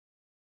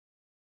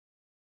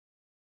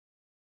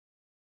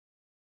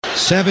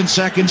7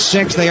 seconds,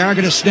 6. They are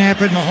going to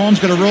snap it.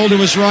 Mahomes going to roll to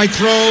his right,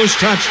 throws,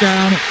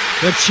 touchdown.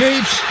 The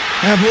Chiefs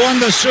have won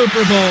the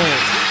Super Bowl.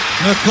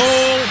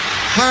 Mecole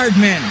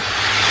Hardman.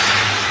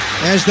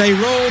 As they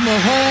roll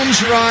Mahomes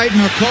right,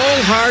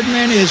 Mecole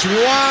Hardman is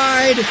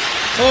wide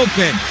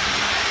open.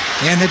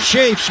 And the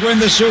Chiefs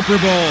win the Super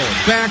Bowl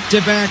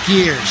back-to-back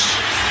years.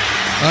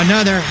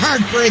 Another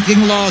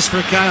heartbreaking loss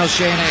for Kyle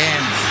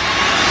Shanahan.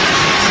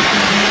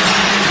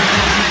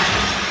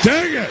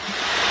 Dang it!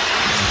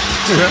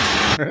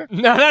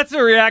 Now that's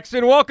a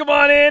reaction. Welcome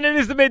on in. It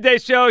is the Midday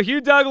Show.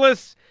 Hugh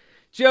Douglas,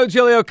 Joe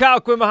Giglio, Kyle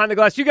Quinn behind the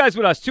glass. You guys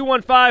with us.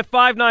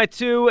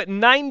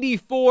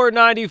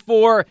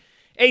 215-592-9494.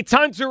 A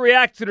ton to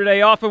react to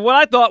today off of what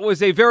I thought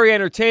was a very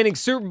entertaining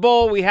Super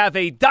Bowl. We have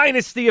a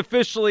dynasty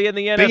officially in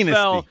the NFL.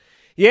 Dynasty.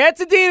 Yeah,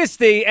 it's a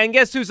dynasty. And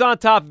guess who's on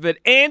top of it?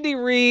 Andy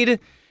Reid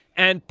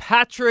and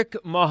Patrick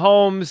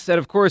Mahomes. And,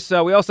 of course,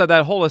 we also have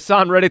that whole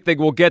Haason Reddick thing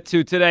we'll get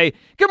to today.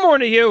 Good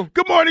morning, Hugh.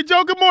 Good morning,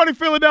 Joe. Good morning,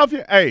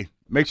 Philadelphia. Hey,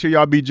 make sure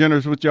y'all be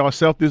generous with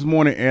yourself this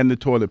morning and the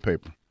toilet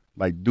paper.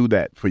 Like, do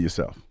that for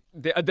yourself.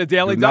 The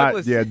Daily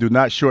Douglas. Do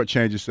not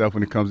shortchange yourself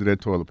when it comes to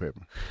that toilet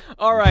paper.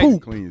 All right.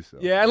 Clean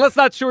yourself. Yeah, and let's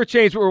not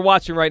shortchange what we're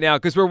watching right now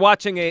because we're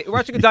watching a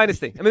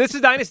dynasty. I mean, this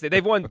is dynasty.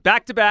 They've won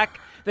back-to-back.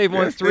 They've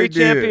won 3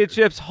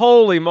 championships.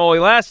 Holy moly.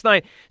 Last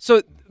night.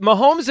 So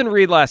Mahomes and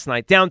Reid last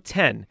night, down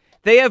 10.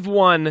 They have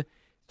won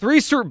 3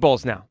 Super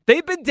Bowls now.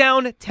 They've been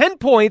down 10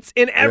 points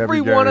in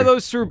every one of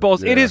those Super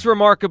Bowls. Yeah. It is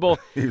remarkable.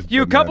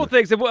 A couple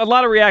things. A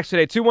lot of reaction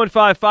today.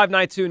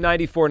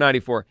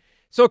 215-592-9494.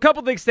 So a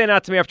couple things stand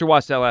out to me after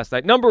watching that last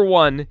night. Number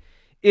one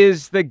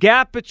is the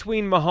gap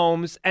between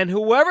Mahomes and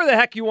whoever the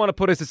heck you want to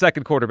put as the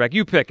second quarterback.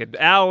 You pick it.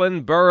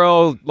 Allen,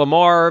 Burrow,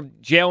 Lamar,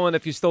 Jalen,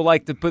 if you still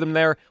like to put him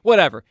there,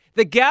 whatever.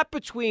 The gap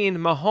between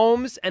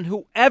Mahomes and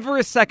whoever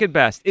is second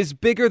best is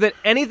bigger than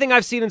anything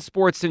I've seen in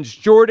sports since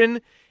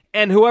Jordan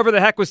and whoever the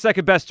heck was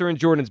second best during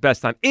Jordan's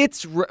best time.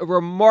 It's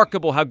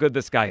remarkable how good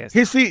this guy is.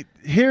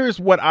 Here's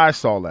what I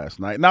saw last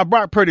night. Now,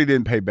 Brock Purdy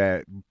didn't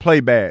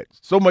play bad.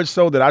 So much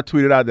so that I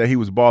tweeted out that he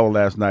was balling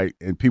last night,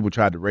 and people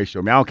tried to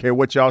ratio me. I don't care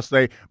what y'all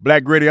say.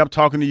 Black Gritty, I'm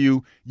talking to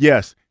you.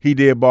 Yes, he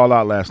did ball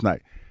out last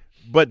night.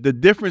 But the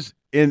difference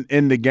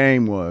in the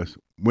game was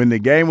when the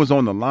game was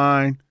on the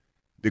line,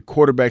 the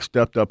quarterback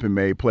stepped up and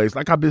made plays.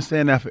 Like I've been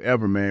saying that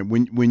forever, man.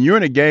 When you're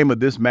in a game of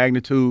this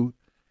magnitude,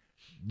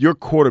 your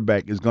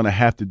quarterback is going to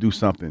have to do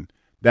something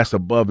that's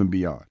above and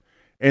beyond.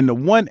 And the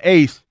one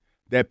ace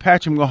that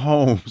Patrick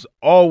Mahomes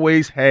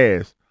always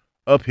has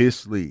up his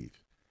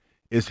sleeve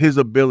is his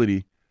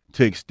ability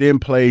to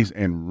extend plays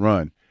and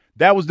run.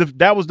 That was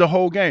the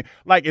whole game.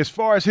 Like, as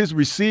far as his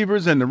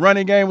receivers and the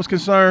running game was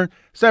concerned,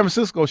 San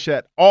Francisco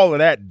shut all of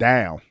that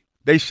down.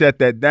 They shut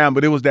that down,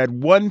 but it was that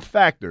one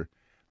factor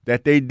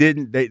that they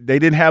didn't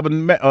have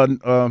an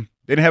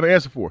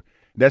answer for.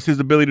 That's his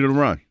ability to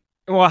run.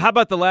 Well, how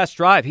about the last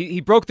drive?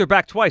 He broke their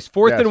back twice.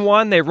 4th and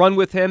 1, they run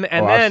with him,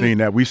 and then I've seen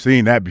that. We've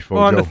seen that before.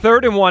 On the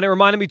 3rd and 1, it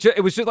reminded me.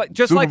 It was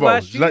just like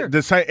last year.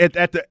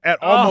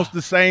 At almost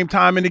the same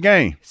time in the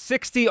game.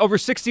 Over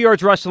 60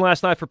 yards rushing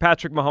last night for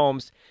Patrick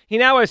Mahomes. He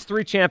now has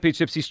 3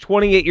 championships. He's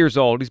 28 years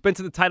old. He's been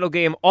to the title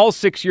game all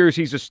 6 years.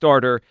 He's a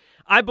starter.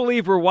 I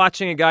believe we're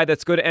watching a guy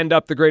that's going to end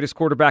up the greatest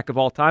quarterback of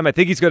all time. I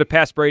think he's going to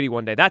pass Brady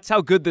one day. That's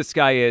how good this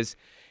guy is.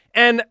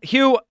 And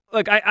Hugh,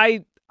 look,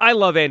 I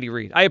love Andy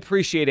Reid. I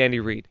appreciate Andy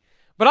Reid.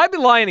 But I've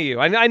been lying to you.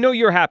 I know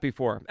you're happy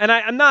for him, and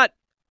I'm not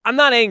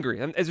angry.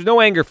 There's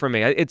no anger from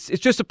me. It's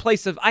just a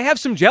place of I have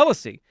some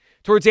jealousy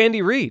towards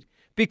Andy Reid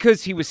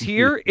because he was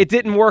here. It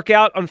didn't work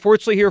out,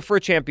 unfortunately, here for a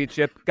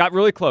championship. Got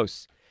really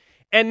close,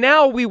 and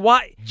now we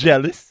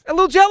jealous. A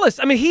little jealous.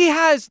 I mean, he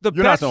has the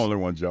You're best. Not the only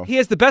one, Joe. He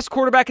has the best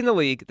quarterback in the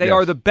league. They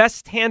are the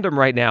best tandem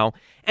right now,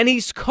 and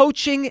he's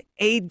coaching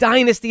a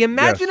dynasty.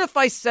 Imagine if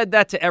I said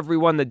that to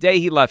everyone the day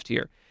he left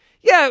here.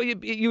 Yeah,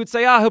 you would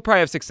say, he'll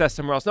probably have success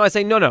somewhere else. No, I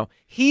say, no.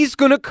 He's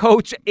going to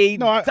coach a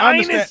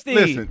dynasty.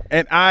 Listen,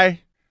 and I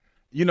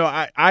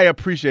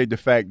appreciate the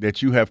fact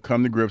that you have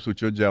come to grips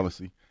with your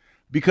jealousy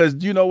because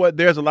you know what?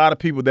 There's a lot of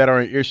people that are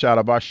in earshot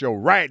of our show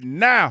right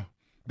now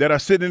that are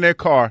sitting in their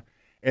car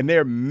and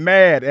they're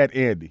mad at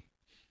Andy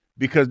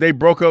because they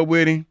broke up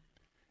with him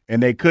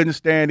and they couldn't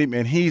stand him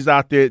and he's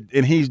out there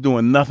and he's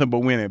doing nothing but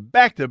winning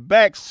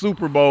back-to-back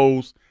Super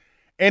Bowls,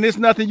 and it's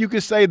nothing you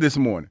can say this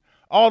morning.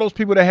 All those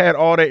people that had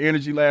all that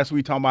energy last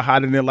week talking about how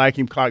they didn't like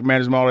him, clock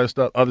management, all that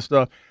stuff, other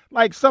stuff,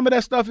 like some of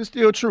that stuff is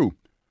still true.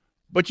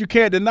 But you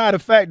can't deny the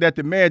fact that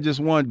the man just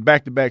won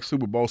back-to-back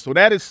Super Bowls. So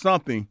that is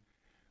something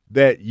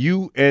that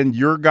you and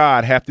your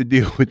God have to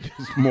deal with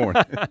this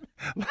morning.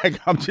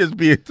 Like, I'm just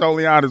being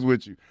totally honest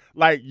with you.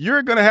 Like,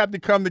 you're going to have to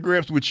come to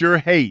grips with your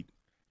hate,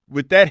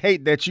 with that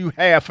hate that you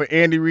have for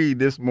Andy Reid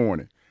this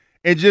morning,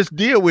 and just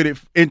deal with it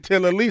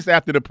until at least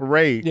after the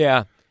parade.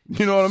 Yeah.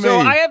 You know what I mean? So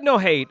I have no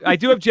hate. I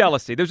do have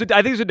jealousy. I think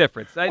there's a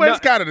difference. It's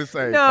kind of the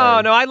same. No.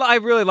 I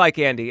really like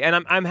Andy,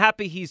 and I'm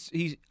happy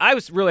he's. I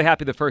was really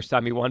happy the first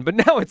time he won, but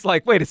now it's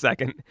like, wait a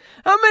second,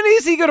 how many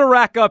is he going to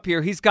rack up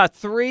here? He's got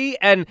 3,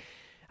 and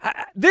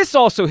this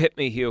also hit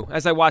me, Hugh,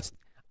 as I watched.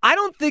 I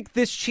don't think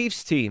this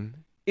Chiefs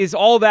team is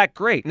all that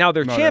great. Now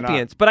they're No,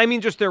 champions, but I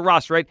mean just their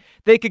roster, right?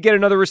 They could get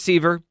another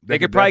receiver. They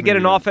could probably get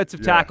an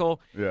offensive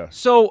tackle. Yeah.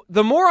 So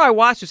the more I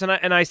watch this,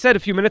 and I said a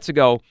few minutes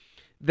ago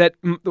that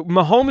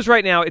Mahomes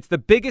right now, it's the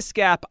biggest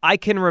gap I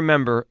can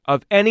remember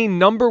of any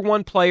number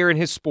one player in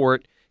his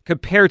sport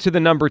compared to the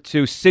number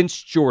two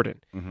since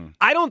Jordan. Mm-hmm.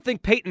 I don't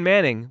think Peyton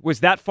Manning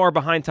was that far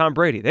behind Tom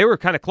Brady. They were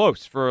kind of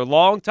close for a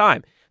long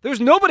time. There's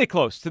nobody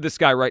close to this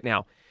guy right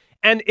now.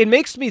 And it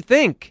makes me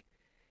think,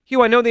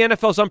 Hugh, I know the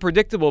NFL's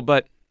unpredictable,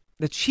 but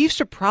the Chiefs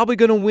are probably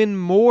going to win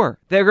more.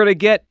 They're going to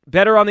get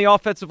better on the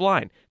offensive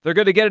line. They're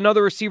going to get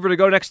another receiver to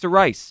go next to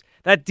Rice.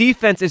 That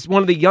defense is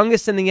one of the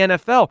youngest in the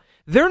NFL.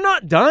 They're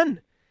not done.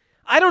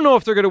 I don't know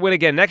if they're going to win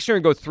again next year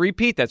and go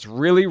three-peat. That's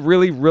really,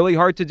 really, really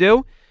hard to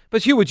do.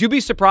 But, Hugh, would you be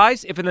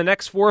surprised if in the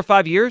next 4 or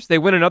 5 years they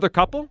win another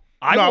couple?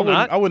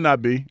 I would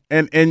not be.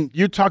 And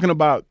you're talking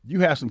about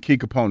you have some key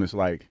components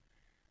like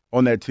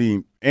on that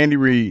team, Andy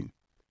Reid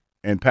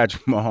and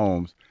Patrick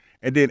Mahomes.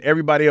 And then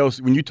everybody else,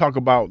 when you talk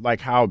about like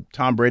how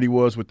Tom Brady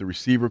was with the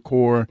receiver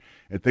core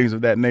and things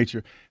of that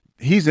nature,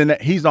 he's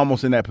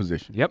almost in that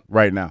position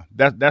right now.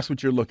 That's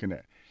what you're looking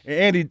at.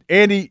 And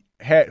Andy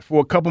had,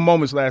 for a couple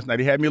moments last night,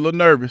 he had me a little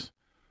nervous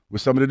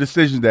with some of the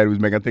decisions that he was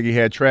making. I think he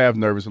had Trav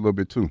nervous a little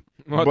bit too.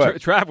 Well,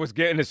 Trav was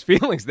getting his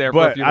feelings there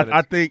for a few minutes.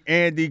 I think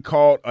Andy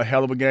called a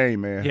hell of a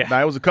game, man. Yeah.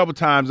 Now, it was a couple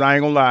times, I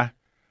ain't going to lie.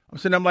 I'm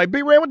sitting there, I'm like,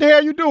 B-Ray, what the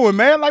hell you doing,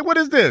 man? Like, what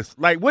is this?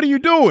 Like, what are you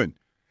doing?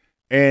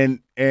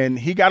 And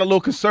he got a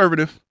little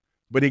conservative,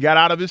 but he got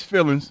out of his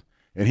feelings,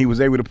 and he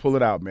was able to pull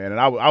it out, man. And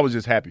I was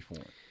just happy for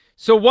him.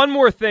 So one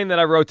more thing that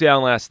I wrote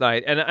down last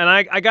night, and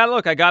I got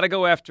to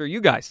go after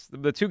you guys,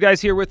 the two guys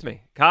here with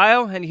me,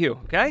 Kyle and Hugh,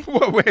 okay?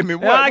 Wait a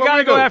minute. I got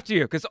to go after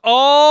you, because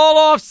all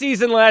off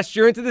season last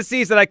year into the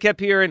season, I kept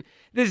hearing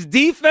this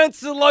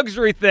defensive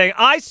luxury thing.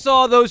 I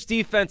saw those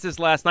defenses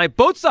last night,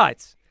 both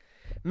sides,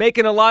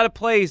 making a lot of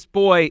plays.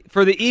 Boy,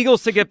 for the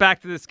Eagles to get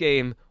back to this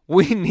game,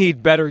 we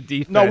need better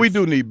defense. No, we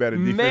do need better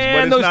defense.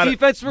 Man, those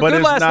defenses were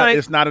good last night.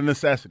 It's not a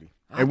necessity.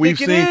 And we've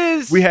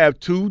seen we have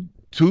two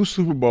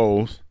Super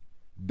Bowls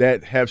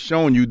that have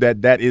shown you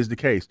that is the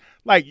case.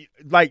 Like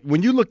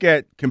when you look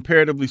at,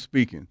 comparatively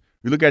speaking,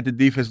 you look at the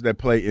defense that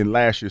played in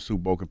last year's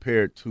Super Bowl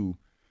compared to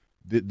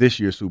this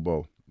year's Super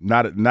Bowl.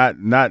 Not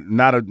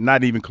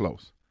even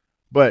close.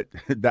 But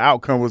the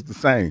outcome was the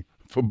same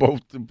for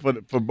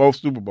both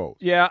Super Bowls.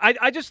 Yeah,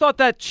 I just thought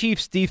that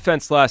Chiefs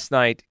defense last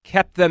night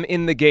kept them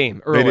in the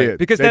game early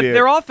because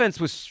their offense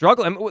was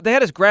struggling. I mean, they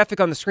had this graphic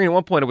on the screen at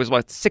one point. It was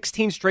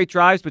 16 straight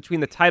drives between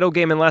the title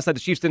game and last night. The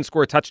Chiefs didn't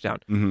score a touchdown.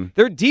 Mm-hmm.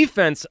 Their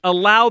defense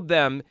allowed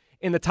them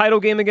in the title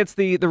game against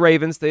the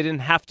Ravens. They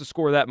didn't have to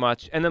score that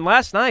much. And then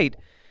last night,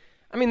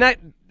 I mean,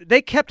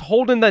 they kept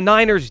holding the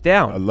Niners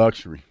down. A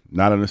luxury,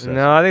 not a necessity.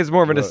 No, I think it's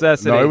more of a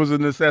necessity. No, it was a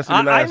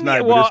necessity last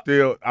night, but it's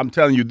still, I'm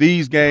telling you,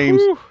 these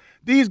games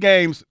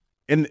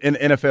in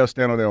NFL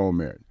stand on their own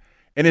merit.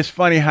 And it's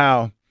funny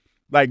how,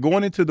 like,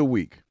 going into the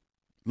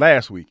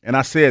last week, and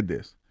I said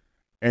this,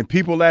 and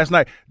people last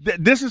night,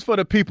 this is for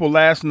the people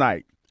last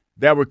night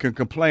that were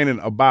complaining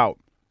about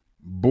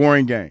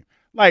boring game.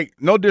 Like,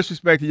 no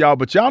disrespect to y'all,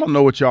 but y'all don't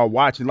know what y'all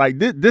watching. Like,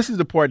 this is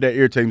the part that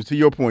irritates me, to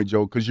your point,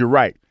 Joe, because you're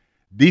right.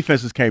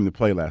 Defenses came to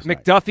play last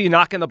night. McDuffie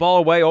knocking the ball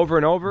away over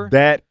and over.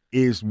 That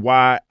is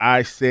why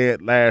I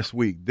said last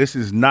week, this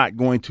is not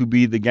going to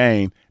be the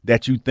game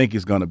that you think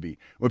it's going to be.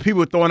 When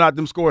people are throwing out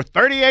them scores,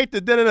 38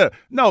 to da-da-da.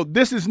 No,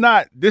 this is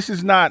not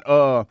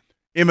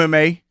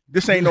MMA.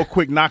 This ain't no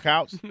quick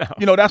knockouts. No.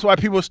 You know, that's why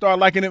people start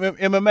liking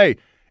MMA.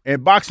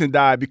 And boxing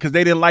died because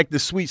they didn't like the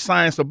sweet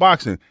science of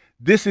boxing.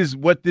 This is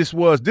what this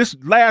was. This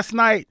last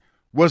night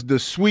was the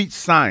sweet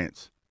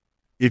science.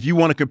 If you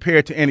want to compare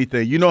it to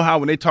anything, you know how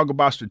when they talk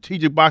about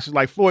strategic boxers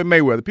like Floyd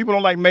Mayweather, people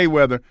don't like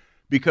Mayweather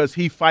because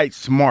he fights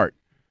smart.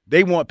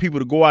 They want people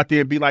to go out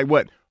there and be like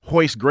what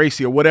Royce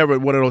Gracie or whatever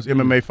one of those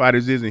MMA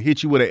fighters is and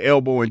hit you with an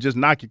elbow and just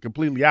knock you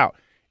completely out.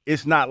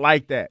 It's not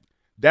like that.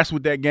 That's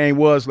what that game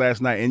was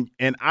last night.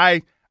 And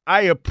I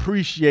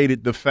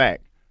appreciated the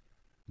fact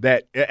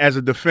that as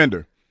a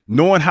defender,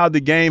 knowing how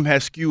the game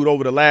has skewed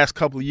over the last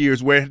couple of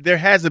years where there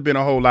hasn't been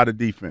a whole lot of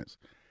defense,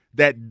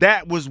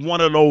 that was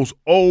one of those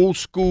old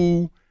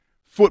school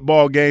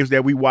football games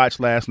that we watched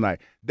last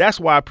night. That's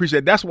why I appreciate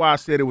it. That's why I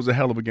said it was a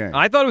hell of a game.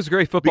 I thought it was a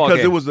great football game.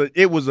 Because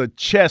it was a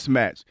chess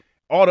match.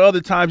 All the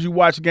other times you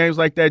watch games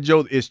like that,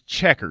 Joe, it's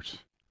checkers.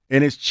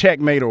 And it's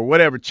checkmate or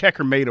whatever,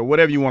 checkermate or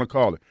whatever you want to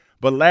call it.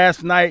 But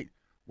last night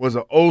was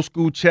an old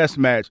school chess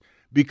match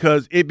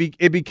because it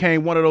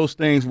became one of those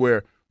things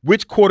where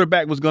which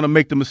quarterback was going to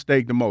make the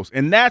mistake the most.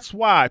 And that's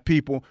why,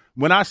 people,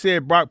 when I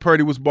said Brock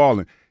Purdy was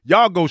balling,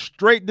 y'all go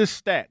straight to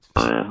stats.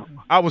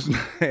 I was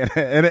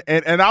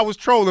and I was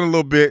trolling a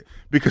little bit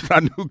because I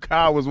knew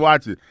Kyle was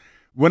watching.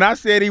 When I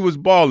said he was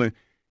balling,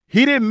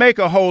 he didn't make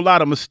a whole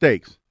lot of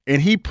mistakes,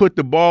 and he put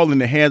the ball in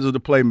the hands of the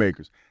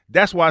playmakers.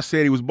 That's why I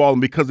said he was balling,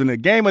 because in a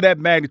game of that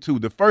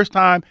magnitude, the first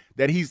time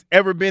that he's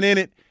ever been in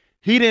it,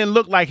 he didn't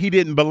look like he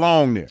didn't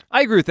belong there.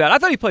 I agree with that. I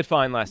thought he played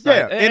fine last night.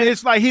 Yeah, and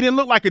it's like he didn't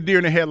look like a deer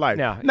in the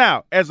headlights.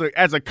 Now, as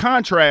a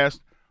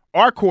contrast,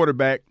 our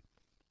quarterback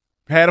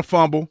had a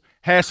fumble,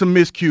 had some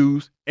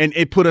miscues, and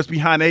it put us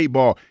behind the 8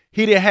 ball.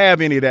 He didn't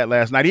have any of that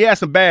last night. He had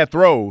some bad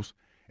throws,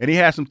 and he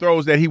had some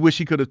throws that he wished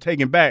he could have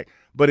taken back.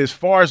 But as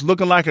far as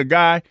looking like a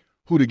guy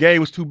who the game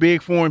was too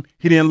big for him,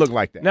 he didn't look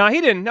like that. No,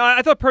 he didn't. No,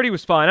 I thought Purdy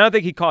was fine. I don't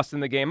think he cost him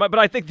the game. But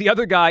I think the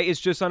other guy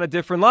is just on a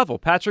different level.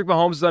 Patrick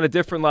Mahomes is on a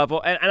different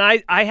level.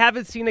 And I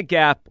haven't seen a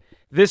gap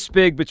this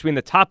big between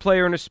the top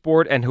player in a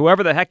sport and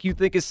whoever the heck you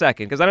think is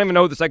second, because I don't even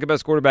know who the second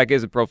best quarterback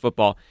is in pro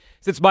football.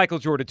 It's Michael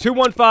Jordan.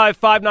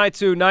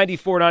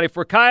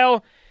 215-592-9494.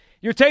 Kyle,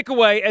 your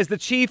takeaway as the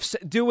Chiefs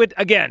do it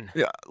again.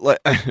 Yeah,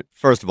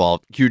 first of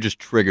all, Q just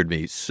triggered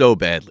me so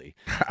badly.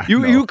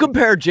 You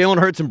compare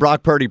Jalen Hurts and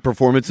Brock Purdy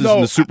performances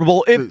in the Super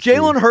Bowl. If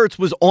Jalen Hurts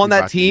was on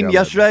that team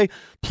yesterday,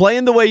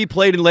 playing the way he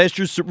played in last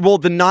year's Super Bowl,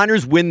 the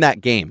Niners win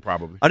that game.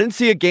 Probably. I didn't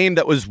see a game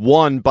that was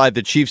won by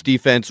the Chiefs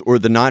defense or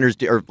the Niners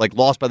or like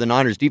lost by the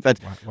Niners defense.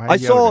 I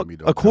saw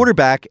a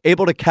quarterback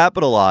able to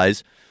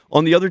capitalize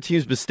on the other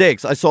team's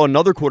mistakes. I saw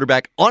another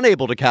quarterback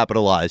unable to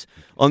capitalize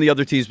on the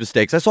other team's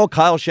mistakes. I saw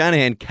Kyle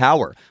Shanahan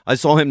cower. I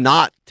saw him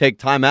not take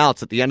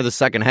timeouts at the end of the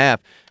second half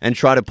and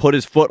try to put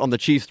his foot on the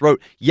Chiefs' throat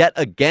yet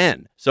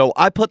again. So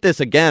I put this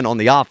again on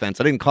the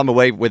offense. I didn't come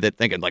away with it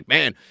thinking like,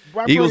 man,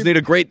 Eagles need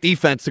a great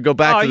defense to go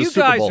back to the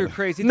Super Bowl. You guys are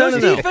crazy.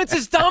 Those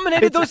defenses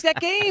dominated that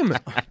game.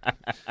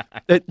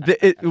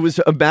 It was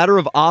a matter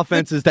of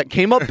offenses that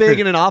came up big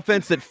and an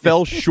offense that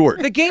fell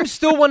short. The game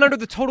still went under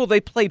the total.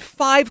 They played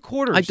 5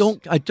 quarters. I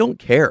don't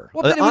care.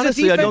 Well, but it was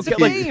honestly, a I don't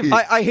defensive care. game.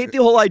 I hate the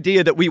whole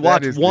idea that we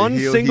watch one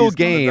single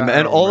game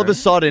and all of a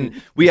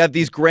sudden we have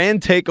these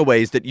grand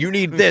takeaways that you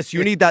need this,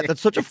 you need that.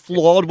 That's such a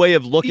flawed way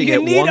of looking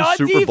at one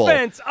Super Bowl.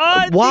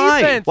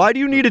 Why? Defense. Why do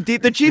you need a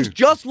deep? The Chiefs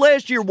just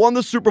last year won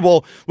the Super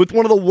Bowl with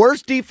one of the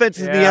worst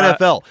defenses in the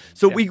NFL.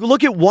 So we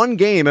look at one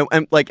game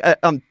and like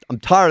I'm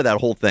tired of that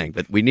whole thing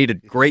that we need a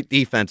great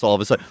defense all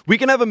of a sudden. We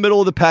can have a middle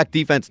of the pack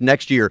defense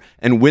next year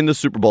and win the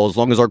Super Bowl as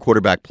long as our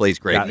quarterback plays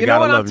great. You know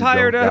what I'm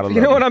tired of? You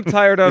know what I'm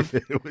tired of?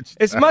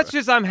 As much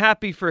as I'm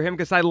happy for him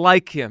because I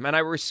like him and I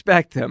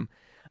respect him,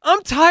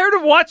 I'm tired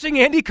of watching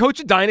Andy coach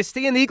a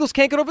dynasty and the Eagles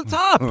can't get over the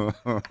top.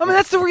 I mean,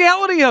 that's the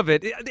reality of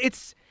it.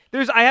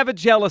 I have a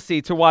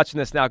jealousy to watching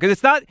this now because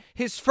it's not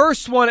his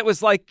first one. It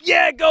was like,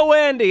 yeah, go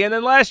Andy. And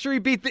then last year he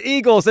beat the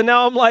Eagles. And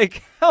now I'm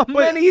like, how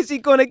many is he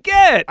going to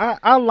get?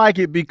 I like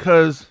it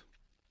because,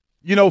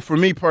 for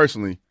me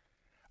personally,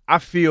 I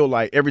feel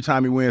like every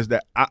time he wins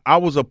that I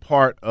was a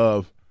part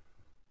of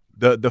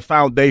the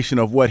foundation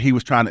of what he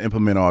was trying to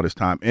implement all this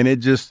time. And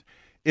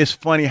it's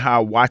funny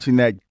how watching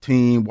that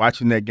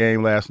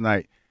game last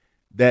night,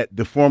 that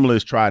the formula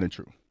is tried and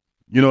true.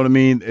 You know what I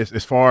mean?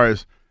 As far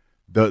as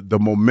the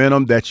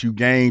momentum that you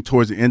gain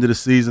towards the end of the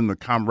season, the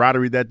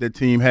camaraderie that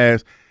team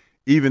has,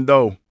 even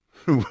though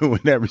when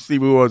that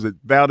receiver was at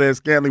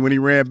Valdez-Scantling when he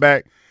ran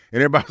back,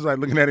 and everybody was like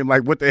looking at him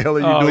like, what the hell are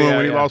you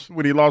doing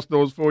when he lost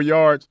those 4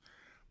 yards?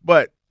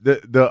 But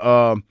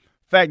the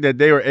fact that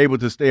they were able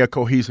to stay a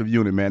cohesive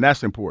unit, man,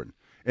 that's important.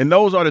 And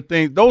those are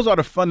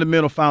the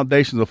fundamental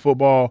foundations of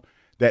football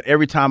that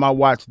every time I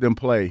watch them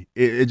play,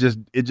 it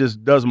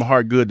just does my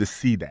heart good to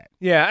see that.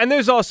 Yeah, and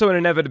there's also an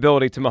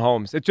inevitability to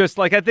Mahomes. It's just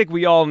like I think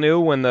we all knew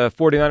when the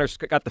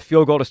 49ers got the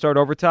field goal to start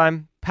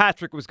overtime,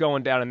 Patrick was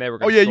going down and they were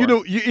going to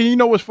score. You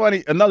know what's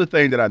funny? Another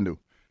thing that I knew,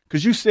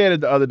 because you said it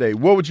the other day,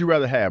 what would you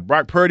rather have,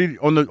 Brock Purdy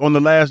on the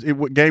last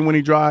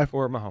game-winning drive?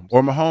 Or Mahomes?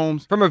 Or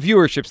Mahomes? From a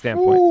viewership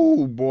standpoint.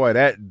 Ooh, boy,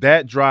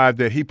 that drive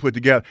that he put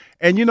together.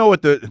 And you know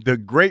what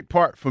the great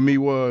part for me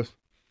was?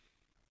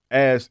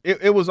 As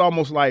it was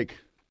almost like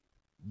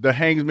the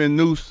hangsman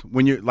noose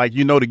when you're like,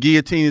 the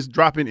guillotine is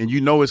dropping and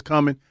it's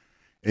coming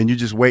and you're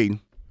just waiting.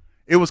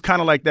 It was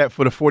kind of like that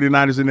for the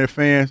 49ers and their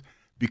fans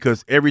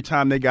because every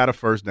time they got a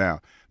first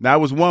down. Now, it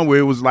was one where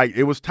it was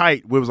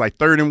tight. Where it was like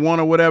 3rd and 1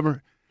 or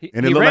whatever.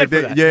 And it looked like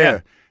that. Yeah,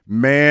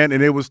 man,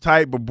 and it was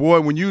tight. But, boy,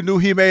 when you knew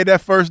he made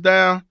that first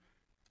down,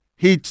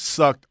 he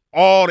sucked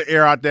all the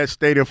air out that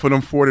stadium for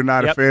them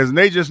 49er fans. And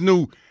they just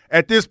knew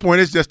at this point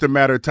it's just a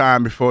matter of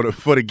time before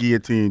the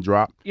guillotine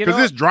drop because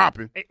it's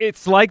dropping.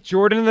 It's like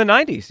Jordan in the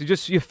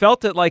 90s. You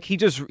felt it like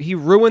he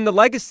ruined the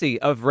legacy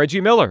of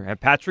Reggie Miller and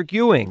Patrick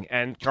Ewing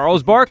and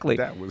Charles Barkley.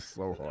 That was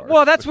so hard.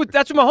 Well, that's what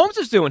Mahomes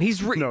is doing.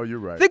 No, you're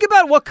right. Think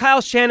about what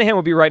Kyle Shanahan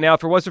would be right now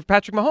if it wasn't for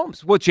Patrick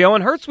Mahomes. What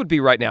Jalen Hurts would be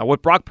right now.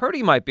 What Brock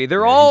Purdy might be.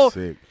 They're all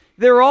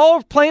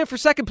playing for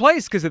second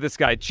place because of this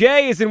guy.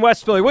 Jay is in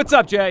West Philly. What's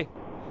up, Jay?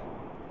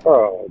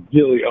 Oh,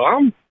 Gilly,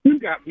 you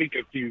got me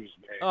confused,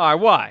 man. All right,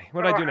 why?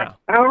 What did I do now?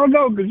 I don't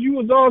know, because you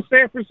was on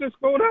San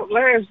Francisco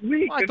last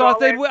week. I thought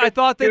they'd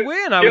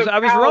win. I was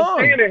wrong.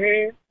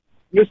 Shanahan,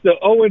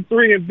 Mr.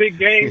 0-3 in big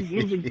games,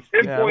 losing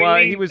 10-point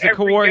lead. He was the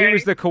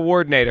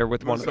coordinator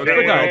with one of those.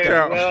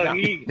 Well,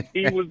 he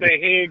was the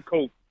head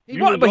coach. He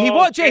wasn't the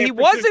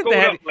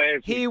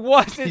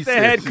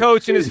head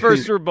coach in his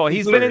first Super Bowl.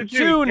 He's been in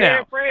 2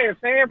 now.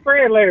 San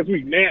Fran last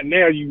week.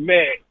 Now you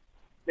mad.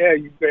 Yeah,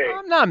 you bad.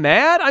 I'm not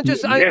mad. I'm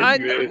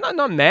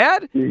not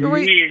mad.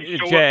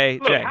 Jay,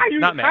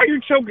 not mad. How you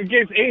choke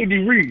against Andy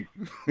Reid?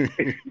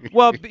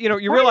 Well,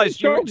 you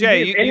realize,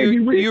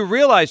 you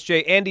realize,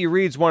 Jay, Andy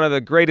Reid's one of the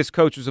greatest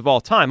coaches of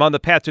all time, on the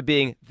path to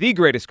being the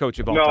greatest coach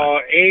of all time. No,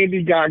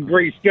 Andy got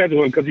great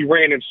scheduling because he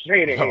ran into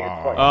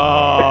Shanahan twice.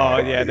 Oh,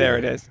 yeah, there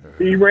it is.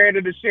 He ran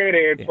into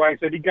Shanahan twice,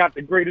 and he got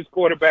the greatest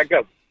quarterback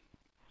ever.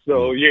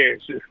 So, yeah,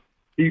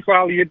 he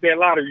finally hit that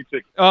lottery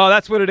ticket. Oh,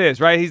 that's what it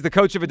is, right? He's the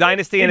coach of a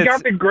dynasty. He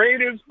got the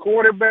greatest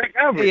quarterback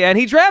ever. Yeah, and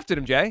he drafted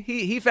him, Jay.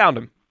 He found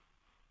him.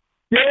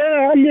 Yeah,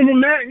 I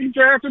remember that. He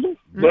drafted him.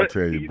 But I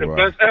tell you, he's boy, the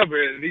best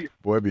ever. It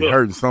be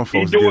hurting some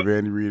folks to give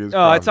Andy Reid his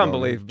props. It's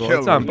unbelievable.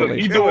 It's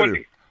unbelievable.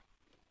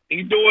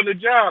 He's doing the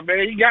job,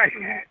 man.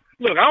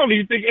 Look, I don't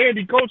even think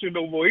Andy coaching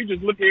no more. He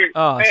just look at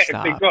Pat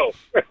and say go.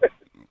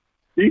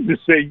 He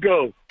just say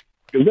go.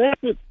 Because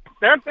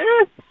that's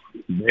it.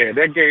 Man,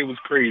 that game was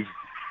crazy.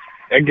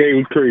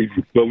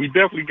 But we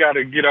definitely got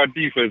to get our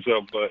defense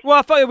up. But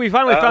we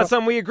finally found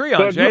something we agree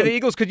on, Jay. The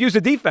Eagles could use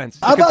a defense.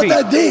 How about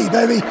that D,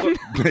 baby?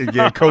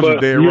 Yeah, coach is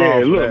dead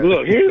wrong.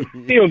 Look,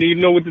 he don't even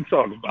know what to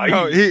talk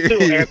about. He's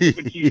still asking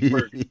for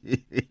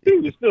cheeseburgers. He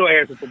was still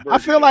asking for burgers.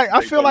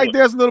 I feel like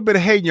there's a little bit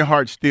of hate in your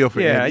heart still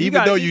for Andy,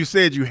 even though you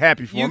said you're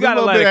happy for him. You got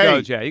to let it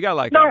go, Jay. You got to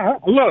let it go. No,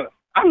 look,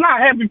 I'm not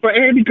happy for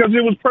Andy because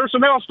it was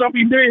personnel stuff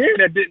he did here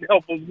that didn't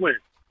help us win.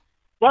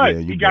 But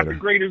he got the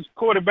greatest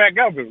quarterback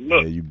ever.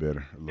 Look, yeah, you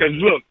better. Because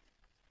look,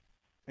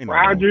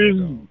 Rodgers,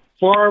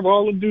 Favre,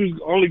 all the dudes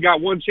only got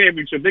one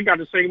championship. They got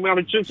the same amount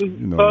of chips as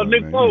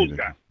Nick Foles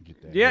got.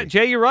 Yeah,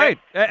 Jay, you're right.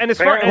 And as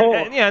far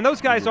and those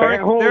guys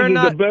they're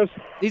not. The best.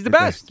 He's the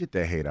best. Get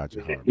that hate out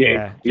your heart.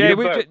 Yeah, Jay,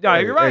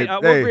 you're right.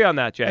 We'll agree on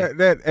that,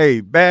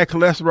 Jay. Bad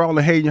cholesterol and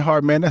hate in your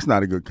heart, man. That's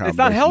not a good combination. It's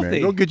not healthy.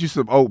 Man. Go get you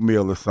some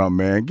oatmeal or something,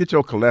 man. Get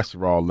your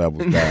cholesterol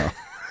levels down.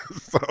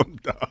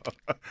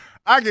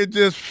 I can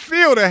just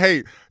feel the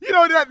hate.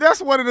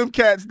 That's one of them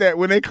cats that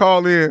when they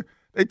call in,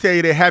 they tell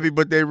you they're happy,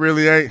 but they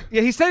really ain't.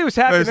 Yeah, he said he was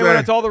happy, and then when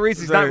it's all the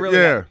reasons he's not really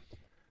happy.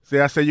 See,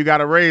 I say you got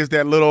to raise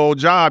that little old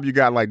job you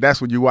got. Like,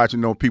 that's when you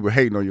watching people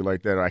hating on you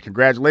like that. Like,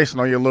 congratulations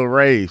on your little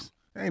raise.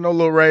 Ain't no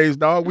little raise,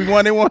 dog. We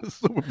won the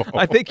Super Bowl.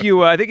 I think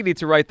you need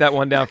to write that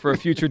one down for a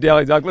future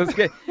daily, dog. Let's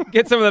get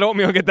some of that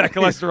oatmeal, get that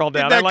cholesterol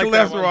down. Get that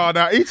cholesterol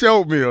down. Eat your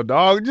oatmeal,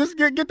 dog. Just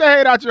get the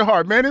hate out your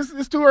heart, man.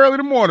 It's too early in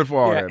the morning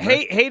for all that.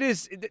 Man. Hate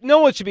is no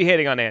one should be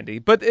hating on Andy,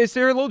 but is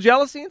there a little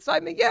jealousy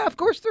inside me? Yeah, of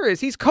course there is.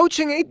 He's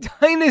coaching a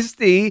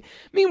dynasty.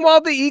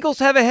 Meanwhile, the Eagles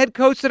have a head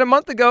coach that a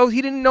month ago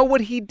he didn't know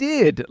what he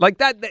did. Like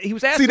that he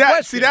was asking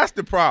questions. See, that's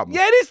the problem.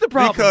 Yeah, it is the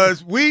problem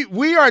because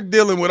we are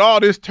dealing with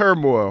all this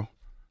turmoil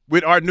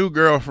with our new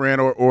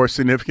girlfriend or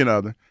significant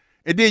other.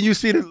 And then you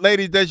see the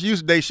lady that's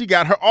used today, she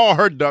got all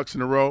her ducks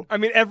in a row. I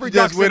mean, every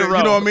duck's in a row.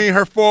 You know what I mean?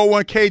 Her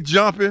 401k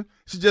jumping.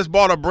 She just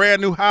bought a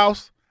brand new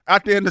house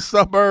out there in the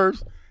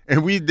suburbs.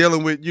 And we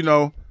dealing with,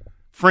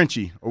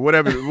 Frenchie or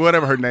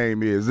whatever her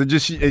name is. And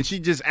she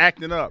just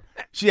acting up.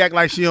 She act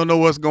like she don't know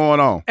what's going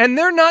on. And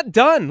they're not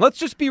done. Let's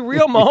just be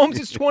real. Mahomes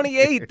is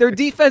 28. Their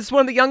defense is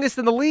one of the youngest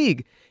in the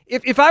league.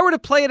 If I were to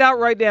play it out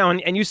right now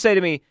and you say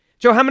to me,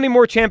 Joe, how many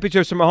more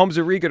championships are Mahomes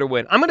and Riga to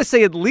win? I'm going to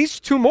say at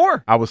least 2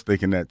 more. I was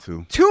thinking that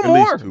too. At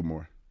least 2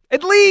 more.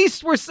 At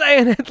least, we're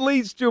saying at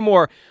least 2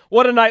 more.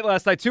 What a night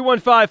last night.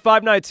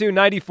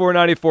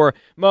 215-592-9494.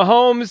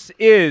 Mahomes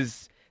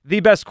is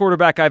the best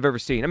quarterback I've ever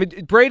seen. I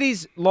mean,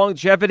 Brady's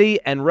longevity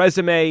and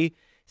resume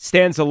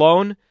stands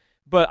alone,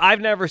 but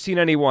I've never seen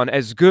anyone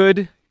as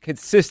good,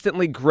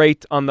 consistently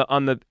great on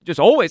the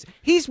just always.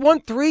 He's won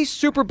 3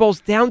 Super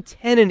Bowls, down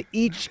 10 in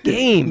each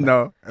game.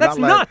 No, that's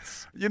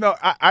nuts.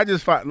 I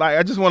just want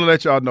to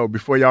let y'all know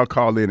before y'all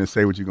call in and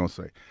say what you're gonna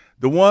say.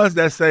 The ones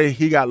that say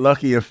he got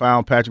lucky and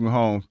found Patrick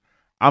Mahomes,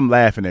 I'm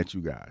laughing at you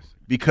guys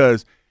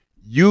because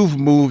you've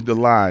moved the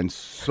line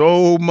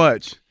so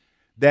much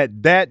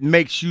that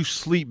makes you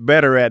sleep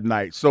better at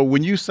night. So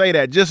when you say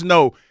that, just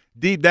know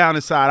deep down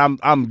inside,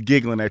 I'm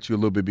giggling at you a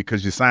little bit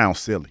because you sound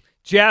silly.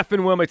 Jeff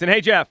in Wilmington.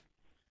 Hey, Jeff.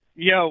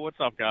 Yo, what's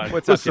up, guys?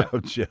 What's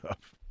up, Jeff?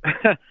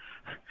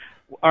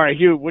 All right,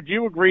 Hugh, would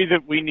you agree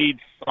that we need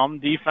some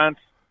defense?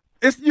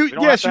 Yes, you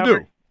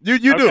do.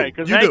 You do.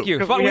 Thank you.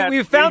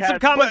 We've found some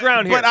common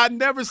ground here. But I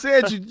never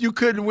said you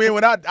couldn't win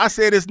without. I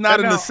said it's not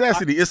a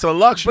necessity. It's a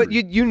luxury. But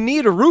you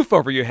need a roof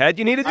over your head.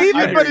 You need a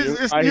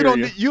defense.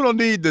 You don't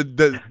need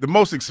the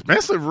most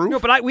expensive roof. No,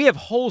 but we have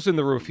holes in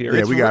the roof here.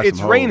 Yeah,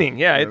 it's raining.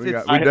 Yeah, we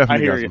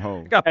definitely got some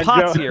holes. We got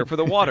pots here for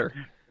the water.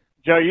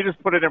 Joe, you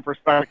just put it in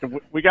perspective.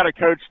 We got a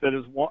coach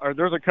there's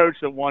a coach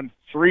that won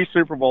 3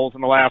 Super Bowls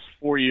in the last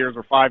 4 years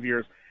or 5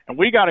 years, and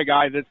we got a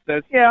guy that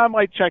says, "Yeah, I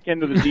might check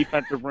into the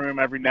defensive room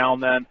every now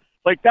and then."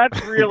 Like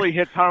that really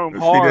hits home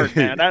hard,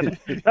 man.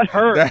 That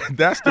hurts.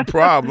 That's the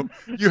problem.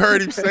 You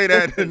heard him say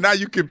that, and now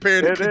you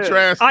compare and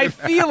contrast. I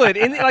feel it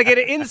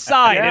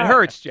inside. Yeah. It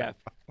hurts, Jeff.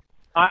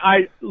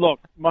 I look.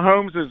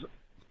 Mahomes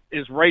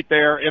is right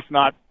there, if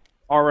not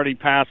already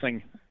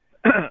passing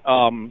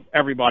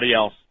everybody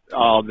else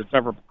that's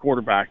ever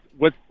quarterbacked.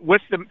 With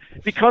them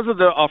because of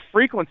the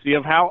frequency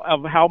of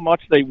how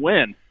much they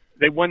win.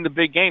 They win the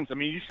big games. I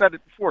mean, you said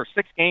it before.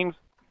 6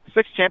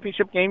 6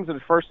 championship games in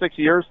his first 6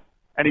 years,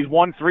 and he's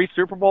won 3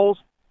 Super Bowls.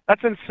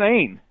 That's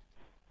insane.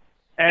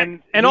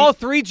 And all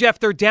 3, Jeff,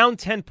 they're down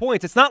 10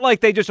 points. It's not like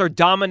they just are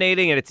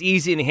dominating and it's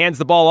easy and he hands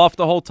the ball off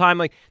the whole time.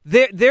 Like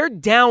they're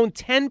down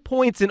 10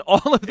 points in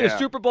all of their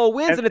Super Bowl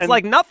wins, and it's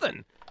like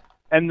nothing.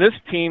 And this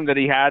team that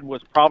he had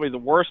was probably the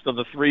worst of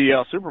the 3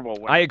 Super Bowl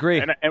wins. I agree.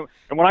 And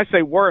when I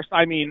say worst,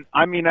 I mean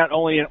not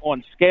only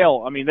on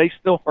scale. I mean, they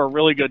still are a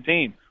really good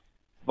team.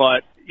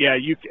 But yeah,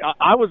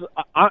 I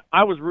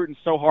was rooting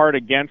so hard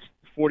against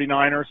the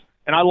 49ers,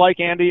 and I like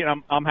Andy,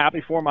 and I'm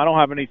happy for him. I don't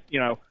have any,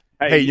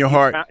 Hey, your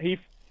heart.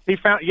 He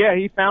found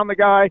the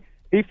guy.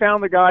 He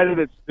found the guy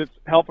that's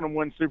helping him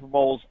win Super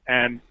Bowls,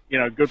 and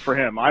good for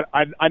him. I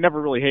never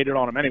really hated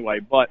on him anyway,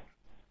 but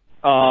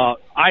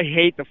I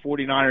hate the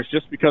 49ers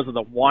just because of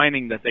the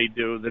whining that they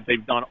do, that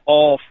they've done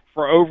all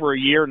for over a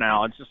year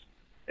now. I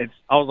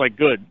was like,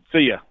 good,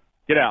 see ya,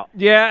 get out.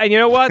 Yeah, and you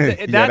know what?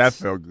 That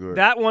felt good.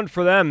 That one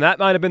for them, that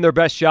might have been their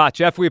best shot.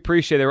 Jeff, we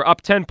appreciate it. They were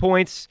up 10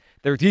 points.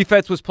 Their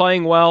defense was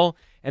playing well,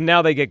 and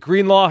now they get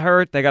Greenlaw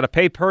hurt. They got to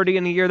pay Purdy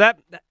in a year.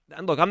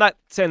 Look, I'm not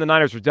saying the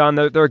Niners are done.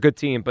 They're a good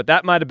team, but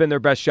that might have been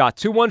their best shot.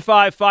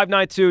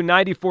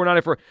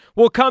 215-592-9494.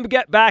 We'll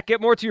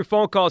get more to your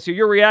phone calls here.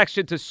 Your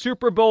reaction to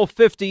Super Bowl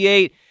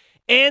 58.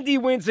 Andy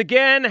wins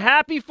again.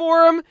 Happy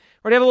for him?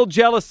 Or do you have a little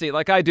jealousy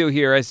like I do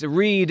here as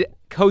Reed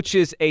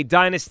coaches a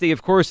dynasty?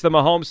 Of course, the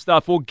Mahomes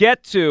stuff. We'll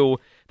get to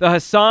the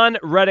Haason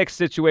Reddick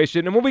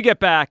situation. And when we get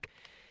back,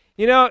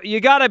 you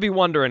got to be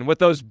wondering with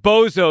those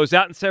bozos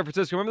out in San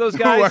Francisco. Remember those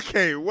guys? I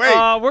can't wait.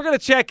 We're going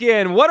to check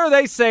in. What are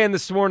they saying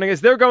this morning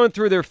as they're going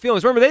through their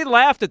feelings? Remember, they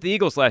laughed at the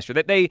Eagles last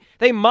year. They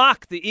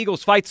mocked the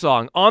Eagles fight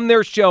song on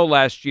their show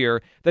last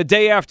year, the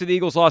day after the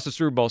Eagles lost the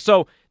Super Bowl.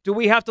 So do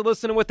we have to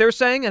listen to what they're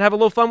saying and have a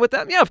little fun with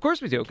them? Yeah, of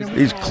course we do.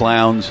 These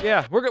clowns.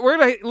 Yeah, we're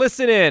going to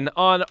listen in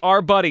on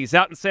our buddies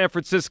out in San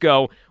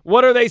Francisco.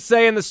 What are they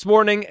saying this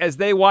morning as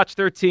they watch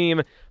their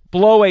team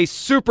blow a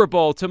Super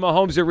Bowl to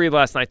Mahomes and Reed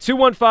last night?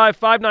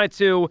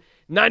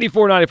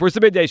 215-592-9494. It's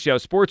the Midday Show,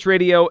 Sports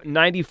Radio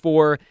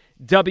 94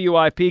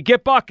 WIP.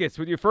 Get buckets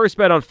with your first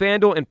bet on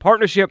FanDuel in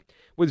partnership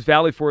with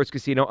Valley Forge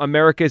Casino,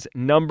 America's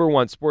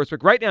 #1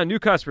 sportsbook. Right now, new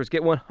customers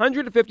get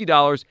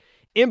 $150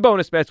 in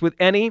bonus bets with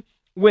any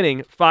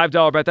winning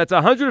 $5 bet. That's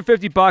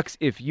 $150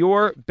 if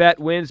your bet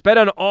wins. Bet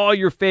on all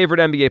your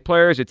favorite NBA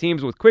players, your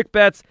teams with quick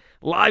bets,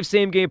 live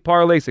same-game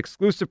parlays,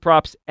 exclusive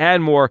props,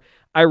 and more.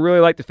 I really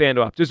like the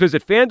FanDuel app. Just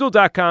visit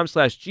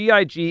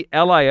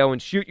FanDuel.com/GIGLIO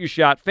and shoot your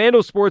shot.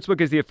 FanDuel Sportsbook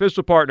is the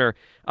official partner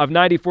of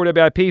 94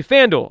 WIP.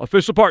 FanDuel,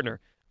 official partner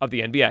of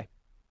the NBA.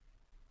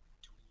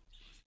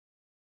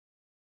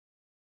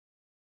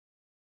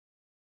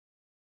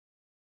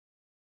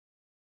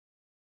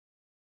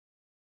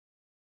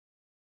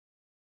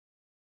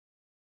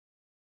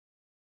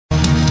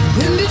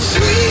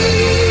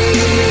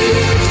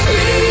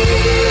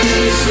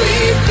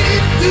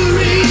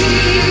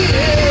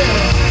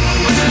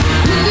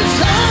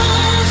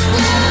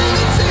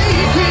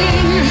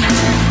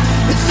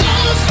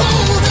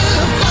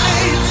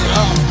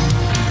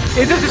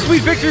 Is this a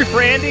sweet victory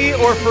for Andy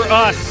or for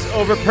us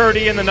over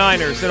Purdy and the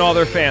Niners and all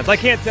their fans? I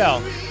can't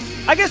tell.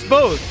 I guess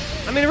both.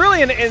 I mean,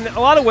 really, in a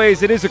lot of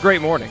ways, it is a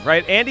great morning,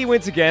 right? Andy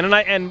wins again,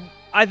 and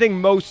I think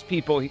most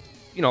people,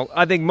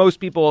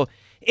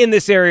 in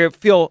this area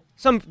feel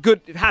some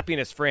good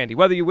happiness for Andy,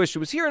 whether you wish it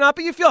was here or not,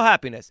 but you feel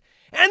happiness.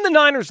 And the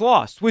Niners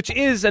lost, which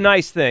is a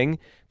nice thing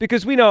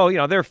because we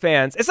know, they're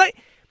fans. It's like,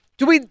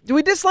 do we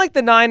dislike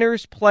the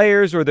Niners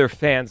players or their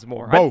fans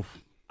more? Both.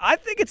 I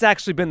think it's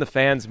actually been the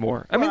fans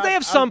more. I mean, they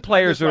have some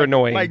players that are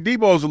annoying. Like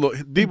Debo's a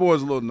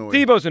little annoying.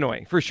 Debo's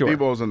annoying, for sure.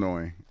 Debo's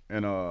annoying.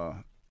 And, the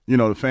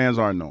fans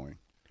are annoying.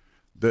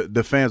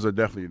 The fans are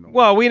definitely annoying.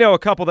 Well, we know a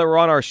couple that were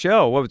on our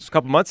show, what was it, a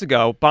couple months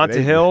ago.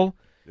 Bonta Hill,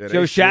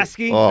 Joe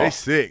Shasky. Oh. They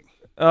sick.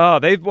 Oh,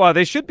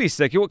 they should be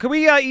sick. Can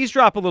we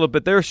eavesdrop a little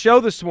bit? Their show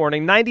this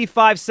morning,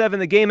 95-7,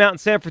 the game out in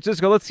San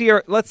Francisco.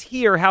 Let's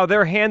hear how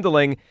they're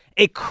handling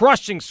a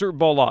crushing Super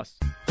Bowl loss.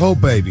 Oh,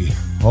 baby.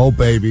 Oh,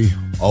 baby.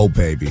 Oh,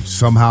 baby.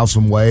 Somehow,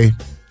 some way,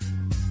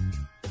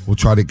 we'll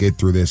try to get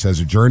through this as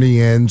the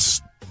journey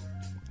ends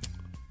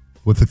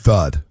with a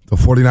thud. The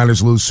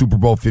 49ers lose Super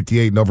Bowl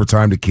 58 in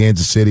overtime to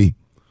Kansas City.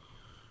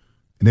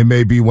 And it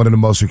may be one of the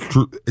most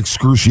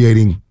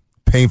excruciating,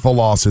 painful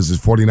losses in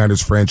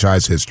 49ers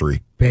franchise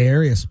history. Bay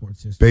Area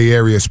sports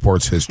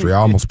history. I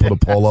almost put a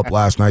poll up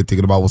last night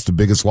thinking about what's the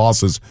biggest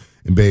losses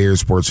in Bay Area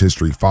sports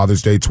history.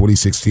 Father's Day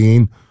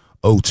 2016,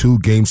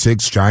 0-2, Game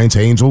 6,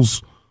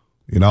 Giants-Angels.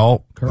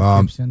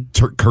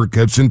 Kirk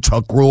Gibson,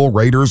 Tuck Rule,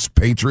 Raiders,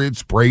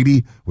 Patriots,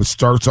 Brady, which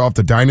starts off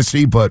the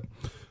dynasty. But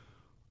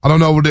I don't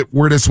know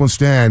where this one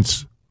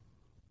stands.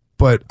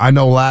 But I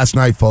know last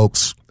night,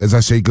 folks, as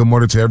I say good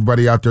morning to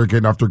everybody out there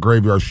getting off their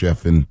graveyard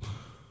shift and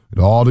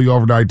all the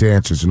overnight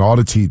dancers and all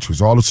the teachers,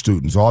 all the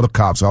students, all the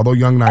cops, all the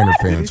young Niner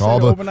fans,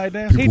 all the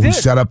people who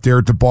sat up there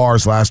at the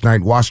bars last night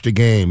and watched the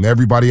game,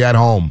 everybody at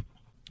home.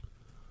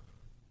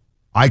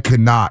 I could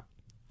not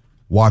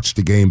watch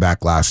the game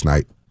back last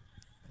night.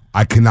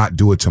 I cannot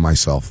do it to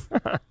myself.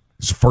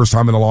 It's the first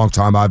time in a long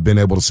time I've been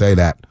able to say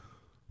that,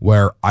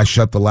 where I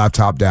shut the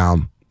laptop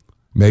down,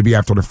 Maybe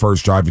after the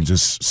first drive and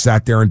just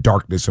sat there in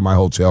darkness in my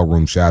hotel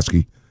room,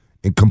 Shasky,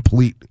 in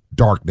complete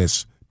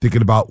darkness,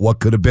 thinking about what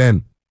could have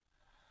been.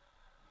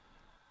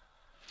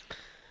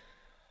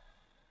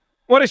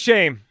 What a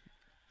shame.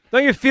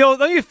 Don't you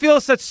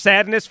feel such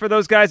sadness for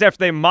those guys after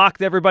they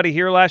mocked everybody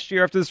here last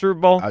year after the Super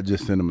Bowl? I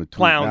just sent them a tweet.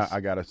 Clowns. Now,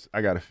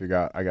 I gotta figure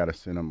out. I gotta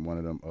send them one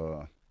of them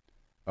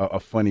a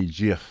funny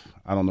GIF.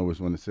 I don't know which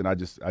one to send. I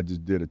just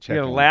did a check.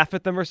 You gonna laugh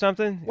at them or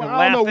something? Well,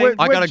 I don't know what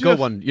I got a GIF? good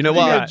one. You know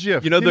what?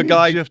 You know the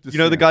guy. You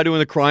know the guy doing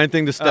the crying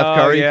thing to Steph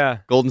Curry. Yeah.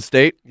 Golden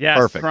State. Yes.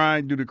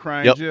 Perfect. Do the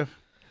crying Yep. GIF.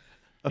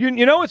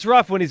 You know it's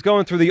rough when he's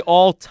going through the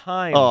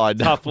all-time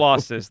tough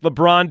losses.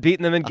 LeBron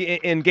beating them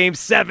in Game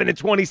 7 in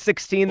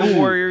 2016, the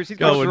Warriors. He's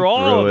going through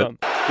all of them.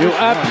 You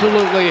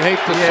absolutely hate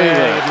to see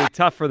that. It'd be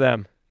tough for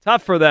them.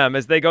 Tough for them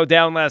as they go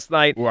down last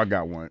night. Oh, I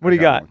got one. What do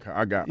you got?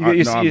 I got.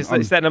 You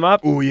setting them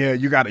up? Oh yeah,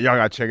 y'all got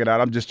to check it out.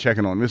 I'm just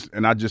checking on this,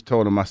 and I just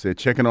told them. I said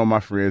checking on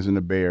my friends in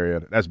the Bay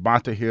Area. That's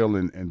Bonta Hill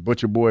and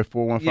Butcher Boy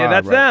 415. Yeah,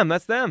 that's right? them.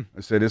 That's them.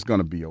 I said it's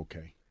gonna be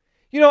okay.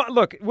 You know,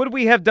 look, would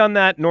we have done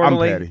that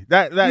normally? I'm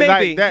petty.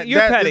 Maybe. You're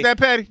petty. Is that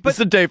petty? It's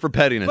a day for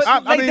pettiness.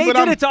 But they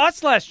did it to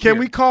us last year. Can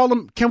we call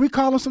them? Can we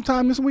call them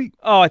sometime this week?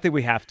 Oh, I think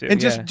we have to.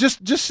 And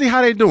just see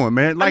how they doing,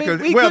 man. Like a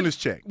wellness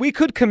check. We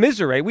could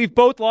commiserate. We've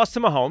both lost to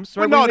Mahomes.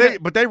 Right? Well,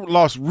 but they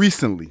lost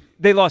recently.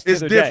 They lost the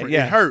It's other different. day.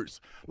 Yeah. It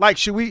hurts. Like,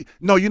 should we?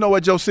 No, you know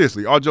what, Joe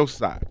Sisley, all jokes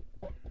aside,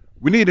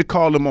 we need to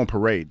call them on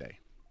parade day.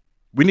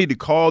 We need to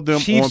call them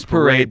Chiefs on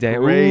parade day,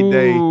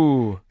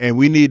 and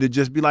we need to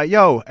just be like,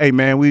 "Yo, hey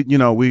man, we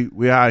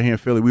out here in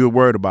Philly. We were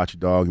worried about you,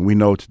 dog, and we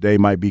know today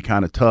might be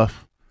kind of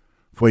tough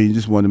for you.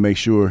 Just want to make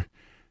sure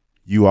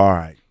you all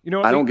right." You know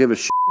what, I don't give a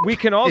shit. We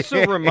can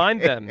also remind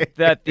them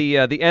that the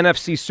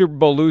NFC Super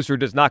Bowl loser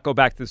does not go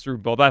back to the Super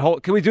Bowl.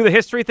 Can we do the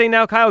history thing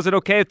now, Kyle? Is it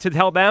okay to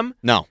tell them?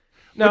 No.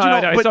 No, it's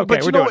okay.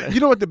 But you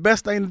know what the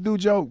best thing to do,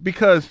 Joe,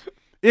 because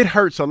it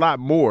hurts a lot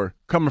more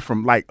coming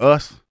from like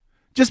us.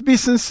 Just be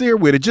sincere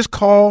with it. Just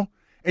call,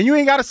 and you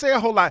ain't got to say a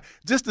whole lot.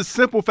 Just a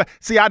simple fact.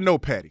 See, I know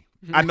Petty.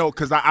 I know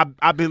because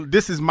I've been.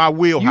 This is my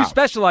wheelhouse. You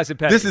specialize in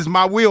Petty. This is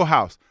my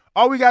wheelhouse.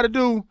 All we got to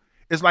do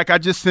is like I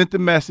just sent the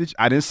message.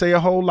 I didn't say a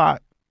whole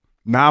lot.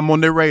 Now I'm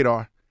on their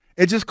radar.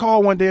 And just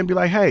call one day and be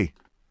like, "Hey,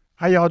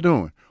 how y'all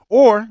doing?"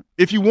 Or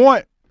if you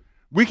want,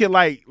 we can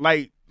like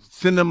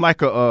send them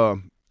like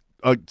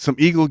some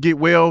Eagle get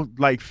well,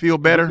 like feel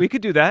better. We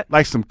could do that.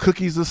 Like some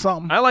cookies or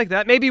something. I like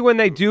that. Maybe when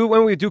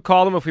we do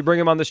call them, if we bring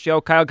him on the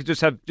show, Kyle could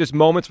just have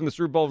moments from the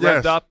Super Bowl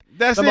revved up.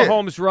 That's the it.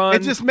 Mahomes run.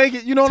 And just make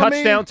it, you know what I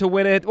mean? Touchdown to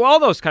win it. Well, all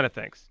those kind of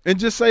things. And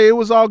just say it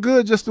was all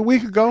good just a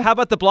week ago. How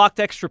about the blocked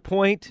extra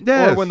point?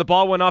 Yes. Or when the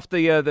ball went off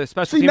the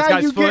special teams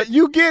guy's foot?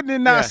 You getting it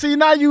now. Yeah. See,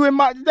 now you in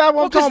my – that's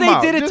what I'm talking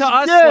about. Because they did it to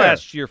us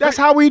last year. That's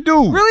how we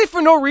do. Really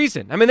for no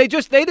reason. I mean, they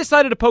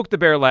decided to poke the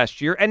bear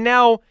last year, and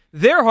now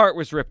their heart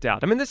was ripped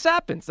out. I mean, this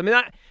happens. I mean,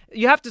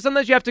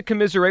 sometimes you have to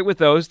commiserate with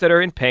those that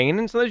are in pain,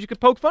 and sometimes you can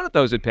poke fun at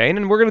those in pain,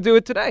 and we're going to do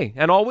it today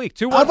and all week.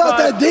 215. How about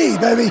that D,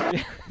 baby?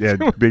 Yeah,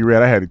 Big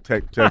Red, I had to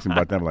text him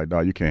about that. I'm like,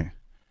 dog, you can't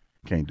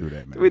do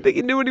that, man. Do we think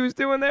he knew what he was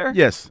doing there?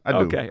 Yes, I do.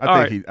 Okay.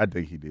 I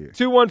think he did.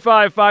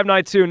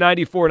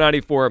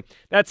 215-592-9494.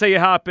 That's how you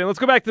hop in. Let's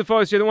go back to the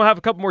phones here. Then we'll have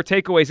a couple more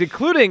takeaways,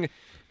 including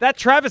that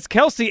Travis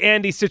Kelce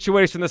Andy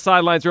situation on the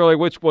sidelines earlier,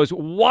 which was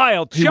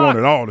wild. He Chuck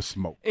wanted all the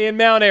smoke. in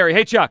Mount Airy.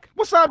 Hey, Chuck.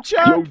 What's up,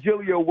 Chuck? Yo,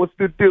 Gilio, what's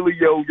the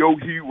dealio? Yo,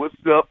 Hugh, what's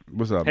up?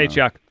 What's up, Hey, man?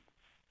 Chuck.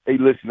 Hey,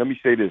 listen, let me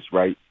say this,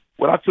 right?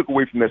 What I took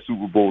away from that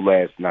Super Bowl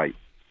last night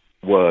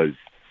was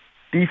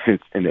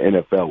defense in the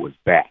NFL is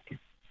back.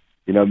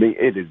 You know what I mean?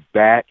 It is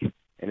back,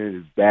 and it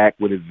is back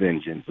with a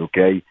vengeance,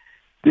 okay?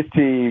 This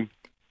team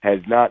has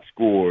not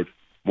scored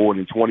more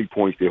than 20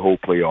 points their whole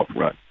playoff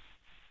run.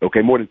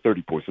 Okay, more than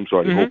 30 points. I'm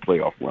sorry, the whole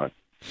playoff run.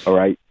 All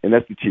right? And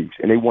that's the Chiefs,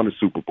 and they won the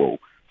Super Bowl.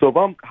 So if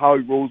I'm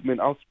Howie Roseman,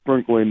 I'm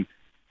sprinkling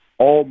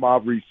all my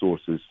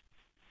resources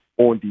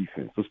on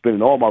defense. So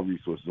spending all my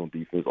resources on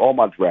defense, all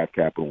my draft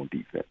capital on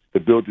defense to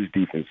build this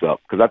defense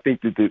up because I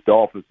think that the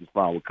offense is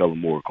fine with Kellen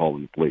Moore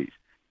calling the plays.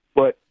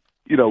 But,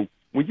 you know,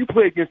 when you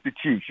play against the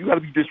Chiefs, you got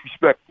to be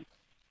disrespectful.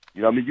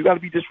 You know what I mean? You got to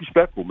be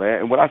disrespectful, man.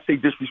 And when I say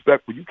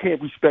disrespectful, you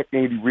can't respect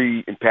Andy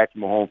Reid and Patrick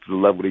Mahomes to the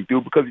level they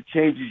do because it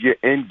changes your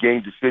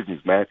end-game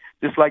decisions, man.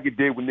 Just like it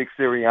did with Nick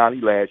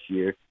Sirianni last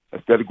year.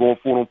 Instead of going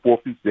for it on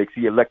 4th and 6,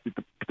 he elected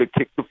to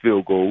kick the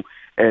field goal.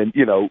 And,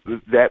 you know,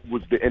 that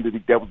was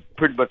that was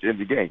pretty much the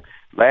end of the game.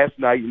 Last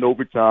night in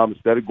overtime,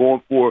 instead of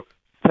going for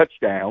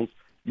touchdowns,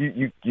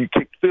 you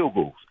kicked field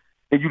goals.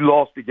 And you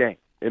lost the game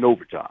in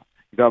overtime.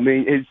 You know what I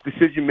mean? His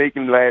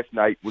decision-making last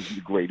night was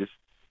the greatest.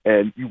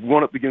 And you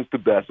run up against the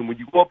best. And when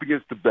you go up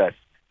against the best,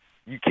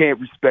 you can't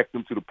respect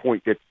them to the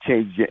point that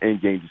changes your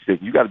end-game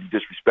decision. You got to be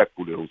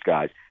disrespectful to those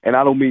guys. And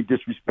I don't mean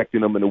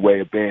disrespecting them in a way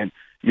of being,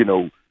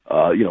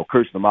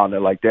 cursing them out there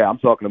like that. I'm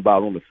talking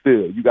about on the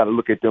field. You got to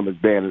look at them as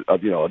being,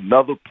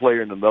 another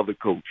player and another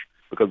coach.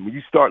 Because when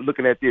you start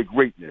looking at their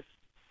greatness,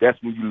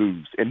 that's when you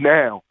lose. And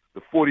now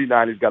the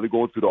 49ers got to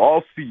go into the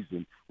off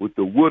season with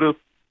the woulda,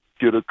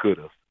 shoulda,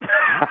 coulda.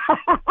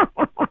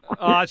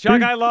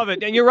 Chuck, I love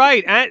it. And you're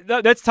right.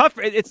 That's tough.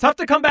 It's tough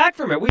to come back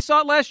from it. We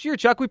saw it last year,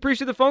 Chuck. We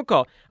appreciate the phone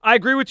call. I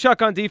agree with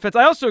Chuck on defense.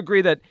 I also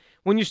agree that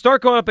when you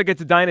start going up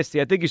against a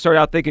dynasty, I think you start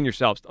outthinking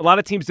yourselves. A lot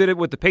of teams did it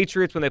with the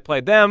Patriots when they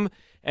played them,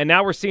 and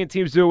now we're seeing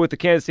teams do it with the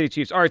Kansas City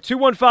Chiefs. All right,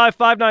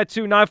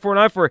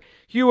 215-592-9494.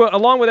 Hugh,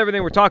 along with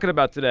everything we're talking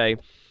about today,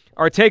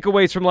 our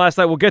takeaways from last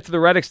night, we'll get to the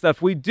Reddick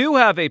stuff. We do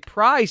have a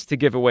prize to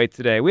give away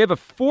today. We have a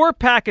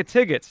 4-pack of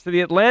tickets to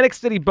the Atlantic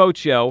City Boat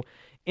Show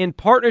in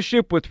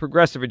partnership with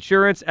Progressive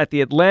Insurance at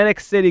the Atlantic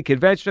City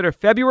Convention Center,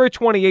 February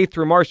 28th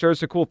through March 3rd.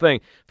 It's a cool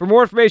thing. For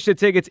more information and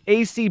tickets,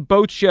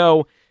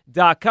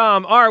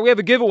 acboatshow.com. All right, we have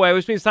a giveaway,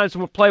 which means it's time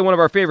to play one of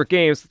our favorite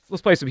games.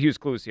 Let's play some Hugh's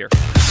Clues here.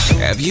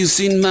 Have you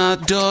seen my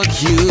dog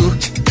Hugh?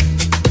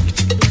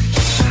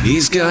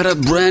 He's got a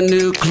brand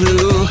new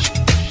clue.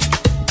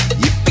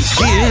 It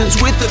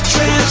begins with a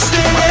tramp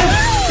stamp.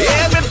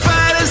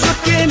 Everybody's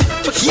looking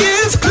for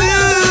Hugh's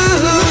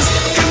Clues.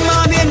 Come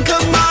on in,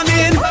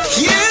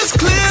 Hugh's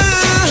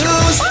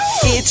Clues.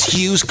 It's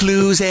Hugh's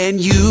Clues and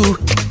you.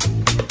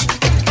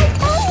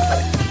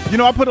 You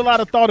know, I put a lot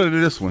of thought into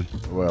this one.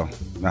 Well,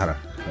 not a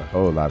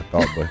whole lot of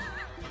thought, but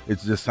it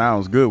just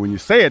sounds good when you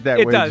say it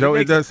that way, Joe.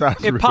 It does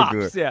sound really pops,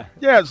 good. Yeah.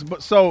 Yes,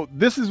 but so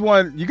this is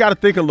one, you got to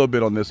think a little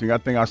bit on this one. You got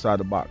to think outside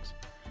the box.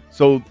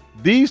 So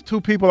these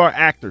two people are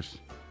actors,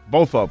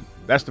 both of them.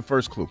 That's the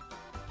first clue.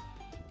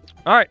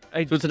 All right.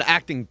 So it's an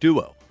acting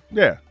duo.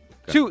 Yeah.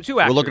 Two actors.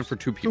 We're looking for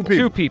two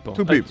people.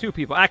 Two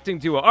people. Acting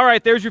duo. All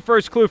right, there's your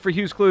first clue for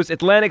Hugh's Clues.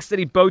 Atlantic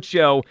City Boat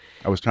Show.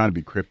 I was trying to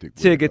be cryptic.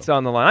 Tickets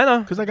on the line. I know.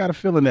 Because I got a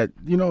feeling that,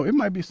 it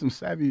might be some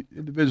savvy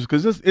individuals.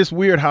 Because it's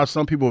weird how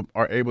some people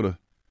are able to,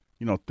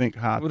 think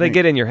how they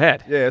get in your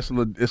head. Yeah, it's a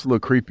little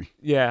creepy.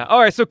 Yeah.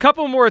 All right, so a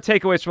couple more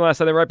takeaways from last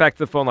night. Then right back to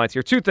the phone lines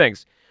here. Two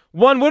things.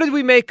 One, what did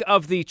we make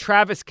of the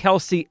Travis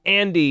Kelce,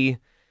 Andy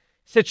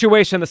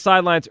situation on the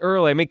sidelines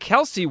early? I mean,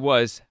 Kelce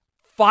was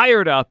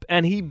fired up,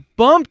 and he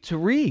bumped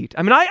Reed.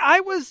 I mean, I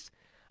was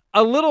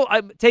a little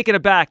taken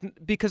aback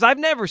because I've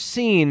never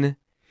seen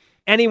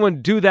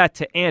anyone do that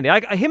to Andy.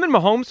 Him and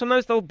Mahomes,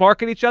 sometimes they'll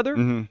bark at each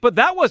other, but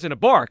that wasn't a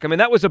bark. I mean,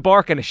 that was a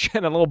bark and a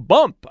little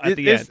bump at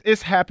the end.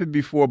 It's happened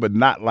before, but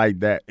not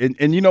like that.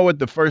 And you know what?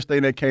 The first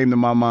thing that came to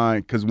my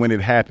mind, because when it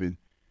happened,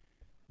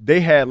 they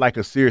had like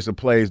a series of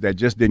plays that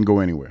just didn't go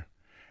anywhere.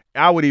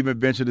 I would even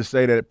venture to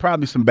say that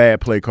probably some bad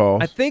play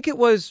calls. I think it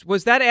was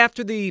that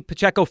after the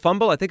Pacheco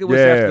fumble? I think it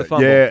was after the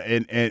fumble. Yeah,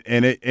 and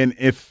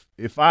if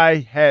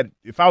I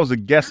was a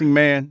guessing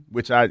man,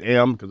 which I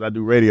am because I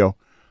do radio,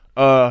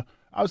 I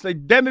would say,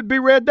 damn it,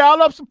 B-Red,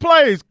 dial up some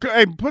plays.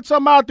 Hey, put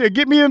something out there.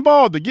 Get me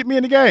involved or get me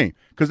in the game.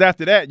 Because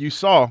after that, you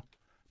saw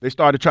they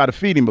started to try to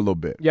feed him a little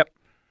bit. Yep.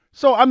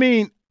 So, I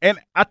mean, and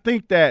I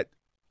think that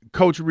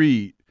Coach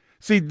Reed,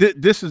 see,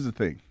 this is the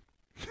thing.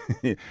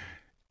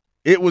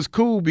 It was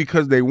cool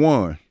because they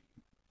won.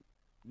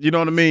 You know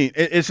what I mean?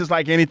 It's just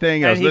like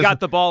anything else. And he got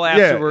the ball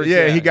afterwards.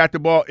 Yeah, he got the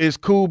ball. It's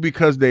cool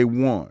because they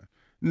won.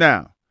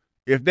 Now,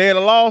 if they had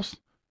lost,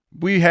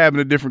 we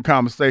having a different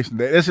conversation.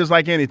 It's just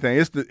like anything.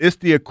 It's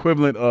the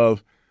equivalent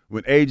of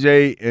when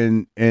AJ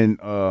and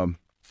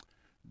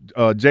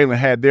Jalen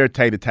had their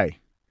tay-to-tay.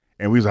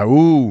 And we was like,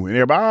 ooh. And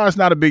everybody, it's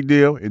not a big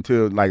deal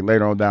until like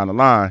later on down the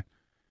line.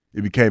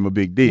 It became a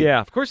big deal. Yeah,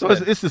 of course. So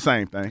it's the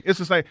same thing. It's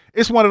the same.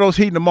 It's one of those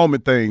heat in the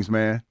moment things,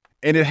 man.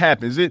 And it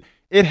happens. It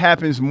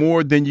happens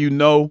more than you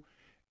know.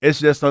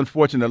 It's just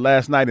unfortunate.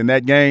 Last night in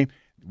that game,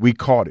 we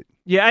caught it.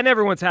 Yeah, and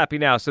everyone's happy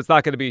now, so it's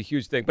not going to be a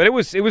huge thing. But it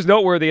was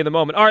noteworthy in the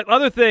moment. All right,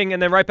 other thing,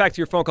 and then right back to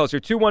your phone calls here.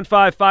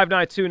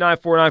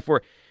 215-592-9494.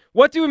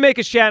 What do we make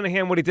of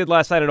Shanahan, what he did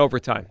last night in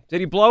overtime? Did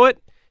he blow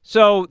it?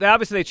 So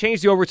obviously they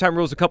changed the overtime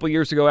rules a couple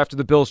years ago after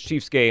the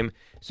Bills-Chiefs game.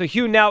 So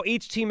Hugh, now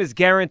each team is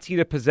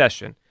guaranteed a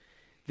possession.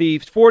 The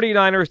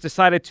 49ers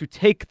decided to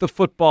take the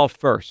football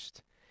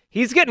first.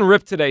 He's getting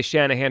ripped today,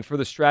 Shanahan, for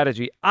the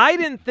strategy. I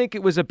didn't think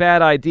it was a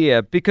bad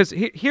idea because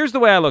here's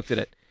the way I looked at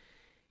it.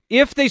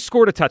 If they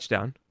scored a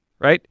touchdown,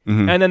 right,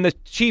 and then the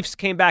Chiefs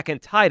came back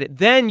and tied it,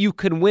 then you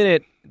could win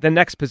it the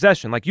next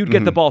possession. Like, you'd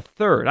get the ball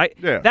third.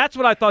 That's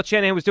what I thought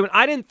Shanahan was doing.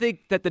 I didn't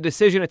think that the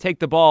decision to take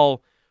the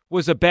ball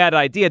was a bad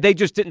idea. They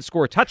just didn't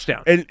score a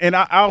touchdown. And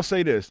I'll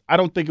say this. I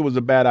don't think it was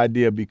a bad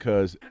idea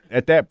because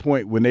at that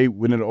point when they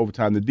went into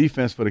overtime, the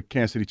defense for the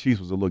Kansas City Chiefs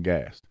was a little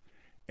gassed.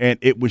 And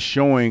it was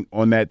showing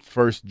on that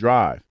first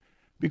drive.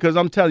 Because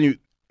I'm telling you,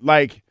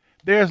 like,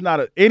 there's not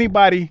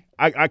anybody,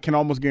 I can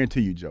almost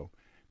guarantee you, Joe,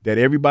 that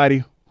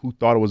everybody who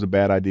thought it was a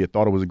bad idea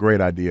thought it was a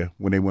great idea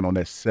when they went on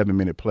that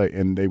 7-minute play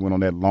and they went on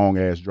that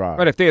long-ass drive.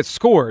 Right, if they had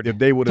scored. If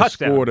they would have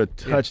scored a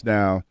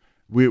touchdown,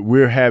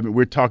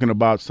 we're talking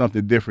about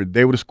something different.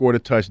 They would have scored a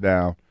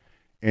touchdown,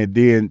 and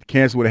then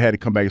Kansas would have had to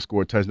come back and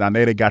score a touchdown.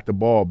 They got the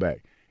ball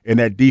back, and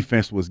that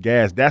defense was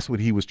gassed. That's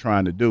what he was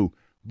trying to do.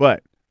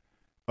 But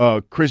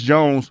Chris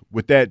Jones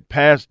with that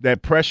pass,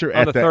 that pressure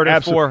at the third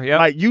and four, yeah.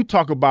 Like, you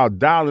talk about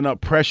dialing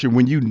up pressure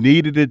when you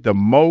needed it the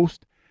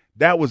most.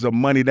 That was a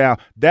money down.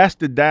 That's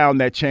the down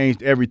that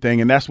changed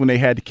everything, and that's when they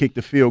had to kick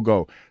the field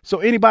goal. So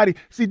anybody,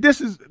 see, this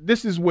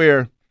is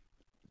where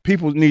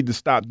people need to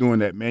stop doing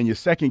that, man. You're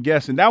second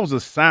guessing. That was a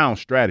sound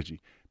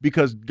strategy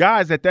because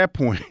guys at that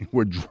point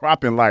were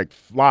dropping like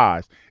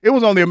flies. It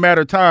was only a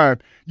matter of time.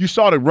 You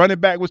saw the running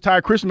back was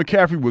tired. Christian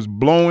McCaffrey was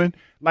blowing.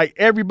 Like,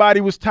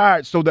 everybody was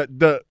tired. So that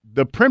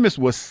the premise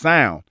was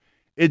sound.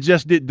 It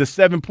just did the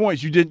 7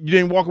 points. You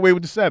didn't walk away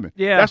with the 7.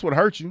 Yeah. That's what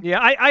hurt you. Yeah,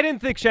 I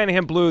didn't think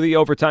Shanahan blew the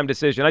overtime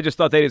decision. I just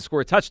thought they didn't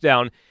score a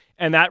touchdown,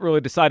 and that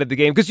really decided the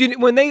game. Because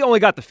when they only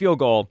got the field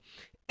goal,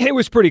 it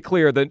was pretty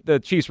clear that the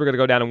Chiefs were going to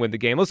go down and win the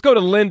game. Let's go to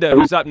Linda,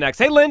 who's up next.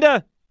 Hey,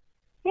 Linda.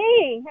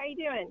 Hey, how you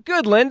doing?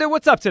 Good, Linda.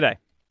 What's up today?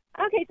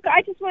 Okay, so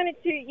I just wanted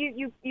to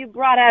you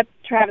brought up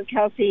Travis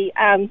Kelce,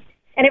 and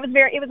it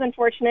was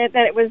unfortunate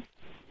that it was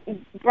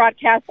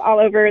broadcast all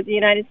over the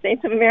United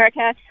States of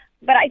America.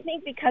 But I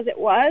think because it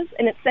was,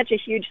 and it's such a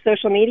huge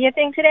social media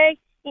thing today,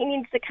 he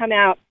needs to come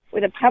out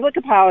with a public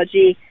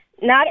apology,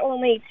 not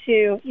only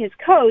to his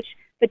coach,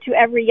 but to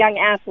every young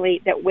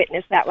athlete that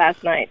witnessed that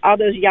last night. All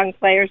those young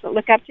players that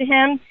look up to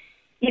him.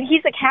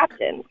 He's a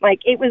captain.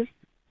 Like, it was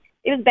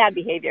bad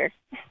behavior.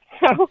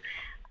 So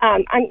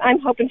I'm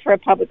hoping for a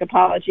public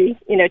apology,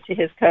 to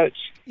his coach.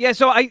 Yeah,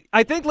 so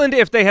I think, Linda,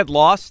 if they had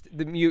lost,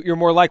 you're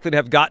more likely to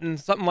have gotten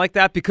something like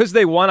that. Because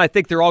they won, I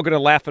think they're all going to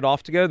laugh it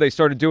off together. They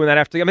started doing that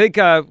after. I think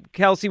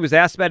Kelce was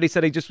asked about it. He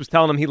said he just was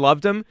telling him he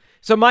loved him.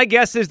 So my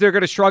guess is they're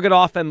going to shrug it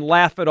off and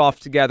laugh it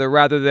off together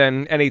rather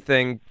than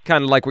anything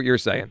kind of like what you're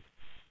saying.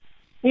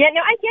 Yeah,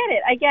 no,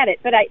 I get it.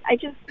 But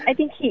I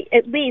think he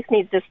at least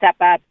needs to step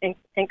up and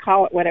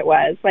call it what it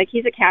was. Like,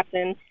 he's a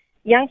captain.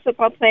 Young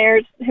football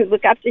players who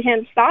look up to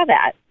him saw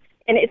that.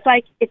 And it's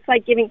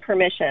like giving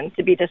permission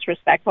to be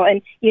disrespectful.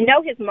 And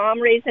his mom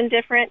raised him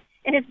different,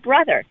 and his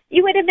brother.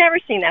 You would have never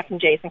seen that from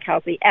Jason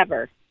Kelce,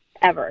 ever.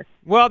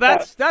 Well,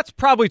 that's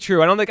probably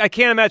true. I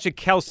can't imagine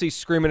Kelce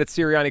screaming at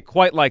Sirianni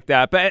quite like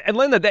that. But and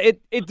Linda,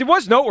 it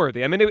was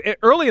noteworthy. I mean,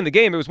 early in the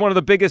game, it was one of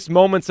the biggest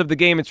moments of the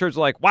game in terms of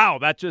like, wow,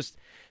 that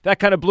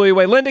kind of blew you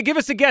away. Linda, give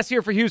us a guess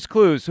here for Hughes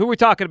Clues. Who are we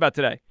talking about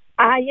today?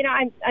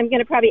 I'm going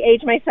to probably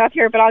age myself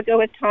here, but I'll go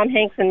with Tom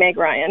Hanks and Meg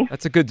Ryan.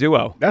 That's a good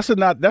duo. That's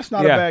not a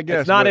bad guess.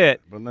 That's not it.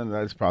 But Linda,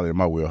 that's probably in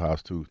my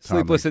wheelhouse too.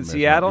 Sleepless in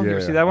Seattle. You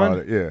ever see that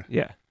one?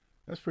 Yeah.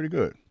 That's pretty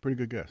good. Pretty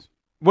good guess.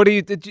 What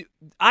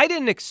I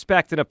didn't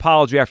expect an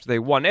apology after they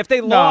won. If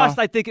they lost,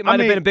 I think it might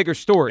have been a bigger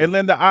story. And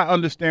Linda, I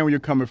understand where you're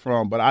coming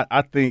from, but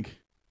I think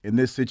in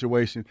this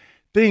situation,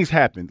 things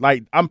happen.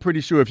 Like, I'm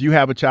pretty sure if you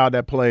have a child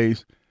that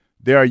plays,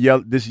 there are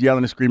this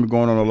yelling and screaming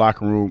going on in the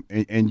locker room,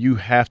 and you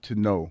have to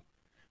know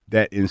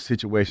that in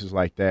situations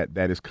like that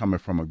is coming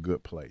from a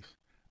good place.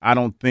 I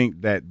don't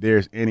think that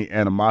there's any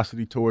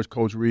animosity towards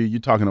Coach Reed. You're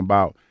talking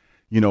about,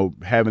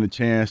 having a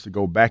chance to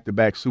go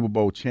back-to-back Super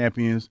Bowl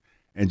champions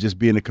and just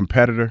being a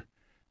competitor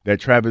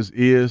that Travis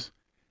is.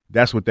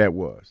 That's what that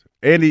was.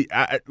 Andy,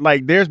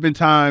 there's been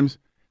times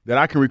that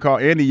I can recall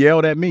Andy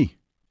yelled at me.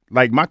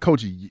 Like, my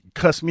coach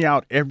cussed me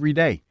out every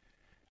day.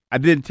 I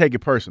didn't take it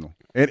personal.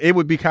 And it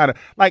would be kind of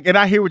like, and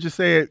I hear what you're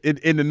saying.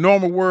 In the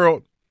normal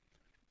world,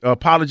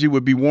 apology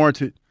would be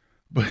warranted.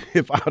 But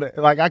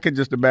I could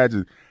just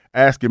imagine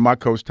asking my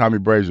coach, Tommy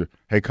Brazier,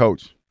 hey,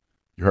 coach,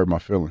 you hurt my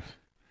feelings.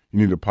 You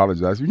need to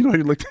apologize. He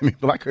looked at me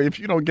like, if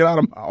you don't get out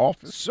of my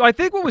office. So I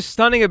think what was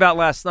stunning about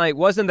last night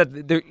wasn't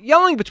that the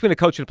yelling between a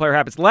coach and a player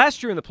happens.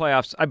 Last year in the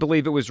playoffs, I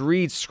believe it was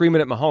Reed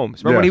screaming at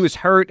Mahomes. Remember when he was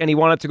hurt and he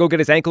wanted to go get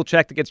his ankle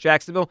checked against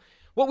Jacksonville?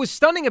 What was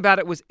stunning about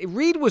it was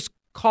Reed was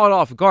caught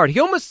off guard. He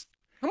almost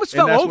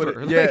fell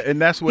over.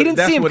 And that's what he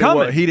didn't see him what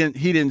coming. It was.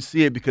 He didn't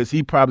see it because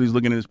he probably was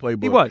looking at his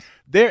playbook. He was.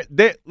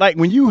 Like,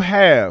 when you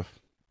have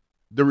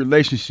the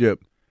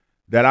relationship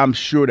that I'm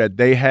sure that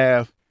they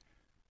have,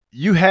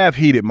 you have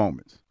heated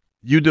moments.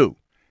 You do.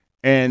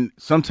 And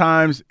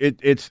sometimes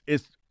it's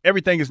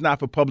everything is not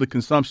for public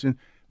consumption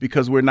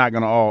because we're not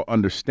going to all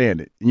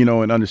understand it,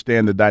 and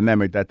understand the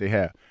dynamic that they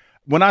have.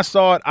 When I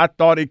saw it, I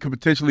thought it could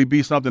potentially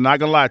be something. Not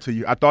going to lie to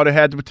you. I thought it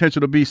had the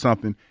potential to be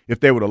something if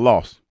they would have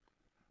lost.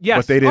 Yes.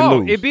 But they didn't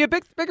lose. It'd be a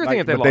bigger thing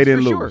if they lost. They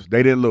didn't lose. Sure.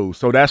 They didn't lose.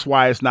 So that's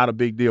why it's not a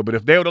big deal. But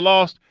if they would have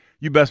lost,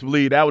 you best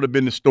believe that would have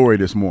been the story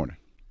this morning.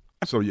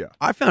 So, yeah.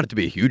 I found it to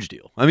be a huge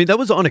deal. I mean, that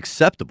was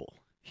unacceptable.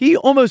 He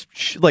almost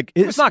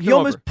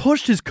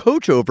pushed his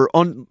coach over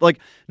on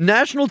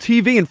national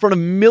TV in front of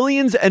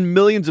millions and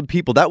millions of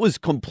people. That was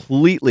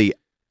completely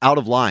out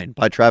of line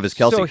by Travis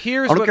Kelce. So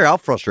I don't care how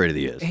frustrated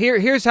he is.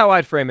 Here's how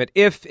I'd frame it.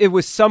 If it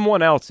was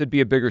someone else, it'd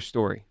be a bigger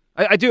story.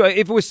 I do.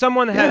 If it was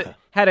someone that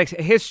had a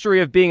history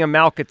of being a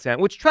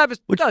malcontent, which Travis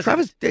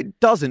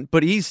doesn't,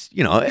 but he's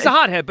a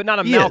hothead, but not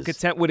a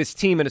malcontent with his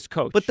team and his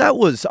coach. But that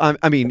was,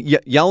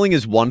 yelling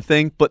is one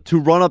thing, but to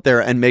run up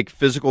there and make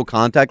physical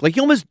contact, he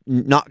almost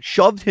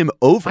shoved him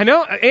over. I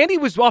know. Andy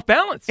was off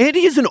balance.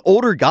 Andy is an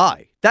older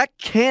guy. That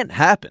can't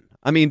happen.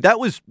 I mean, that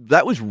was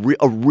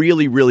a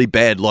really, really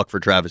bad look for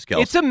Travis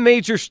Kelce. It's a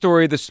major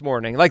story this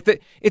morning.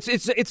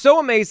 It's so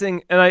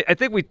amazing, and I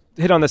think we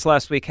hit on this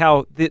last week,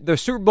 how the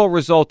Super Bowl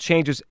result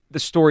changes the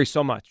story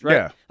so much, right?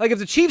 Yeah. Like, if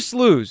the Chiefs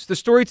lose, the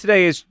story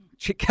today is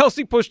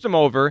Kelce pushed him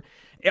over.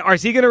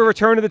 Is he going to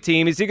return to the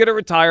team? Is he going to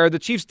retire? The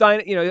Chiefs,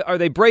 are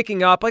they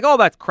breaking up? Like, all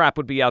that crap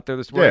would be out there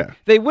this morning. Yeah.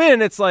 They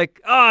win, it's like,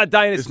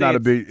 dynasty. It's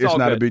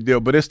not a big deal,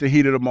 but it's the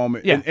heat of the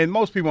moment. Yeah. And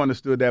most people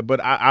understood that,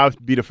 but I'll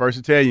be the first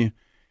to tell you,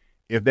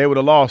 if they would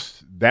have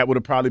lost, that would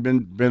have probably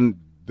been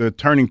the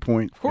turning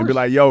point. Of course. And be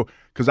like, yo,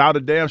 because I would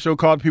have damn sure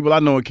called people I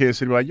know in Kansas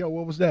City, like, yo,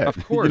 what was that?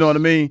 Of course. You know what I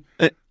mean?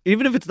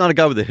 Even if it's not a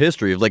guy with a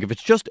history of, like, if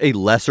it's just a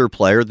lesser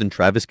player than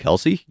Travis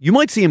Kelce, you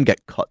might see him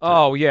get cut.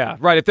 Oh, yeah.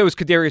 Right. If there was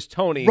Kadarius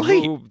Toney,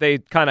 Right. who they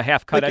kind of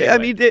half cut Like, anyway. I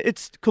mean,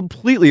 it's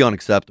completely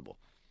unacceptable.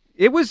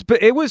 It was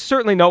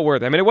certainly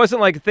noteworthy. I mean, it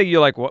wasn't like a thing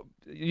you're like, well,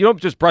 you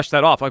don't just brush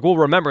that off. Like, we'll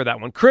remember that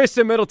one. Chris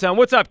in Middletown.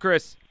 What's up,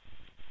 Chris?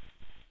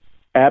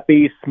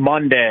 Happy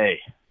Monday.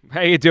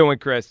 How you doing,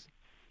 Chris?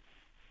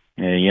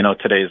 Yeah, you know,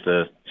 today's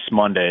the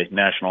Monday,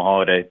 national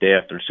holiday, day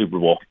after the Super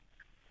Bowl.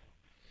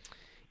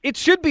 It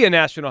should be a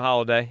national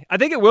holiday. I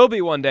think it will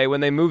be one day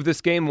when they move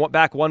this game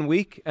back 1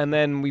 week and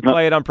then we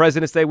play it on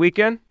President's Day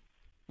weekend.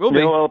 Will be.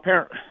 Yeah, well,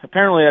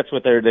 apparently that's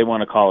what they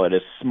want to call it.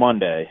 It's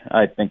Monday.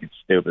 I think it's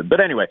stupid. But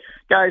anyway,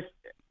 guys,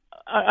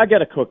 I got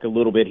to cook a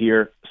little bit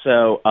here.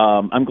 So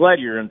I'm glad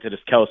you're into this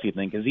Kelce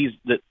thing because he's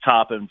the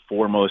top and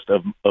foremost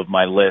of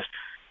my list.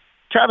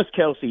 Travis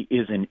Kelce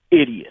is an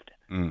idiot.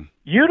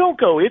 You don't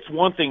go, it's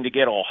one thing to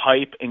get all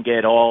hype and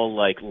get all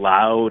like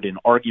loud and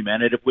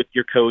argumentative with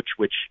your coach,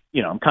 which,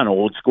 you know, I'm kind of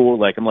old school.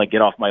 Like, I'm like,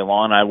 get off my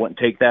lawn. I wouldn't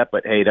take that.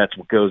 But, hey, that's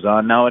what goes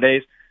on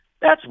nowadays.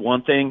 That's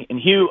one thing. And,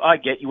 Hugh, I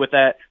get you with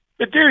that.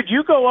 But, dude,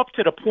 you go up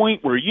to the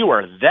point where you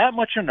are that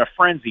much in a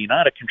frenzy and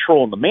out of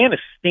control, and the man is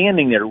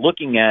standing there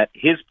looking at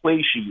his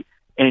play sheet,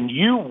 and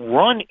you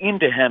run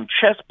into him,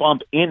 chest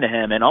bump into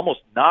him, and almost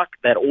knock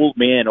that old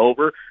man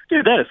over.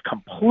 Dude, that is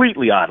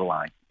completely out of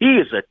line. He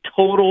is a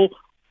total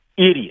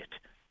idiot.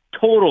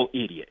 Total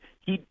idiot.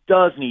 He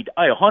does need,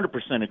 I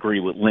 100% agree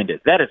with Linda.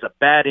 That is a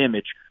bad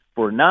image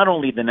for not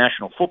only the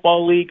National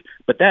Football League,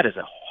 but that is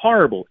a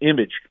horrible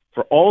image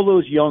for all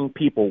those young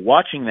people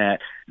watching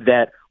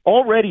that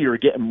already are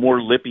getting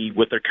more lippy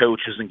with their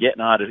coaches and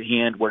getting out of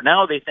hand, where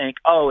now they think,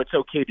 oh, it's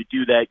okay to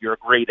do that. You're a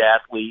great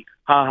athlete.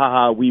 Ha, ha,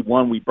 ha, we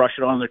won. We brush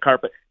it on the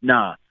carpet.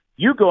 Nah,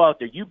 you go out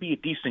there. You be a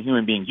decent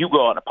human being. You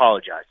go out and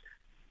apologize.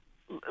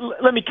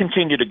 Let me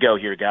continue to go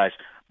here, guys.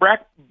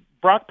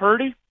 Brock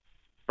Purdy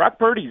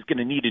is going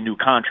to need a new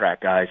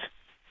contract, guys.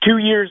 2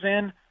 years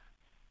in,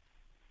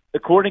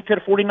 according to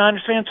the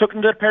 49ers fan, took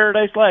him to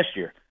paradise last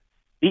year.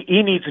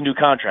 He needs a new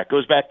contract.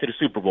 Goes back to the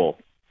Super Bowl.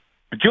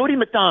 Jody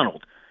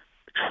McDonald.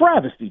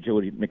 Travesty,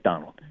 Jody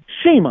McDonald.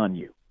 Shame on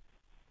you.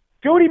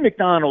 Jody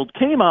McDonald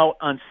came out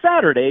on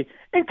Saturday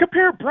and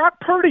compared Brock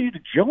Purdy to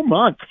Joe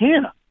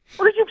Montana.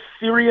 Are you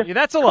serious? Yeah,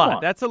 that's a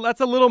lot. That's a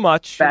little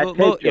much. Bad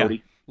take,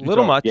 Jody. Yeah,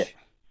 little much. Yeah.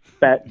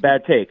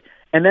 Bad take.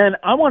 And then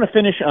I want to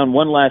finish on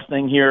one last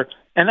thing here,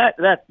 and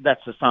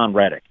that's Haason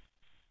Reddick.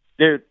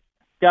 Dude,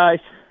 guys,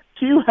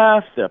 you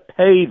have to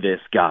pay this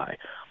guy.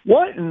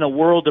 What in the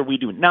world are we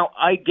doing? Now,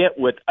 I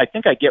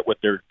think I get what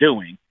they're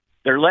doing.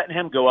 They're letting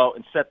him go out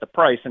and set the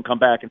price and come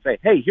back and say,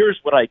 hey, here's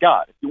what I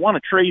got. If you want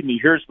to trade me,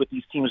 here's what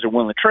these teams are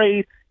willing to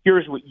trade.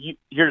 Here's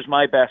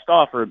my best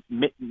offer.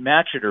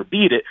 Match it or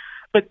beat it.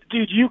 But,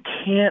 dude, you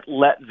can't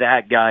let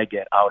that guy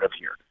get out of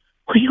here.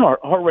 We are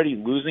already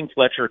losing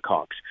Fletcher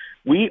Cox.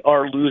 We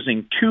are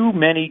losing too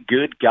many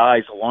good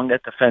guys along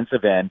that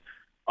defensive end.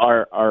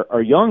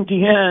 Our young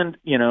D-end,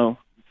 you know,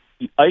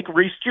 Ike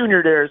Reese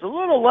Jr. there is a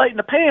little light in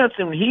the pants,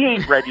 and he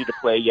ain't ready to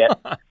play yet.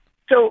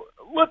 So,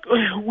 look,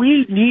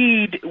 we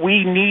need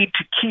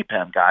to keep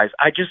him, guys.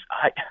 I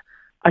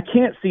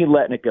can't see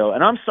letting it go.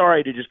 And I'm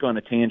sorry to just go on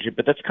a tangent,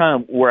 but that's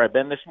kind of where I've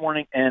been this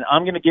morning. And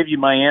I'm going to give you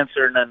my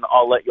answer, and then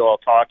I'll let you all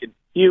talk. And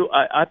Hugh,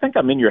 I think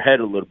I'm in your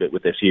head a little bit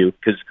with this, Hugh,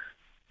 because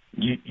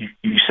you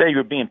say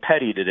you're being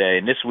petty today,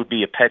 and this would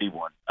be a petty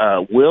one.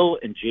 Will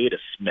and Jada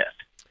Smith.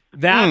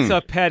 That's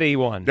a petty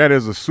one. That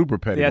is a super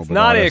petty one. That's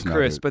not it,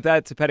 Chris, but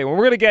that's a petty one.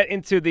 We're going to get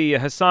into the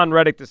Haason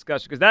Reddick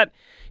discussion because that,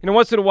 you know,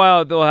 once in a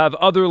while they'll have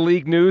other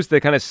league news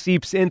that kind of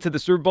seeps into the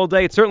Super Bowl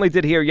day. It certainly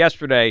did here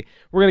yesterday.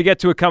 We're going to get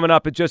to it coming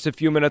up in just a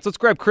few minutes. Let's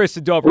grab Chris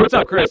in Dover. What's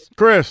up, Chris?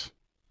 Chris.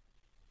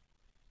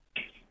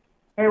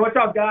 Hey, what's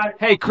up, guys?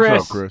 Hey, Chris.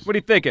 What's up, Chris? What are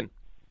you thinking?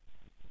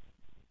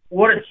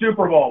 What a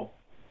Super Bowl.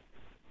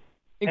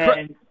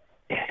 And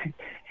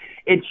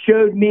it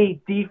showed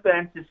me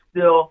defense is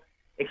still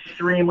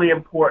extremely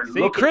important.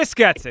 See, Chris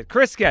gets it.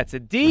 Chris gets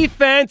it.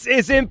 Defense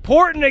is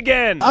important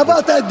again. How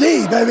about that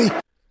D, baby?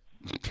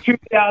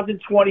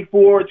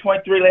 2024,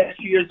 23, last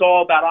 2 years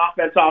all about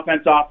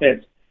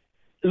offense.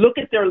 Look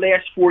at their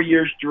last 4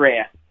 years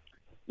draft.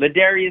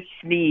 Ladarius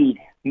Sneed,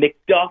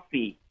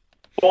 McDuffie,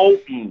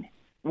 Bolton,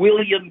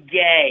 William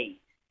Gay,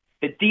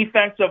 the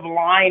defensive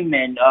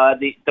lineman,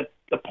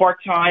 the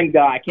part-time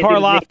guy.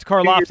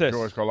 Karlaftis.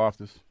 George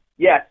Karlaftis.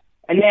 Yes.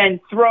 And then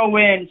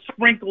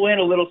sprinkle in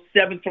a little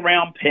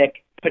seventh-round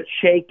pick,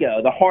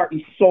 Pacheco, the heart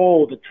and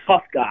soul, the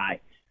tough guy.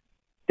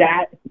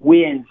 That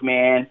wins,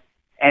 man.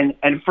 And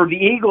for the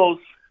Eagles,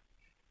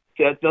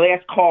 the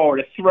last caller,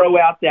 to throw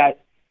out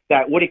that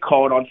what do you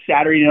call it, on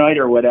Saturday night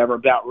or whatever,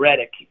 about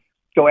Reddick,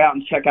 go out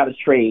and check out his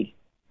trade.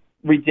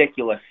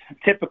 Ridiculous.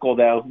 Typical,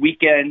 though.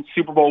 Weekend,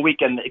 Super Bowl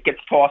weekend, it gets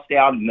tossed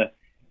out in the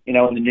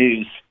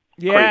news.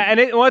 Yeah, and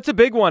it's a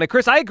big one. And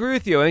Chris, I agree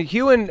with you. And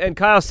Hugh and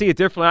Kyle see it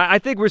differently. I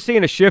think we're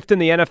seeing a shift in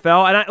the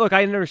NFL. And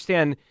I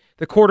understand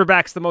the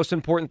quarterback's the most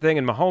important thing,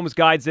 and Mahomes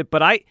guides it.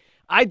 But I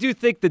I do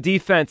think the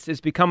defense is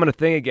becoming a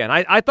thing again.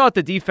 I thought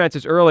the defense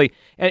is early,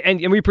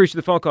 and we appreciate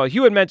the phone call.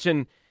 You had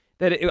mentioned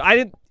that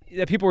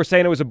that people were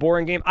saying it was a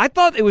boring game. I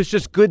thought it was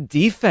just good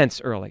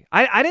defense early.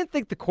 I didn't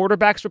think the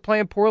quarterbacks were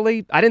playing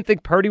poorly. I didn't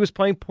think Purdy was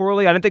playing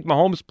poorly. I didn't think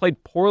Mahomes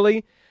played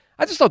poorly.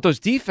 I just thought those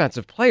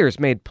defensive players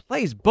made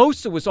plays.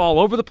 Bosa was all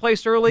over the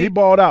place early. He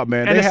balled out,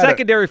 man. And the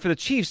secondary for the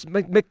Chiefs,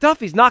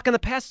 McDuffie's knocking the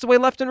passes away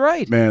left and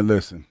right. Man,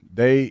 listen,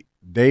 they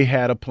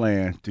had a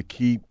plan to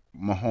keep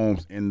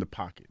Mahomes in the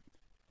pocket.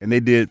 And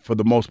they did, for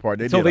the most part,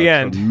 they did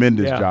a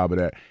tremendous job of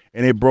that.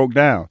 And it broke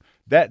down.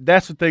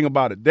 That's the thing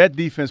about it. That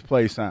defense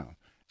plays sound.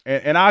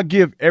 And I'll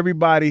give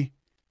everybody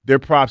their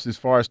props as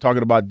far as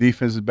talking about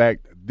defenses back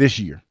this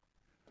year.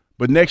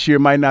 But next year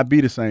might not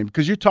be the same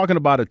because you're talking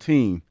about a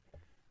team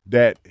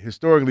that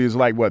historically is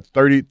like,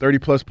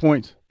 30-plus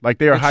points? Like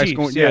they are high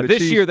scoring. Yeah, this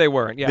Chiefs, year they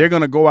weren't. Yeah. They're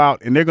going to go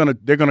out and they're going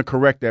to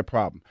correct that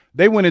problem.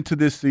 They went into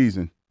this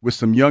season with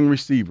some young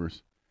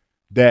receivers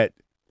that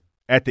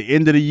at the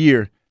end of the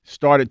year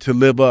started to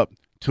live up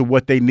to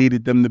what they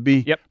needed them to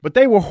be. Yep. But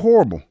they were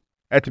horrible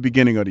at the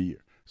beginning of the year.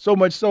 So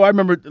much so I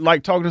remember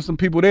like talking to some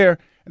people there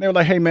and they were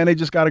like, hey, man, they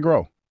just got to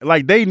grow.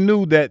 Like they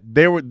knew that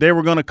they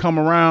were going to come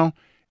around.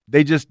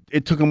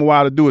 It took them a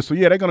while to do it. So,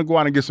 yeah, they're going to go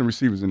out and get some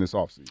receivers in this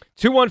offseason.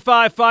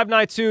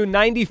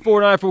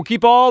 215-592-9494. We'll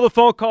keep all the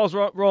phone calls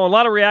rolling. A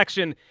lot of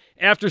reaction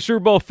after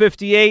Super Bowl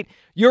 58.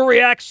 Your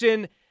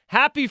reaction,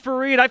 happy for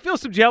Reed. I feel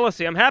some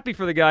jealousy. I'm happy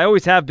for the guy. I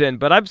always have been,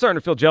 but I'm starting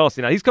to feel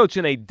jealousy now. He's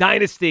coaching a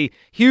dynasty.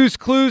 Hughes,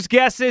 clues,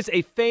 guesses,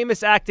 a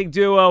famous acting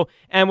duo,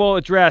 and we'll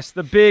address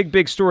the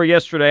big story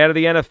yesterday out of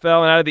the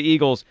NFL and out of the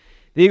Eagles.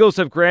 The Eagles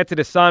have granted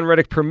Haason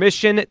Reddick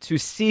permission to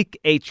seek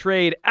a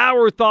trade.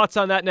 Our thoughts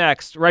on that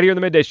next, right here in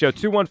the Midday Show.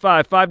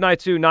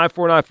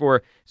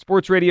 215-592-9494,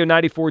 Sports Radio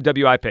 94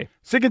 WIP.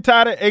 Sick and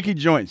tired of achy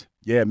joints.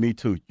 Yeah, me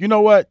too. You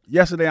know what?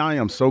 Yesterday, I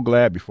am so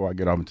glad, before I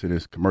get off into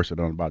this commercial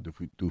that I'm about to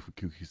do for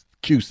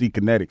QC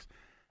Kinetics,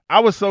 I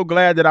was so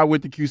glad that I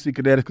went to QC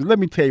Kinetics because let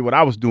me tell you what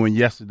I was doing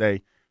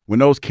yesterday when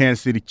those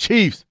Kansas City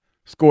Chiefs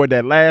scored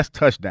that last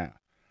touchdown.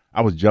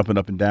 I was jumping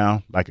up and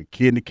down like a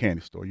kid in the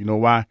candy store. You know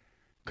why?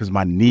 Because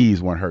my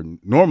knees weren't hurting.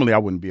 Normally, I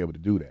wouldn't be able to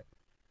do that.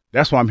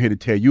 That's why I'm here to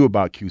tell you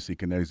about QC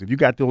Kinetics. If you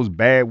got those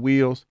bad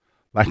wheels,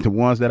 like the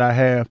ones that I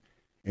have,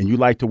 and you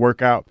like to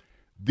work out,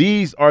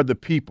 these are the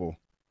people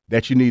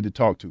that you need to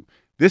talk to.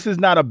 This is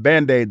not a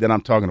Band-Aid that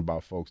I'm talking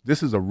about, folks.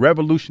 This is a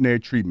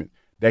revolutionary treatment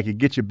that can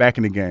get you back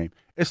in the game,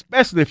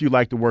 especially if you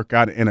like to work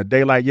out. In a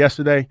day like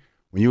yesterday,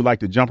 when you like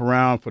to jump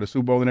around for the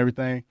Super Bowl and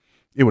everything,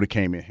 it would have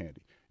came in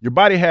handy. Your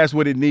body has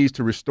what it needs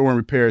to restore and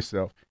repair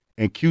itself,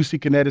 and QC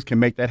Kinetics can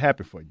make that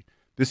happen for you.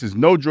 This is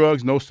no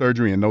drugs, no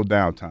surgery, and no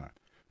downtime.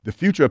 The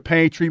future of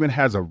pain treatment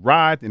has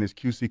arrived and it's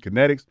QC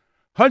Kinetics.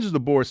 Hundreds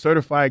of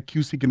board-certified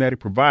QC Kinetic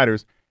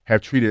providers have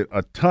treated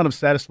a ton of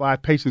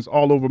satisfied patients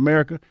all over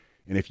America,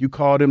 and if you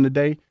call them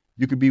today,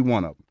 you could be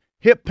one of them.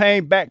 Hip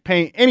pain, back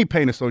pain, any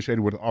pain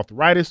associated with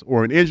arthritis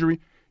or an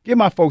injury, give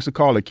my folks a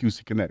call at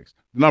QC Kinetics.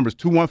 The number is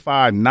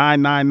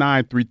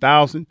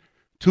 215-999-3000,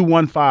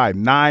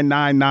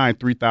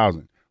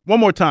 215-999-3000.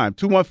 One more time,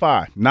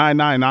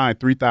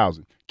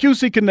 215-999-3000.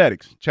 QC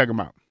Kinetics. Check them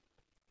out.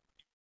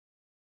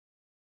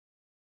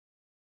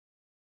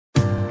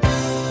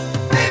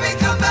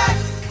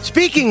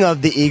 Speaking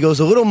of the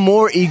Eagles, a little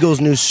more Eagles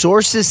news.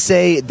 Sources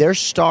say their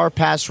star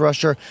pass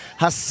rusher,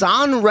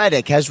 Haason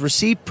Reddick, has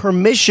received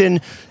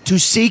permission to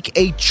seek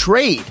a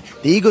trade.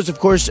 The Eagles, of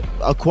course,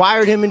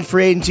 acquired him in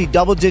free agency,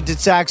 double-digit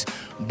sacks.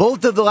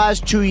 Both of the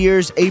last 2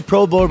 years, a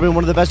Pro Bowler, been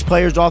one of the best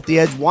players off the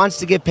edge, wants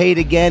to get paid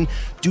again.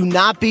 Do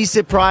not be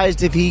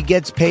surprised if he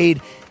gets paid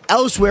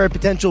elsewhere, a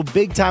potential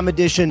big-time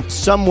addition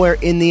somewhere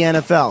in the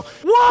NFL.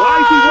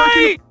 Why is he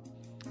working?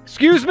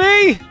 Excuse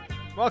me?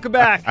 Welcome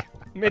back.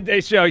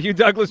 Midday Show. Hugh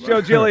Douglas,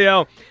 Joe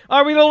Giglio. All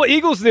right, we know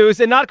Eagles news,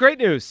 and not great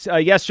news.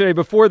 Yesterday,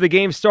 before the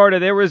game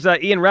started, there was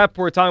Ian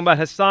Rappaport talking about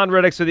Haason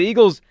Reddick. So the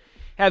Eagles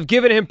have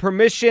given him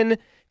permission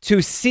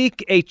to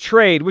seek a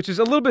trade, which is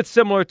a little bit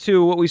similar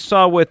to what we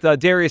saw with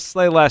Darius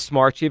Slay last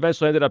March. He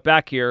eventually ended up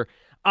back here.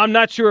 I'm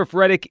not sure if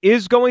Reddick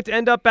is going to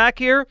end up back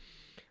here,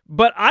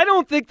 but I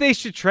don't think they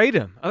should trade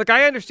him. Like,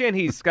 I understand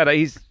he's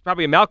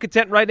probably a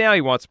malcontent right now. He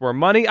wants more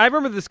money. I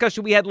remember the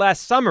discussion we had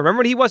last summer. Remember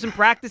when he wasn't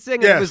practicing?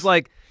 And yes. It was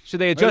like,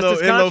 should they adjust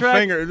his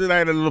contract? A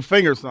little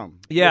finger or something.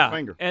 Yeah,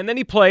 and then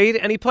he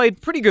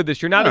played pretty good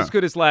this year. Not as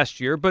good as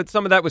last year, but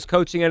some of that was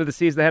coaching end of the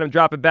season. They had him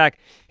drop it back.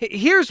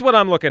 Here's what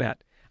I'm looking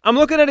at. I'm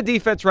looking at a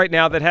defense right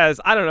now that has,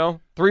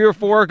 3 or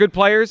 4 good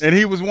players. And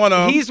he was one of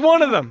them. He's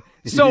one of them.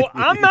 So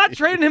I'm not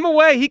trading him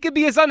away. He could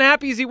be as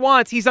unhappy as he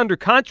wants. He's under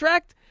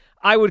contract.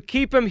 I would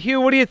keep him.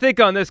 Hugh, what do you think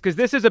on this? Because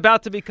this is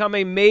about to become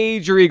a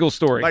major Eagle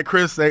story. Like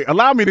Chris say,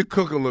 allow me to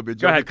cook a little bit,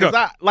 Joe. Go ahead,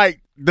 because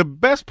the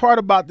best part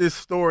about this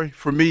story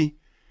for me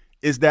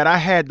is that I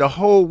had the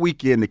whole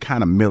weekend to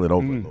kind of mill it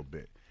over a little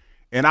bit.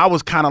 And I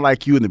was kind of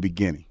like you in the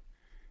beginning.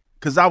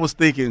 Because I was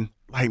thinking,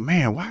 like,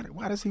 man,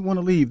 why does he want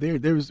to leave?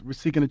 We're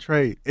seeking a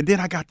trade. And then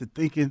I got to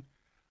thinking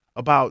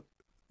about,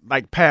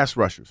 like, pass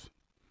rushers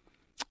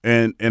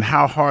and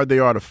how hard they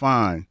are to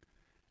find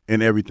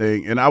and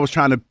everything. And I was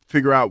trying to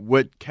figure out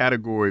what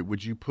category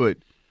would you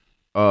put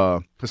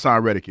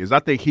Haason Reddick is. I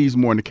think he's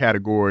more in the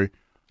category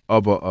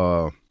of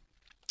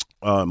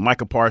a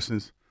Micah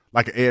Parsons,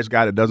 like an edge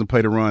guy that doesn't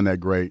play the run that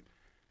great,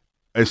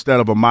 instead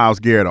of a Myles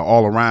Garrett, an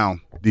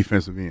all-around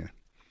defensive end.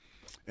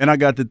 And I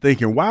got to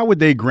thinking, why would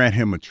they grant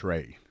him a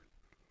trade?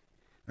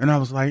 And I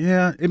was like,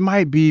 yeah, it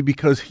might be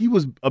because he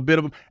was a bit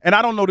of a – and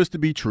I don't know this to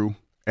be true.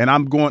 And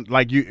I'm going –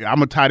 like you, I'm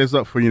going to tie this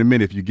up for you in a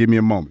minute if you give me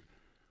a moment.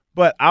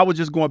 But I was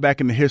just going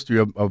back in the history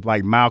of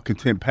like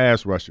malcontent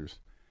pass rushers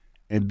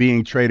and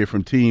being traded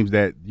from teams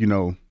that, you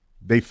know,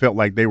 they felt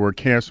like they were a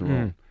cancer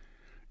room.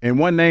 And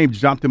one name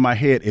jumped in my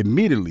head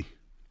immediately.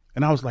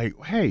 And I was like,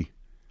 hey,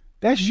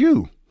 that's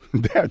you.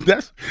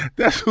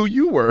 That's who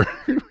you were.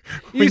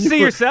 You see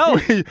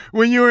yourself.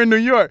 When you were in New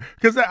York.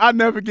 Because I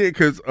never get –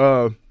 because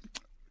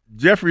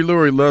Jeffrey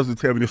Lurie loves to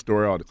tell me this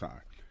story all the time.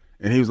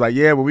 And he was like,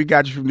 yeah, when we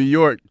got you from New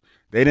York,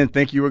 they didn't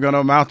think you were going to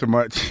amount to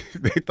much.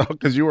 They thought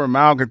because you were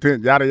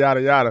malcontent, yada,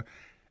 yada, yada.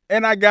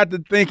 And I got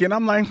to thinking,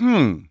 I'm like,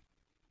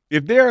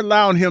 if they're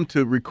allowing him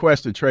to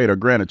request a trade or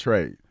grant a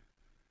trade,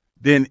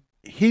 then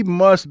he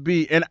must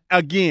be, and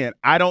again,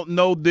 I don't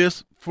know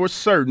this for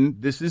certain,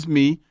 this is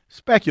me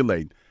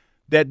speculating,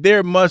 that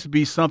there must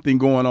be something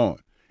going on.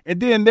 And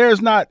then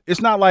it's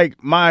not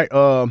like my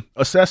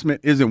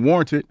assessment isn't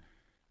warranted,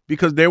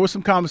 because there was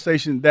some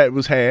conversation that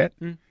was had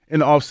in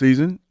the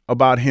offseason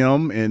about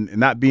him and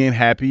not being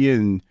happy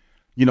and,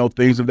 you know,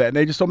 things of that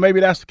nature. So maybe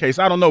that's the case.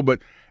 I don't know,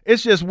 but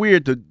it's just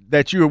weird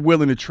that you're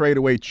willing to trade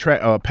away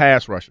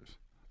pass rushers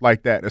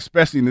like that,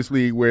 especially in this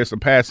league where it's a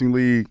passing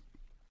league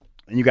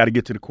and you got to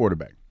get to the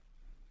quarterback.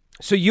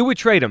 So you would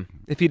trade him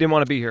if he didn't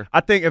want to be here? I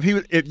think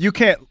if you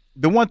can't,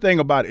 the one thing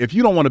about it, if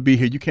you don't want to be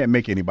here, you can't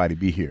make anybody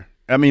be here.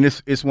 I mean,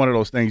 it's one of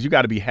those things. You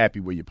got to be happy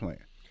where you're playing.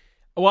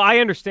 Well, I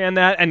understand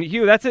that, and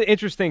Hugh, that's an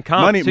interesting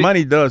comment.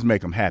 Money does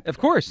make him happy. Of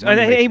course.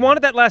 And he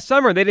wanted that last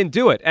summer. They didn't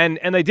do it. And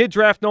they did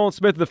draft Nolan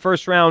Smith in the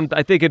first round,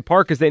 I think, in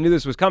part because they knew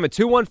this was coming.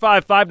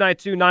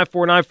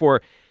 215-592-9494.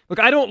 Look,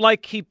 I don't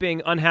like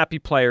keeping unhappy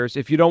players.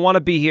 If you don't want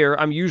to be here,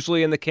 I'm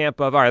usually in the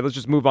camp of, all right, let's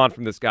just move on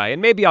from this guy.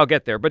 And maybe I'll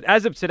get there. But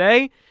as of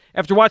today,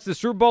 after watching the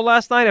Super Bowl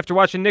last night, after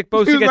watching Nick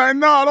Bosa get... like,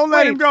 no, don't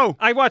let him go.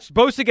 I watched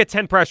Bosa get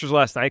 10 pressures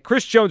last night.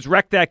 Chris Jones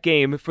wrecked that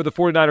game for the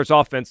 49ers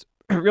offense,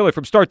 really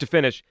from start to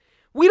finish.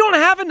 We don't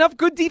have enough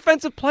good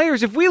defensive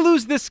players. If we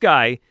lose this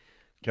guy,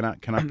 can I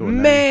throw a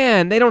name?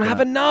 Man, they don't have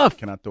enough.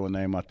 Can I throw a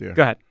name out there?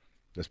 Go ahead.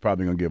 That's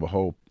probably going to give a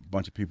whole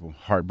bunch of people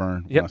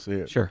heartburn when I say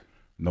it. Sure.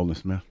 Nolan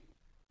Smith.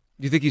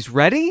 You think he's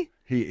ready?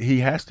 He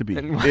has to be.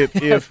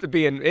 He has to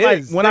be and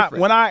is when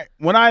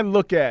I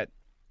look at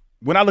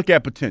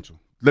potential.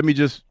 Let me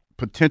just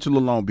potential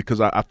alone, because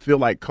I feel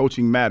like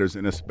coaching matters,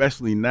 and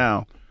especially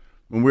now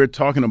when we're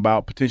talking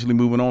about potentially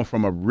moving on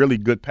from a really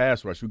good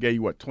pass rush who gave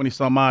you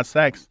 20-some odd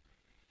sacks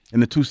in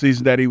the 2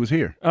 seasons that he was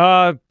here.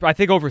 I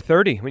think over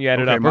 30 when you add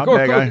it up.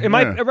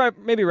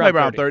 Maybe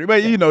around 30.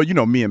 But you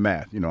know me and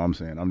math. You know what I'm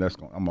saying?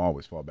 I'm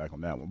always fall back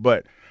on that one.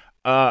 But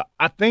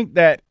I think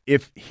that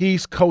if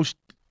he's coached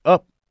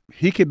up,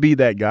 he could be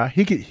that guy.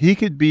 He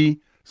could be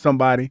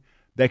somebody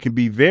that can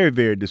be very,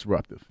 very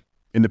disruptive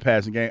in the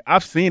passing game.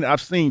 I've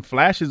seen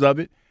flashes of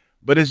it,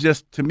 but it's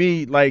just, to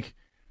me, like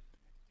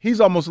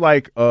he's almost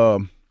like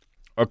a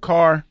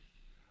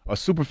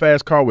super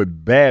fast car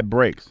with bad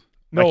brakes.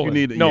 Like you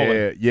need to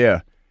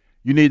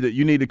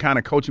kind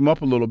of coach him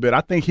up a little bit.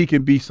 I think he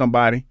can be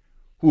somebody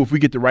who, if we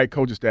get the right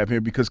coaching staff here,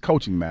 because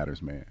coaching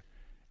matters, man.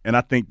 And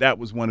I think that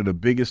was one of the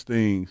biggest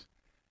things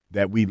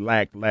that we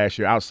lacked last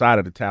year outside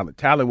of the talent.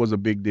 Talent was a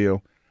big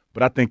deal,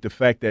 but I think the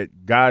fact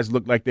that guys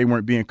looked like they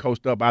weren't being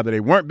coached up, either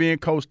they weren't being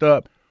coached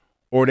up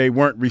or they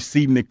weren't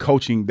receiving the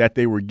coaching that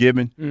they were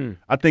given.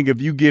 I think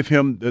if you give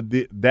him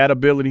that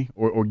ability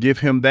or give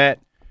him that,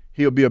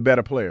 he'll be a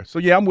better player. So,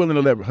 yeah, I'm willing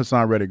to let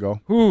Haason Reddick go.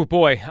 Ooh,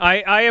 boy,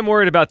 I am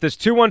worried about this.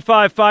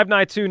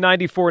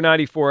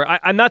 215-592-9494.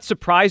 I'm not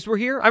surprised we're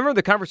here. I remember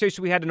the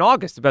conversation we had in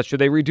August about should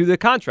they redo the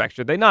contract,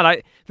 should they not.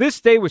 This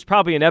day was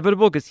probably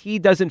inevitable because he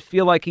doesn't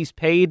feel like he's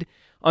paid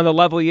on the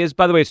level he is.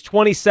 By the way, it's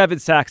 27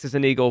 sacks as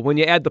an Eagle. When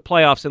you add the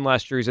playoffs in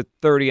last year, he's at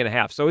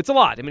 30.5. So it's a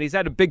lot. I mean, he's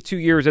had a big 2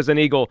 years as an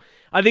Eagle.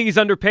 I think he's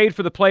underpaid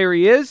for the player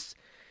he is.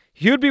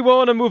 He'd be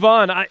willing to move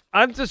on.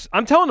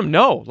 I'm telling him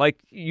no. Like,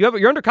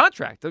 you're under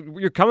contract.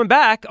 You're coming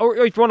back. Or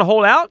if you want to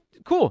hold out,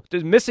 cool.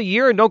 Just miss a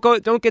year and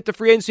don't get the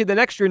free agency the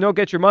next year and don't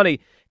get your money.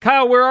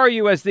 Kyle, where are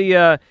you as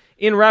the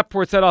Ian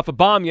Rappaport set off a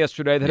bomb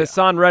yesterday that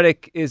Haason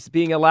Reddick is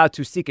being allowed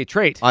to seek a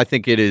trade? I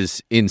think it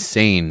is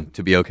insane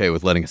to be okay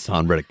with letting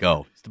Haason Reddick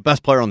go. He's the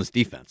best player on this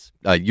defense.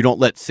 You don't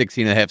let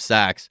 16.5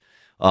 sacks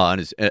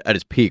at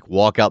his peak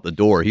walk out the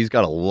door. He's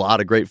got a lot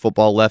of great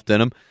football left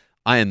in him.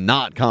 I am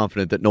not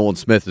confident that Nolan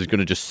Smith is going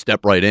to just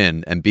step right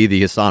in and be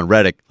the Haason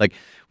Reddick. Like,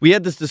 we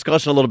had this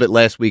discussion a little bit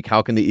last week.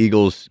 How can the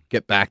Eagles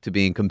get back to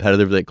being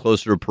competitive? Are they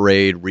closer to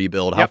parade,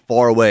 rebuild? How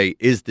far away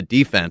is the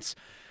defense?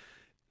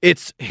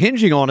 it's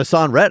hinging on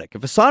Haason Reddick.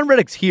 If Haason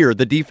Reddick's here,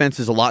 the defense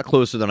is a lot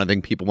closer than I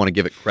think people want to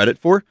give it credit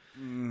for.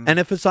 And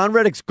if Haason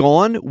Reddick's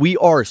gone, we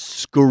are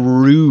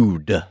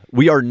screwed.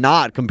 We are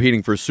not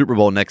competing for a Super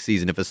Bowl next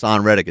season if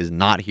Haason Reddick is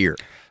not here.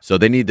 So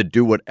they need to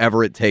do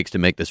whatever it takes to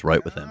make this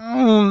right with him.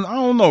 I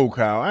don't know,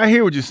 Kyle. I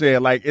hear what you're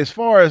saying. Like, as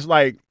far as,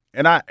 like,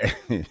 and I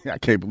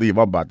can't believe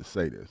I'm about to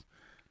say this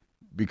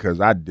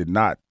because I did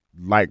not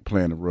like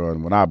playing the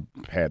run when I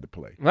had to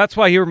play. That's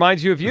why he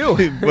reminds you of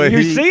you. But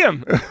you see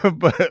him.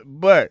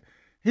 But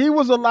he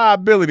was a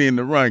liability in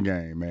the run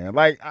game, man.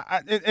 Like,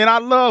 I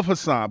love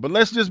Haason, but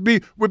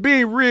we're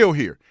being real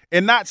here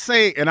and not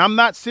saying, and I'm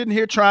not sitting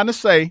here trying to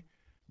say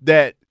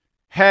that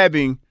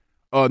having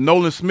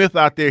Nolan Smith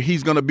out there,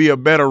 he's going to be a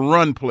better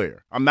run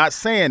player. I'm not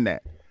saying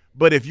that.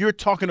 But if you're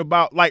talking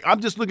about, like,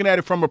 I'm just looking at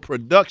it from a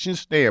production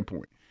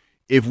standpoint.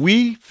 If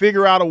we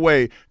figure out a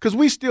way, because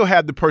we still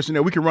have the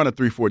personnel, we can run a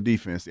 3-4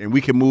 defense and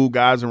we can move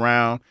guys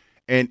around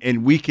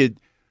and we could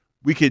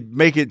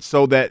make it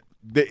so that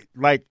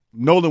like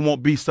Nolan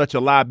won't be such a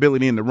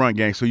liability in the run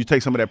game. So you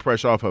take some of that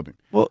pressure off of him.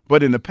 Well,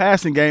 but in the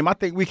passing game, I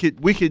think we can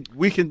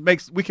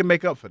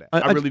make up for that.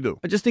 I really do.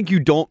 I just think you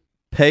don't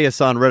pay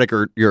Haason Reddick,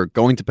 or you're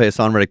going to pay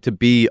Haason Reddick to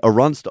be a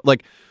run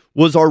like,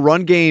 was our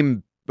run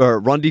game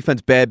run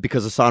defense bad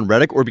because of Haason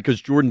Reddick, or because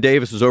Jordan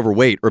Davis is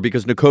overweight, or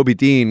because Nakobe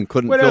Dean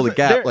couldn't fill the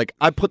gap? Like,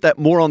 I put that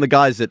more on the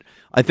guys that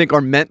I think are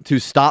meant to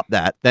stop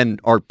that than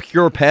our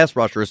pure pass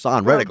rusher,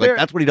 Haason Reddick. Like,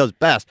 that's what he does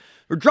best.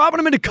 We're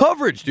dropping him into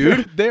coverage,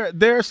 dude.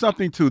 There's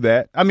something to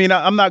that. I mean,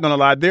 I'm not going to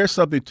lie. There's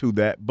something to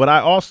that. But I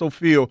also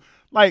feel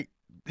like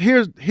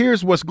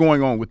here's what's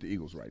going on with the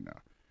Eagles right now.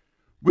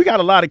 We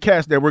got a lot of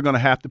cash that we're going to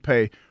have to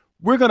pay.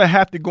 We're going to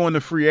have to go into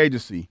free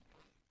agency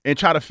and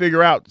try to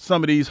figure out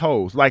some of these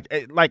holes. Like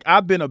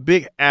I've been a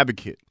big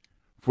advocate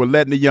for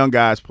letting the young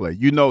guys play.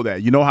 You know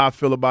that. You know how I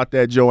feel about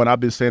that, Joe, and I've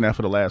been saying that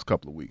for the last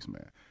couple of weeks,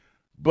 man.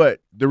 But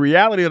the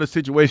reality of the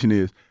situation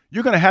is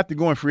you're going to have to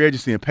go in free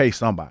agency and pay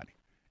somebody.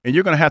 And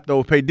you're going to have to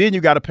overpay. Then you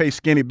got to pay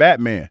Skinny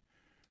Batman.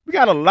 We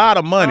got a lot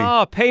of money.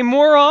 Oh, pay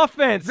more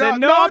offense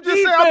and I'm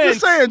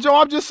just saying, Joe.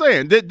 I'm just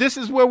saying. This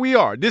is where we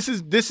are. This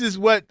is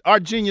what our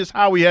genius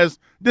Howie has.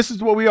 This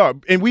is what we are.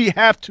 And we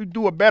have to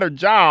do a better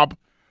job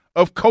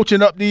of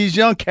coaching up these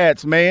young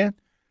cats, man.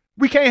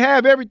 We can't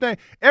have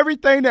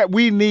everything that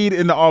we need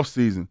in the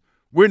offseason.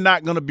 We're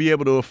not going to be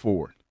able to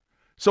afford.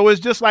 So it's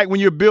just like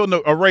when you're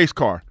building a race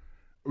car.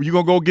 Are you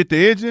going to go get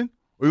the engine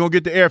or are you going to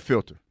get the air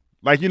filter?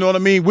 Like, you know what I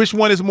mean? Which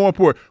one is more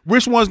important?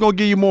 Which one's going to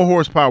give you more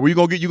horsepower? You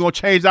going to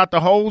change out the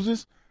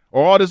hoses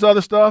or all this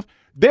other stuff?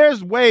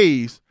 There's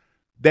ways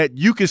that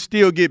you can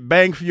still get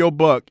bang for your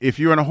buck if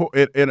you're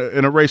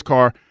in a race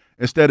car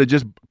instead of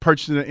just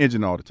purchasing an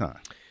engine all the time.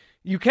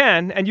 You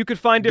can, and you could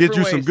find different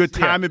ways. Get you some good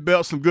timing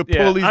belts, some good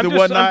pulleys and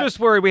whatnot. I'm just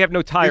worried we have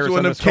no tires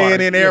on this car. Get you in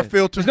them air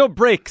filters. There's no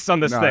brakes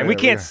on this thing. We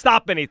can't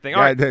stop anything.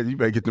 All right. You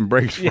better get them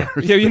brakes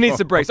first. Yeah, you need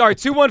some brakes. All right,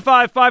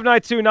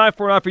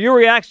 215-592-9494 for your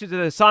reaction to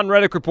the Haason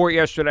Reddick report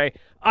yesterday.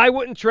 I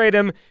wouldn't trade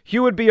him.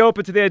 Hugh would be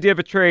open to the idea of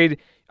a trade.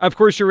 Of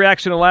course, your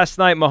reaction to last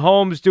night,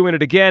 Mahomes doing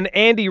it again.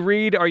 Andy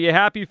Reid, are you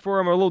happy for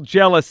him or a little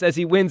jealous as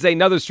he wins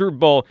another Super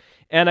Bowl?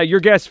 And your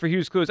guess for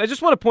Hugh's Clues. I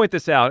just want to point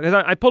this out, because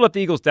I pulled up the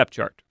Eagles' depth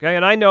chart, okay?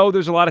 And I know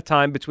there's a lot of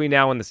time between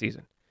now and the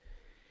season.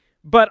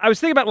 But I was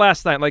thinking about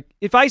last night, like,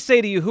 if I say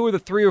to you who are the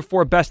 3 or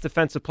 4 best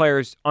defensive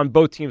players on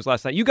both teams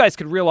last night, you guys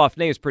could reel off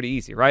names pretty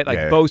easy, right? Like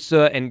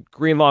Bosa and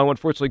Greenlaw, who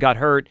unfortunately got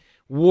hurt,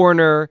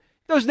 Warner,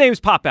 those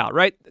names pop out,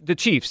 right? The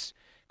Chiefs,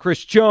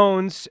 Chris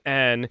Jones,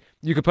 and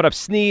you could put up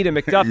Snead and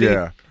McDuffie.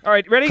 Yeah. All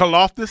right, ready?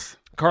 Karlaftis.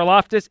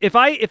 If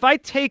I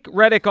take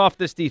Reddick off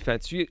this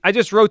defense, I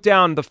just wrote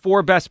down the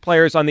 4 best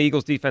players on the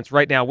Eagles defense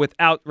right now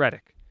without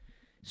Reddick.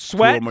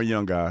 Sweat. 2 of them are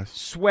young guys.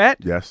 Sweat.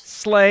 Yes.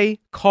 Slay,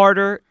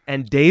 Carter,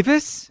 and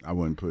Davis. I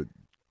wouldn't put.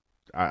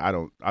 I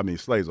don't. I mean,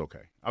 Slay's okay.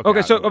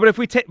 Okay. So, but if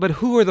we take, but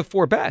who are the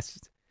 4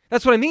 best?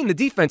 That's what I mean. The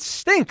defense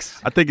stinks.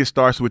 I think it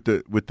starts with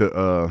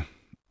the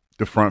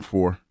front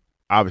 4.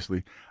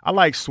 Obviously, I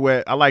like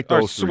Sweat. I like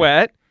those.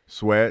 Sweat.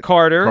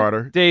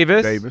 Carter.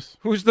 Davis.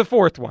 Who's the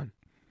 4th one?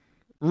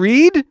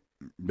 Reed?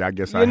 I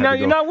guess you're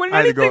not winning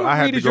anything.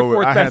 Reed is your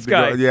 4th best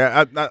guy.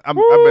 Yeah, I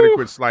better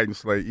quit sliding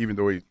Slay, even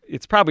though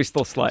it's probably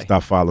still Slay.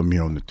 Stop following me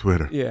on the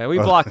Twitter. Yeah, we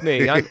blocked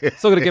me. I'm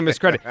still going to give him his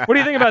credit. What do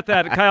you think about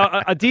that,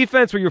 Kyle? A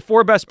defense where your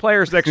 4 best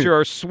players next year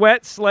are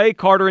Sweat, Slay,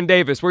 Carter, and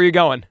Davis. Where are you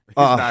going? He's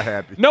not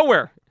happy.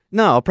 Nowhere.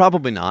 No,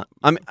 probably not.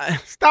 I mean,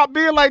 stop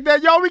being like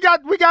that, y'all. We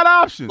got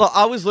options. Well,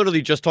 I was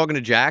literally just talking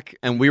to Jack,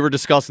 and we were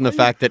discussing the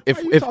fact that if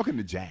talking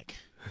to Jack.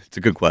 It's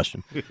a good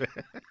question.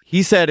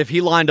 He said if he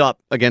lined up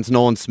against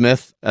Nolan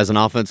Smith as an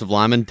offensive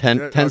lineman,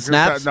 10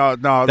 snaps,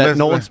 that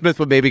Nolan Smith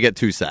would maybe get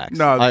 2 sacks.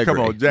 No, come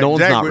on.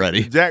 Nolan's not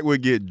ready. Jack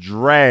would get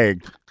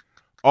dragged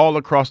all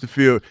across the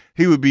field.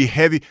 He would be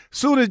heavy.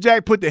 Soon as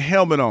Jack put the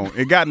helmet on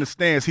and got in the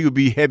stance, he would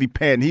be heavy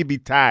panting. He'd be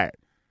tired.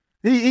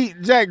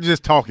 Jack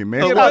just talking,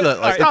 man.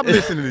 Stop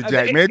listening to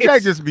Jack, man.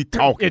 Jack just be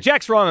talking. Yeah,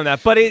 Jack's wrong on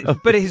that.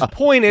 But his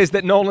point is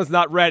that Nolan's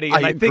not ready,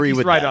 and I think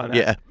he's right on that.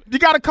 Yeah. You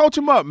got to coach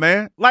him up,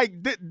 man. Like,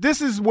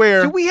 this is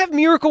where... Do we have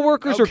miracle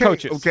workers or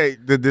coaches? Okay,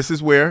 this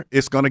is where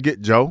it's going to get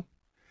Joe.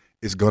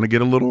 it's going to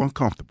get a little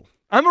uncomfortable.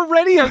 I'm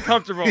already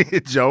uncomfortable.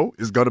 Joe,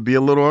 it's going to be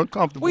a little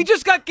uncomfortable. We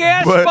just got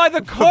gassed by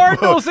the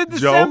Cardinals in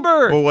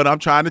December. Joe, but what I'm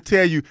trying to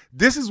tell you,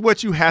 this is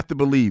what you have to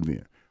believe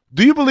in.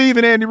 Do you believe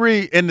in Andy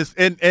Reid and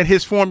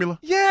his formula?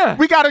 Yeah.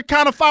 We got to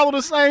kind of follow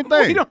the same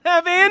thing. We don't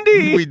have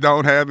Andy. We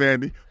don't have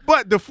Andy.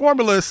 But the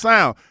formula is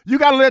sound. You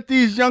got to let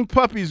these young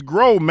puppies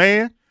grow,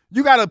 man.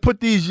 You got to put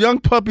these young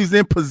puppies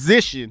in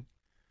position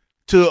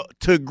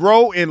to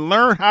grow and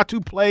learn how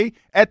to play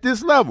at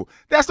this level.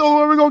 That's the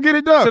only way we're going to get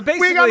it done. So basically,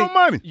 we ain't got no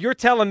money. You're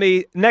telling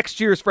me next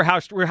year's we're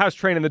house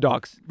training the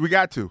dogs. We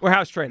got to. We're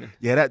house training.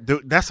 Yeah,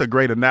 that's a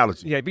great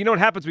analogy. Yeah, but you know what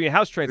happens when you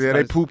house train? Yeah,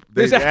 they poop.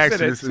 They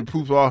accidents and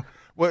poop all.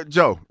 What,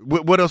 Joe?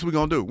 What else we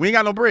gonna do? We ain't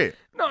got no bread.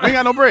 We ain't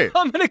got no bread.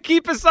 I'm gonna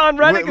keep Haason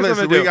Reddick.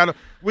 Listen,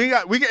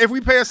 if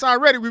we pay Haason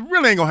Reddick, we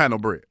really ain't gonna have no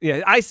bread.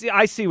 Yeah, I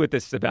see what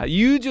this is about.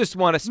 You just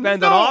want to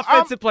spend on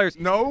offensive players.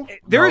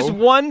 There is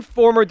one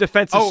former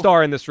defensive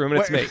star in this room,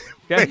 and it's me.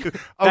 Okay,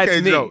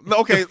 okay, Joe.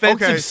 Okay,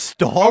 defensive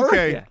star.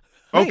 Okay. Yeah.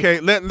 Okay,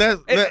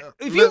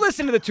 if you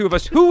listen to the two of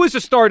us, who is a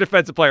star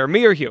defensive player,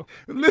 me or Hugh?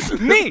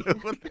 Listen, me. Hugh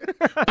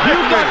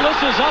Douglas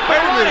is up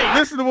and running.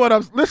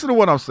 Listen to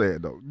what I'm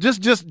saying though.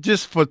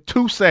 Just for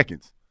 2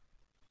 seconds.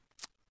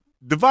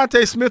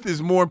 Devontae Smith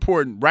is more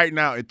important right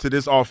now to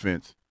this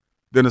offense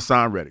than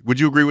Haason Reddick. Would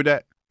you agree with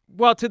that?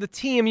 Well, to the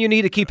team, you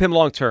need to keep him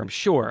long term.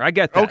 Sure, I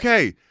get that.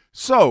 Okay,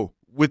 so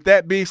with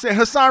that being said,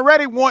 Haason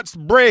Reddick wants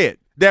bread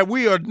that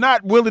we are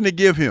not willing to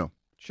give him.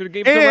 Should have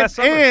given him last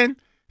summer. And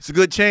it's a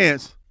good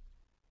chance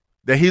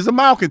that he's a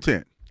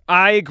malcontent.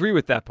 I agree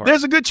with that part.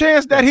 There's a good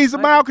chance that he's a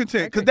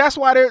malcontent because that's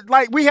why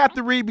we have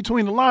to read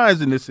between the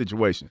lines in this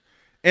situation.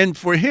 And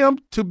for him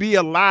to be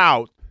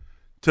allowed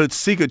to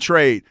seek a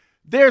trade,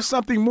 there's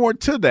something more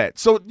to that.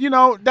 So,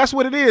 that's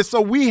what it is. So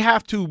we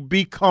have to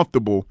be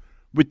comfortable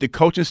with the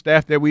coaching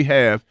staff that we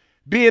have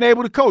being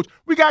able to coach.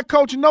 We got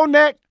Coach No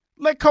Neck.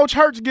 Let Coach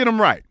Hurts get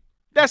him right.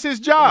 That's his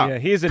job. Yeah,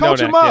 he's a coach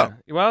no-neck, him up.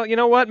 Yeah. Well, you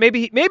know what?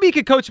 Maybe he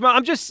could coach him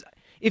up.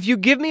 If you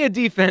give me a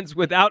defense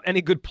without any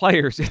good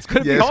players, it's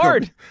going to be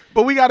hard.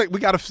 But we got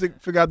to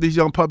figure out these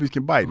young puppies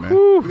can bite, man.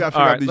 We got to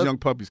figure out these young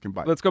puppies can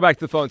bite. Let's go back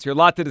to the phones here. A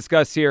lot to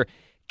discuss here.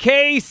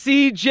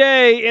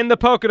 KCJ in the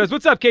Poconos.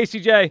 What's up,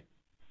 KCJ?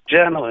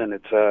 Gentlemen,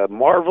 it's a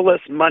marvelous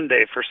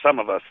Monday for some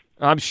of us.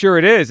 I'm sure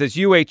it is. As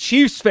you, a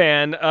Chiefs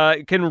fan,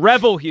 can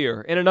revel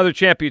here in another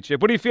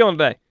championship. What are you feeling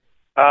today?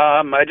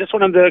 I just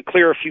wanted to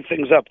clear a few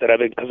things up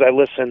because I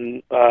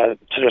listened to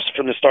this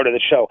from the start of the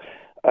show.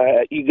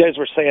 You guys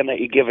were saying that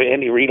you give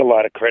Andy Reid a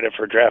lot of credit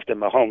for drafting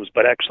Mahomes,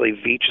 but actually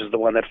Veach is the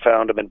one that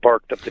found him and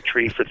barked up the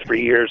tree for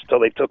 3 years till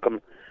they took him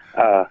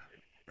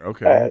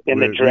in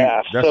the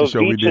draft. That's the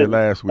show we did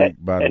last week,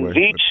 by the way.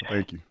 Veach,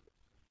 thank you.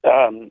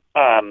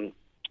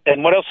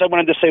 And what else I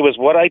wanted to say was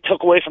what I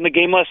took away from the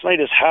game last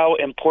night is how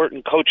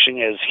important coaching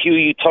is. Hugh,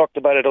 you talked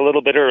about it a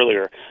little bit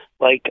earlier.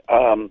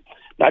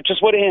 Not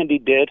just what Andy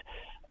did,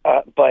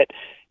 but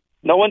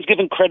no one's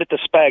giving credit to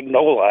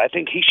Spagnuolo. I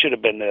think he should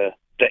have been the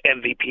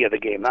MVP of the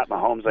game, not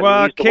Mahomes.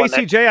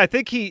 KCJ, I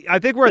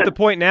think we're at the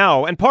point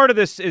now, and part of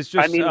this is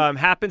just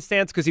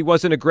happenstance because he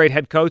wasn't a great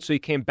head coach, so he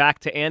came back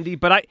to Andy.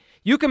 But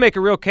you can make a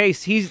real case.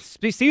 Steve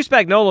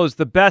Spagnuolo is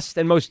the best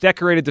and most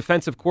decorated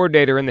defensive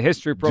coordinator in the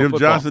history of pro football.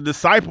 Jim Johnson,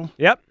 disciple.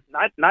 Yep.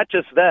 Not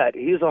just that.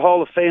 He's a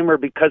Hall of Famer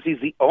because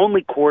he's the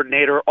only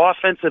coordinator,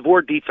 offensive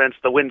or defense,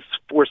 to win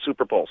 4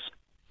 Super Bowls.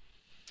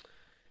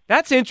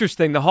 That's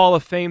interesting, the Hall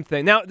of Fame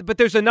thing. Now, but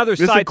there's another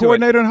side to it. Is the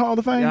coordinator in the Hall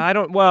of Fame? Yeah, I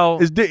don't. Well,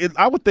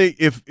 I would think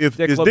if Dick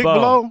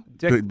below.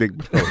 Dick below.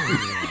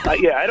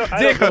 I don't know.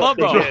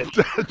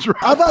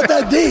 How about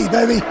that D,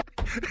 baby?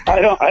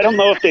 I don't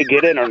know if they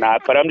get in or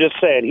not, but I'm just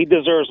saying he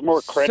deserves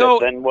more credit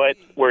than what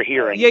we're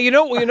hearing. Yeah, you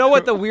know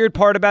what the weird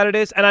part about it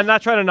is, and I'm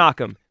not trying to knock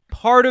him.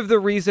 Part of the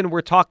reason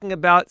we're talking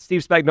about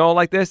Steve Spagnuolo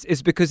like this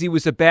is because he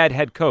was a bad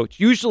head coach.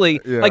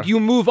 Usually, you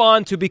move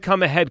on to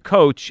become a head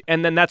coach,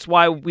 and then that's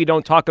why we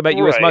don't talk about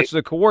you as much as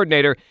a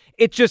coordinator.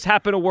 It just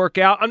happened to work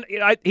out.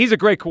 He's a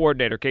great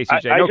coordinator,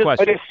 KCJ, no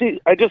question.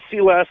 I just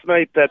see last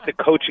night that the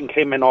coaching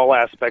came in all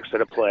aspects of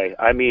the play.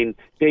 I mean,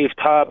 Dave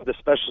Tobb, the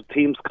special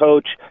teams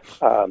coach,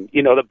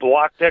 the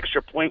blocked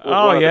extra point was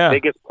one of the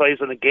biggest plays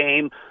in the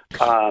game.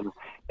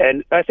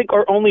 And I think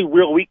our only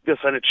real weakness,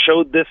 and it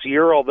showed this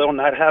year, although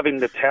not having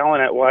the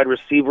talent at wide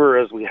receiver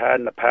as we had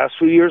in the past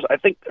few years, I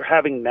think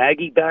having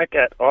Nagy back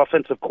at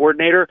offensive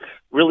coordinator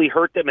really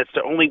hurt them. It's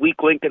the only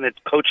weak link in its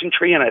coaching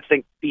tree, and I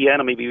think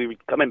Deanna may be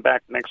coming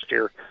back next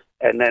year.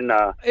 And then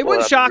it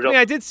wouldn't shock me.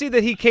 I did see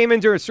that he came in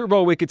during Super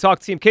Bowl week and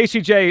talked to him.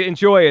 KCJ,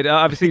 enjoy it.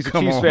 Obviously, he's a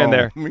Chiefs fan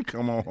there.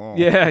 Come on home.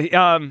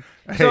 Yeah.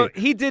 So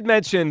he did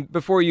mention,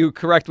 before you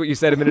correct what you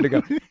said a minute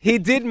ago, he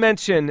did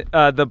mention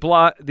the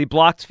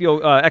blocked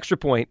field extra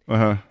point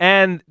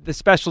and the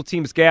special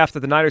teams gaffe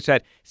that the Niners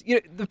had.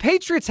 The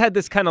Patriots had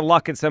this kind of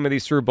luck in some of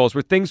these Super Bowls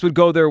where things would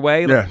go their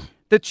way. Yes.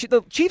 The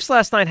Chiefs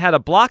last night had a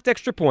blocked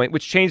extra point,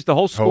 which changed the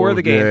whole score of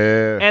the game.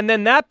 Yeah. And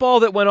then that ball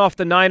that went off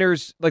the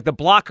Niners, like the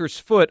blocker's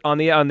foot on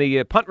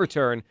the punt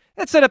return,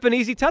 that set up an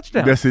easy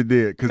touchdown. Yes, it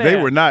did. Because they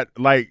were not,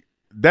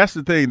 that's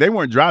the thing. They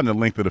weren't driving the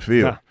length of the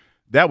field.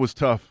 That was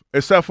tough.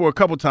 Except for a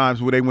couple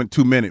times where they went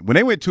 2 minutes. When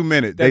they went 2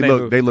 minutes,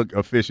 they look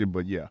efficient.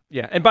 But yeah.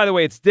 Yeah. And by the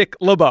way, it's Dick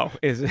LeBeau.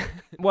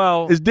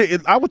 Well,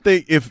 I would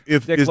think if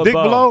Dick is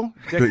LeBeau.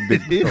 Dick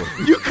below,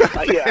 You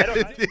cut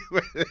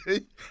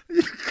that.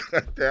 You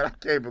cut that. I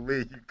can't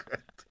believe you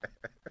cut that.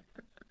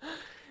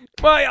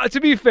 Well, to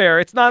be fair,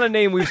 it's not a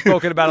name we've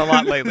spoken about a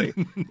lot lately.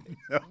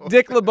 No.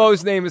 Dick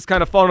LeBeau's name has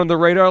kind of fallen on the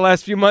radar the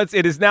last few months.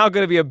 It is now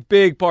going to be a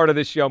big part of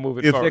this show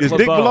moving forward. Is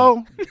Dick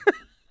below?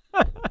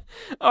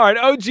 All right,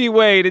 OG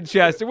Wade in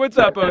Chester. What's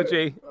up,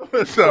 OG?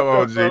 What's up,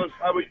 OG?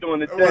 How we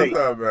doing today? What's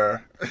up, man?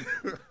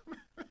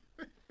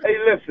 Hey,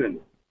 listen.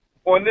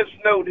 On this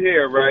note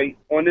here, right,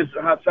 on this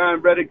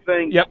Haason Reddick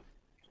thing, yep,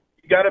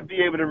 you got to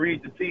be able to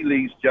read the tea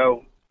leaves,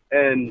 Joe.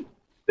 And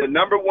the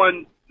number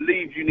one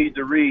leaf you need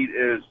to read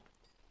is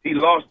he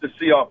lost the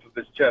C off of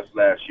his chest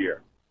last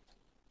year.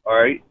 All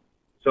right?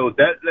 So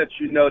that lets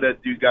you know that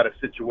you got a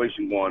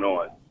situation going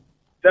on.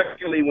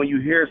 Secondly, when you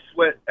hear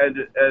Sweat as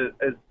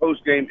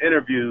post-game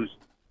interviews,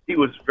 he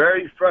was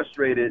very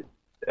frustrated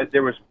that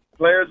there was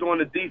players on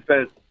the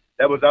defense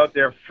that was out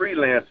there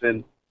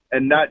freelancing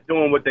and not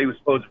doing what they were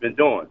supposed to be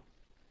doing.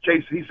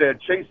 He said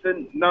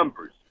chasing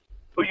numbers.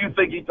 Who you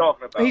think he's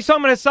talking about? He's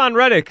talking about Haason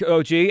Reddick,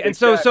 OG. And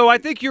exactly. so I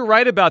think you're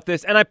right about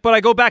this. But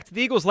I go back to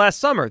the Eagles last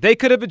summer. They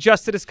could have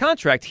adjusted his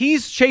contract.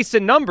 He's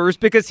chasing numbers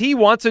because he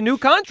wants a new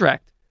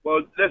contract.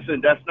 Well,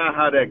 listen, that's not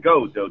how that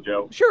goes, though,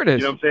 Joe. Sure it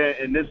is. You know what I'm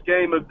saying? In this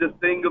game of this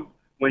thing of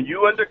when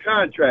you under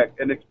contract,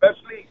 and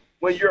especially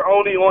when you're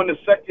only on the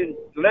second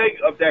leg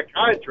of that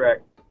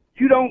contract,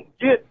 you don't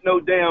get no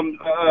damn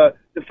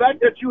the fact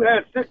that you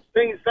had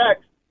 16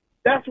 sacks,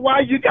 that's why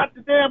you got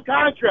the damn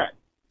contract.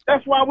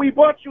 That's why we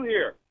brought you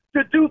here,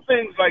 to do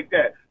things like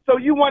that. So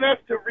you want us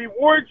to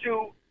reward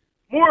you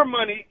more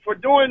money for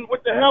doing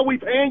what the hell we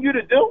paying you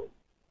to do?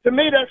 To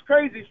me, that's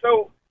crazy.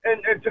 So,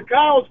 and to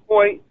Kyle's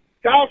point,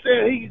 Kyle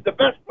said he's the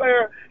best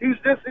player, he's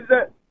this, he's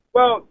that.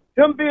 Well,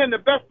 him being the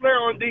best player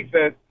on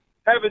defense,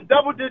 having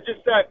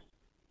double-digit sacks,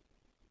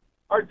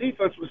 our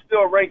defense was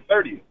still ranked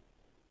 30th.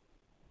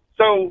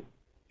 So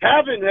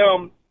having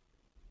him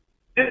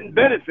didn't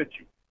benefit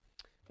you.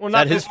 Well,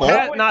 not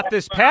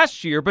this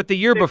past year, but the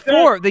year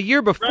before. The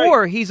year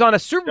before, right. He's on a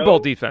Super Bowl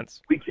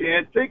defense. We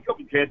can't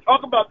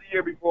talk about the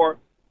year before.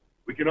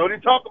 We can only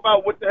talk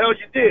about what the hell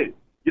you did.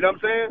 You know what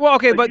I'm saying? Well,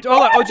 okay, but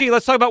hold on, OG,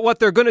 let's talk about what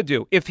they're going to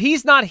do. If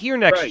he's not here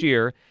next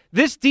year,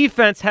 this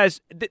defense has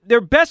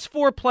their best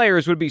four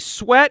players would be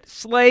Sweat,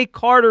 Slay,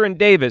 Carter, and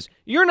Davis.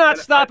 You're not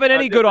stopping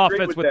any good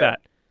offense with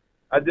that.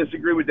 I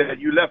disagree with that.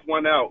 You left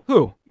one out.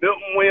 Who?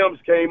 Milton Williams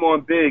came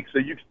on big, so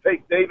you can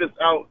take Davis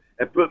out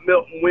and put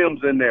Milton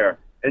Williams in there.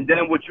 And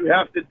then what you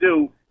have to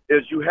do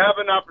is you have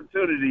an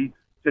opportunity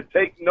to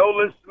take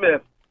Nolan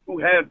Smith, who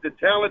has the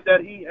talent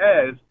that he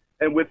has,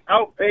 and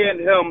without paying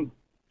him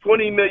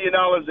 $20 million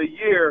a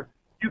year,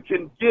 you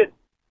can get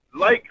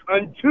like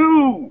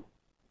unto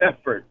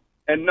effort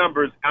and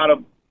numbers out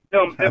of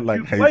him if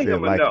you play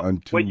him enough.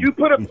 When you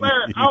put a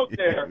player out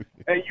there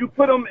and you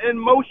put them in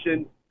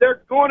motion,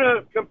 they're going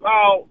to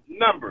compile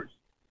numbers.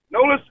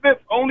 Nolan Smith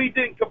only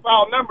didn't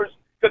compile numbers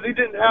because he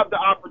didn't have the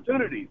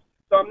opportunities.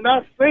 So I'm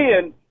not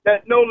saying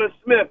that Nolan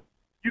Smith,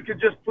 you could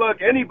just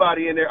plug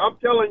anybody in there. I'm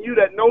telling you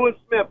that Nolan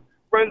Smith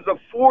runs a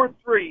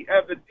 4-3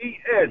 as a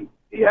DN.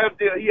 He has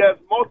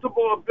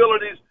multiple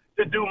abilities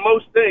to do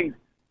most things,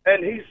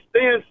 and he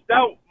stands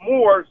out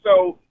more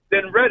so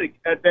than Reddick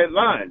at that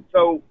line.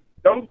 So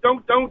don't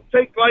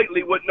take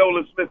lightly what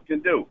Nolan Smith can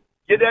do.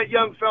 Give that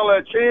young fella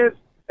a chance,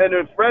 and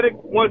if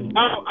Reddick wants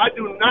out, I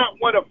do not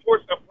want to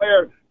force a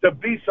player to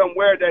be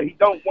somewhere that he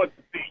don't want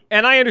to be.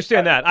 And I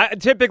understand that. I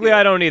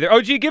don't either.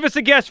 OG, give us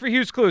a guess for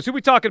Hughes Clues. Who are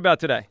we talking about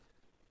today?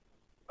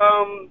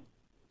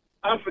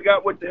 I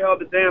forgot what the hell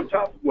the damn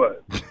topic was.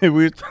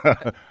 These come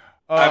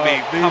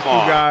two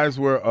on. guys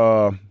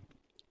were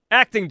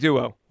acting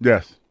duo.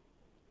 Yes.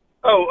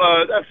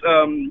 Oh, that's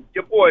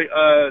your boy.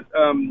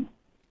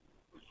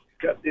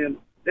 Goddamn,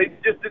 they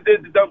just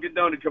did the Dunkin'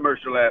 Donut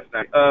commercial last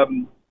night.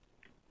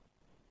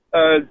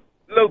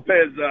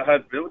 Lopez's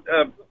husband.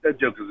 What's that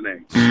joker's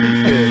name?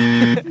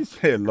 He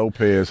said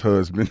Lopez's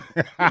husband.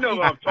 You know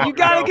what I'm talking You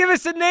got to about. give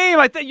us a name.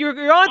 I think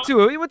you're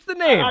onto it. What's the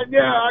name?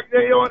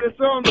 It's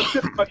on the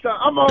tip of my tongue.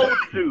 I'm an old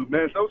dude,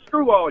 man, so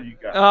screw all you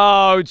guys.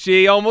 Oh,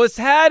 gee, almost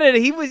had it.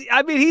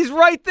 He's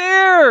right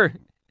there.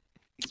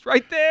 He's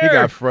right there. He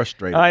got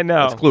frustrated. I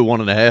know. That's clue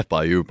 1.5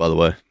 by you, by the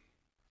way.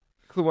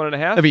 Clue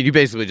 1.5? I mean, you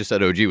basically just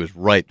said OG was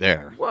right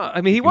there. Well, I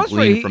mean, he was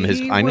right. From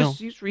his, I know.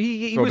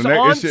 He So was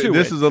on to it.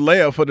 This is a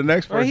layup for the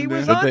next person. He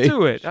was then. on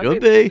to it.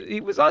 Should be. He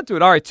was on to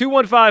it. All right,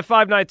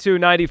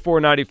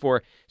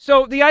 215-592-9494.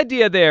 So the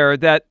idea there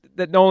that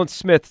Nolan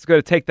Smith's going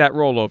to take that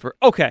role over.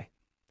 Okay.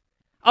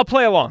 I'll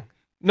play along.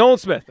 Nolan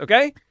Smith,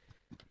 okay?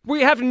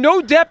 We have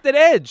no depth at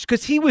edge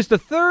because he was the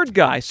third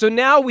guy. So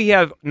now we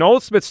have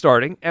Nolan Smith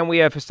starting, and we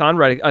have Haason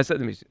Reddick,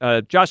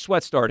 Josh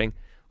Sweat starting.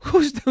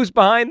 Who's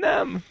behind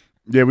them?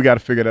 Yeah, we got to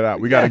figure that out.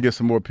 We got to get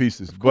some more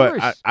pieces.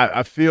 But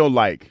I feel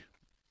like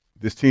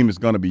this team is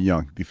going to be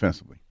young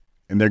defensively,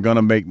 and they're going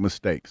to make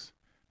mistakes.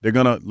 They're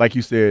going to, like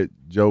you said,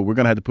 Joe, we're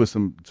going to have to put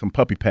some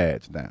puppy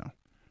pads down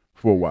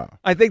for a while.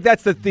 I think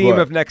that's the theme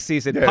of next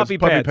season. Yeah, puppy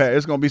pads.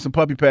 It's going to be some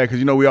puppy pad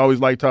because, we always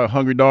like to talk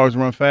hungry dogs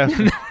run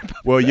faster.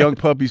 Well, young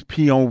puppies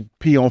pee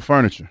on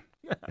furniture,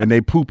 and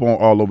they poop on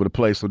all over the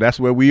place. So that's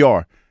where we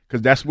are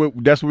because that's where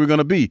we're going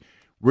to be.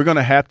 We're going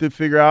to have to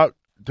figure out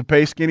to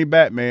pay Skinny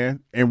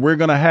Batman, and we're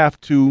going to have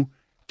to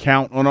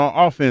count on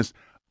our offense.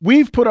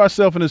 We've put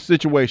ourselves in a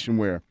situation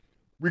where,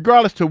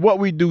 regardless to what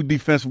we do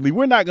defensively,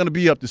 we're not going to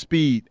be up to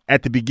speed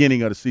at the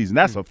beginning of the season.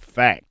 That's a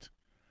fact.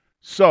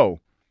 So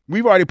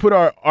we've already put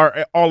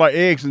all our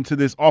eggs into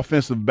this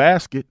offensive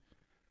basket.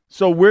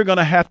 So we're going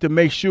to have to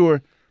make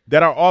sure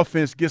that our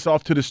offense gets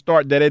off to the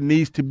start that it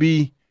needs to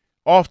be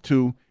off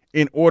to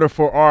in order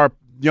for our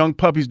young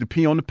puppies to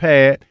pee on the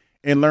pad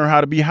and learn how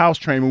to be house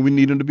trained when we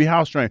need them to be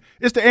house trained.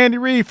 It's the Andy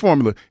Reid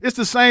formula. It's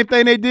the same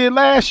thing they did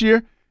last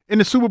year in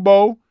the Super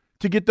Bowl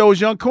to get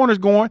those young corners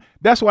going.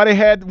 That's why they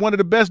had one of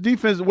the best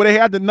defenses. They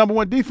had the number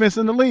one defense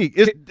in the league.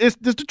 It's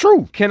just the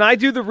truth. Can I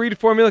do the Reid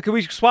formula? Can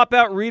we swap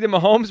out Reid and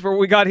Mahomes for what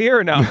we got here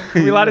or no? Are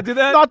we allowed to do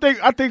that? No,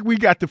 I think we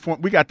got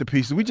the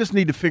pieces. We just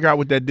need to figure out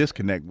what that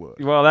disconnect was.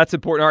 Well, that's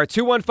important. All right,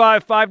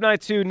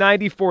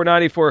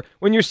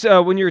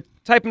 215-592-9494. When you're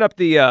typing up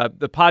the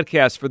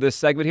podcast for this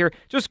segment here,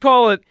 just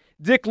call it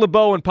Dick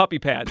LeBeau and puppy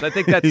pads. I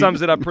think that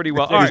sums it up pretty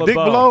well. All right, Dick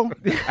LeBeau?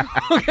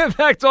 We'll get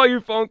back to all your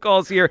phone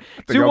calls here.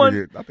 I think I'm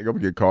going to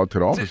get called to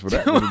the office for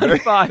that.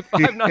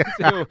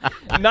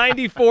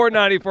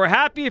 215-592-9494.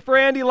 Happy for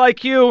Andy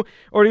like you,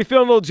 or do you feel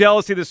a little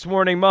jealousy this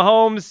morning?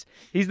 Mahomes,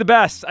 he's the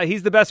best.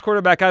 He's the best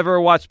quarterback I've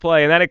ever watched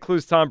play, and that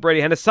includes Tom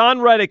Brady. And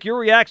Haason Reddick, your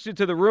reaction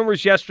to the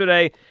rumors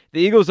yesterday, the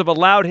Eagles have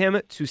allowed him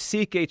to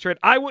seek a trade.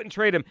 I wouldn't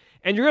trade him.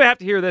 And you're going to have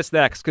to hear this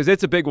next because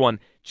it's a big one.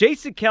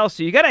 Jason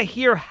Kelce, you got to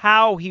hear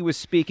how he was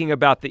speaking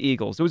about the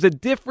Eagles. It was a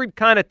different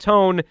kind of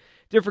tone,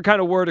 different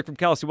kind of wording from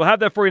Kelce. We'll have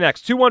that for you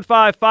next.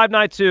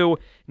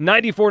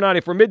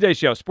 215-592-9494. Midday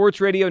Show, Sports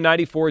Radio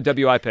 94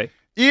 WIP.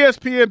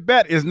 ESPN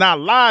Bet is now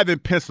live in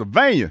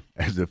Pennsylvania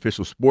as the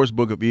official sports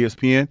book of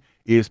ESPN.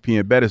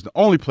 ESPN Bet is the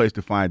only place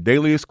to find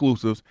daily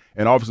exclusives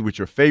and offers with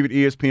your favorite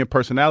ESPN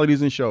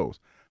personalities and shows.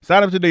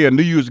 Sign up today and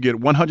new users get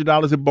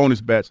 $100 in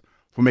bonus bets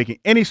for making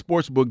any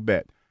sportsbook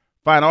bet.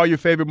 Find all your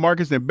favorite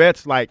markets and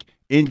bets like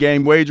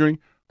in-game wagering,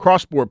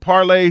 cross-sport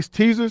parlays,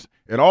 teasers,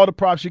 and all the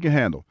props you can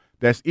handle.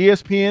 That's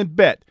ESPN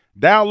Bet.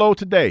 Download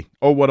today.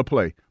 Oh, what a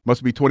play.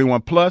 Must be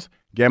 21 plus.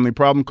 Gambling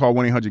problem? Call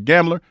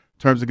 1-800-GAMBLER.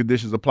 Terms and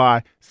conditions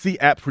apply. See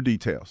app for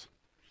details.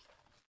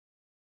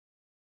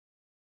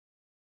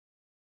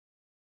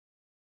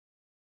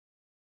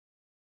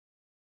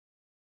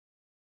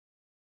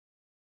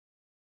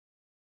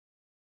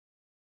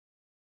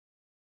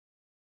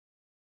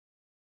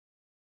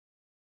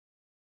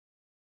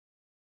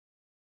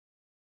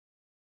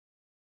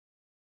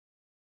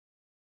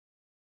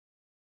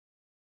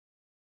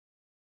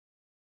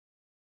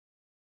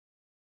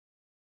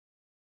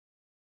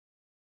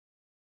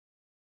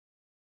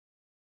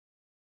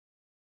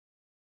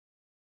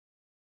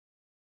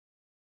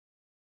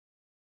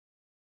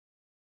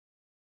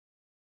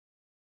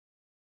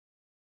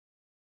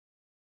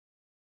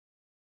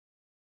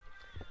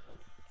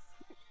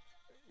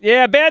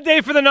 Yeah, bad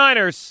day for the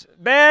Niners.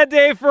 Bad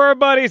day for our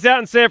buddies out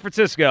in San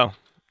Francisco.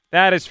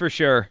 That is for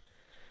sure.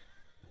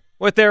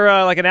 What, they're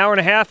like an hour and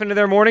a half into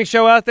their morning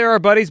show out there, our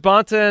buddies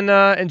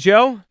Bonta and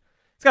Joe?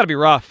 It's got to be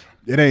rough.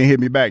 It ain't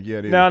hit me back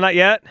yet. No, not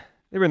yet.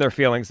 They were in their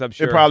feelings, I'm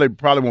sure. It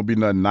probably won't be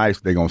nothing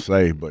nice they're going to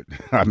say, but,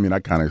 I mean,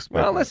 I kind of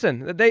expect Well,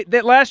 listen, they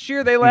last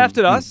year they laughed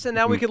at us, and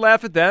now we could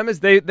laugh at them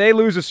as they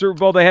lose a Super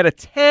Bowl. They had a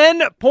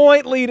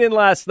 10-point lead in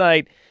last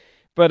night.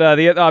 But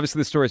obviously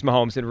the story is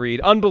Mahomes and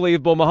Reid.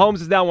 Unbelievable. Mahomes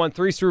has now won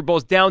 3 Super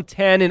Bowls, down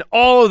 10 in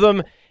all of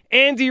them.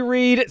 Andy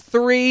Reid,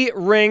 3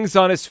 rings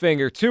on his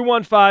finger.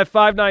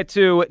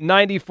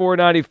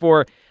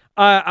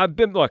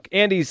 215-592-9494. Look,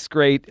 Andy's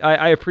great.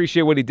 I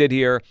appreciate what he did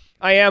here.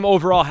 I am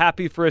overall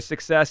happy for his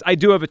success. I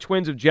do have a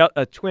twin of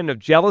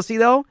jealousy,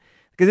 though,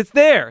 because it's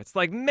there. It's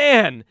like,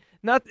 man,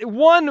 not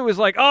one was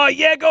like, oh,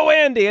 yeah, go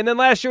Andy. And then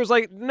last year was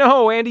like,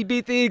 no, Andy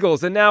beat the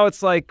Eagles. And now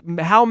it's like,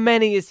 how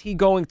many is he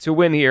going to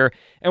win here?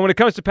 And when it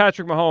comes to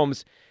Patrick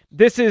Mahomes,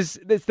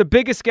 it's the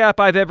biggest gap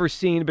I've ever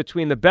seen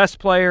between the best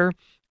player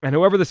and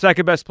whoever the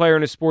second best player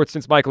in his sport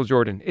since Michael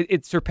Jordan.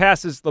 It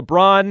surpasses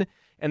LeBron,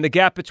 and the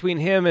gap between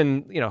him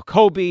and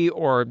Kobe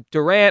or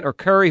Durant or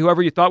Curry,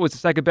 whoever you thought was the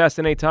second best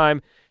in any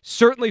time.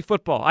 Certainly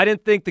football. I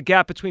didn't think the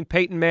gap between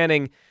Peyton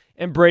Manning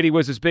and Brady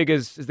was as big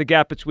as the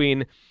gap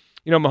between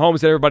Mahomes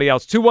and everybody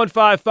else.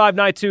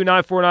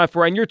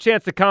 215-592-9494. And your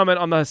chance to comment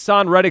on the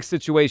Haason Reddick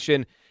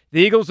situation. The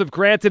Eagles have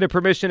granted him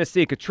permission to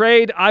seek a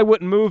trade. I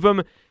wouldn't move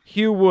him.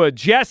 Hugh would.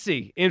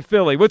 Jesse in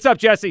Philly. What's up,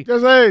 Jesse?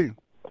 Jesse.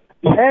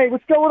 Hey,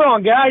 what's going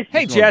on, guys?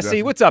 Hey,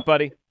 Jesse. What's up,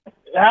 buddy?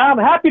 I'm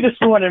happy this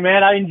morning,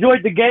 man. I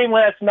enjoyed the game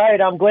last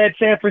night. I'm glad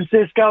San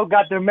Francisco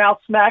got their mouth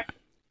smacked.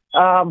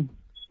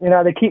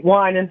 They keep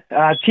whining.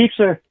 Chiefs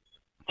are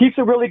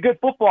a really good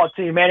football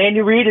team, man.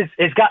 Andy Reid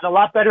has gotten a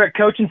lot better at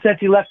coaching since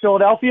he left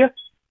Philadelphia.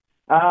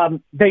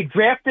 They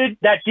drafted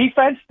that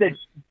defense that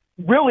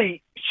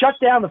really shut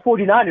down the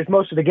 49ers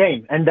most of the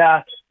game. And,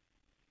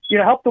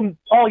 helped them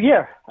all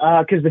year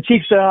because the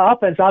Chiefs'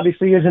 offense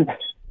obviously isn't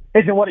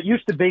what it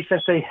used to be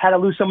since they had to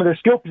lose some of their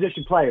skill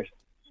position players.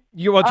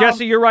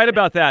 Jesse, you're right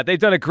about that. They've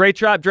done a great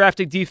job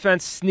drafting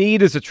defense.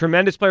 Snead is a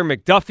tremendous player.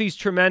 McDuffie's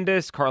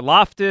tremendous.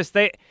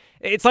 Karlaftis.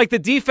 It's like the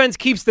defense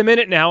keeps them in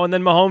it now, and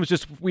then Mahomes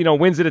just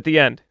wins it at the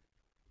end.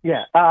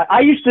 Yeah,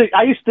 I used to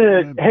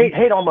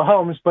hate on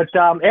Mahomes, but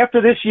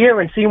after this year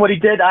and seeing what he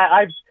did,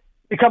 I've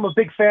become a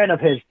big fan of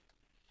his.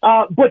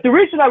 But the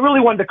reason I really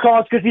wanted to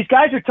call is because these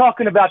guys are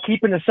talking about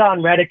keeping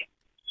Haason Reddick.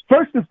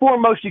 First and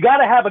foremost, you got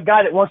to have a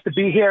guy that wants to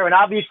be here, and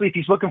obviously if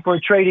he's looking for a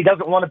trade, he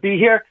doesn't want to be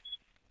here.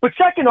 But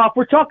second off,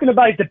 we're talking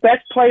about he's the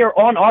best player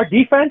on our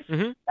defense,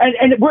 and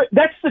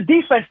that's the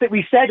defense that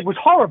we said was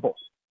horrible.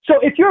 So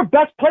if you're a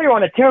best player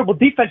on a terrible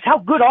defense, how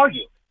good are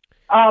you?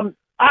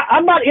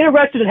 I'm not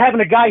interested in having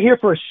a guy here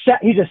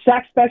he's a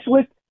sack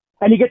specialist,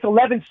 and he gets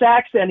 11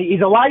 sacks, and he's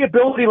a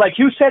liability, like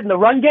you said, in the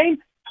run game.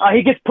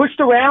 He gets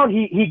pushed around.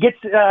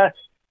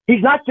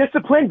 He's not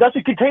disciplined,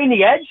 doesn't contain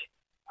the edge.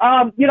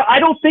 I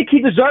don't think he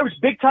deserves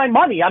big-time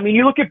money. I mean,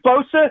 you look at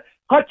Bosa,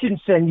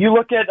 Hutchinson, you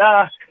look at,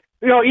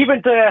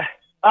 even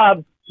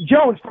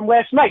Jones from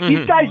last night.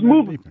 These guys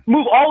move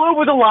all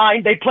over the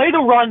line. They play the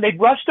run. They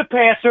rush the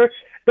passer.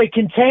 They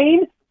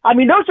contain. I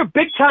mean, those are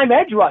big-time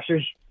edge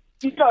rushers.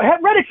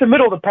 Reddick's the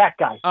middle of the pack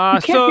guy.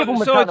 You can't give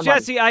him a ton of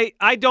Jesse, money.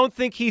 I don't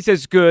think he's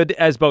as good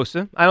as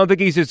Bosa. I don't think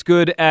he's as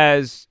good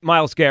as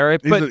Myles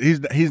Garrett. But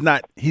he's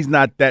not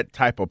that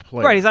type of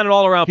player. Right, he's not an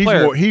all-around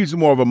player. He's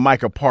more of a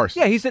Micah Parsons.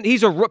 Yeah,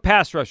 he's a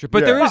pass rusher.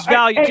 But there is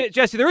value,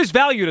 Jesse. There is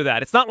value to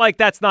that. It's not like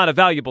that's not a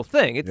valuable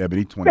thing. But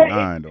he's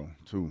 29 though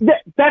too.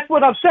 That's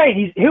what I'm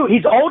saying.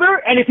 He's older,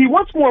 and if he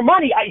wants more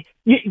money,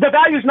 the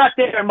value's not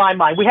there in my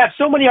mind. We have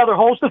so many other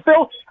holes to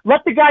fill.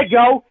 Let the guy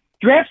go.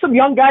 Draft some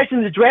young guys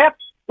in the draft.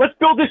 Let's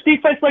build this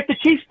defense like the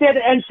Chiefs did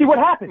and see what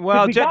happens.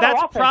 Well,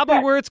 that's probably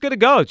where it's going to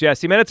go,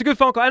 Jesse. Man, it's a good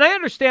phone call, and I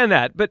understand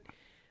that. But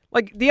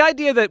like the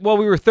idea that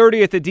we were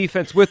 30th at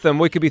defense with them,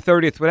 we could be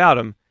 30th without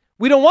them.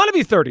 We don't want to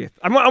be 30th.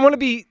 I want to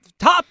be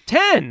top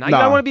 10.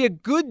 I want to be a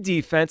good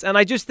defense, and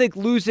I just think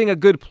losing a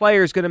good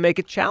player is going to make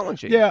it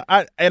challenging. Yeah,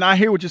 I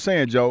hear what you're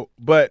saying, Joe,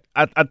 but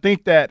I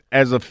think that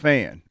as a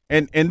fan,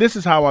 and this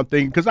is how I'm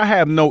thinking, because I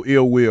have no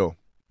ill will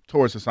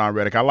towards Haason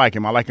Reddick. I like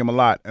him a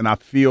lot, and I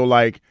feel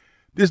like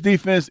this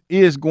defense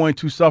is going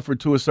to suffer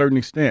to a certain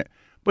extent.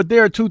 But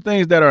there are two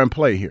things that are in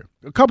play here,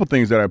 a couple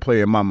things that are in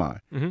play in my mind.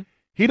 Mm-hmm.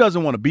 He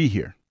doesn't want to be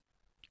here.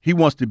 He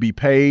wants to be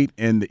paid,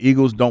 and the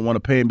Eagles don't want to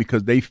pay him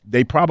because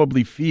they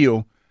probably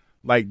feel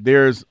like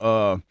there's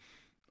other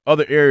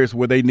areas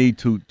where they need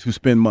to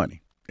spend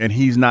money, and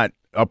he's not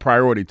a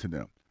priority to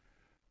them.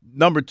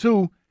 Number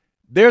two,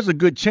 there's a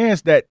good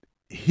chance that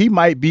he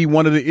might be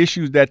one of the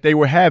issues that they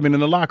were having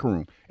in the locker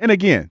room. And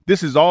again,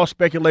 this is all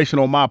speculation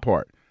on my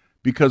part.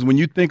 Because when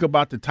you think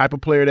about the type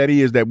of player that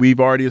he is that we've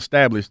already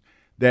established,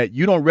 that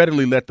you don't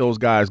readily let those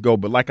guys go.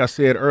 But like I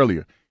said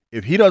earlier,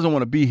 if he doesn't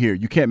want to be here,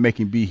 you can't make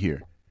him be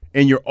here.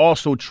 And you're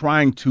also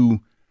trying to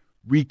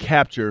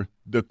recapture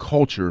the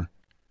culture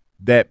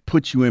that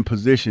put you in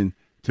position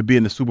to be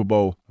in the Super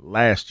Bowl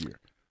last year.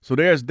 So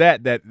there's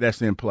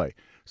that's in play.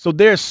 So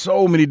there's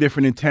so many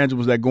different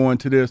intangibles that go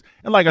into this.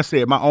 And like I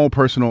said, my own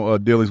personal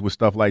dealings with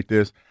stuff like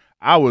this,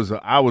 I was a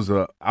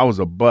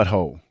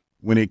butthole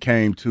when it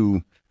came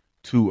to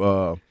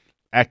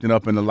acting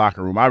up in the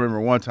locker room. I remember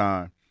one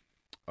time,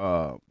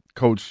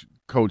 Coach,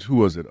 who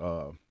was it?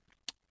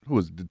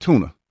 The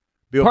Tuna,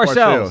 Bill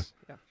Parcells.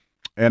 Yeah.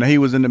 And he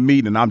was in the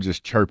meeting, and I'm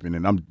just chirping,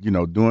 and I'm doing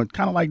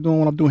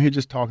what I'm doing here,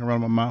 just talking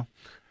around my mouth.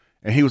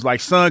 And he was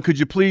like, "Son, could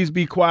you please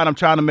be quiet? I'm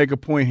trying to make a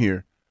point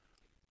here."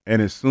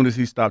 And as soon as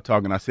he stopped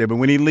talking, I said, "But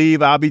when he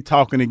leave, I'll be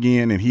talking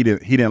again." And he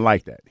didn't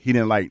like that. He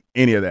didn't like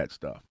any of that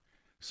stuff.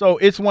 So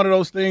it's one of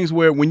those things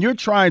where when you're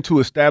trying to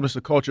establish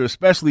a culture,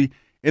 especially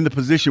in the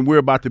position we're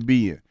about to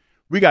be in.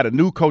 We got a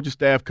new coaching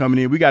staff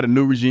coming in. We got a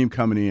new regime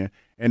coming in.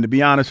 And to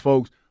be honest,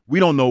 folks,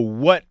 we don't know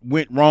what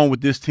went wrong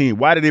with this team.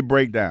 Why did it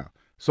break down?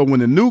 So when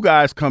the new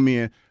guys come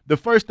in, the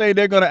first thing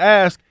they're going to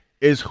ask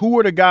is who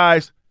are the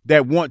guys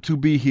that want to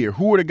be here?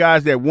 Who are the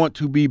guys that want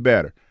to be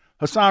better?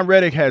 Haason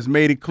Reddick has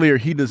made it clear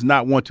he does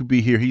not want to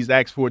be here. He's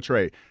asked for a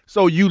trade.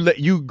 So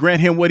you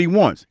grant him what he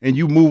wants, and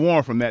you move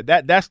on from that.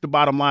 That's the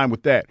bottom line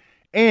with that.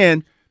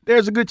 And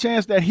there's a good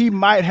chance that he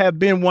might have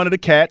been one of the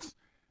cats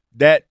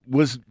that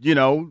was,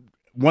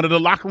 one of the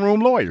locker room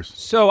lawyers.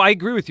 So I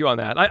agree with you on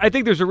that. I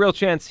think there's a real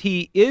chance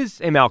he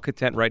is a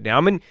malcontent right now.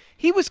 I mean,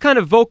 he was kind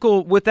of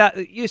vocal with that.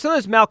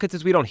 Sometimes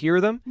malcontents, we don't hear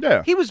them.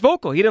 Yeah. He was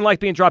vocal. He didn't like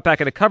being dropped back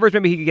into coverage.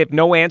 Maybe he could get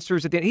no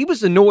answers at the end. He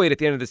was annoyed at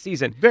the end of the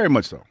season. Very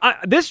much so.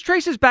 This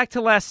traces back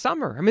to last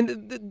summer. I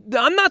mean,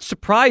 I'm not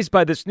surprised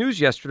by this news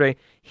yesterday.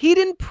 He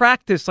didn't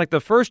practice like the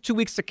first 2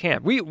 weeks of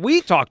camp.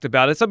 We talked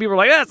about it. Some people were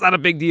like, that's not a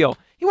big deal.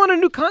 He wanted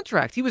a new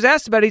contract. He was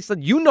asked about it. He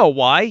said, you know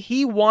why.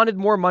 He wanted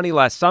more money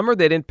last summer.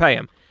 They didn't pay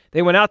him.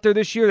 They went out there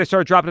this year. They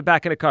started dropping it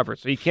back into coverage.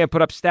 So he can't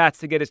put up stats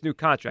to get his new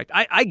contract.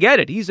 I get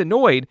it. He's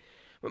annoyed.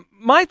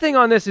 My thing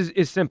on this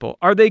is simple.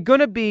 Are they going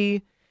to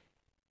be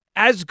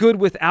as good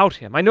without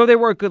him? I know they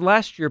weren't good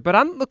last year, but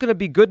I'm looking to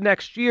be good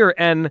next year.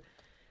 And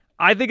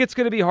I think it's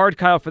going to be hard,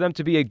 Kyle, for them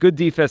to be a good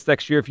defense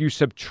next year if you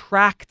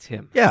subtract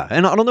him. Yeah,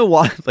 and I don't know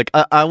why. Like,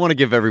 I want to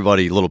give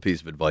everybody a little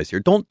piece of advice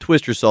here. Don't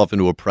twist yourself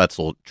into a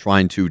pretzel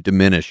trying to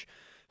diminish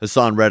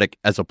Haason Reddick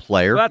as a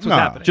player. Well, that's what's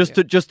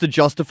happening. Just to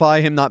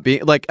justify him not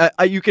being like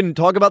you can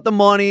talk about the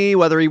money,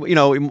 whether he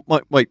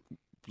might a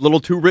little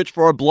too rich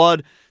for our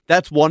blood.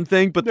 That's one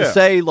thing, but to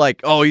say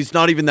like, oh, he's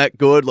not even that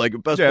good, like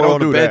best player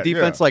on a bad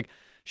defense, like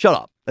shut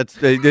up. That's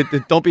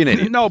don't be an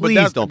idiot. No, but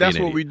Please that's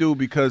what we do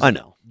because I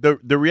know.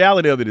 The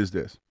reality of it is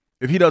this: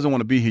 if he doesn't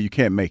want to be here, you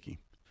can't make him,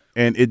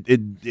 and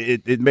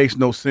it makes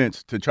no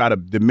sense to try to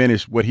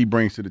diminish what he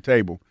brings to the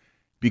table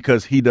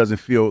because he doesn't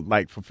feel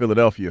like for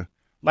Philadelphia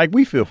like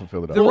we feel for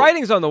Philadelphia. The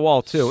writing's on the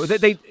wall too.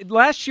 They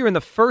last year in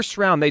the first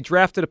round they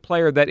drafted a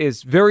player that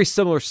is very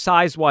similar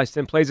size-wise to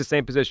him, plays the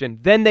same position.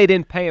 Then they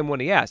didn't pay him when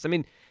he asked. I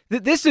mean,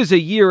 this is a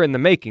year in the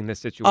making. This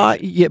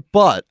situation.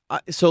 But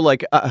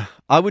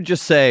I would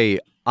just say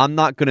I'm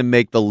not going to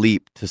make the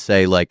leap to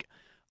say like.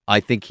 I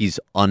think he's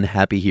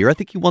unhappy here. I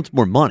think he wants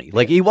more money.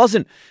 Like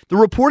the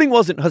reporting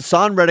wasn't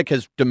Haason Reddick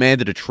has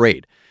demanded a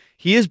trade.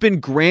 He has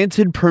been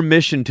granted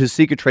permission to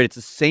seek a trade. It's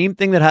the same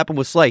thing that happened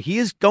with Slay. He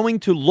is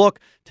going to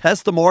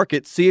test the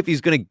market, see if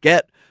he's going to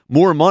get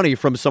more money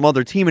from some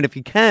other team. And if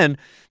he can,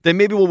 then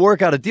maybe we'll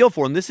work out a deal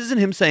for him. This isn't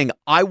him saying,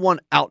 I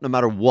want out no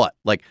matter what.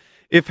 Like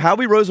if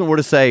Howie Roseman were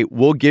to say,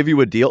 we'll give you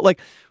a deal,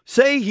 like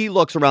say he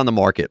looks around the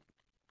market.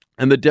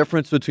 And the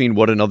difference between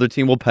what another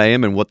team will pay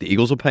him and what the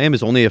Eagles will pay him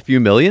is only a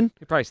few million.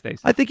 He probably stays.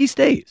 I think he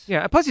stays.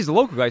 Yeah, plus he's a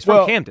local guy. He's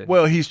from Camden.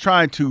 Well, he's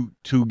trying to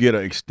get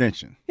an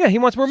extension. Yeah, he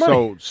wants more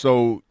money.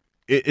 So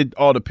it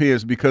all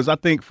depends because I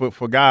think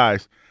for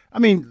guys, I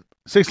mean,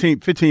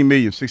 15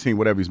 million, 16,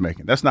 whatever he's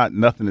making, that's not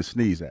nothing to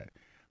sneeze at.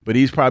 But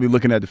he's probably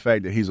looking at the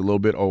fact that he's a little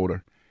bit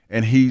older,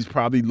 and he's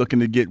probably looking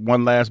to get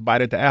one last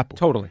bite at the apple.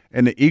 Totally.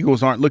 And the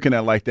Eagles aren't looking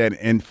at it like that.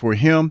 And for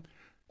him,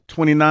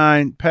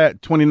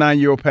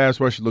 29-year-old pass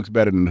rusher looks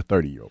better than the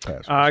 30-year-old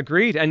pass rusher.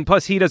 Agreed. And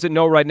plus, he doesn't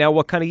know right now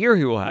what kind of year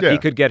he will have. Yeah. He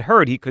could get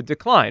hurt. He could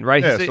decline,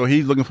 right? Yeah, so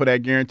he's looking for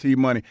that guaranteed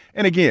money.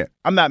 And again,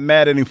 I'm not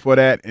mad at him for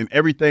that. And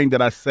everything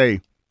that I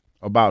say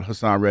about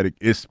Haason Reddick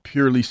is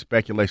purely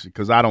speculation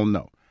because I don't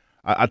know.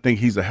 I think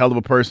he's a hell of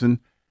a person,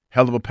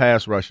 hell of a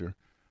pass rusher.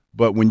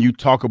 But when you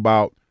talk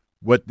about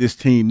what this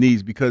team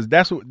needs, because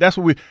that's what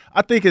we –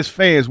 I think as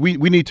fans, we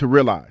need to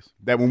realize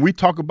that when we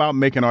talk about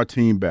making our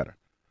team better,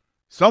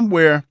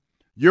 somewhere –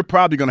 you're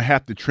probably going to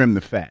have to trim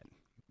the fat.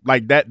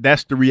 Like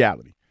that's the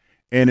reality.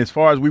 And as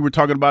far as we were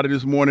talking about it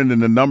this morning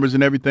and the numbers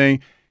and everything,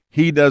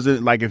 he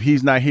doesn't, like if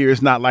he's not here,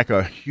 it's not like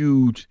a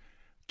huge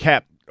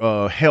cap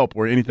help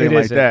or anything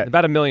like that.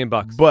 About $1 million.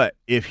 But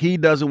if he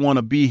doesn't want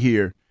to be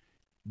here,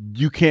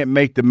 you can't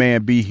make the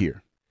man be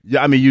here.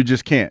 I mean, you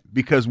just can't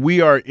because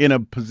we are in a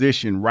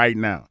position right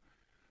now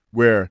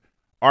where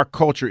our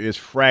culture is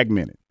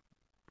fragmented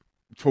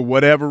for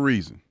whatever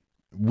reason.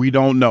 We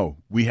don't know.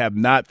 We have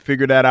not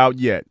figured that out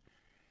yet.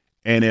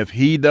 And if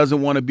he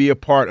doesn't want to be a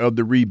part of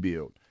the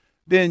rebuild,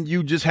 then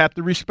you just have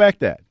to respect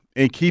that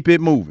and keep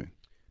it moving.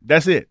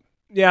 That's it.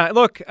 Yeah,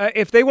 look,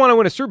 if they want to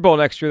win a Super Bowl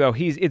next year, though,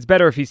 it's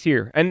better if he's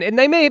here. And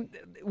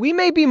we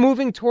may be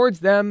moving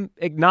towards them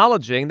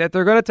acknowledging that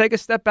they're going to take a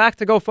step back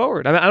to go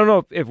forward. I mean, I don't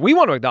know if we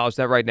want to acknowledge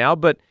that right now,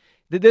 but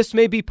this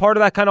may be part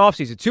of that kind of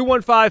offseason.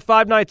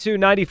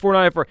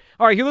 215-592-9494.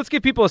 All right, Hugh, let's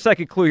give people a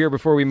second clue here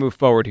before we move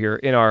forward here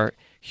in our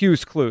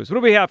Hugh's Clues. What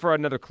do we have for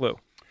another clue?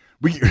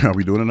 Are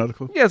we doing another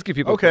clue? Yeah, let's give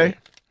people okay. a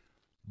clue.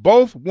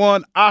 Both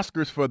won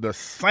Oscars for the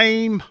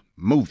same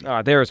movie.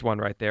 There's one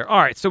right there. All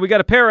right, so we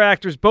got a pair of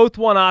actors, both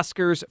won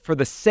Oscars for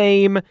the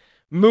same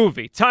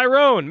movie.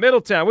 Tyrone,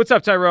 Middletown. What's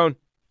up, Tyrone?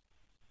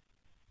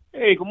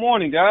 Hey, good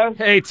morning, guys.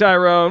 Hey,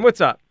 Tyrone. What's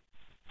up?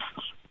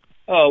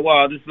 Oh,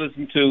 wow, just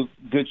listened to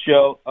good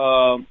show.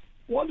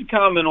 Wanted to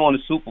comment on the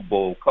Super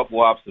Bowl, a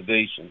couple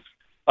observations.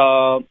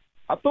 I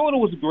thought it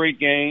was a great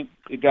game.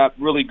 It got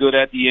really good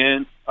at the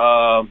end.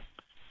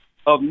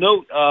 Of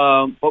note,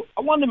 but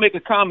I wanted to make a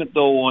comment,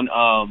 though,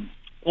 on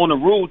the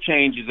rule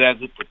changes as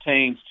it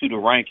pertains to the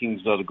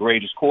rankings of the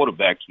greatest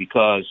quarterbacks,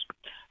 because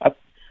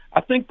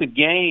I think the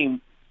game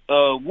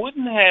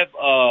wouldn't have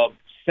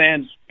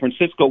San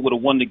Francisco would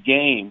have won the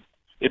game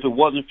if it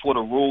wasn't for the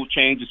rule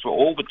changes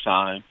for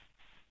overtime.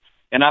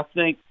 And I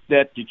think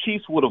that the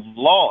Chiefs would have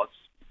lost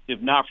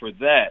if not for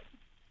that,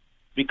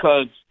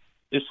 because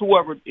it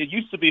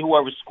used to be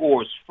whoever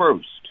scores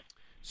first.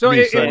 So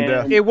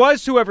it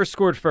was whoever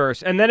scored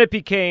first, and then it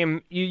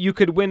became you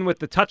could win with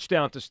the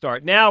touchdown to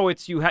start. Now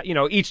it's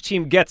each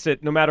team gets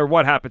it no matter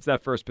what happens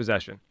that first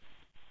possession.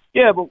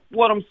 Yeah, but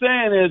what I'm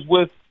saying is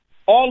with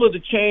all of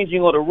the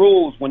changing of the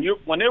rules, when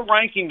they're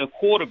ranking the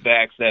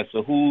quarterbacks as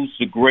to who's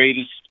the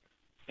greatest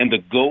and the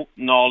GOAT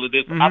and all of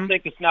this, I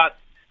think it's not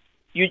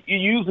you're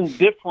using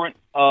different.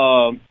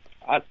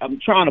 I'm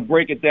trying to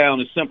break it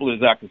down as simple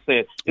as I can say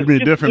it. You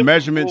mean different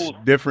measurements, rules.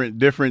 different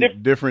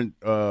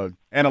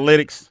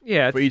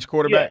analytics for each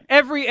quarterback?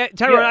 Yeah.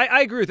 Tyrone,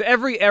 I agree with you.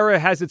 Every era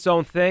has its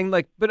own thing.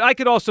 But I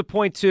could also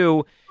point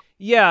to,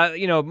 Yeah,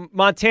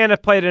 Montana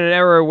played in an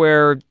era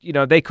where,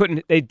 they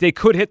could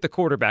hit the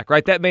quarterback,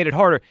 right? That made it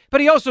harder.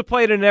 But he also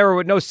played in an era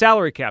with no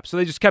salary cap,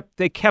 so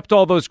they kept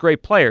all those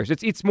great players.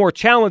 It's more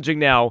challenging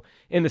now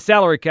in the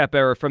salary cap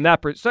era from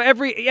that. So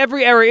every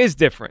era is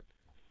different.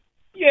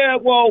 Yeah,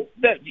 well,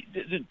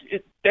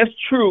 that's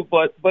true,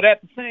 but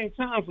at the same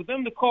time, for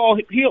them to call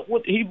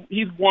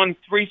he's won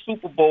 3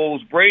 Super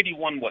Bowls. Brady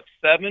won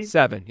 7?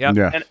 7, yep.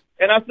 Yeah.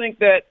 And I think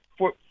that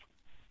for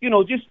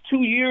just 2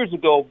 years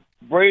ago,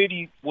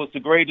 Brady was the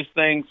greatest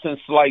thing since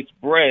sliced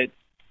bread,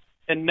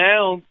 and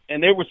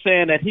they were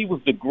saying that he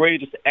was the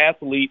greatest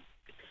athlete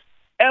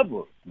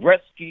ever.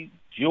 Gretzky,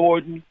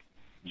 Jordan,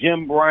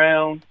 Jim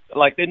Brown,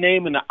 like they're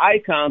naming the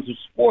icons of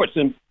sports,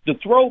 and to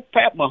throw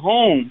Pat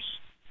Mahomes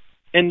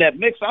in that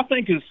mix, I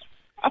think is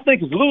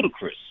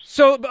ludicrous.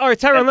 So, all right,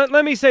 Tyrone,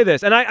 let me say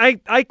this, and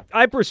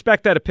I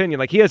respect that opinion.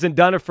 Like, he hasn't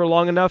done it for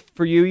long enough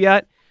for you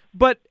yet,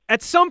 but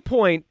at some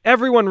point,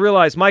 everyone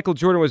realized Michael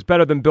Jordan was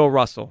better than Bill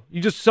Russell.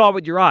 You just saw it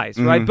with your eyes,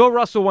 right? Mm-hmm. Bill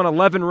Russell won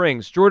 11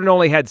 rings. Jordan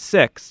only had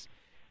 6.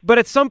 But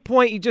at some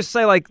point, you just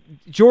say, like,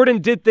 Jordan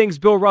did things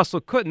Bill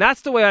Russell couldn't.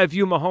 That's the way I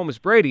view Mahomes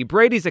Brady.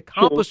 Brady's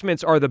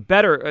accomplishments are the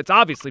better. It's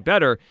obviously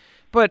better.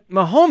 But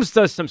Mahomes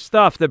does some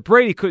stuff that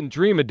Brady couldn't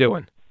dream of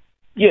doing.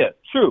 Yeah,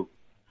 true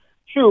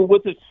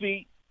with his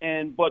feet,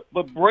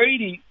 but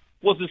Brady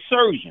was a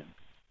surgeon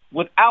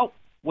without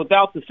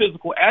the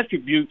physical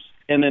attributes,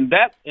 and in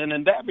that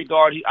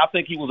regard, I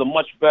think he was a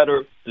much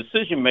better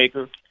decision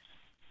maker.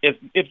 If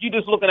you're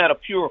just looking at a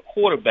pure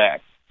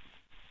quarterback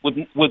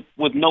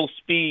with no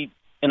speed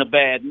and a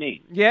bad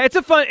knee. Yeah, it's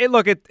a fun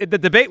look. The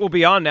debate will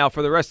be on now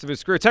for the rest of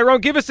his career. Tyrone,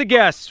 give us a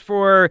guess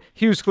for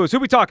Hughes Clues. Who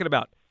are we talking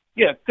about?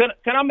 Yeah,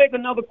 can I make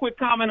another quick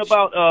comment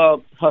about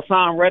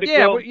Haason Reddick?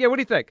 Yeah, what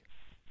do you think?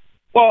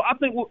 Well, I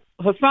think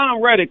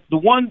Haason Reddick,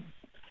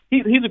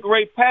 he's a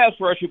great pass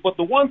rusher, but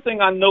the one thing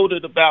I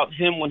noted about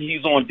him when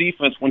he's on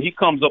defense, when he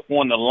comes up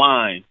on the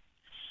line,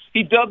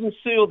 he doesn't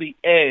seal the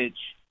edge,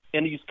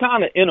 and he's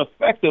kind of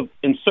ineffective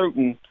in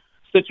certain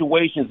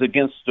situations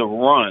against the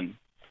run.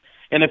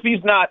 And if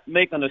he's not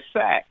making a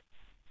sack,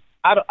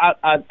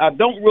 I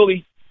don't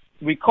really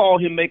recall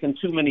him making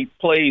too many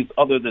plays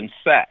other than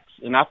sacks.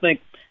 And I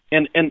think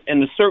in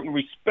a certain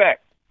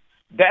respect,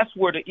 that's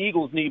where the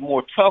Eagles need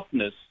more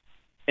toughness.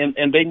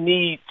 And they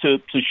need to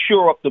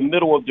shore up the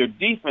middle of their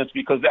defense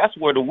because that's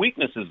where the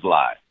weaknesses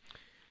lie.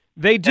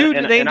 They do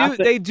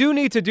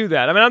need to do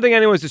that. I mean, I don't think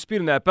anyone's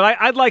disputing that, but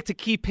I'd like to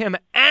keep him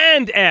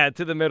and add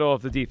to the middle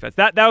of the defense.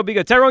 That would be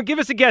good. Tyrone, give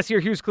us a guess here,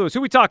 Hughes Clues.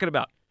 Who are we talking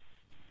about?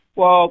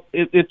 Well,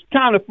 it's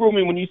kind of threw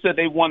me when you said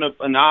they won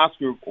an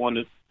Oscar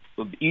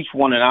each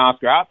won an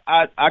Oscar.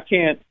 I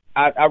can't.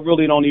 I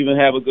really don't even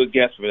have a good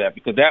guess for that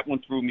because that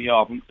one threw me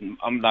off.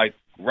 I'm like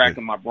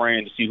racking my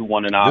brain to see who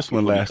won an Oscar. This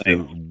one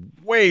lasted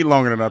way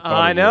longer than I thought.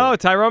 I know,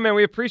 Tyrone, man.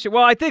 We appreciate.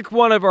 Well, I think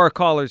one of our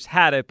callers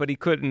had it, but he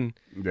couldn't.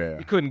 Yeah.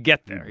 He couldn't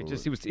get there.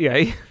 He was.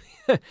 Yeah.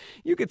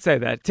 You could say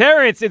that.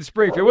 Terrence in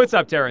Springfield. What's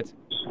up, Terrence?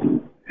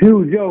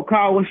 Yo,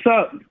 Kyle. What's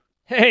up?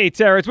 Hey,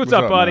 Terrence. What's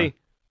up, buddy? Man?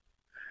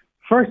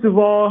 First of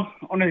all,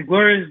 on this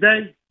glorious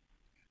day,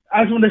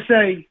 I just want to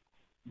say,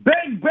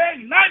 bang,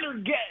 bang,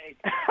 Niner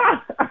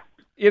gang.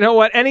 You know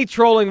what? Any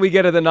trolling we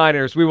get of the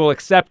Niners, we will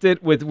accept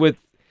it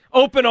with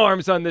open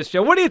arms on this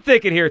show. What are you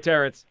thinking here,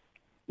 Terrence?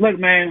 Look,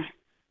 man,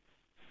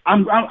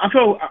 I'm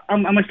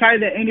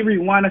excited that Andy Reid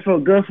won. I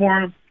feel good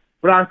for him.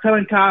 But I was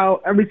telling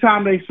Kyle, every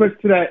time they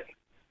switched to that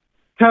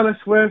Taylor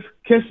Swift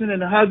kissing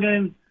and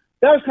hugging,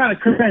 that was kind of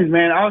cringe,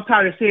 man. I was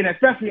tired of seeing that,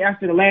 especially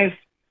after the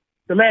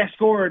last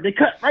score. They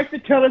cut right to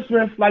Taylor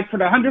Swift, like, for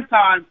the 100th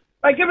time.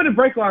 Like, give it a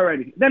break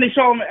already. Then they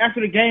show him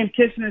after the game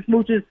kissing and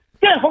smooches.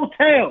 Get a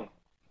hotel.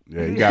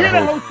 Yeah, you got Get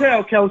a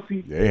hotel,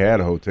 Kelsey. They had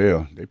a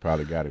hotel. They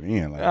probably got it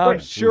in. I'm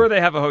sure they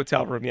have a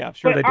hotel room. Yeah, I'm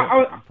sure they do.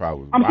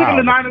 I'm thinking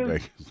the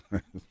Niners,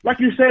 like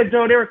you said,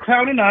 Joe, they were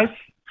clowning us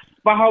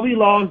by how we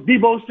lost.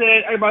 Debo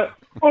said, everybody,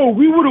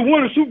 we would have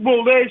won a Super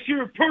Bowl last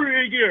year if Purdy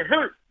didn't get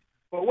hurt.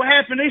 But what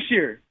happened this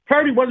year?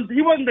 Purdy wasn't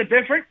the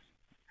difference.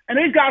 And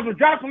these guys were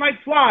dropping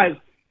like flies.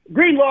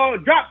 Greenlaw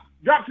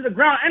dropped to the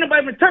ground. Ain't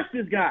nobody even touched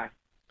this guy.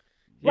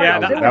 Yeah,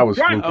 that was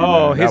fluky.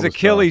 Oh, his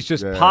Achilles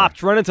just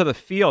popped running to the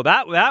field.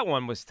 That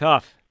one was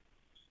tough.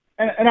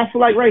 And I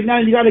feel like right now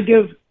you got to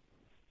give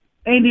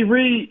Andy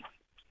Reid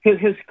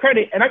his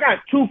credit. And I got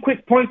 2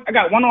 quick points. I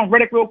got one on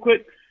Reddick real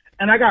quick,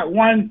 and I got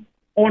one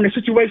on the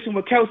situation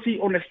with Kelsey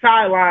on the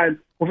sideline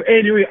with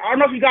Andy Reid. I don't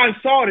know if you guys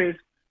saw this,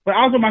 but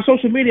I was on my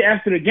social media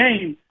after the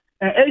game,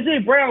 and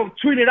A.J. Brown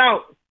tweeted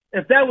out,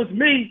 if that was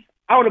me,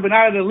 I would have been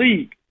out of the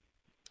league.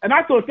 And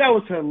I thought that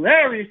was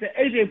hilarious that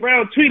A.J.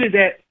 Brown tweeted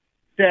that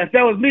if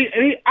that was me.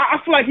 And I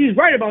feel like he's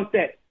right about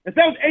that. If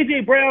that was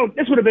A.J. Brown,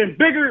 this would have been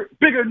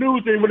bigger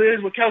news than what it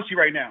is with Kelsey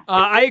right now.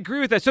 I agree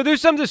with that. So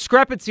there's some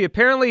discrepancy.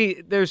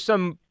 Apparently there's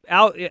some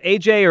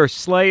A.J. or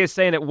Slay is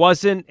saying it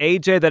wasn't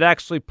A.J. that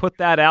actually put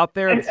that out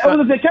there.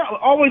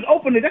 Always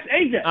open it. That's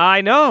A.J.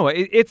 I know.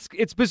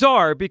 It's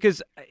bizarre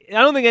because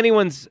I don't think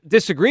anyone's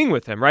disagreeing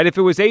with him, right? If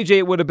it was A.J.,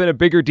 it would have been a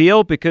bigger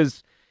deal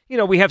because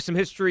we have some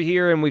history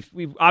here, and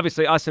we've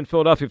obviously us in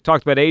Philadelphia have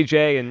talked about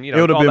A.J. and it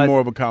would have been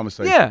more of a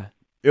conversation. Yeah.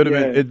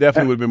 It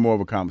definitely would have been more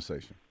of a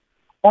conversation.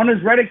 On this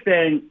Reddick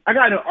thing, I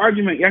got in an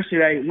argument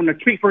yesterday when the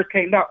tweet first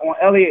came out on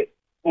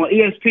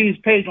ESPN's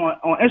page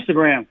on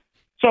Instagram.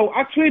 So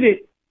I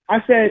tweeted, I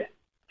said,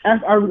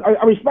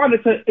 I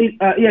responded to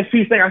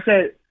ESPN's thing. I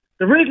said,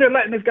 the reason they're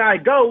letting this guy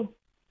go,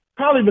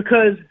 probably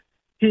because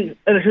his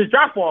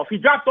drop-off. He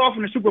dropped off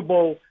in the Super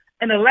Bowl.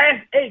 In the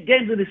last 8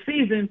 games of the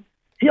season,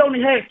 he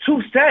only had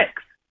 2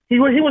 sacks. He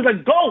was a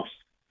ghost.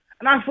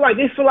 And I feel like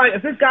they feel like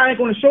if this guy ain't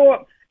going to show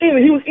up, either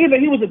he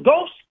was a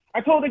ghost,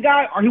 I told the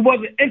guy, or he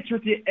wasn't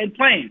interested in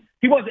playing.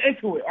 He wasn't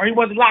into it, or he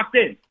wasn't locked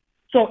in.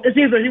 So it's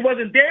either he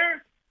wasn't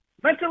there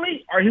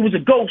mentally, or he was a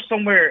ghost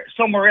somewhere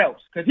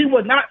else. Because he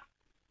was not.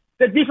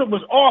 The defense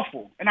was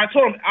awful. And I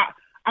told him,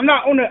 I'm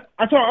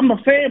a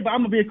fan, but I'm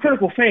gonna be a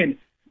critical fan.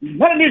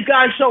 None of these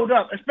guys showed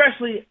up,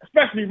 especially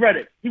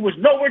Reddick. He was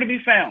nowhere to be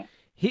found.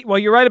 Well,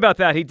 you're right about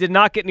that. He did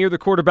not get near the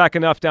quarterback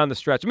enough down the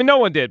stretch. I mean, no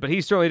one did, but he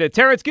certainly did.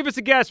 Terrence, give us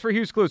a guess for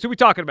Hughes Clues. Who are we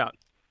talking about?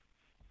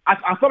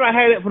 I thought I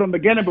had it from the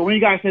beginning, but when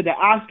you guys said the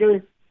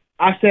Oscar,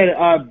 I said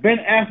Ben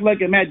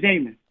Affleck and Matt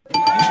Damon. You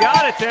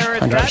got it,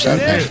 Terrence. That's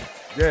it.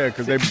 Yeah,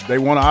 because they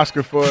won an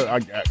Oscar for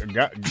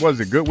was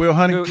it Good Will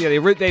Hunting? Yeah, they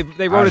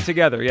wrote it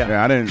together.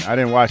 Yeah, I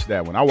didn't watch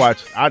that one.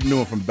 I knew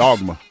him from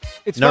Dogma.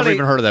 It's never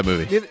even heard of that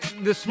movie.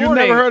 This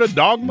morning, you never heard of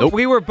Dogma? Nope.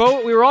 We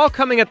were all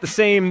coming at the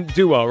same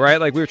duo, right?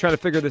 Like we were trying to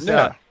figure this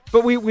out.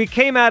 But we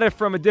came at it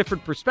from a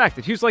different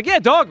perspective. He was like, yeah,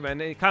 Dogma.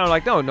 And he kind of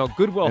like, no,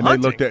 Good Will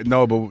Hunting. They looked at,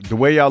 but the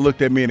way y'all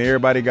looked at me and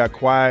everybody got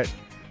quiet,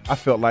 I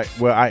felt like,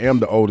 well, I am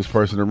the oldest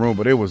person in the room,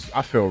 but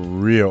I felt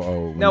real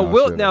old.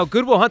 Now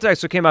Good Will Hunting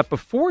actually came out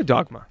before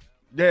Dogma.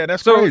 Yeah,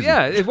 that's so crazy.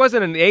 Yeah, it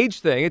wasn't an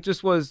age thing. It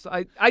just was.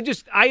 I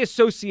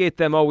associate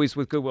them always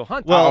with Good Will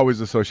Hunting. Well, I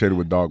always associated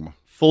with Dogma.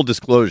 Full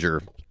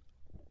disclosure,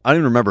 I don't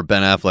even remember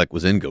Ben Affleck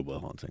was in Good Will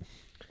Hunting.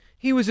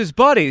 He was his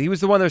buddy. He was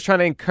the one that was trying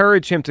to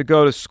encourage him to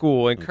go to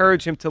school,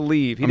 encourage him to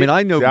leave.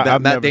 I know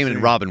Matt Damon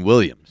and Robin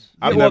Williams.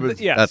 I've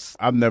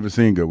never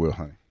seen Good Will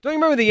Hunting. Don't you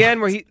remember the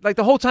end where he, like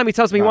the whole time he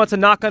tells me he wants to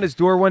knock on his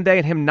door one day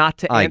and him not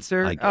to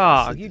answer?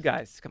 You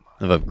guys, come on.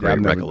 I have a great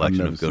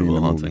recollection of Good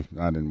Will Hunting.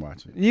 I didn't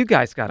watch it. You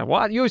guys got to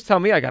watch. You always tell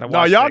me I got to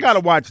watch. No, y'all got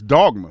to watch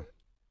Dogma.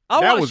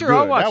 I'll watch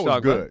Dogma. That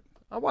was good.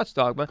 I'll watch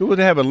Dogma. Who would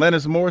have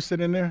Alanis Morissette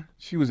in there?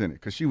 She was in it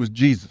because she was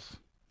Jesus.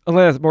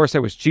 Alanis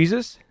Morissette was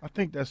Jesus? I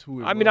think that's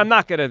who it was. I mean, I'm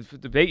not going to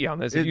debate you on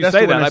this. If you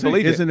say that, I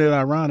believe it. Isn't it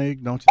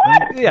ironic, don't you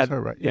think? Yeah. That's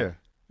her, right?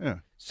 Yeah.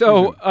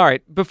 So, all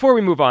right, before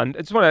we move on, I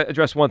just want to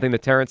address one thing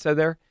that Terrence said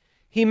there.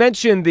 He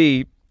mentioned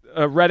the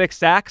Reddick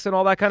sacks and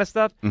all that kind of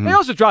stuff. Mm-hmm. They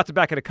also dropped it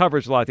back into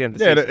coverage a lot at the end of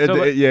the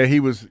season.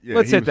 He was.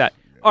 Let's hit that.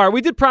 All right, we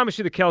did promise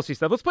you the Kelsey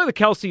stuff. Let's play the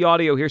Kelsey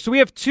audio here. So we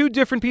have 2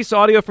 different pieces of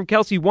audio from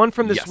Kelsey, one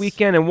from this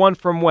weekend and one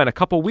from when? A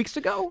couple weeks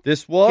ago?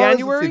 This was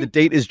January? the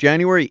date is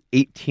January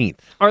 18th.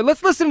 All right,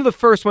 let's listen to the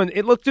first one.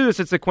 Let's do this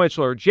in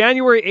sequential order.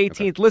 January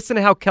 18th, Listen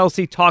to how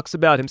Kelsey talks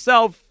about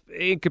himself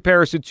in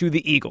comparison to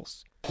the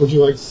Eagles. Would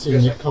you like to see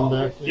Nick come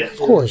back? Of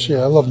course, yeah,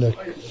 I love Nick.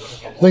 I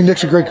think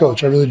Nick's a great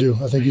coach. I really do.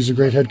 I think he's a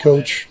great head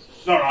coach.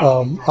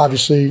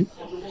 Obviously,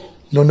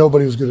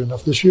 nobody was good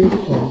enough this year.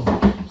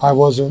 I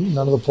wasn't.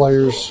 None of the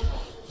players,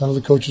 none of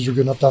the coaches were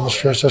good enough down the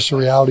stretch. That's the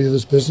reality of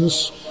this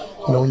business.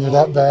 When you're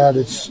that bad,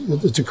 it's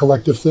a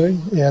collective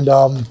thing. And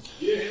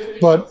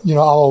but I'll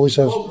always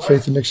have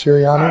faith in Nick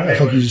Sirianni. I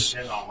think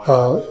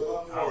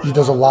he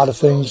does a lot of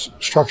things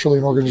structurally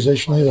and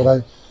organizationally that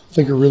I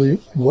think are really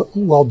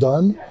well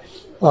done.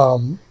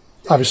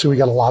 Obviously, we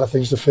got a lot of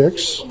things to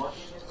fix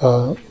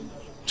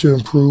to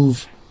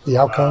improve the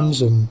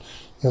outcomes and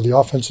the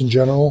offense in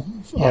general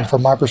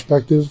from my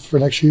perspective for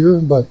next year.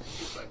 But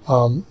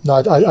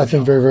I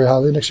think very, very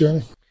highly of Nick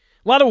Sirianni.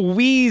 A lot of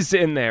wheeze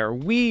in there,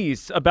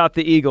 wheeze about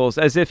the Eagles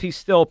as if he's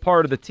still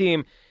part of the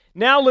team.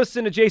 Now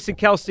listen to Jason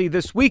Kelsey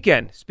this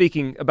weekend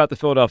speaking about the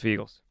Philadelphia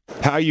Eagles.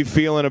 How you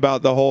feeling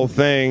about the whole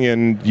thing?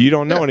 And you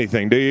don't know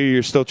anything, do you?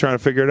 You're still trying to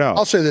figure it out.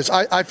 I'll say this.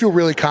 I feel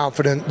really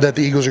confident that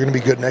the Eagles are going to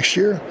be good next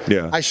year.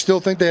 Yeah. I still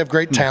think they have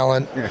great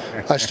talent.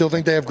 I still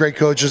think they have great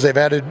coaches. They've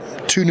added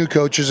 2 new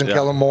coaches in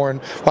Kellen Moore.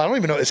 And, I don't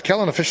even know. Is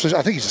Kellen officially?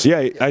 I think he's.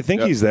 Yeah, I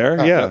think he's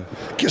there. Yeah.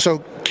 So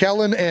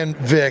Kellen and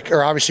Vic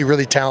are obviously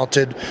really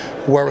talented,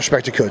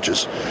 well-respected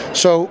coaches.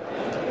 So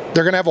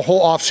they're going to have a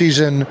whole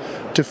offseason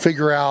to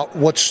figure out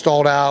what's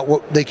stalled out,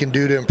 what they can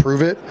do to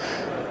improve it.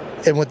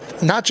 And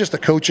with not just the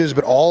coaches,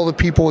 but all the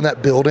people in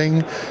that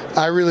building,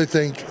 I really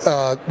think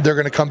they're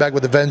going to come back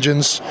with a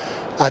vengeance.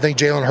 I think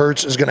Jalen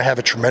Hurts is going to have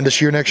a tremendous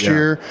year next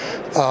year.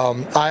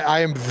 I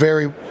am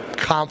very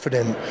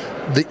confident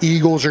the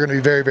Eagles are going to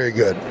be very, very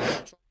good.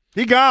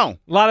 He gone.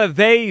 A lot of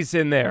theys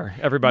in there,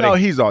 everybody. No,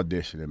 he's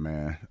auditioning,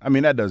 man. I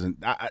mean, that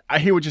doesn't – I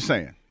hear what you're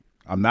saying.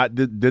 I'm not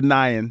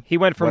denying. He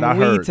went from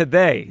we to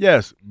they.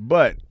 Yes,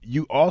 but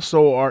you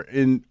also are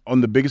on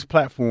the biggest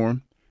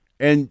platform.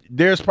 And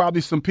there's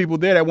probably some people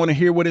there that want to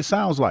hear what it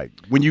sounds like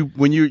when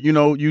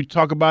you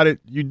talk about it.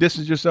 You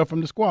distance yourself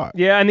from the squad.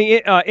 Yeah, and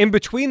in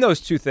between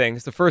those two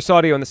things, the first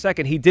audio and the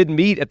second, he did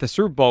meet at the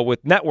Super Bowl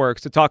with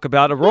networks to talk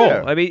about a role.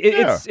 Yeah. I mean,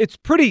 it's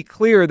pretty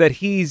clear that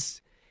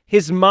his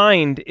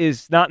mind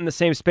is not in the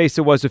same space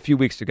it was a few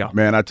weeks ago.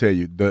 Man, I tell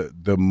you,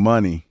 the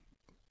money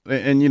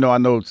and I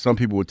know some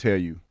people will tell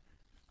you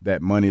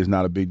that money is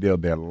not a big deal.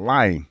 They're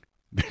lying.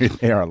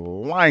 They are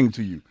lying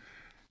to you.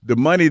 The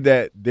money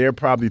that they're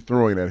probably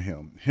throwing at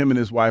him and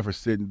his wife are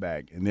sitting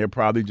back, and they're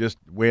probably just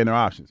weighing their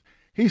options.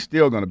 He's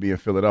still going to be in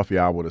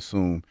Philadelphia, I would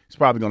assume. He's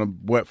probably going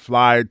to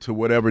fly to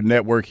whatever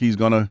network he's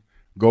going to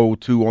go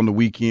to on the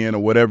weekend or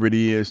whatever it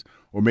is,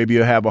 or maybe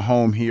he'll have a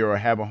home here or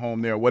have a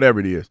home there, whatever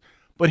it is.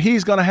 But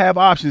he's going to have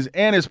options,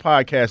 and his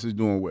podcast is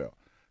doing well.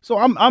 So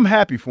I'm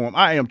happy for him.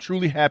 I am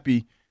truly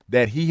happy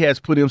that he has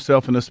put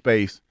himself in a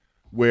space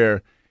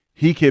where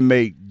he can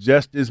make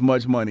just as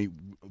much money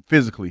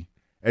physically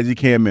as he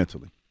can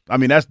mentally. I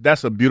mean,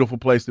 that's a beautiful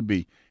place to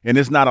be. And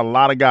it's not a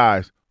lot of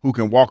guys who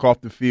can walk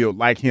off the field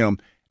like him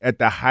at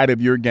the height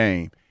of your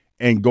game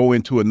and go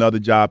into another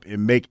job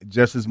and make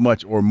just as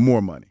much or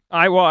more money.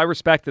 I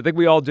respect it. I think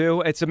we all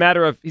do. It's a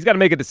matter of he's got to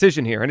make a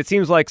decision here. And it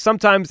seems like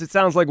sometimes it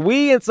sounds like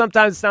we and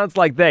sometimes it sounds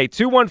like they.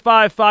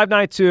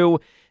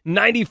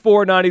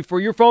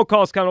 215-592-9494. Your phone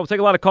call's coming. We'll take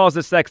a lot of calls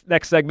this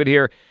next segment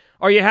here.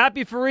 Are you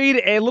happy, Fareed?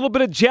 A little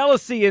bit of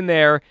jealousy in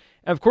there.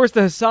 And, of course,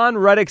 the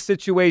Haason Reddick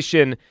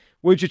situation.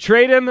 Would you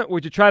trade him?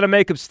 Would you try to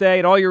make him stay?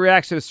 And all your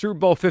reaction to Super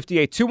Bowl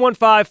 58.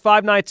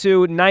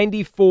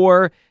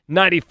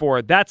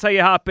 215-592-9494. That's how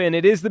you hop in.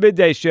 It is the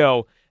Midday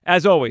Show,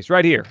 as always,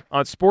 right here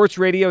on Sports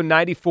Radio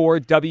 94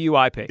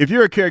 WIP. If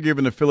you're a caregiver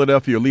in the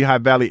Philadelphia or Lehigh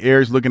Valley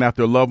areas looking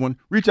after a loved one,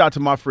 reach out to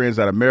my friends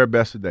at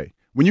AmeriBest today.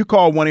 When you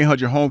call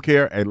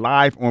 1-800-HOME-CARE, a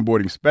live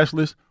onboarding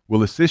specialist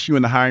will assist you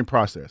in the hiring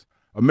process.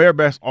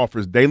 AmeriBest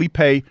offers daily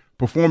pay,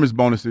 performance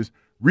bonuses,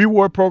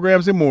 reward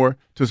programs, and more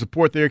to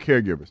support their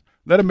caregivers.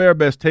 Let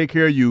AmeriBest take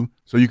care of you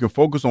so you can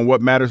focus on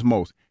what matters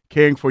most,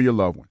 caring for your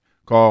loved one.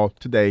 Call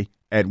today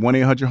at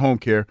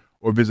 1-800-HOME-CARE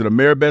or visit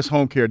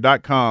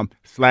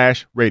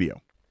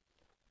AmeriBestHomeCare.com/radio.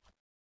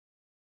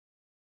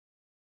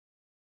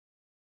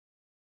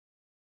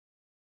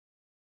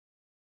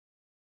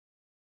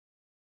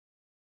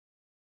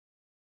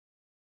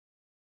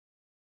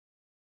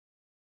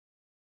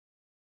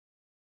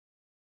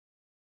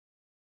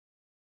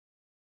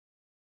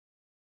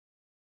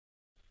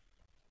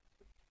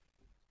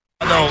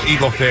 I know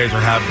Eagle fans are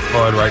having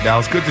fun right now.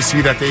 It's good to see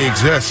that they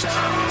exist.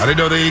 I didn't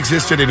know they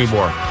existed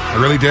anymore. I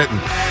really didn't.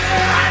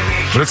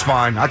 But it's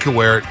fine. I can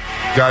wear it.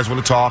 You guys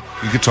want to talk?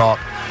 You can talk.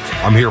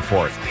 I'm here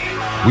for it.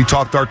 We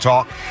talked our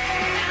talk.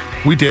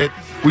 We did.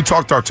 We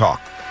talked our talk.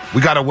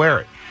 We got to wear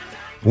it.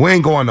 We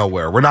ain't going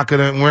nowhere. We're not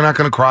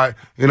gonna cry.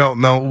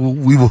 No,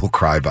 we will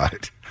cry about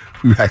it.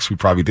 We actually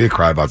probably did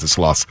cry about this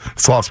loss.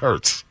 This loss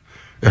hurts.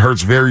 It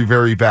hurts very,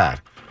 very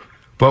bad.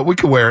 But we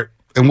can wear it,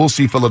 and we'll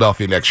see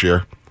Philadelphia next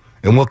year.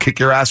 And we'll kick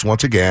your ass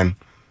once again,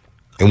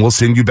 and we'll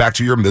send you back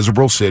to your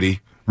miserable city.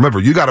 Remember,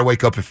 you got to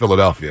wake up in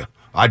Philadelphia.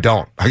 I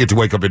don't. I get to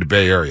wake up in the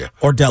Bay Area.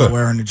 Or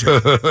Delaware or New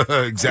Jersey.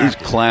 Exactly. These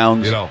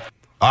clowns.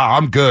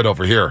 I'm good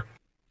over here.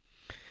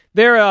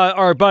 There are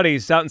our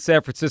buddies out in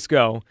San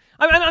Francisco.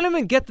 I don't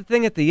even get the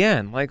thing at the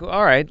end. Like,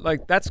 all right,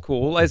 like that's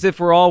cool. As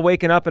if we're all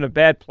waking up in a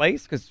bad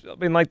place. Because,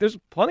 there's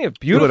plenty of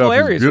beautiful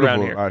areas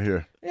around here. Out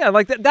here. Yeah,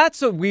 like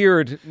that's a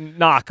weird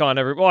knock on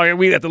everybody.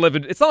 We have to live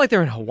in. It's not like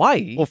they're in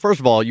Hawaii. Well, first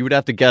of all, you would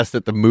have to guess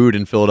that the mood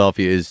in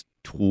Philadelphia is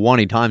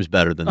 20 times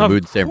better than the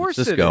mood in San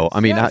Francisco. I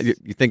mean, yes.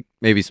 You think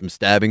maybe some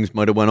stabbings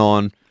might have went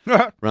on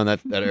around that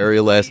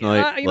area last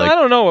night? I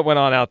don't know what went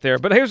on out there,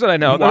 but here's what I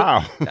know.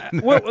 Wow.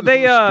 What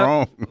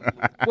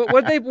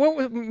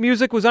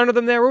music was under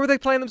them there? What were they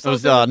playing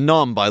themselves? It was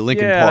 "Numb" by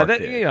Linkin Park.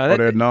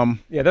 They're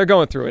numb. Yeah, they're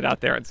going through it out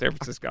there in San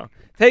Francisco,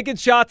 taking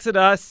shots at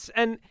us,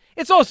 and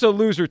it's also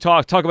loser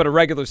talk about a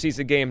regular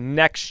season game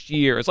next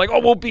year. It's like,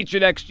 we'll beat you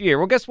next year.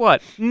 Well, guess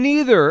what?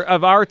 Neither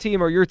of our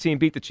team or your team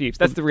beat the Chiefs.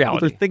 That's the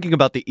reality. Well, they're thinking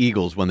about the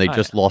Eagles when they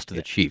just lost to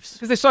the Chiefs.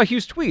 Because they saw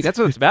Hugh's tweet. That's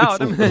what it's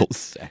about. It's a little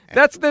sad.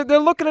 They're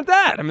looking at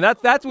that. I mean,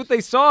 that's what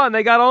they saw, and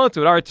they got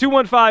onto it. All right,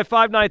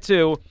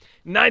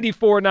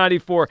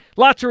 215-592-9494.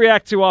 Lot to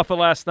react to off of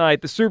last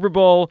night. The Super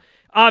Bowl.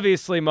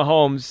 Obviously,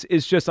 Mahomes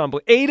is just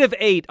unbelievable. 8 of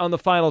 8 on the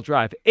final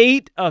drive.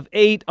 8 of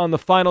 8 on the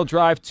final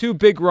drive. 2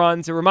 big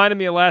runs. It reminded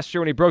me of last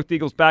year when he broke the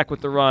Eagles' back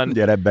with the run.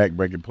 Yeah, that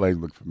back-breaking play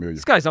looked familiar.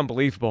 This guy's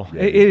unbelievable.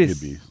 Yeah, it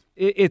is.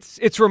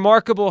 It's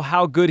remarkable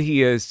how good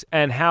he is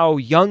and how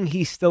young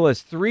he still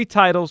is. 3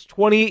 titles,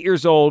 28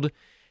 years old.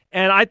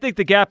 And I think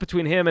the gap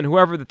between him and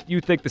whoever you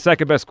think the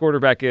second-best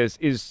quarterback is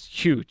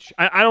huge.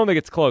 I don't think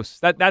it's close.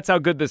 That's how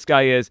good this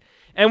guy is.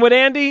 And with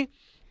Andy,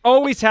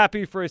 always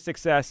happy for his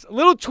success. A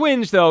little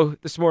twinge, though,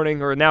 this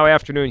morning, or now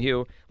afternoon,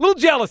 Hugh. A little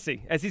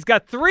jealousy, as he's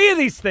got 3 of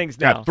these things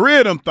now. Got 3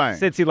 of them things.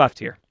 Since he left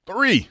here.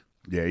 3.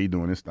 Yeah, he's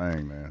doing his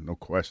thing, man. No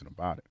question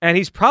about it. And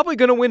he's probably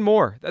going to win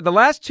more. The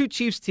last 2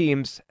 Chiefs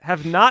teams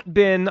have not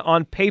been,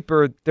 on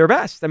paper, their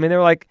best. I mean,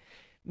 they're like,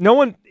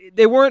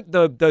 they weren't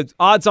the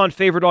odds-on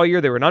favorite all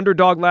year. They were an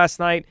underdog last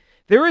night.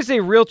 There is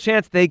a real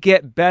chance they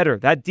get better.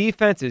 That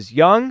defense is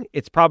young.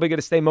 It's probably going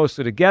to stay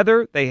mostly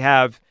together. They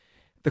have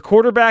the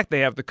quarterback, they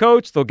have the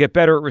coach. They'll get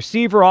better at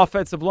receiver,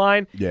 offensive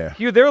line. Yeah.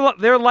 Hugh,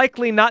 they're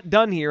likely not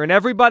done here, and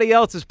everybody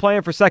else is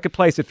playing for second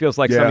place, it feels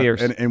like, some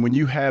years. And when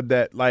you have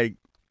that,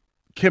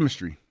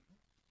 chemistry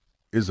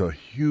is a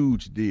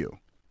huge deal.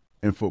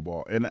 in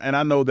football. And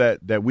I know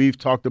that we've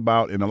talked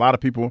about, and a lot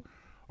of people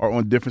are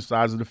on different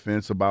sides of the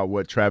fence about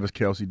what Travis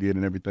Kelce did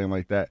and everything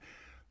like that.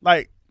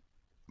 Like,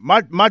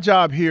 my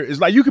job here is,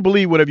 like, you can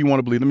believe whatever you want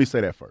to believe. Let me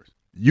say that first.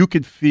 You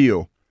could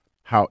feel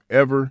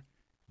however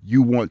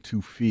you want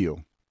to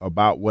feel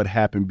about what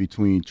happened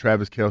between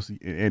Travis Kelce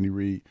and Andy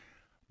Reid.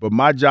 But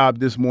my job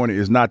this morning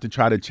is not to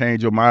try to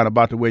change your mind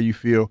about the way you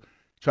feel,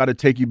 try to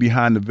take you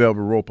behind the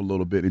velvet rope a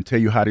little bit and tell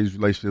you how these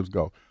relationships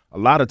go. A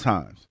lot of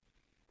times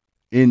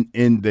in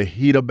the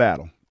heat of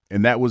battle,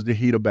 and that was the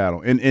heat of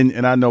battle.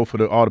 And I know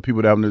for all the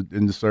people that are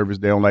in the service,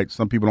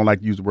 some people don't like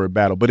to use the word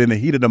battle, but in the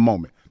heat of the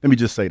moment, let me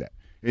just say that.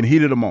 In the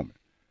heat of the moment,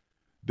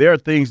 there are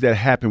things that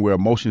happen where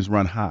emotions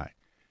run high,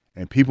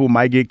 and people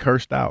might get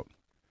cursed out.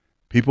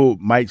 People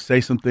might say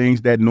some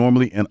things that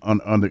normally and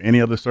under any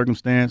other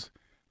circumstance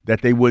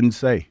that they wouldn't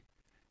say.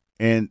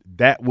 And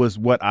that was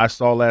what I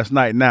saw last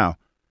night. Now,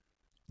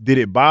 did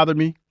it bother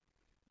me?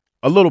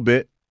 A little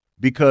bit,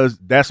 because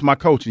that's my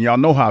coach, and y'all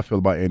know how I feel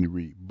about Andy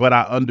Reid. But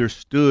I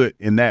understood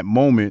in that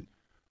moment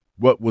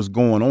what was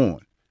going on.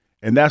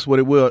 And that's what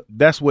it was.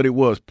 That's what it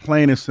was,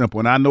 plain and simple.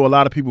 And I know a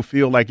lot of people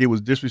feel like it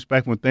was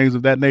disrespectful and things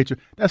of that nature.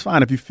 That's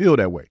fine if you feel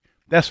that way.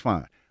 That's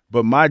fine.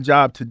 But my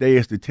job today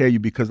is to tell you,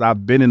 because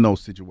I've been in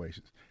those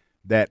situations,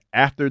 that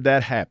after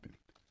that happened,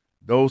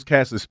 those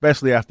cats,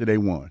 especially after they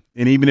won,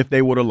 and even if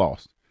they would have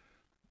lost,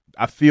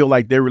 I feel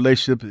like their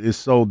relationship is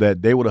so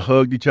that they would have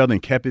hugged each other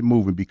and kept it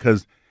moving,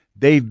 because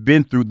they've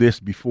been through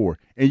this before.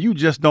 And you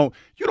don't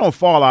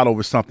fall out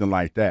over something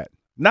like that.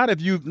 Not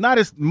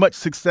as much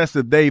success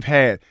as they've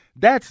had.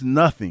 That's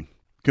nothing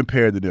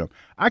compared to them.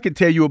 I can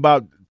tell you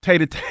about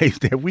tater-tates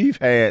that we've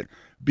had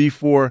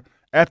before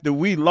after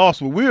we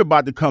lost, when we were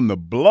about to come to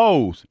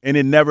blows, and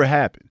it never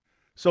happened.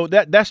 So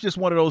that's just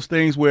one of those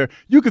things where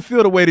you can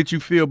feel the way that you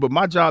feel, but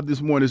my job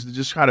this morning is to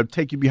just try to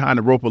take you behind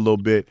the rope a little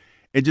bit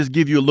and just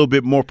give you a little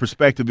bit more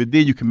perspective, and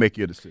then you can make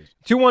your decision.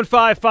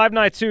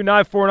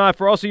 215-592-9494.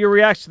 For also your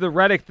reaction to the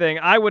Reddick thing,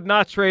 I would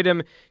not trade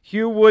him.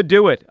 Hugh would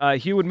do it.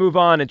 Hugh would move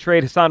on and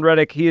trade Haason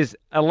Reddick. He is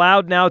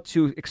allowed now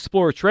to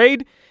explore a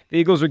trade. The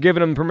Eagles are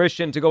giving him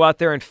permission to go out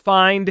there and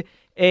find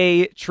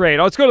a trade.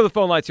 Let's go to the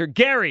phone lines here.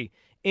 Gary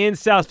in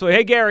South Philly.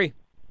 Hey, Gary.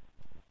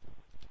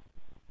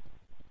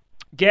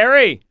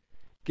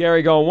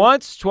 Gary going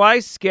once,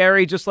 twice.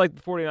 Gary, just like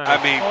the 49ers.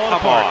 I mean,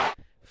 come on.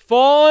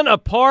 Falling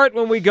apart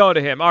when we go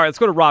to him. All right, let's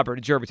go to Robert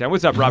in Germantown.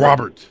 What's up,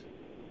 Robert?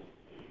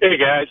 Hey,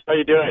 guys. How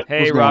you doing?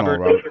 Hey, Robert.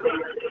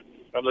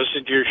 I'm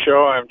listening to your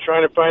show. I'm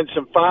trying to find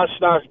some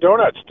Fosnock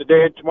donuts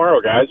today and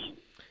tomorrow, guys.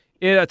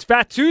 Yeah, it's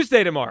Fat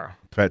Tuesday tomorrow.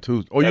 Fat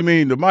Tuesday. Oh, you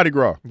mean the Mardi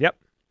Gras? Yep.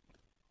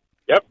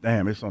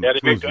 Damn, it's on They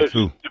Tuesday, make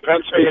too. the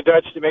Pennsylvania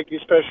Dutch to make these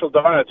special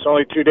donuts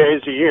only 2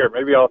 days a year.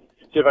 Maybe I'll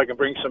see if I can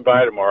bring some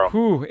by tomorrow.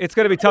 Whew, it's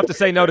going to be tough to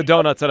say no to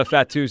donuts on a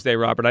Fat Tuesday,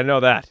 Robert. I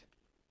know that.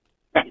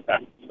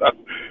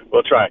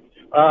 We'll try.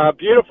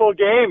 Beautiful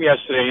game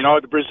yesterday. You know,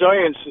 the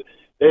Brazilians,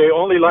 they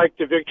only like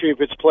the victory if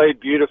it's played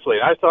beautifully.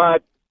 I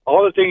thought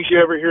all the things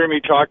you ever hear me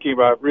talking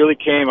about really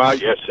came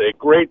out yesterday.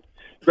 Great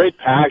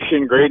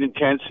passion, great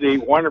intensity,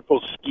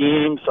 wonderful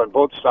schemes on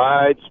both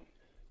sides.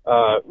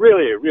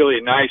 Really, really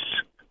nice,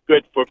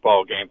 good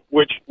football game,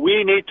 which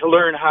we need to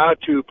learn how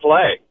to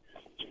play.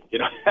 You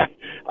know,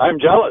 I'm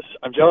jealous.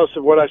 I'm jealous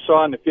of what I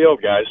saw on the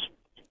field, guys.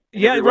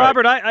 Yeah,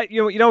 Robert, I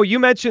you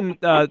mentioned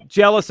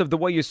jealous of the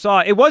way you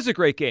saw. It was a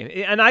great game,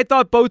 and I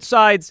thought both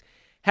sides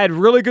had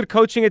really good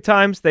coaching at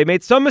times. They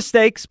made some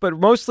mistakes, but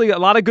mostly a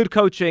lot of good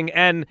coaching.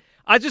 And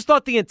I just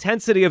thought the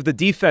intensity of the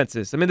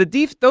defenses. I mean,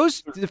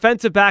 those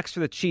defensive backs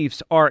for the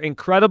Chiefs are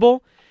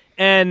incredible,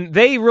 and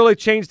they really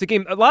changed the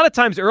game. A lot of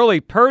times early,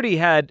 Purdy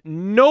had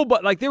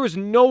there was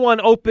no one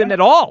open at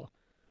all.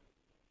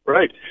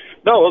 Right.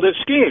 No, well, the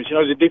schemes,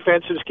 the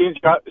defensive schemes,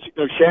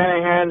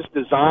 Shanahan's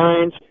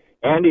designs,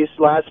 Andy's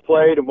last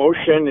play, the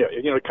motion,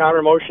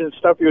 counter motion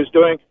stuff he was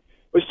doing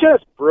was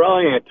just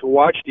brilliant to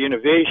watch the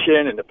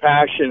innovation and the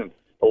passion,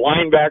 the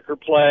linebacker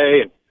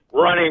play, and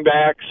running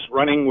backs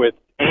running with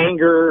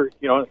anger,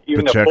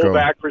 even Pacheco. The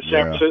fullback for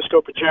San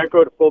Francisco,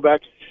 Pacheco, the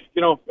fullback,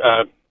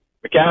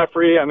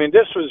 McCaffrey. I mean,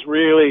 this was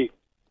really,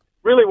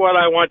 really what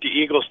I want the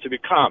Eagles to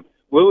become.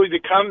 Will we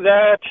become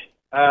that?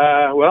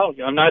 Well,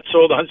 I'm not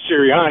sold on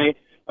Sirianni.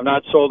 I'm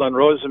not sold on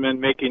Roseman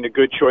making the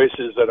good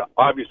choices that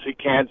obviously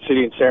Kansas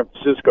City and San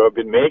Francisco have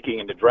been making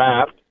in the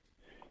draft.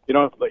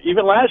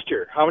 Even last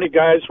year, how many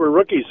guys were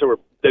rookies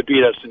that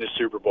beat us in the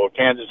Super Bowl?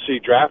 Kansas City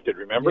drafted,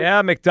 remember?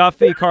 Yeah,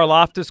 McDuffie,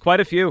 Karlaftis, quite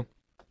a few.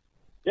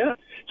 Yeah,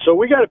 so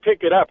we got to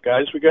pick it up,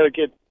 guys. We got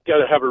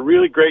to have a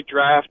really great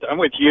draft. I'm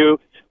with you.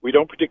 We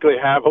don't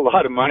particularly have a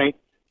lot of money.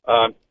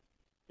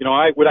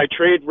 Would I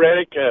trade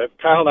Reddick?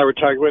 Kyle and I were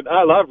talking about,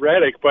 I love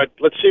Reddick, but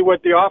let's see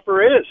what the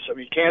offer is. I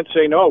mean, you can't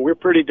say no. We're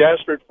pretty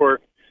desperate for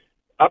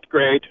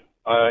upgrade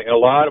in a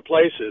lot of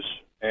places,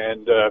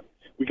 and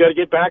we got to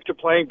get back to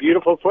playing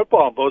beautiful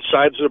football on both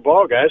sides of the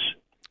ball, guys.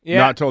 Yeah,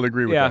 no, I totally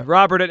agree with that. Yeah,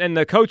 Robert, and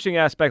the coaching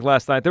aspect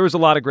last night, there was a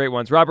lot of great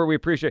ones. Robert, we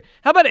appreciate it.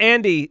 How about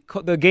Andy,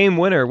 the game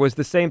winner, was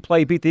the same play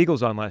he beat the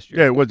Eagles on last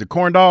year? Yeah, was it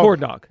corn dog? Corn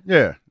dog.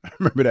 Yeah, I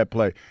remember that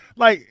play.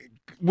 Like,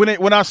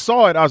 when I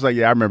saw it, I was like,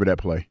 yeah, I remember that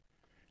play.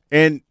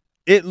 And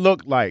it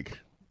looked like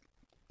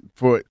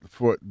for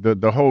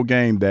the whole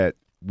game that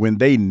when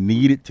they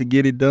needed to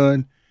get it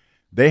done,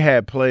 they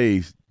had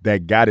plays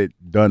that got it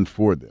done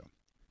for them.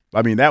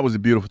 I mean, that was the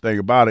beautiful thing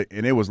about it,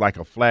 and it was like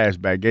a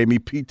flashback. Gave me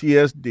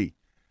PTSD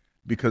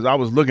because I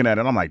was looking at it,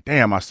 and I'm like,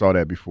 damn, I saw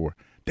that before.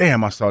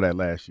 Damn, I saw that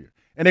last year.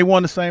 And they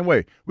won the same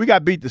way. We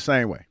got beat the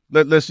same way.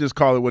 Let's just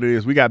call it what it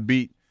is. We got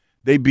beat.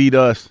 They beat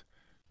us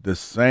the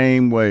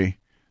same way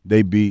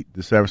they beat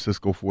the San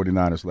Francisco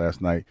 49ers last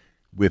night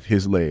with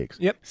his legs.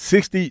 Yep.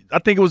 60, I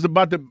think it was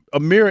about a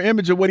mirror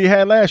image of what he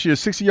had last year,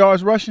 60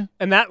 yards rushing.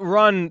 And that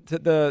run, to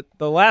the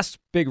last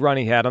big run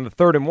he had on the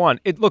 3rd and 1,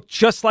 it looked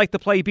just like the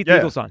play he beat the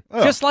Eagles on.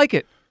 Just like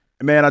it.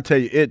 Man, I tell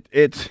you,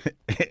 it's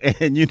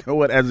and you know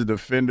what, as a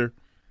defender,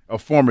 a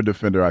former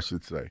defender, I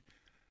should say,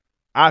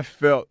 I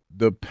felt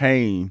the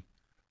pain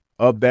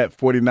of that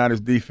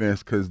 49ers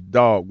defense because,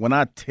 dog, when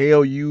I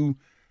tell you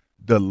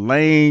the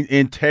lane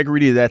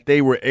integrity that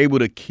they were able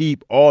to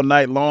keep all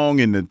night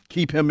long and to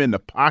keep him in the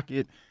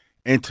pocket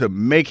and to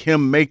make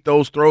him make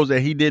those throws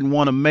that he didn't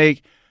want to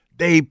make,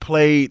 they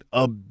played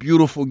a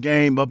beautiful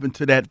game up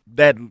into that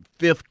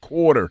 5th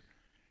quarter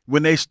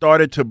when it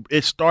started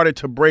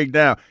to break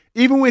down.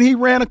 Even when he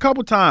ran a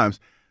couple times,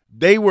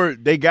 they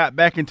got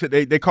back into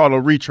they call it a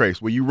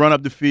retrace, where you run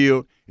up the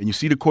field and you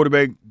see the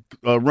quarterback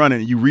running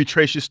and you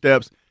retrace your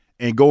steps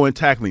and go and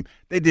tackle him.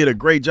 They did a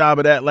great job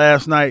of that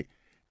last night.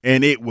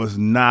 And it was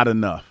not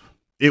enough.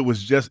 It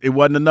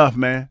wasn't enough,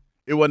 man.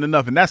 It wasn't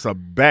enough. And that's a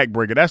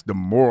backbreaker. That's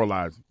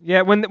demoralizing.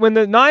 Yeah, when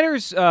the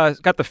Niners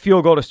got the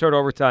field goal to start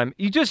overtime,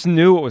 you just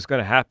knew what was going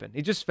to happen.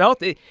 You just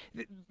felt it.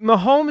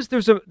 Mahomes,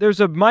 there's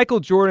a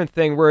Michael Jordan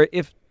thing where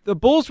if the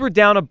Bulls were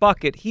down a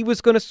bucket, he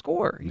was going to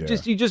score. You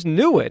just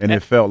knew it. And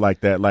it felt like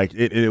that. Like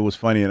it was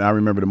funny. And I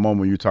remember the moment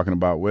when you were talking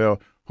about,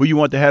 well, who you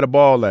want to have the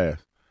ball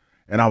last?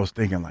 And I was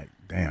thinking like,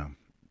 damn.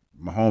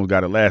 Mahomes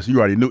got it last. You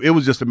already knew. It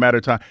was just a matter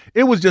of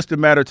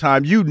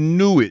time. You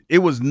knew it. It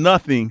was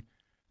nothing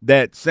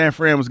that San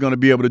Fran was going to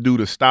be able to do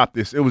to stop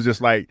this. It was just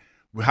like,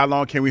 how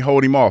long can we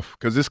hold him off?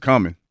 Because it's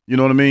coming. You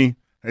know what I mean?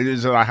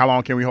 It's like, how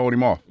long can we hold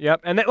him off?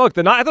 Yep. And look,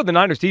 I thought the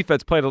Niners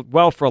defense played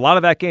well for a lot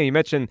of that game. You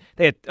mentioned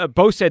they had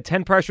Bosa had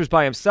 10 pressures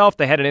by himself.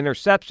 They had an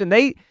interception.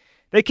 They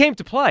came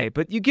to play.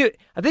 But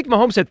I think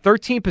Mahomes had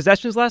 13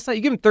 possessions last night.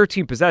 You give him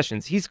 13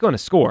 possessions, he's going to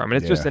score. I mean,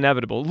 it's just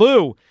inevitable.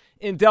 Lou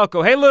in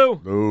Delco. Hey, Lou.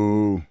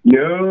 Lou.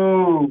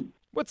 Yo.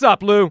 What's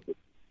up, Lou?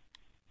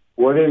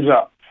 What is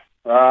up?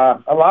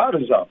 A lot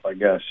is up, I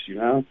guess, you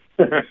know?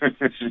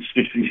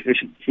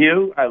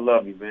 You, I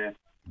love you, man.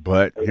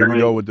 But here we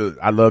go with the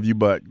I love you,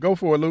 but. Go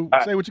for it, Lou.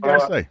 Say what you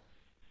got to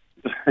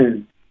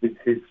say.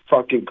 It's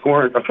fucking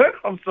corn.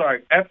 I'm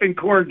sorry, effing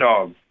corn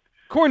dog.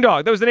 Corn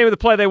dog. That was the name of the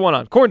play they won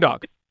on. Corn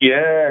dog.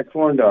 Yeah,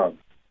 corn dog.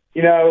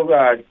 You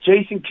know,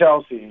 Jason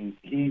Kelsey,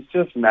 he's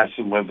just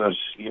messing with us.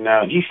 You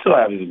know, he still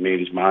hasn't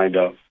made his mind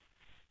up.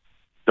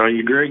 Don't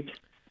you agree?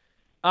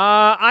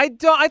 I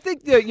don't. I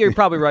think that you're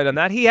probably right on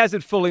that. He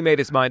hasn't fully made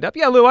his mind up.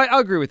 Yeah, Lou, I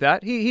agree with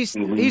that.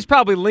 He's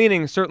probably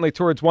leaning certainly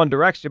towards one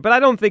direction, but I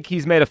don't think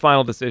he's made a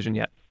final decision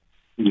yet.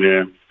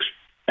 Yeah.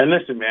 And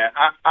listen, man,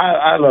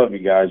 I love you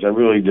guys. I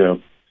really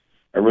do.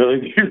 I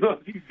really do love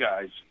you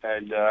guys.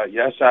 And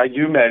yes, I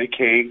do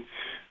medicate.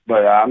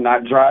 But I'm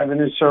not driving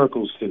in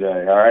circles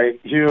today, all right?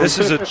 This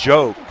is a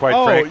joke, quite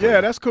frankly. Oh,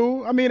 yeah, that's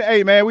cool. I mean,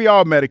 hey, man, we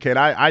all medicate.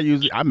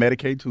 I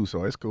medicate, too,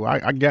 so it's cool.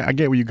 I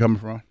get where you're coming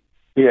from.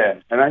 Yeah,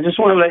 and I just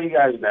want to let you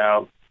guys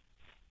know,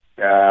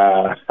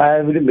 I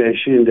have an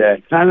admission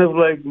that kind of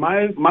like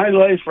my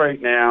life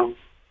right now,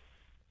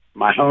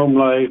 my home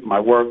life, my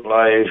work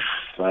life,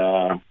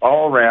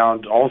 all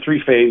around, all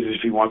 3 phases,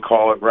 if you want to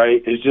call it,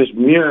 right, is just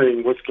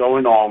mirroring what's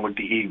going on with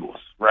the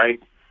Eagles,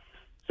 right?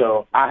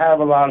 So I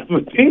have a lot of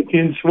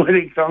opinions when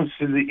it comes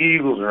to the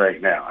Eagles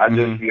right now. I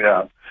just,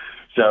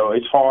 so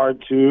it's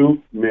hard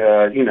to,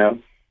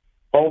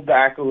 hold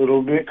back a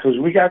little bit because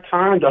we got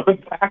time to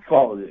unpack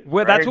all of this.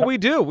 Well, right? That's what we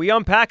do. We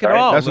unpack it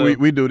all. That's what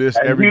we do this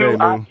every day,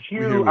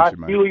 Lou. I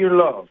feel your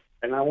love,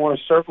 and I want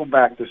to circle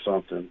back to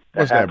something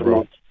What's that,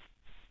 bro?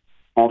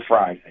 On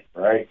Friday,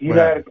 right? You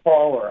had a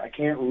caller. I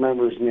can't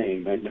remember his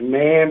name, and the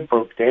man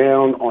broke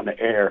down on the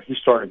air. He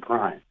started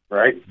crying,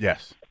 right?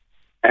 Yes.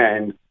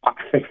 And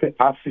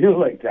I feel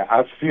like that.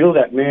 I feel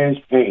that man's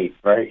pain,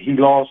 right? He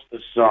lost a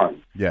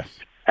son. Yes.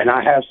 And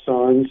I have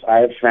sons. I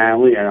have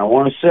family. And I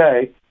want to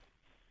say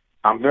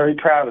I'm very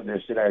proud of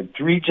this, that I had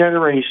 3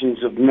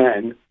 generations of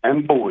men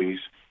and boys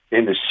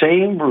in the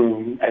same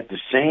room at the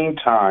same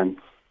time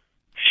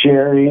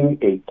sharing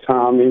a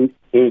common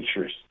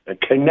interest, a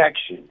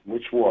connection,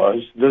 which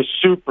was the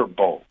Super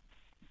Bowl.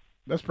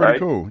 That's pretty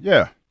cool.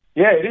 Yeah.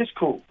 Yeah, it is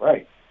cool,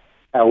 right?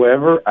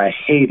 However, I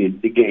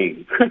hated the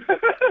game.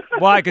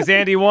 Why? Because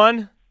Andy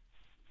won?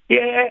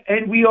 Yeah,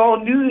 and we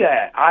all knew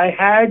that. I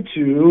had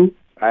to.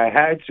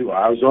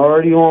 I was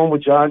already on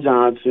with John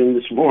Johnson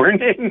this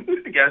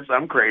morning. I guess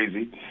I'm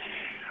crazy.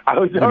 I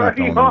was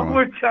already on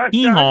with John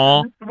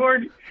Johnson this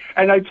morning,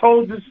 and I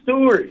told the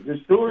story.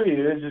 The story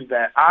is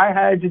that I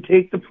had to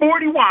take the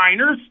 40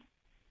 whiners,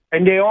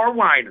 and they are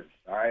whiners,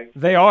 all right?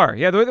 They are.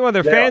 Yeah,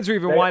 their fans are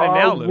even whining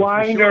now, Lou.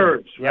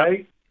 Whiners, sure.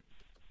 right?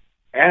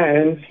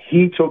 and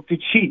he took the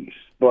Chiefs.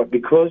 But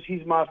because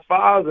he's my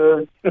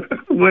father,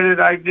 what did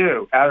I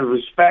do? Out of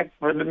respect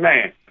for the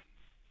man,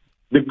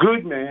 the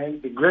good man,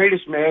 the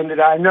greatest man that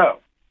I know,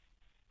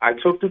 I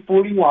took the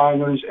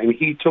 49ers, and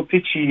he took the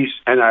Chiefs,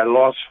 and I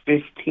lost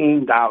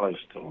 $15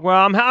 to him.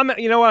 Well,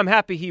 you know what? I'm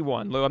happy he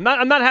won, Lou. I'm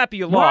not happy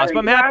you lost, but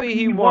I'm happy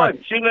he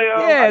won.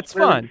 Yeah, it's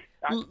fun.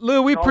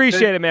 Lou, we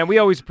appreciate it, man. We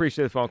always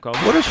appreciate the phone call.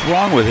 What is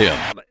wrong with him?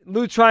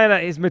 Lou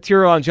trying his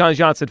material on John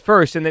Johnson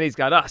first, and then he's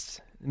got us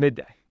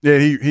midday. Yeah,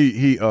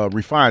 he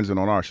refines it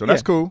on our show.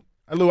 That's cool.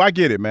 Lou, I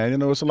get it, man. You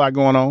know, it's a lot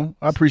going on.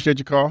 I appreciate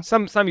your call.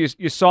 Some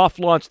you soft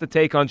launch the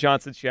take on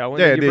Johnson's show.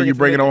 And then you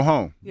bring it on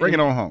home. Bring it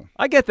on home.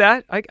 I get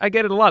that. I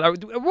get it a lot.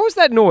 What was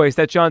that noise,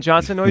 that John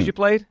Johnson noise you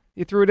played?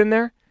 You threw it in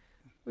there?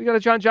 We got a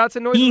John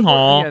Johnson noise?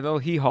 Hee-haw. Yeah, the little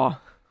hee-haw.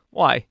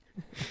 Why?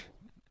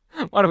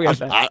 Why do we have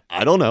that?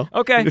 I don't know.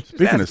 Okay.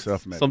 Speaking of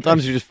self-medication.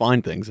 Sometimes you just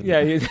find things.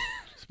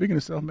 Speaking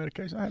of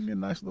self-medication, I had me a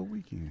nice little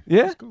weekend.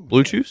 Yeah? That's cool.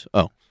 Blue chews?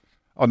 Oh,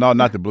 no,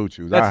 not the blue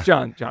chews. That's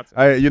John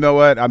Johnson. You know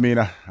what? I mean,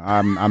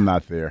 I'm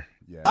not there.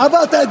 Yeah. How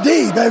about that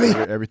D, baby?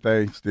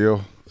 Everything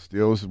still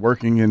is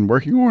working in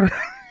working order.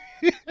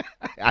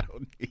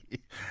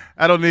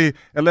 I don't need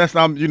unless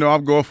I'm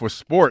going for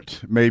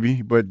sport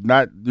maybe, but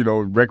not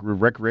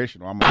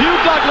recreational. Hugh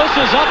Douglas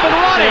is up and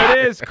running. There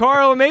it is,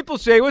 Carl and Maple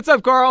Shade. What's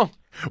up, Carl?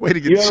 Way to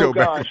get the show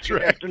back on track.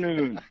 Good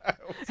afternoon.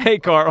 Hey,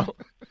 Carl.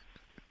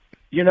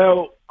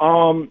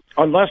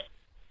 Unless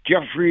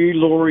Jeffrey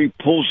Lurie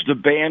pulls the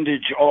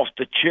bandage off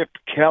the Chip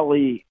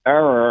Kelly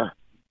era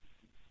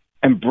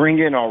and bring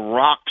in a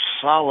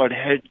rock-solid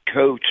head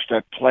coach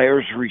that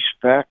players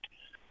respect,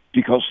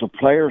 because the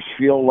players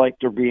feel like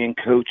they're being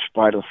coached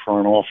by the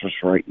front office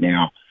right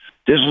now.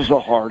 This is the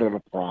heart of the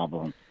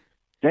problem.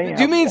 Did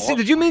you mean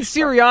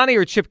Sirianni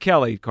or Chip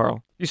Kelly,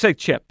 Carl? You say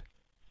Chip.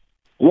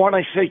 When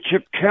I say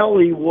Chip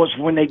Kelly was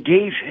when they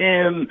gave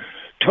him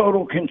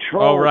total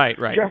control. Oh, right.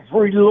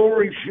 Jeffrey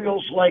Lurie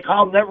feels like,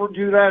 I'll never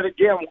do that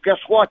again. Well, guess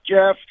what,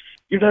 Jeff?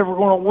 You're never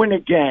going to win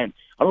again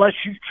unless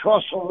you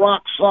trust a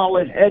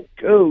rock-solid head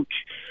coach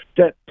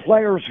that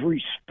players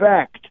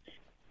respect.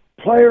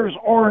 Players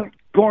aren't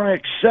going to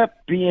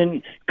accept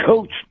being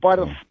coached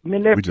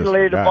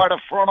manipulated by the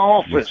front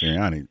office.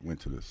 Sirianni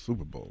went to the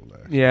Super Bowl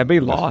last year. Yeah, but he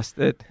lost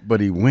it. But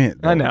he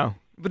went, though. I know.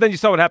 But then you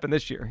saw what happened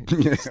this year.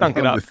 He stunk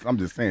it up. I'm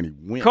just saying he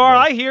went. Carl,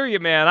 I hear you,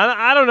 man.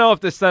 I don't know if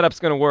this setup's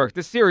going to work.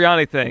 This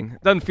Sirianni thing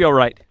doesn't feel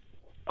right.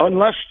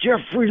 Unless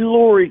Jeffrey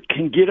Lurie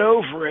can get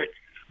over it,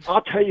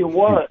 I'll tell you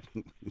what.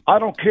 I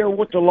don't care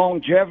what the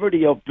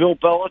longevity of Bill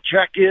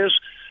Belichick is.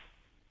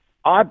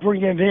 I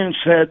bring him in and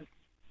said,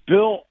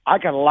 Bill, I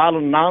got a lot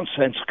of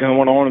nonsense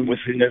going on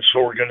within this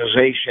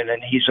organization,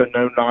 and he's a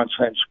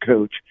no-nonsense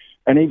coach.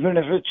 And even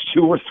if it's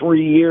 2 or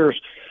 3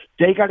 years,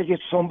 they got to get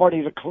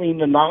somebody to clean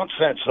the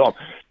nonsense up.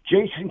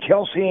 Jason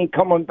Kelsey ain't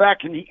coming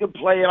back, and he can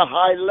play at a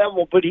high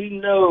level, but he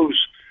knows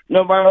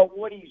no matter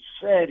what he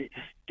said,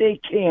 they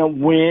can't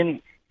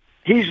win.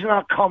 He's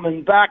not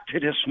coming back to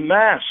this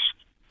mess,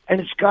 and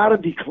it's got to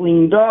be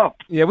cleaned up.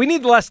 Yeah, we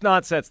need less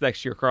nonsense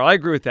next year, Carl. I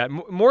agree with that.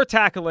 More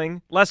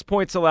tackling, less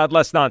points allowed,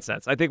 less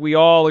nonsense. I think we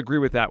all agree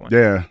with that one.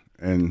 Yeah,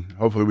 and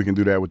hopefully we can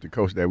do that with the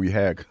coach that we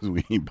had, because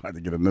we ain't about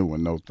to get a new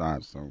one no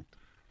time soon.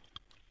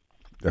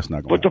 That's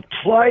not going to happen. But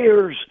the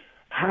players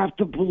have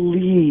to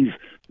believe,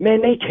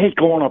 man, they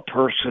take on a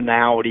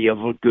personality of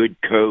a good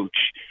coach.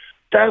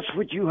 That's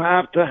what you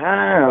have to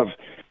have.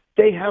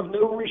 They have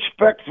no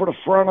respect for the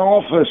front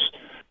office,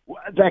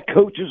 that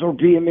coaches are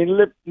being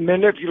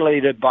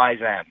manipulated by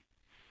them.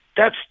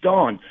 That's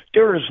done.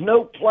 There is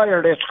no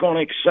player that's going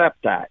to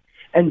accept that.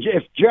 And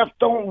if Jeff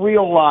don't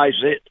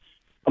realize it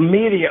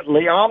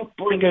immediately, I'm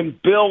bringing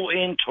Bill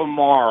in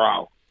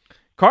tomorrow.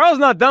 Carl's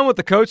not done with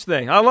the coach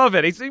thing. I love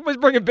it. He was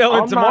bringing Bill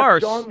in tomorrow.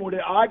 I'm not done with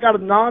it. I got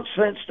a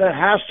nonsense that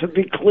has to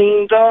be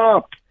cleaned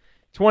up.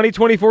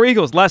 2024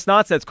 Eagles, less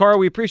nonsense. Carl,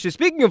 we appreciate it.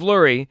 Speaking of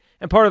Lurie,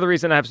 and part of the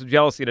reason I have some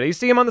jealousy today, you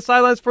see him on the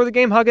sidelines for the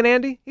game hugging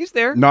Andy? He's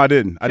there. No, I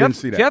didn't. I didn't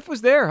see that. Jeff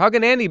was there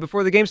hugging Andy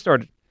before the game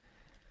started.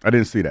 I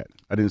didn't see that.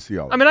 I didn't see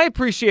all of it. I mean, I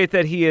appreciate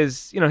that he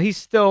is, he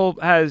still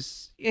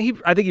has,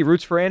 I think he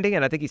roots for Andy,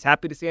 and I think he's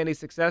happy to see Andy's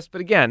success.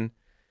 But again,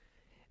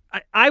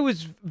 I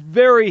was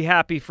very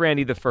happy for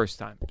Andy the first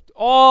time.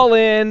 All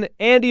in,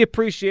 Andy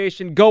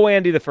appreciation, go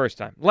Andy the first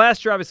time.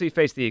 Last year, obviously, he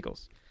faced the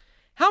Eagles.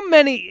 How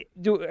many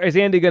is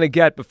Andy going to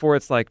get before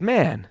it's like,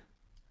 man,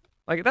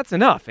 like that's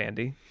enough,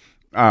 Andy?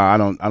 I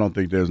don't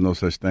think there's no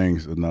such thing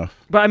as enough.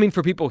 But I mean,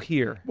 for people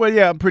here. Well,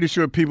 yeah, I'm pretty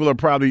sure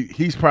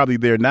he's probably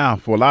there now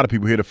for a lot of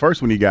people here. The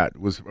first one he got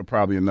was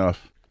probably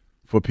enough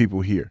for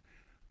people here.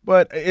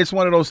 But it's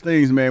one of those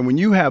things, man, when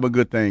you have a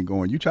good thing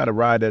going, you try to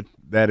ride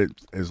that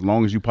as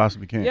long as you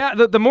possibly can. Yeah,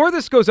 the more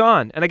this goes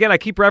on, and again, I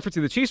keep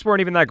referencing the Chiefs weren't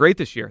even that great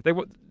this year. They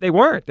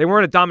weren't. They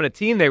weren't a dominant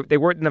team. They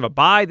didn't have a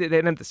bye. They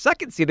didn't have the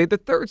second seed. They had the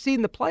third seed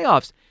in the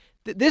playoffs.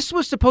 This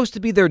was supposed to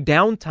be their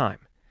downtime.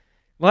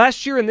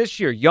 Last year and this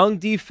year, young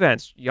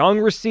defense, young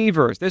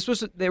receivers.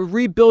 They're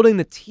rebuilding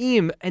the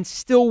team and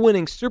still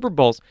winning Super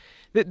Bowls.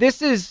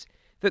 This is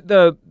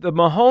the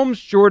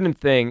Mahomes-Jordan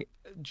thing.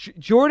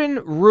 Jordan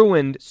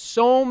ruined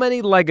so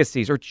many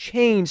legacies or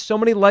changed so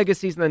many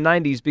legacies in the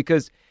 90s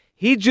because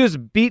he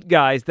just beat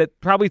guys that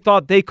probably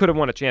thought they could have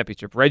won a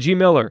championship. Reggie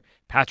Miller,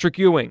 Patrick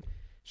Ewing,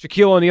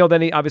 Shaquille O'Neal.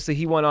 Then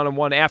he went on and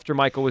won after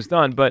Michael was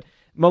done. But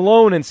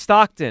Malone and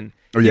Stockton.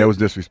 Oh, yeah, it was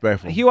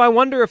disrespectful. Hugh, I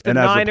wonder if the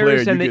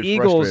Niners and the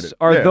Eagles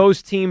are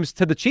those teams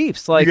to the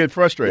Chiefs. Like, you get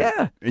frustrated.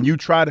 Yeah. And you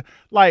try to,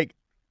 like,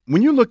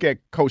 when you look at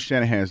Coach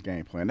Shanahan's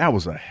game plan, that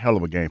was a hell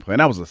of a game plan.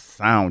 That was a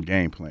sound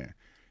game plan.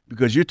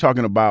 Because you're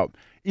talking about,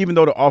 even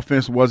though the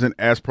offense wasn't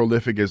as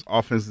prolific as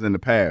offenses in the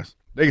past,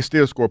 they could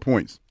still score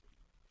points.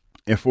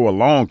 And for a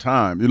long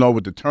time,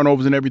 with the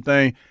turnovers and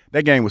everything,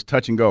 that game was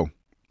touch and go.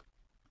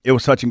 It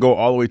was touch and go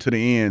all the way to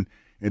the end.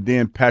 And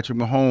then Patrick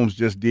Mahomes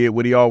just did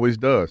what he always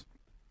does.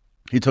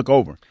 He took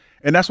over.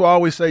 And that's why I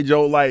always say,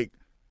 Joe, like,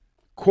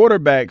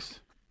 quarterbacks,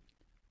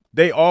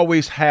 they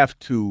always have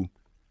to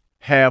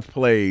have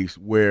plays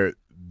where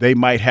they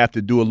might have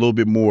to do a little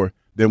bit more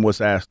than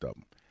what's asked of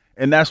them.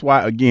 And that's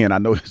why, again, I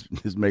know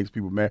this makes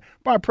people mad.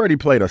 Brock Purdy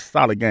played a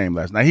solid game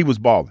last night. He was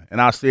balling. And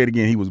I'll say it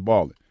again, he was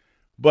balling.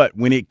 But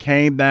when it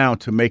came down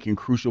to making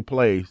crucial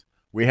plays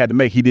where he had to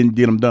make, he didn't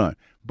get them done.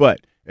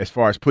 But as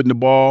far as putting the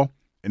ball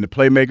in the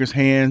playmaker's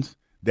hands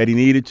that he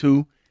needed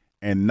to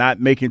and not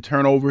making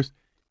turnovers,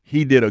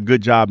 he did a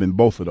good job in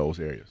both of those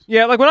areas.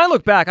 Yeah, like when I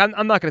look back, I'm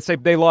not going to say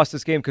they lost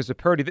this game because of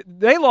Purdy.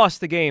 They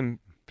lost the game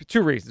for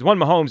two reasons. One,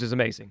 Mahomes is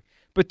amazing.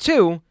 But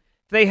two,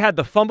 they had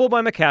the fumble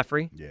by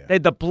McCaffrey. Yeah. They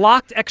had the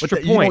blocked extra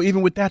point.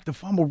 Even with that, the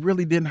fumble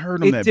really didn't hurt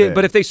them that did, bad.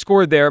 But if they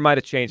scored there, it might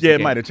have changed the game.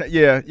 It might have changed.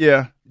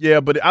 Yeah,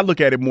 but I look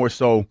at it more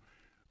so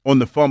on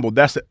the fumble.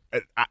 That's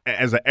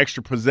as an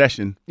extra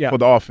possession for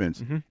the offense.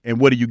 Mm-hmm. And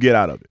what do you get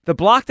out of it? The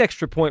blocked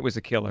extra point was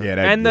a killer. Yeah,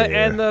 and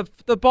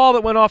the ball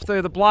that went off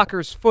the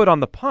blocker's foot on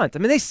the punt. I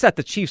mean, they set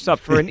the Chiefs up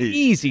for an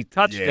easy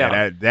touchdown.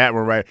 Yeah, that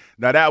one right.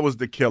 Now that was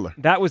the killer.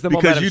 That was the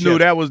because momentum you knew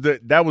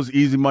shift. that was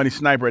easy money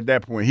sniper at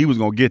that point. He was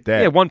gonna get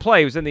that. Yeah, one play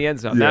he was in the end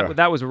zone. Yeah.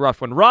 That was a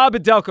rough one. Rob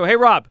and Delco. Hey,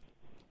 Rob.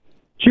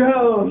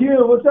 Joe,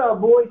 Hugh, what's up,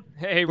 boy?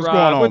 Hey, What's Rob.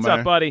 going on, what's man?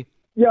 up, buddy?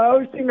 Yeah, I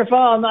was thinking to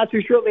file not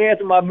too shortly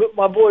after my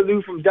boy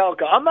Lou from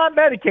Delco. I'm not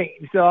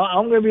medicating, so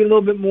I'm going to be a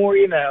little bit more,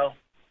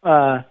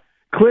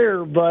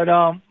 clear. But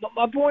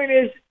my point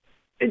is,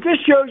 it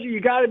just shows you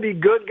got to be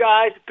good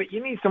guys, but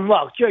you need some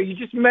luck. Joe, you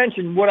just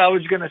mentioned what I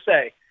was going to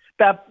say.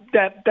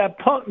 That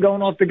punt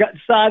going off the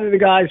side of the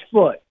guy's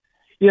foot.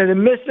 The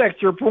missed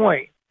extra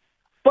point.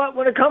 But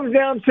when it comes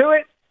down to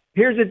it,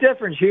 here's the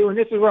difference, Hugh, and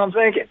this is what I'm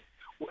thinking.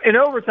 In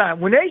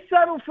overtime, when they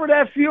settled for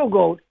that field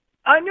goal,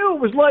 I knew it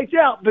was lights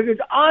out because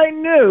I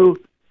knew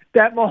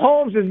that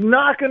Mahomes is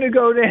not going to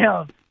go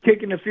down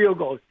kicking the field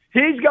goals.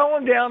 He's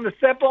going down to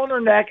step on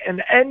their neck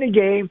and end the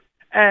game,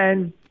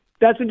 and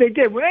that's what they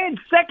did. When they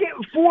had 2nd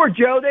and 4,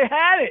 Joe, they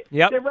had it.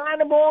 Yep. They ran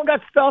the ball and got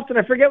stuffed, and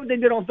I forget what they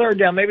did on 3rd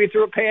down. Maybe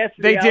threw a pass.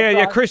 They did.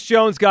 Yeah, Chris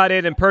Jones got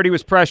it, and Purdy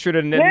was pressured,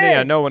 and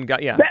no one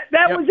got. Yeah,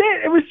 that was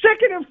it. It was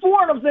 2nd and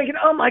 4, and I'm thinking,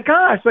 oh my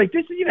gosh, like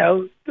this,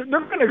 they're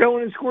going to go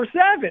in and score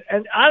 7.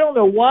 And I don't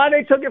know why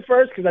they took it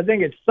first because I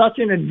think it's such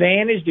an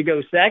advantage to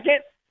go second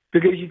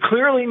because you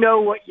clearly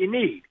know what you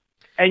need,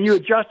 and you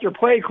adjust your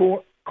play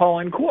calling.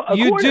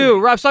 You do,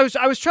 Rob. So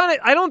I was trying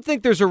to. I don't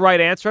think there's a right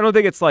answer. I don't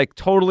think it's like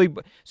totally.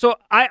 So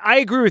I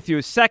agree with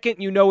you.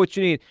 Second, you know what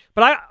you need.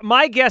 But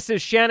my guess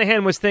is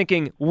Shanahan was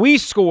thinking we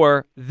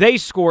score, they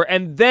score,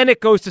 and then it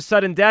goes to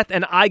sudden death,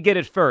 and I get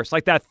it first,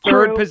 like that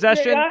third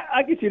possession. Yeah,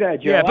 I can see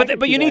that, Joe. Yeah,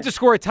 but you need to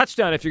score a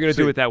touchdown if you're going to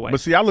do it that way.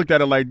 But see, I looked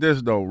at it like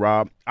this though,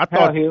 Rob. I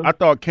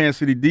thought Kansas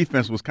City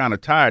defense was kind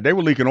of tired. They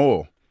were leaking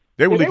oil.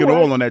 They were leaking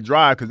oil on that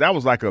drive because that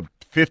was like a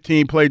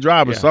 15-play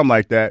drive or something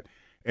like that.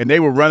 And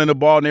they were running the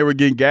ball, and they were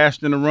getting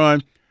gashed in the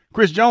run.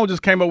 Chris Jones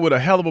just came up with a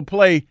hell of a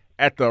play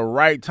at the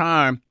right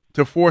time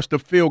to force the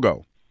field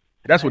goal.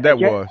 That's what that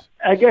was.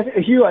 I guess,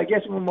 Hugh, when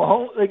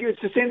Mahomes,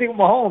 it's the same thing with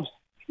Mahomes.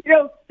 He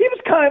was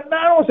kind of,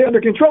 I don't want to say under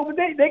control, but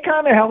they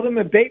kind of held him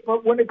at bait.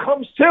 But when it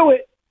comes to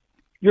it,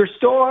 your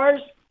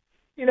stars,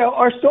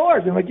 are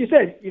stars. And like you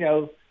said,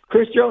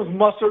 Chris Jones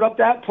mustered up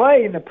that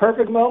play in the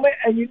perfect moment,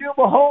 and you knew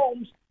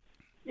Mahomes,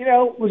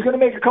 was going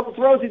to make a couple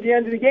throws at the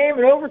end of the game,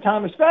 in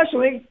overtime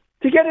especially,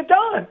 to get it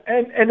done.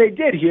 And they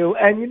did, Hugh.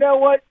 And you know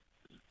what?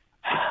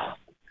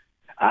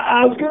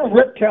 I was going to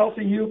rip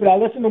Kelsey, Hugh, but I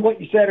listened to what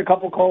you said a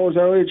couple callers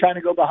earlier, trying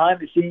to go behind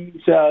the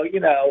scenes. So,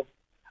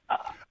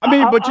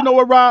 but you know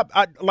what, Rob?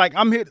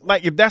 I'm here.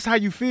 Like, if that's how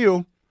you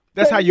feel,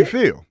 that's how you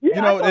feel.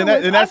 Yeah,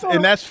 and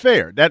that's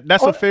fair.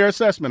 That's a fair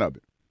assessment of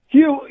it.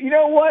 Hugh, you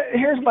know what?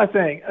 Here's my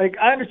thing. Like,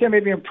 I understand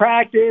maybe in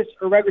practice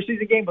or regular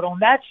season game, but on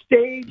that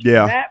stage, in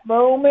that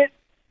moment,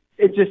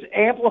 it just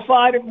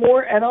amplified it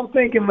more. And I'm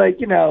thinking,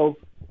 you know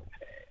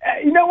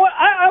what?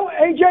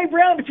 AJ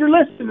Brown, if you're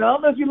listening, I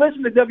don't know if you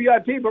listen to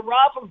WIP, but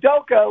Rob from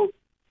Delco,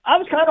 I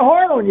was kind of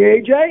hard on you,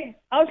 AJ.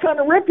 I was kind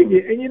of ripping you.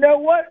 And you know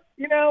what?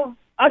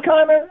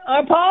 I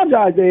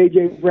apologize to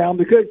AJ Brown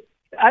because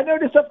I know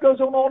this stuff goes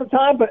on all the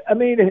time, but I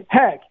mean,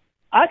 heck,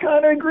 I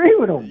kind of agree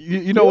with him.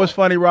 You know what's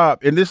funny,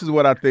 Rob? And this is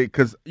what I think,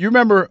 because you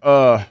remember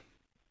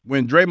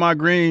when Draymond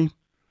Green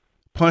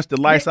punched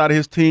the lights out of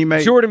his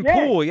teammate? Jordan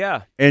Poole,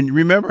 yeah. And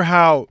remember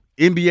how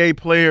NBA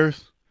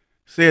players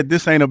said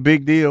this ain't a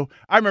big deal.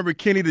 I remember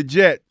Kenny the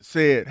Jet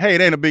said, hey,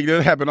 it ain't a big deal.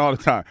 It happen all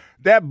the time.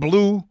 That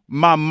blew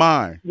my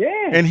mind.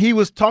 Yeah. And he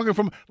was talking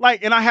from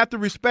and I have to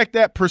respect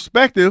that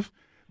perspective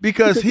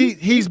because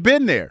he's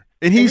been there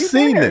and he's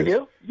seen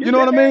this. You know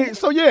what I mean?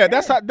 So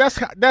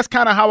that's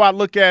kind of how I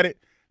look at it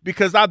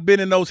because I've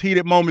been in those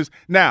heated moments.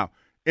 Now,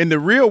 in the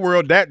real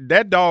world,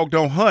 that dog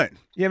don't hunt.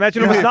 Yeah,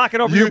 imagine almost knocking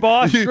over your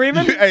boss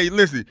screaming. Hey,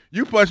 listen,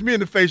 you punch me in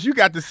the face, you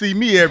got to see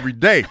me every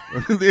day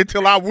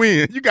until I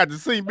win. You got to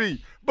see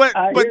me. But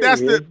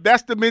that's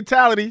the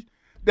mentality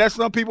that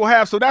some people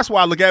have. So that's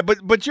why I look at it.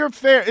 But you're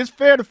fair. It's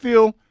fair to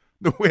feel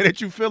the way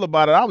that you feel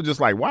about it. I was just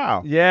like,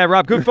 wow. Yeah,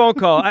 Rob, good phone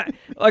call.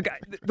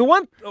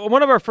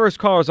 One of our first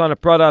callers on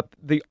it brought up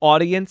the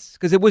audience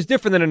because it was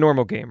different than a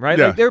normal game, right?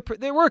 Yeah. Like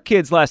there were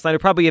kids last night who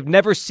probably have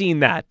never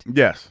seen that.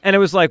 Yes. And it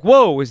was like,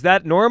 whoa, is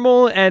that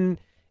normal? And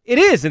it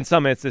is in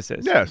some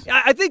instances. Yes.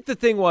 I think the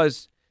thing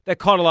was that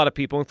caught a lot of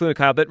people, including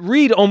Kyle, that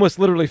Reed almost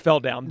literally fell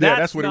down.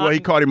 That's what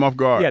he caught him off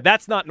guard. Yeah,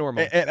 that's not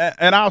normal.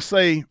 And I'll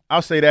say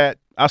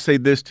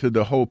this to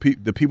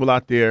the people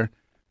out there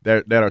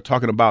that are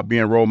talking about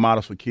being role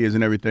models for kids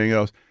and everything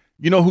else.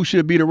 You know who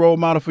should be the role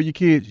model for your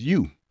kids?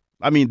 You.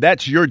 I mean,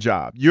 that's your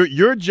job.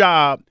 Your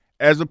job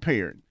as a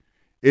parent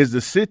is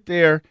to sit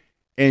there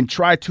and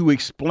try to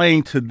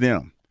explain to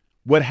them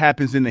what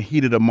happens in the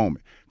heat of the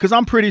moment. Because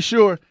I'm pretty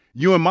sure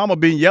you and mama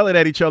been yelling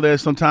at each other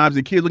sometimes,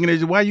 and kids looking at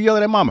you, why are you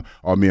yelling at mama?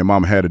 Oh, me and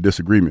mama had a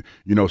disagreement.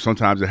 You know,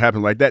 sometimes it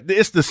happens like that.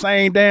 It's the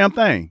same damn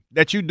thing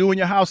that you do in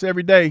your house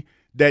every day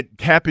that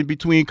happened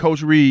between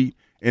Coach Reed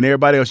and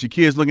everybody else. Your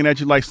kids looking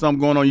at you like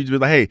something going on. You just be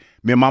like, hey,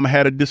 me and mama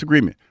had a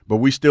disagreement, but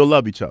we still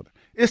love each other.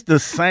 It's the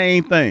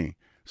same thing.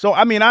 So,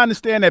 I mean, I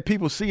understand that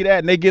people see that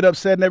and they get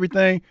upset and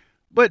everything,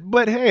 but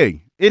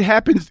hey, it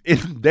happens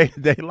in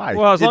day-to-day life.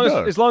 Well, as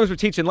long as we're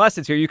teaching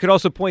lessons here, you could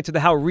also point to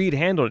how Reed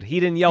handled it. He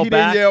didn't yell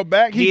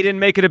back. He didn't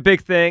make it a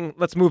big thing.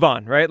 Let's move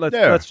on, right?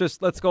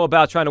 Let's go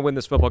about trying to win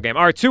this football game.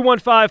 All right,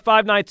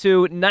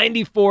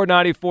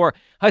 215-592-9494.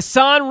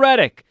 Haason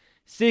Reddick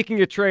seeking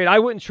a trade. I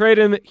wouldn't trade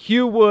him.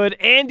 Hugh would.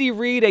 Andy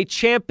Reid, a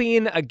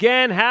champion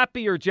again.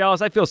 Happy or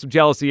jealous? I feel some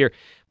jealousy here.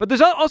 But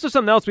there's also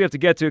something else we have to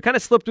get to. It kind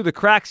of slipped through the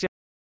cracks.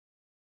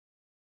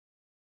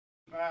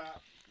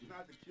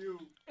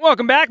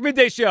 Welcome back,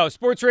 Midday Show,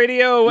 Sports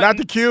Radio. Not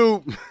the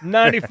Cube.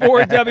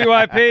 94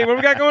 WIP. What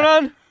we got going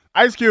on?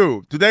 Ice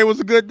Cube. Today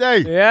was a good day.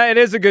 Yeah, it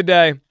is a good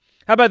day.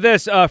 How about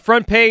this?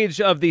 Front page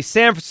of the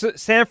San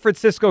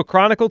Francisco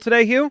Chronicle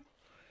today, Hugh.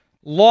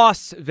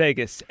 Las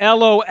Vegas.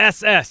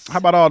 LOSS. How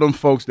about all them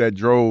folks that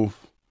drove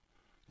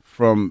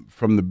from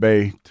the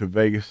Bay to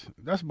Vegas?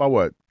 That's about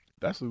what?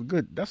 That's a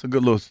good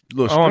little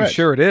stretch. Oh, I'm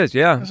sure it is,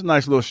 yeah. That's a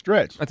nice little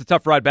stretch. That's a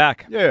tough ride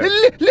back. Yeah.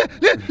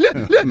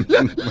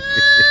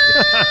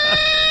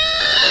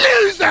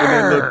 Loser! And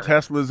them little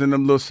Teslas and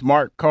them little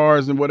smart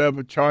cars and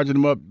whatever, charging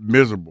them up,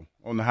 miserable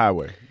on the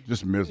highway.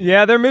 Just miserable.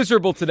 Yeah, they're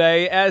miserable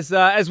today,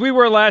 as we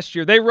were last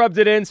year. They rubbed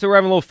it in, so we're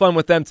having a little fun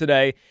with them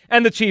today.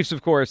 And the Chiefs,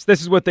 of course.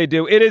 This is what they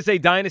do. It is a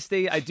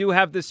dynasty. I do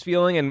have this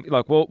feeling, and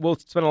look, we'll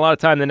spend a lot of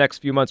time in the next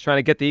few months trying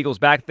to get the Eagles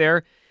back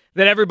there,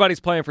 that everybody's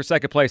playing for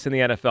second place in the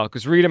NFL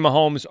because Reed and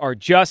Mahomes are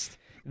just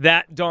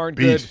that darn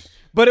good. Beast.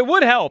 But it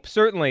would help,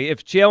 certainly,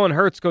 if Jalen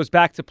Hurts goes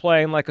back to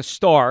playing like a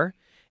star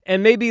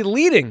and maybe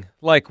leading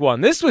like one.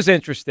 This was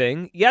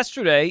interesting.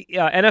 Yesterday,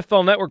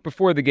 NFL Network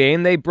before the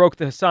game, they broke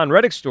the Haason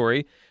Reddick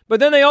story, but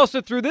then they also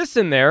threw this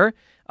in there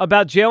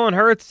about Jalen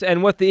Hurts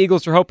and what the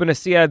Eagles are hoping to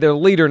see out of their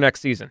leader next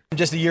season.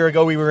 Just a year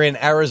ago, we were in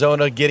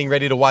Arizona getting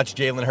ready to watch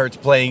Jalen Hurts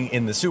playing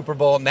in the Super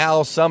Bowl.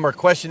 Now some are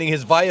questioning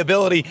his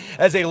viability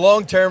as a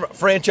long-term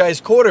franchise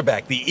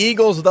quarterback. The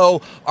Eagles,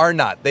 though, are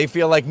not. They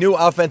feel like new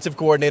offensive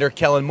coordinator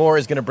Kellen Moore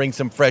is going to bring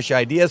some fresh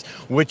ideas,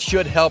 which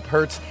should help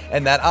Hurts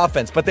and that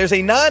offense. But there's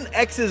a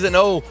non-X's and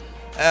O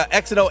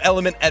X and O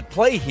element at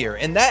play here,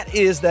 and that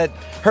is that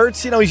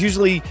Hurts, he's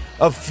usually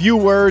a few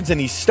words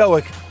and he's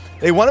stoic.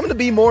 They want him to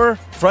be more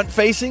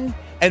front-facing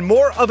and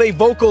more of a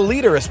vocal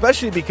leader,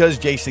 especially because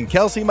Jason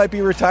Kelce might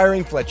be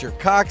retiring, Fletcher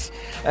Cox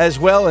as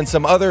well, and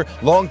some other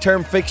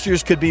long-term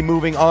fixtures could be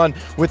moving on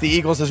with the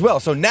Eagles as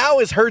well. So now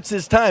is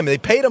Hurts' time. They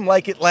paid him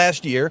like it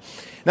last year.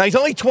 Now he's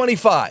only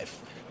 25.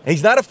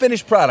 He's not a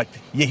finished product.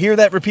 You hear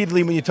that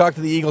repeatedly when you talk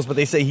to the Eagles, but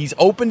they say he's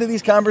open to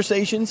these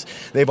conversations.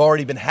 They've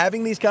already been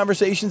having these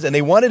conversations, and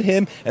they wanted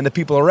him, and the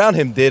people around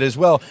him did as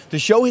well, to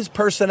show his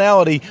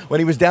personality. When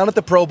he was down at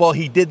the Pro Bowl,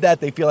 he did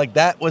that. They feel like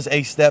that was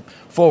a step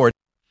forward.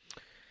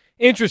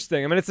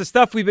 Interesting. I mean, it's the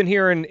stuff we've been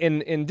hearing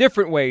in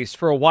different ways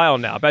for a while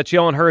now about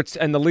Jalen Hurts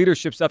and the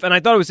leadership stuff. And I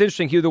thought it was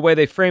interesting, Hugh, the way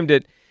they framed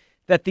it,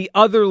 that the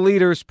other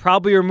leaders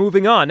probably are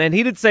moving on. And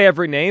he didn't say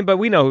every name, but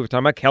we know who we're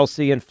talking about,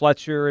 Kelce and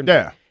Fletcher. And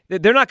yeah.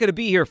 They're not going to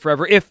be here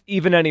forever, if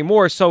even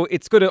anymore. So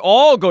it's going to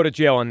all go to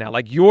Jalen now.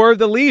 Like, you're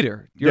the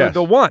leader. You're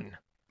the one.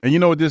 And you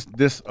know what this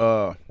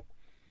kind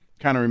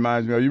of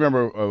reminds me of? You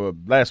remember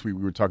last week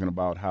we were talking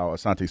about how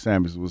Asante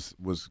Samuels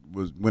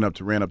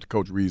ran up to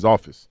Coach Reed's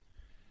office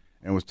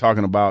and was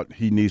talking about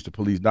he needs to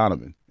police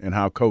Donovan and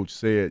how Coach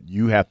said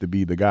you have to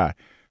be the guy.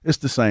 It's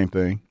the same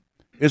thing.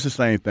 It's the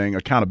same thing.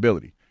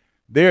 Accountability.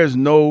 There's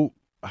no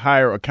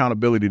higher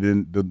accountability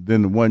than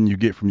the one you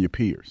get from your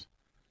peers,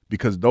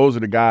 because those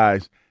are the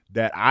guys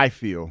that I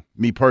feel,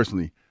 me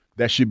personally,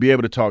 that should be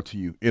able to talk to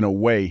you in a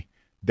way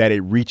that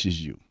it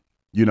reaches you,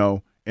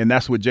 and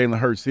that's what Jalen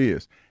Hurts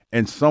is.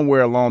 And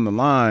somewhere along the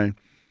line,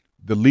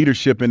 the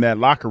leadership in that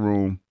locker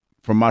room,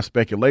 from my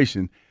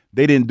speculation,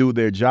 they didn't do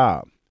their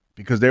job,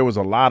 because there was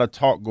a lot of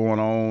talk going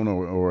on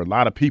or a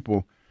lot of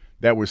people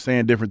that were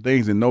saying different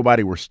things, and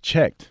nobody was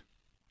checked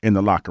in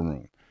the locker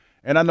room.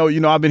 And I know,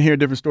 I've been hearing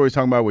different stories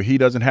talking about where he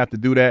doesn't have to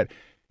do that.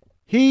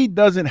 He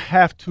doesn't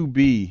have to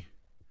be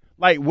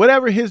like,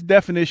 whatever his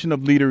definition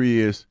of leader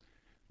is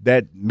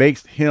that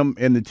makes him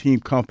and the team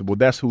comfortable,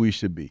 that's who he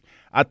should be.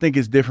 I think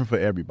it's different for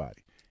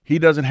everybody. He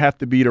doesn't have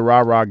to be the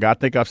rah-rah guy. I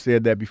think I've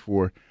said that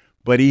before,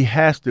 but he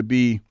has to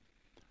be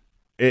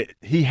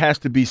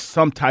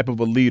some type of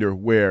a leader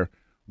where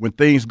when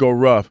things go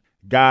rough,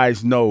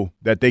 guys know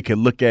that they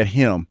can look at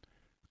him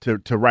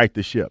to right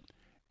the ship.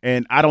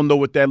 And I don't know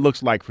what that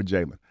looks like for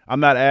Jalen. I'm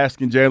not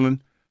asking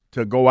Jalen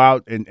to go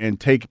out and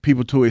take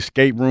people to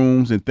escape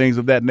rooms and things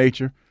of that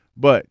nature.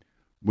 But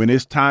when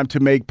it's time to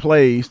make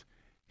plays,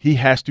 he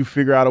has to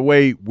figure out a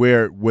way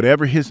where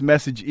whatever his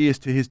message is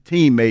to his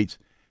teammates,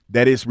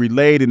 that it's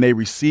relayed and they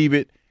receive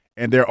it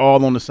and they're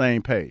all on the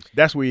same page.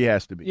 That's where he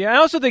has to be. Yeah, I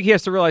also think he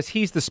has to realize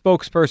he's the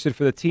spokesperson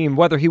for the team,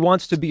 whether he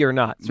wants to be or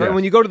not. So Yes.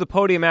 when you go to the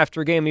podium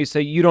after a game and you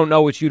say, you don't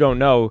know what you don't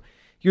know,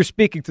 you're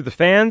speaking to the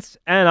fans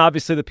and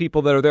obviously the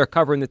people that are there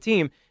covering the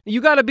team.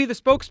 You got to be the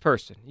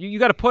spokesperson. You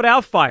got to put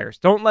out fires.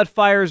 Don't let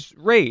fires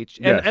rage.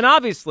 Yes. And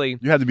obviously,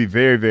 you have to be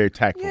very, very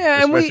tactful,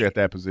 especially at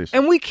that position.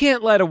 And we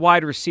can't let a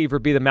wide receiver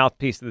be the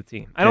mouthpiece of the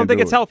team. I don't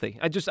think it's healthy.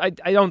 I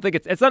don't think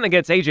it's nothing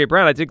against A.J.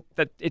 Brown. I think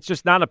that it's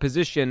just not a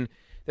position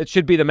that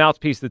should be the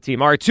mouthpiece of the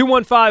team. All right,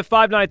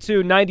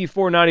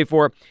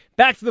 215-592-9494.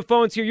 Back to the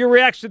phones here. Your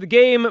reaction to the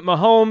game,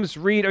 Mahomes,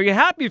 Reed. Are you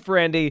happy for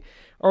Andy,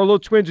 or a little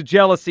twinge of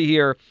jealousy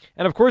here?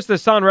 And, of course, the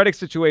Haason Reddick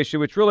situation,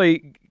 which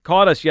really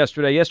caught us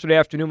yesterday. Yesterday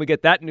afternoon, we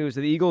get that news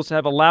that the Eagles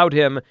have allowed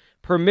him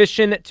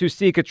permission to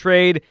seek a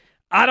trade.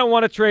 I don't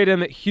want to trade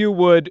him. Hugh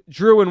Wood.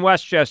 Drew in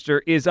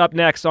Westchester is up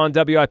next on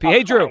WIP.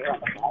 Hey, Drew.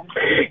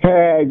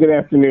 Hey, good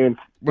afternoon.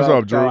 What's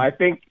up, Drew? So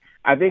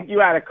I think you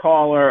had a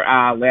caller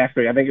last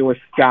week. I think it was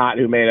Scott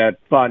who made a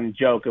fun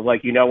joke of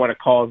when a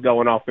call's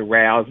going off the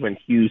rails when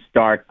Hugh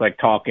starts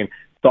talking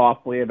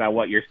softly about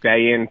what you're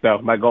saying. So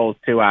my goal is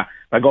to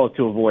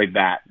avoid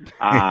that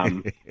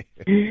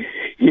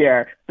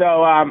here.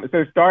 So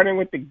starting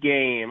with the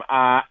game,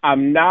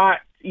 I'm not.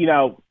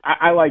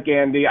 I like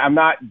Andy. I'm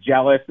not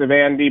jealous of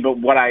Andy, but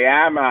what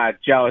I am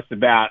jealous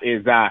about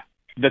is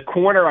the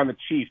corner on the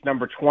Chiefs,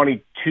 number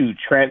 22,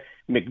 Trent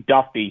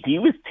McDuffie. He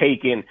was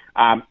taking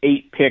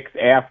 8 picks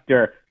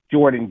after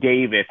Jordan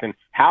Davis, and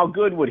how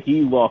good would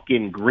he look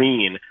in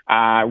green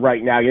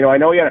right now? I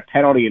know he had a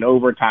penalty in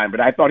overtime,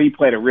 but I thought he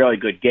played a really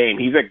good game.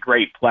 He's a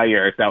great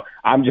player, so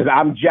I'm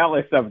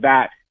jealous of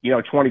that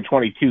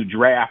 2022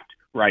 draft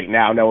right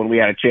now, knowing we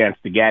had a chance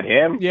to get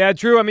him. Yeah,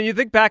 Drew, I mean, you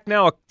think back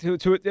now to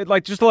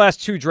just the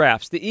last 2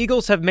 drafts. The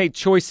Eagles have made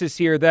choices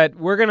here that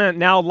we're going to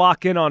now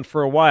lock in on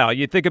for a while.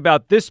 You think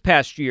about this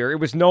past year, it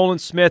was Nolan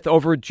Smith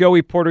over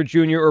Joey Porter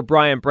Jr. or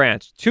Brian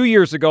Branch. 2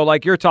 years ago,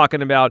 like you're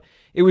talking about,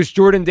 it was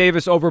Jordan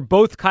Davis over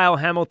both Kyle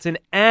Hamilton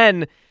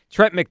and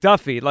Trent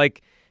McDuffie.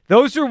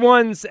 Those are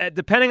ones,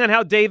 depending on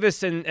how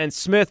Davis and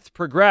Smith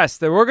progress,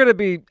 that we're going to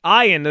be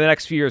eyeing in the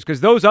next few years,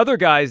 because those other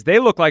guys, they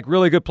look like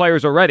really good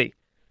players already.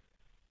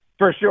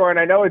 For sure, and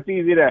I know it's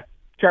easy to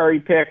cherry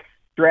pick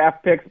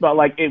draft picks, but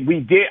I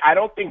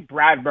don't think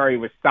Bradbury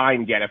was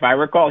signed yet. If I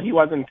recall, he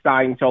wasn't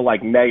signed until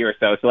May or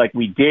so. So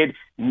we did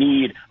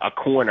need a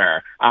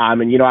corner,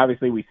 and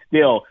obviously we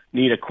still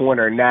need a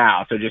corner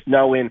now. So just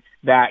knowing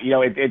that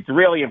it's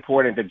really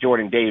important that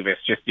Jordan Davis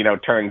just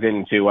turns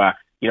into a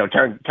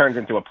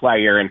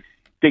player and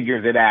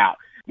figures it out.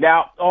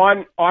 Now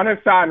on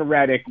Haason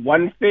Reddick,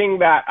 one thing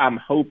that I'm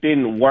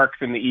hoping works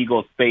in the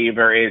Eagles'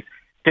 favor is,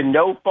 to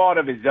no fault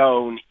of his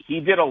own, he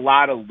did a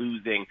lot of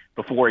losing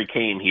before he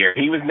came here.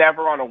 He was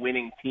never on a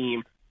winning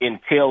team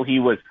until he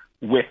was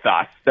with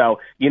us.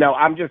 So,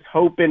 I'm just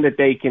hoping that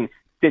they can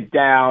sit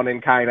down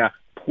and kind of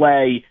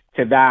play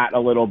to that a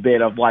little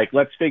bit of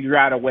let's figure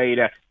out a way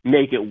to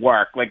make it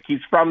work.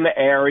 He's from the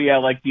area.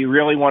 Do you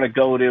really want to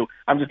go to,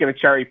 I'm just going to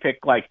cherry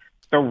pick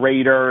the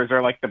Raiders or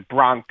the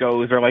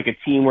Broncos or a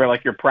team where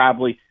you're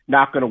probably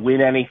not going to win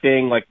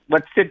anything.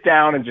 Let's sit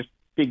down and just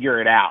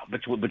figure it out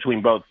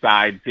between both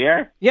sides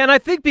here. Yeah, and I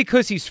think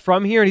because he's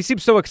from here and he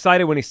seems so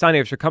excited when he signed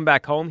here to come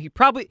back home,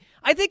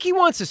 I think he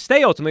wants to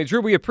stay ultimately.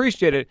 Drew, we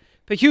appreciate it.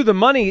 But Hugh, the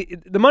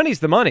money's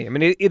the money. I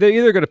mean, they're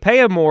either going to pay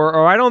him more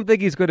or I don't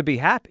think he's going to be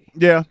happy.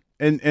 Yeah,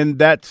 and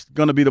that's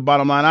going to be the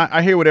bottom line.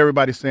 I hear what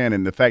everybody's saying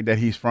and the fact that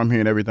he's from here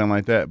and everything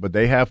like that, but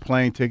they have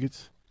plane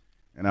tickets.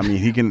 And I mean,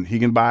 he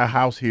can buy a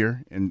house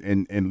here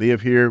and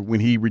live here when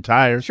he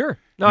retires. Sure.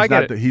 No, I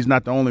get it. He's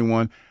not the only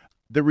one.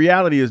 The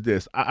reality is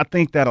this. I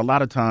think that a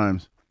lot of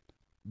times,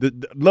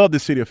 love the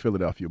city of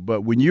Philadelphia,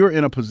 but when you're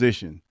in a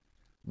position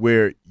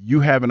where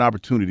you have an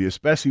opportunity,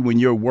 especially when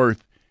your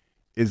worth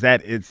is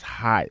at its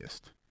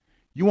highest,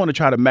 you want to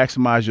try to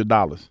maximize your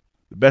dollars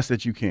the best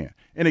that you can.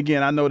 And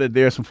again, I know that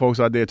there are some folks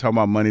out there talking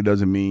about money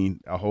doesn't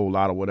mean a whole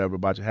lot or whatever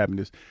about your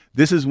happiness.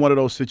 This is one of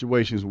those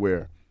situations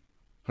where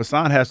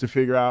Haason has to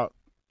figure out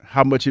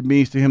how much it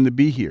means to him to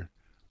be here,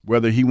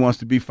 whether he wants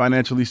to be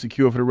financially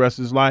secure for the rest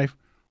of his life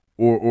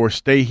or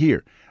stay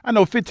here. I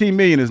know $15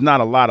 million is not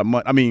a lot of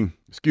money. I mean,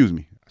 excuse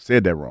me, I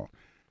said that wrong.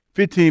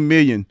 $15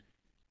 million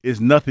is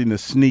nothing to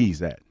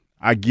sneeze at.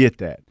 I get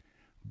that.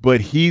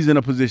 But he's in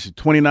a position,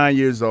 29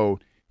 years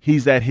old,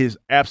 he's at his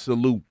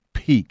absolute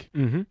peak.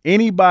 Mm-hmm.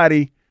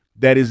 Anybody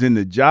that is in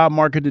the job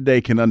market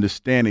today can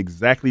understand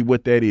exactly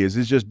what that is.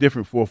 It's just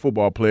different for a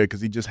football player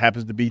because he just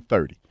happens to be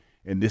 30,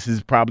 and this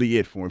is probably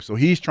it for him. So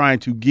he's trying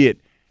to get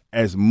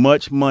as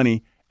much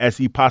money as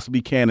he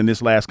possibly can in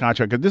this last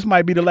contract because this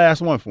might be the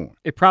last one for him.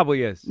 It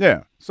probably is.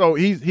 Yeah. So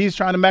he's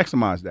trying to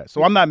maximize that.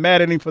 So I'm not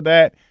mad at him for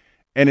that.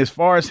 And as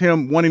far as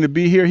him wanting to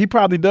be here, he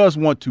probably does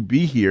want to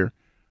be here.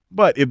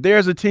 But if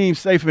there's a team,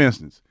 say for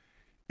instance,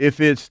 if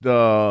it's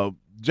the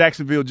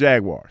Jacksonville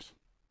Jaguars,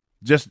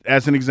 just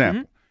as an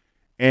example,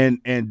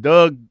 and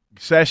Doug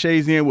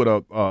sachets in with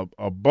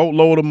a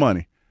boatload of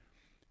money,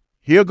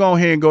 he'll go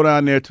ahead and go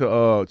down there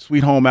to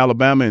Sweet Home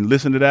Alabama and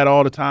listen to that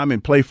all the time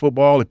and play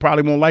football. He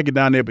probably won't like it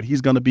down there, but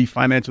he's going to be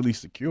financially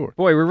secure.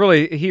 Boy,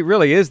 he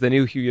really is the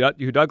new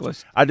Hugh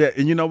Douglas. I did,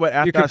 and you know what?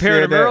 After you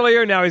compared him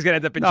earlier, now he's going to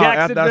end up in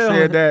Jacksonville. After I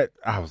said that,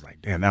 I was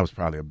like, damn, that was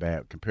probably a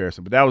bad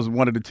comparison. But that was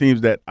one of the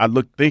teams that I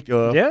think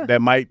of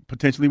that might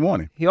potentially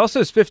want him. He also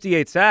has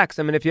 58 sacks.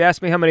 I mean, if you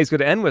ask me how many he's going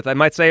to end with, I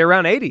might say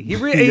around 80. He's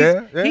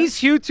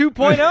Hugh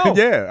 2.0.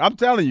 Yeah, I'm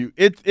telling you,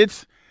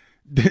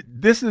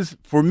 this is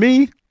for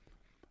me.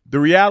 The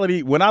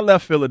reality, when I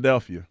left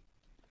Philadelphia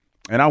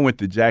and I went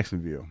to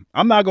Jacksonville,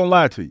 I'm not going to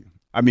lie to you.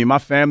 I mean, my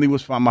family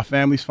was fine. My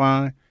family's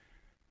fine.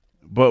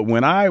 But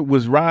when I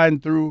was riding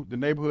through the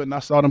neighborhood and I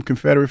saw them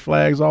Confederate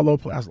flags all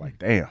over, I was like,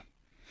 damn,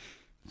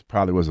 this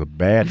probably was a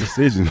bad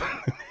decision.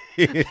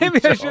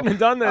 Maybe I shouldn't have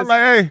done this. I'm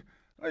like,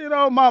 hey,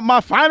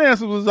 my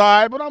finances was all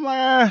right, but I'm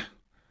like,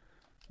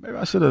 maybe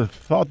I should have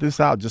thought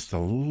this out just a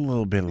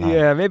little bit longer.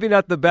 Yeah, maybe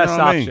not the best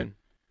option. I mean?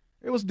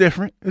 It was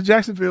different.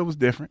 Jacksonville was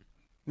different,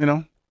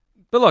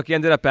 But look, you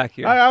ended up back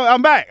here.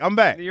 I'm back.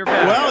 You're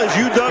back. Well, is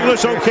Hugh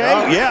Douglas okay?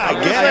 I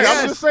guess.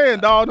 I'm just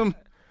saying, dog, them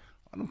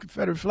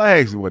Confederate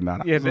flags and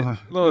whatnot. Yeah, a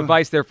little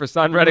advice there for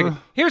Haason Reddick.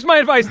 Here's my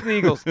advice to the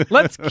Eagles.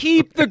 Let's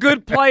keep the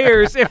good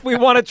players if we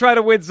want to try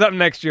to win something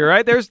next year,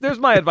 right? There's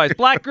my advice.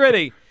 Black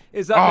Gritty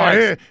is up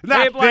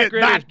next.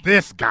 Not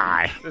this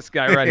guy. This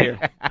guy right here.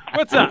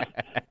 What's up?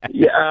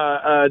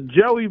 Yeah,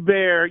 Joey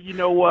Bear, you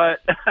know what?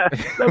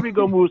 Let me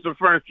go move some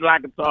furniture so I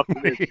can talk to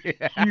this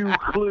you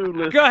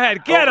clueless. Go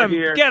ahead. Get him.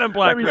 Here. Get him,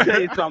 Black Let me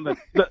tell you something.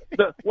 You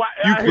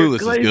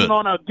clueless is good.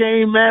 On a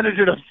game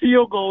manager, the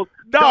field goals.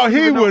 No,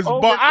 he was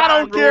I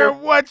don't care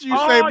what you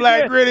say,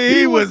 Black Gritty.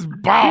 He was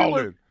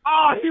balling.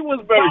 He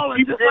was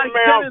balling just like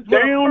Dennis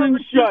down and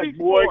shut,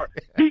 boy.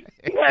 He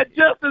had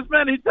just as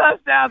many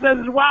touchdowns as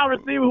his wide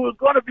receiver who was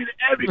going to be the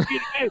MVP of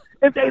the game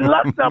if they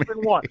lucked up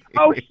and won.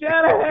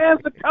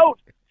 Shanahan's the coach.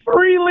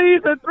 3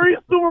 leads and 3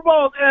 Super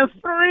Bowls and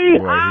 3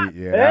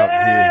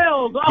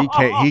 L's.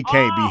 He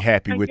can't be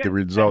happy with the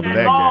result of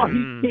that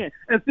game. He can't.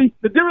 And see,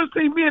 the difference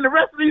between me and the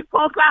rest of these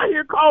punks out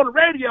here calling the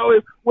radio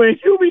is when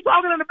you be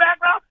talking in the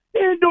background, he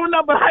ain't doing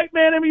nothing but hype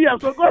man me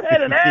up. So go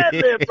ahead and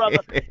ad-lib, brother.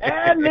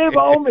 Ad-lib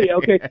on me,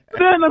 okay?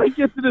 Then let me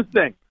get to this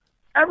thing.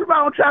 Everybody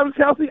on Travis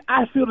Kelce,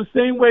 I feel the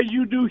same way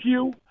you do,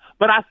 Hugh,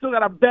 but I still got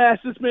to bash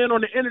this man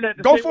on the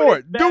internet. Go for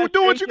it. Do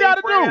what you got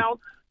to do.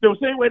 The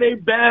same way they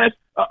bash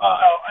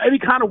any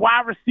kind of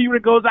wide receiver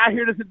that goes out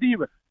here that's a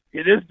diva.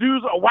 If this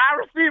dude's a wide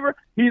receiver,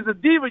 he's a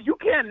diva. You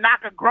can't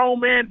knock a grown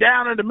man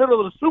down in the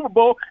middle of the Super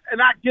Bowl and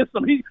not get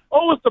some. It's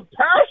the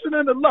passion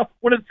and the love.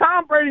 When it's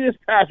Tom Brady, it's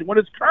passion. When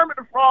it's Kermit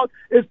the Frog,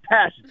 it's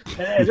passion.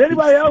 And as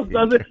anybody else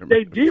does it,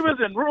 they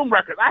divas and room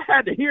records. I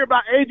had to hear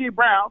about A.J.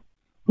 Brown,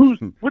 who's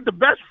with the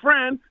best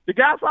friend, the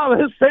godfather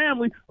of his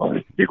family. Oh,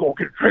 he's going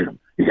to trade him.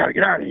 He got to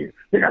get out of here.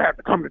 They got to have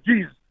to come to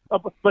Jesus.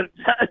 But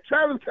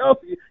Travis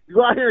Kelce, you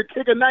go out here and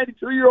kick a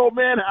 92-year-old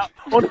man out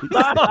on the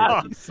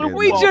sideline. So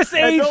we just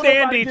aged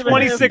Andy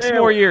 26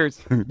 more years.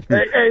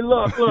 Hey,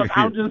 look,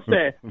 I'm just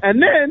saying. And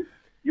then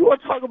you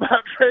want to talk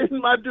about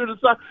trading my dude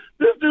aside.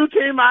 This dude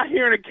came out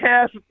here in a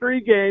cast for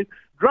 3 games,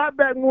 dropped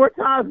back more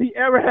times than he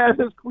ever has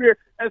in his career,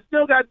 and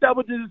still got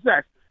double-digit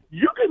sacks.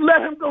 You can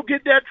let him go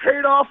get that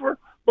trade offer,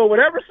 but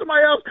whatever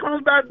somebody else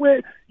comes back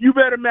with, you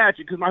better match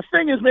it. Because my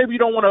thing is maybe you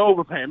don't want to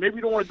overpay him. Maybe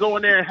you don't want to go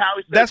in there and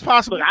Howie says, that's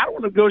possible. Look, I don't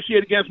want to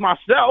negotiate against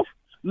myself.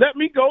 Let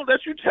me go.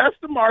 Let you test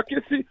the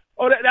market. See,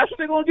 that's what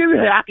they're going to give you.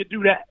 Hey, I could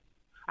do that.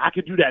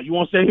 You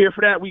want to stay here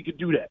for that? We could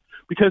do that.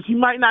 Because he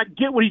might not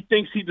get what he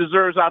thinks he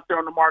deserves out there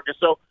on the market.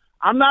 So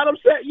I'm not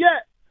upset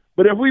yet.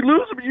 But if we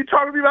lose him and you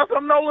talking to me about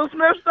some Nolan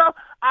Smith stuff,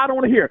 I don't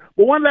want to hear.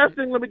 But one last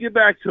thing, let me get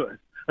back to it.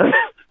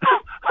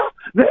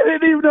 They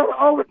didn't even know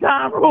the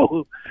overtime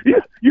rules.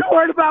 You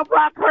heard about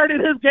Brock Purdy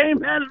and his game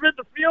management,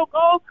 the field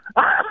goals?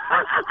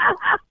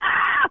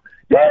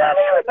 They don't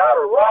even know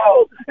the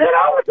rules in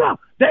overtime.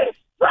 They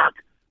suck.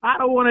 I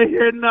don't want to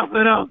hear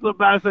nothing else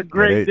about it. It's a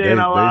great day in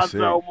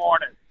Alonzo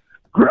morning.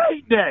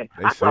 Great day.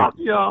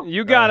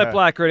 You got it,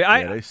 Black Gritty.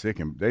 They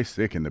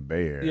sick in the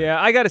Bay Area.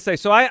 Yeah, I got to say.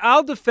 So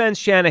I'll defend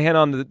Shanahan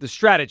on the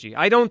strategy.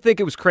 I don't think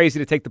it was crazy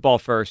to take the ball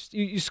first.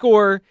 You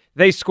score,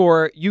 they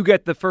score, you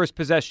get the first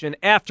possession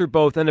after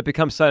both, and it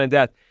becomes sudden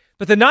death.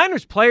 But the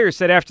Niners players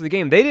said after the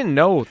game they didn't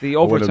know the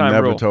overtime rule. I would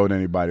have never told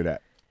anybody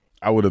that.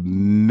 I would have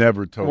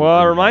never told.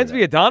 Well, it reminds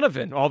me of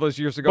Donovan all those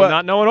years ago,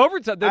 not knowing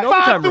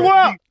overtime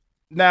rule.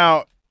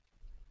 Now,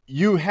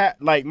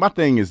 my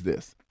thing is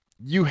this: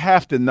 you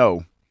have to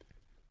know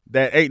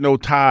that ain't no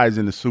ties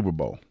in the Super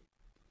Bowl.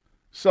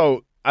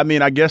 So, I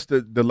mean, I guess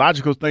the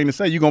logical thing to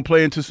say, you're gonna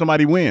play until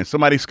somebody wins,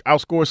 somebody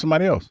outscores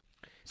somebody else.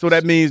 So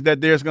that means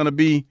that there's gonna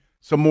be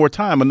some more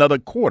time, another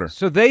quarter.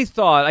 So they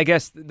thought, I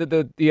guess,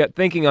 the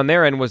thinking on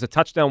their end was a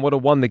touchdown would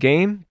have won the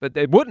game, but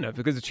they wouldn't have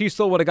because the Chiefs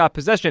still would have got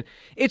possession.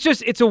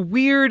 It's a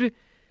weird,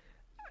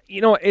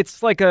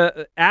 it's like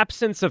a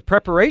absence of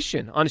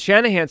preparation on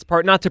Shanahan's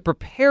part not to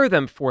prepare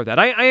them for that.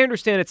 I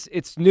understand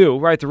it's new,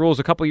 right? The rule's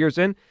a couple years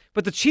in,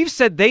 but the Chiefs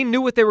said they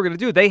knew what they were going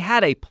to do. They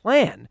had a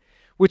plan,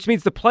 which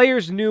means the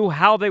players knew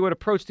how they would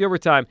approach the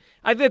overtime.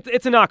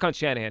 It's a knock on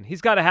Shanahan.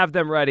 He's got to have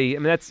them ready. I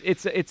mean,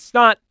 it's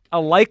not a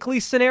likely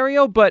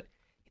scenario, but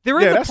they're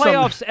in the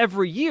playoffs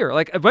every year.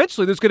 Like,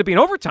 eventually there's going to be an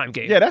overtime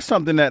game. Yeah, that's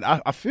something that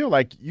I feel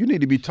like you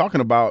need to be talking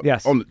about,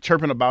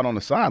 chirping about on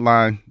the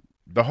sideline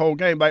the whole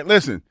game. Like,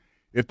 listen,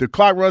 if the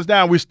clock runs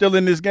down, we're still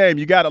in this game.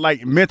 You got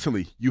to,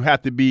 mentally, you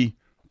have to be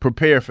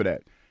prepared for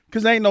that.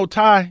 Because there ain't no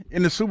tie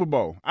in the Super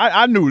Bowl.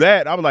 I knew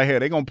that. I was like, hey,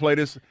 they're going to play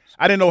this.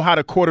 I didn't know how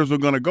the quarters were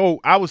going to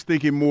go. I was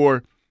thinking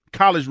more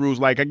college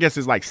rules, I guess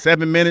it's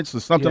 7 minutes or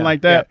something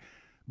like that. Yeah.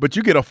 But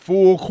you get a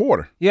full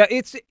quarter. Yeah,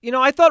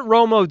 I thought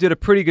Romo did a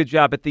pretty good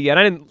job at the end.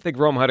 I didn't think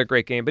Romo had a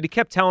great game, but he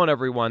kept telling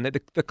everyone that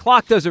the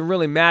clock doesn't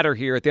really matter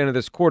here at the end of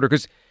this quarter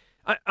because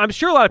I'm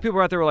sure a lot of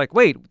people out there were like,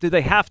 wait, did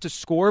they have to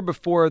score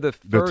before the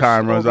first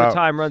time runs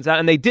out?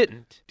 And they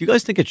didn't. Do you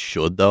guys think it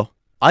should, though?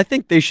 I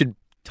think they should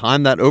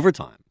time that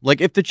overtime.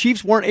 Like, if the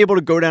Chiefs weren't able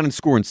to go down and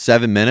score in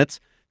 7 minutes,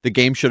 the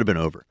game should have been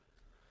over.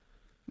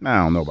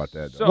 I don't know about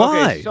that, though.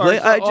 Why?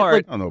 I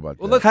don't know about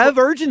that. Let's have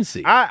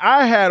urgency.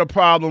 I had a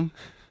problem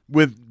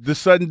with the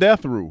sudden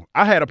death rule.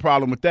 I had a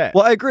problem with that.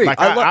 Well, I agree.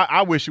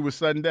 I wish it was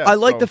sudden death. I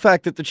like the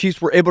fact that the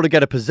Chiefs were able to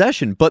get a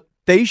possession, but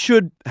they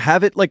should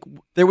have it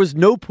there was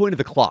no point of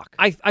the clock.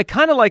 I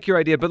kind of like your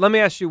idea, but let me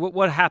ask you,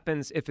 what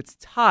happens if it's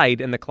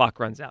tied and the clock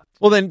runs out?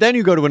 Well, then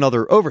you go to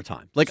another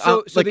overtime.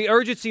 So the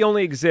urgency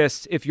only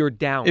exists if you're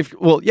down. If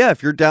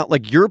you're down,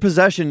 your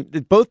possession,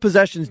 both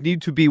possessions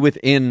need to be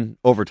within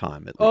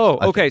overtime. At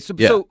least, okay.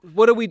 So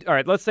what do we? All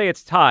right, let's say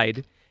it's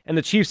tied and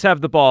the Chiefs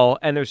have the ball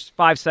and there's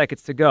 5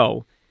 seconds to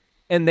go.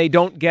 And they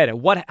don't get it.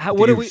 What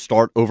do we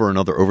start over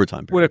another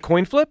overtime period? With a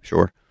coin flip?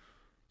 Sure.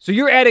 So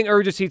you're adding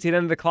urgency to the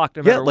end of the clock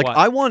no matter what.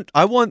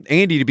 I want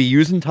Andy to be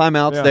using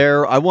timeouts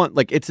there. I want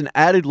it's an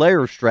added layer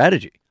of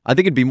strategy. I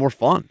think it'd be more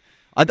fun.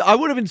 I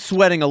would have been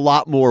sweating a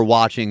lot more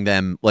watching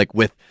them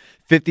with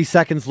 50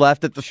 seconds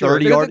left at the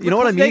 30-yard. You know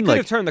what I mean? They could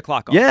have turned the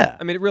clock off. Yeah.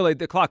 I mean, really,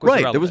 the clock was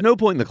irrelevant. There was no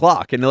point in the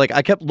clock. And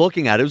I kept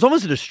looking at it. It was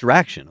almost a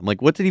distraction. I'm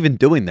like, what's it even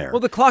doing there? Well,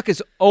 the clock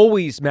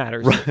always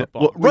matters in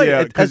football.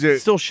 Because it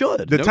still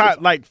should.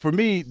 For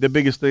me, the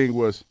biggest thing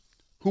was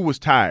who was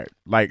tired.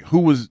 Who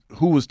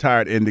was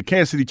tired. And the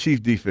Kansas City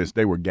Chiefs defense,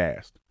 they were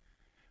gassed.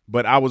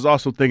 But I was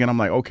also thinking, I'm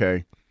like,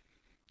 okay,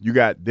 you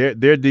got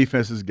their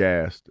defense is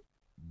gassed.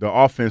 The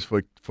offense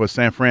for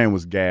San Fran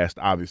was gassed,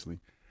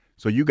 obviously.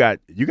 So you got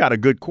a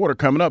good quarter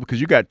coming up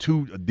because you got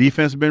two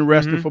defense been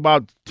rested for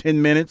about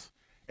 10 minutes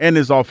and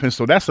this offense.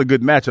 So that's a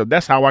good matchup.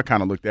 That's how I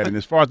kind of looked at it. And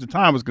as far as the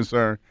time was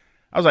concerned,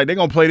 I was like, they're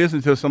gonna play this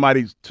until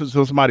somebody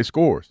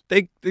scores.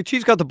 The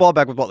Chiefs got the ball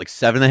back with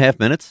 7.5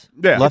 minutes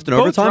left in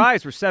Both overtime.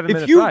 Drives were 7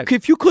 minute drives.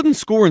 If you couldn't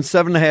score in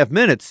 7.5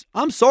 minutes,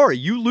 I'm sorry,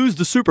 you lose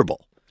the Super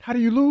Bowl. How do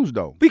you lose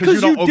though?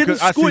 Because you didn't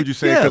score. I see what you're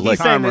saying. He's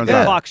saying that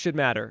the clock should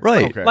matter,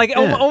 right? Okay.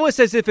 Almost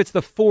as if it's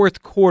the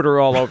fourth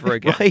quarter all over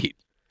again, right?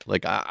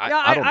 I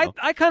don't know.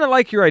 I kind of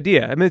like your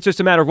idea. I mean, it's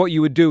just a matter of what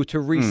you would do to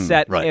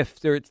reset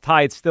if it's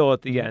tied still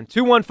at the end.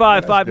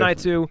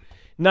 215-592-90.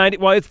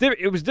 Well,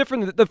 it was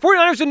different. The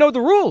 49ers didn't know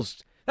the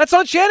rules. That's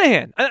on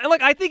Shanahan.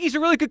 I think he's a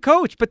really good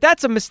coach, but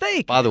that's a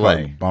mistake. By the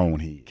way,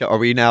 are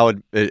we now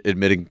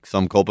admitting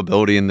some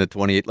culpability in the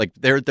 28?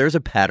 There's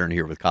a pattern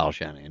here with Kyle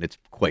Shanahan. It's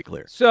quite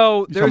clear.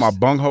 So you're talking about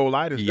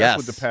bunghole-itis? Yes.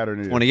 That's what the pattern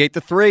is.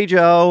 28-3,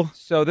 Joe.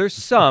 So there's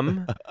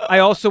some. I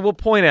also will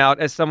point out,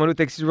 as someone who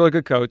thinks he's a really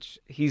good coach,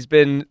 he's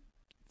been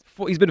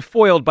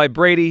foiled by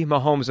Brady,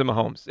 Mahomes, and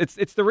Mahomes.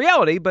 It's the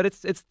reality, but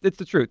it's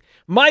the truth.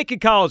 Mike in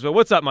Collegeville.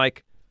 What's up,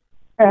 Mike?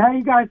 Hey, how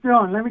you guys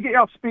doing? Let me get you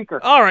off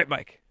speaker. All right,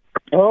 Mike.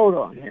 Hold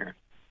on here.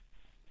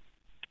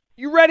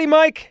 You ready,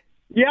 Mike?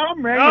 Yeah,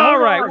 I'm ready. All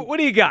right. What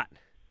do you got?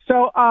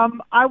 So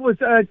I was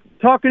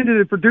talking to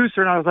the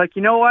producer, and I was like,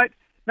 you know what?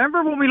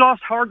 Remember when we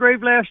lost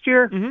Hargrave last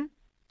year? Mm-hmm.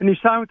 And he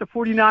signed with the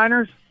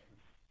 49ers?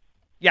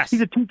 Yes.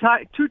 He's a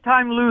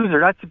two-time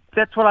loser.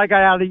 That's what I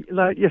got out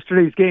of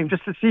yesterday's game,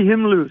 just to see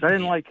him lose. I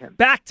didn't like him.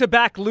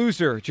 Back-to-back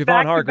loser,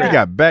 Javon Hargrave. He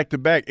got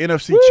back-to-back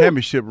NFC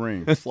championship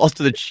rings. Lost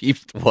to the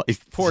Chiefs twice.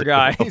 Poor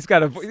guy. He's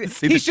got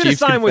he should have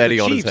signed with the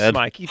Chiefs,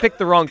 Mike. He picked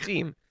the wrong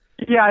team.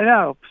 Yeah, I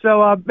know.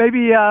 So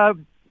maybe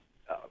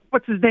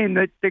what's his name?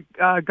 The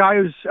guy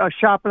who's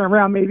shopping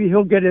around. Maybe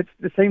he'll get it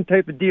the same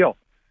type of deal.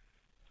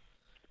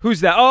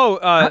 Who's that? Oh,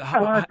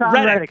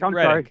 Reddick. I'm Reddick.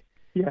 sorry.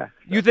 Yeah.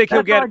 You think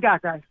he'll get? That's all I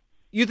got, guys.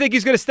 You think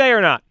he's going to stay or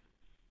not?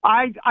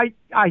 I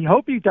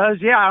hope he does.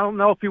 Yeah, I don't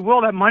know if he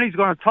will. That money's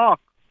going to talk.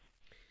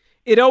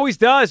 It always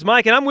does,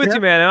 Mike, and I'm with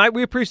you, man. And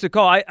we appreciate the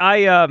call.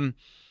 I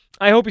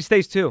hope he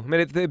stays too. I mean,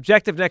 if the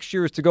objective next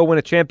year is to go win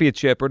a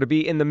championship or to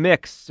be in the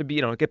mix, to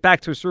be get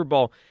back to a Super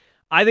Bowl.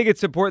 I think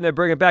it's important they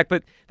bring it back.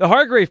 But the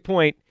Hargrave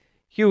point,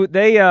 Hugh,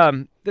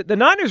 the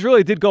Niners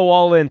really did go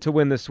all in to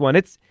win this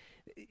one.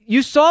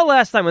 You saw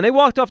last time when they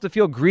walked off the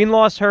field,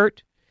 Greenlaw's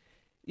hurt.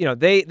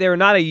 They're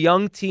not a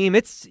young team.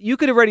 You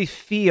could already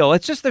feel.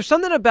 It's just there's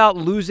something about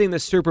losing the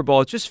Super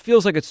Bowl. It just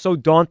feels like it's so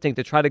daunting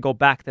to try to go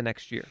back the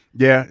next year.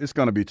 Yeah, it's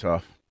going to be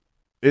tough.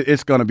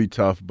 It's going to be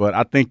tough, but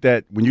I think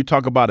that when you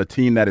talk about a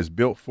team that is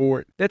built for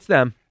it, that's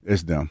them.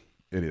 It's them.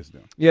 It is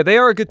them. Yeah, they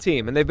are a good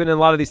team, and they've been in a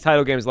lot of these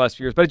title games the last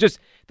few years. But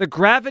the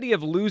gravity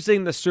of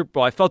losing the Super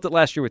Bowl. I felt it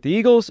last year with the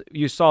Eagles.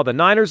 You saw the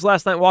Niners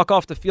last night walk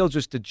off the field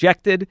just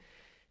dejected.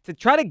 To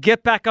try to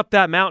get back up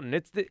that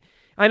mountain,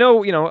 I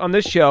know, on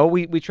this show,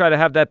 we try to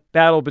have that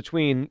battle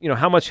between,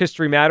 how much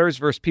history matters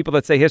versus people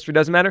that say history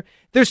doesn't matter.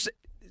 There's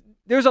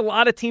a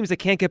lot of teams that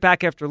can't get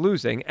back after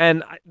losing,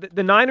 and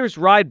the Niners'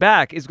 ride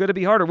back is going to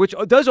be harder, which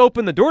does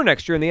open the door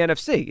next year in the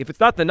NFC. If it's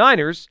not the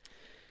Niners,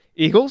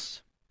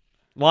 Eagles,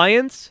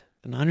 Lions.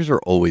 The Niners are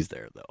always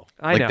there, though.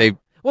 I know. They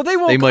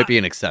won't. They might be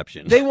an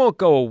exception. They won't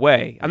go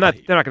away. They're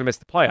not going to miss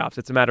the playoffs.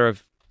 It's a matter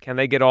of can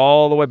they get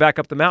all the way back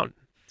up the mountain.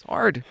 It's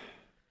hard.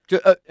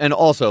 And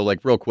also,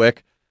 real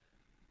quick,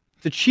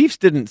 the Chiefs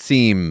didn't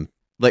seem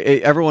like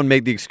everyone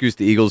made the excuse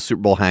the Eagles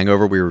Super Bowl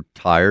hangover. We were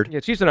tired. Yeah,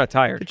 Chiefs are not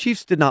tired. The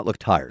Chiefs did not look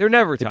tired. They're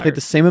never tired. They played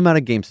the same amount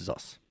of games as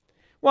us.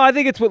 Well, I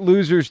think it's what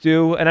losers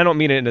do, and I don't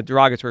mean it in a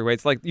derogatory way.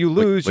 It's like you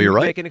lose, you're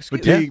right. Make an excuse.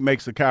 Fatigue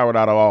makes a coward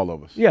out of all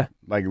of us. Yeah,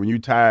 like when you're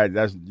tired,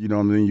 that's what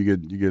I mean. You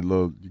get a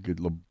little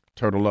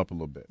turtle up a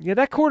little bit. Yeah,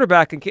 that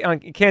quarterback in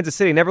Kansas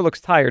City never looks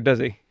tired, does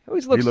he? He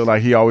looks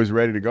like he always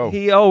ready to go.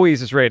 He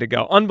always is ready to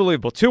go.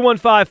 Unbelievable.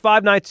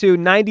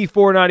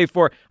 215-592-9494.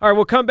 All right,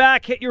 we'll come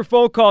back, hit your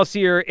phone calls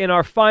here in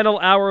our final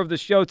hour of the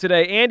show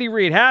today. Andy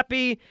Reid,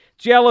 happy,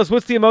 jealous,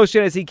 what's the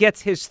emotion as he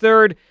gets his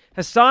third?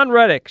 Haason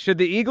Reddick, should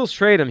the Eagles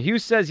trade him? Hugh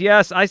says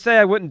yes. I say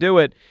I wouldn't do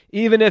it,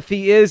 even if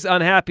he is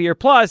unhappier.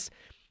 Plus,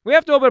 we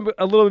have to open up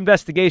a little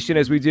investigation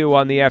as we do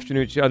on the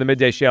afternoon show, on the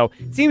midday show.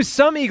 It seems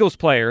some Eagles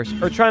players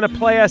are trying to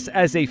play us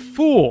as a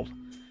fool.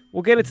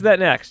 We'll get into that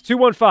next.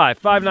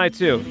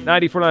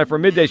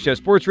 215-592-9494 midday show.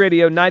 Sports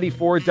Radio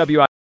 94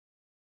 WI.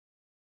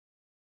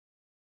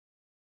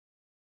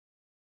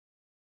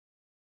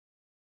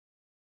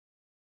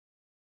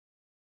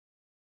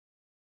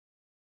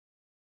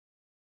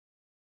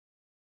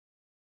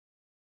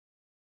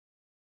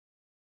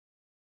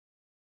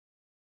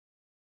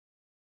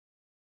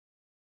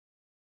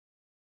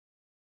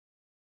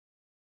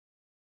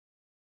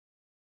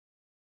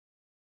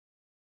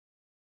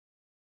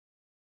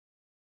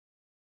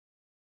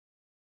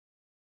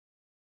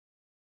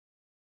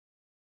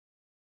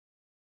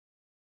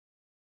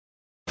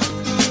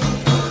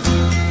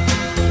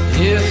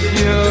 If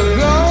you're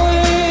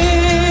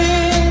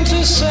going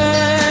to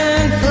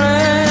San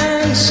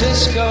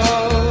Francisco,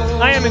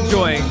 I am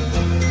enjoying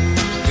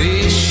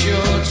be sure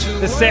to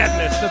the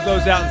sadness of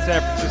those out in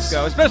San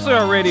Francisco, especially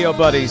our radio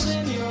buddies,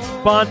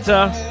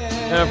 Bonta,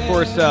 and of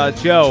course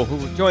Joe,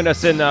 who joined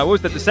us in, what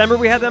was that, December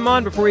we had them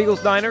on before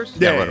Eagles-Niners?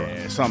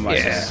 Yeah, something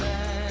like that.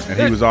 And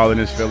he was all in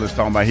his feelings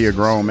talking about he a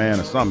grown man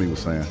or something he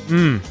was saying.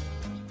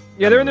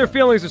 Yeah, they're in their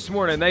feelings this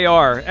morning. They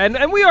are.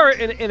 And we are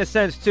in a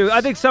sense, too.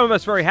 I think some of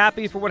us very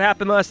happy for what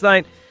happened last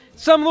night.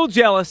 Some a little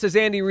jealous as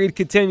Andy Reid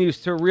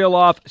continues to reel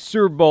off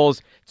Super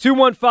Bowls.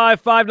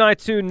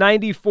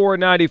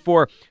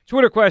 215-592-9494.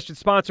 Twitter question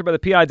sponsored by the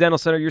PI Dental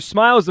Center. Your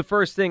smile is the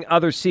first thing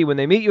others see when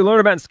they meet you. Learn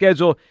about and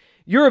schedule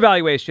your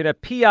evaluation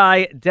at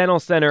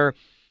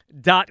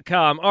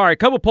pidentalcenter.com. All right,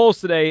 couple polls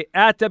today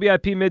at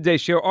WIP Midday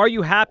Show. Are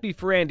you happy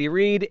for Andy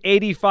Reid?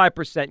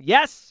 85%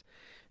 yes,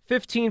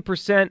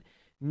 15%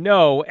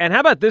 no. And how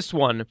about this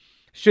one?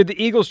 Should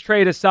the Eagles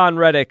trade Haason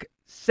Reddick?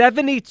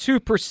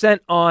 72%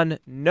 on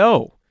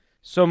no.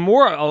 So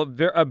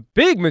a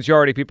big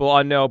majority of people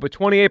on no, but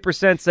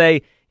 28%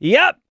 say,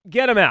 yep,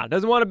 get him out.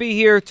 Doesn't want to be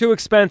here, too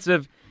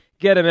expensive,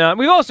 get him out.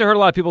 We've also heard a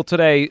lot of people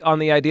today on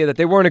the idea that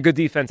they weren't a good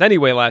defense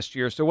anyway last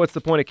year, so what's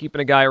the point of keeping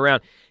a guy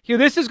around? Hugh,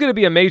 this is going to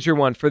be a major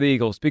one for the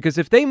Eagles, because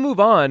if they move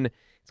on,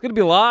 it's going to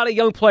be a lot of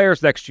young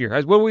players next year.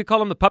 What do we call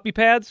them, the puppy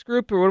pads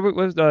group? Or what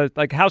was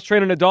like house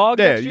training a dog?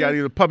 Yeah, you got to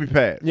do the puppy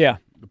pads. Yeah.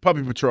 The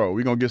puppy patrol.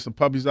 We're going to get some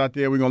puppies out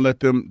there. We're going to let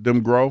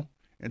them grow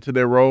into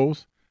their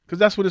roles, because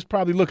that's what it's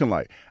probably looking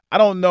like. I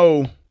don't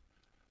know.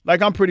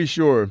 Like, I'm pretty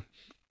sure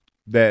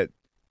that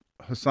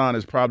Haason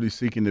is probably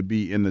seeking to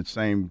be in the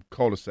same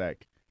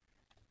cul-de-sac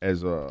as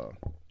the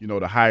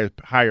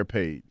higher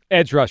paid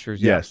edge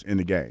rushers. Yes, in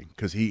the game,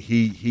 because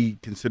he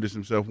considers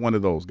himself one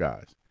of those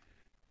guys,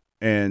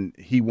 and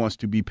he wants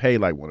to be paid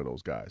like one of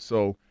those guys.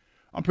 So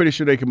I'm pretty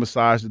sure they can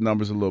massage the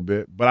numbers a little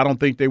bit, but I don't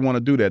think they want to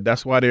do that.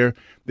 That's why they're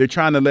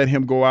trying to let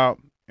him go out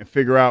and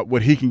figure out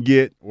what he can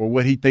get or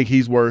what he think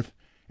he's worth,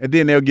 and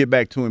then they'll get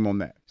back to him on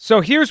that.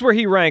 So here's where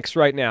he ranks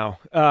right now.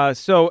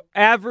 So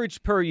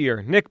average per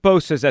year, Nick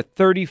Bosa's at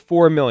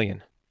 $34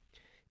 million.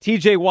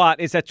 T.J. Watt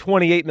is at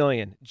 $28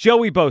 million.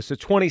 Joey Bosa,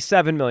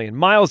 $27 million.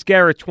 Myles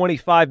Garrett,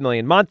 $25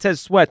 million. Montez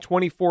Sweat,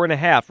 $24.5 million.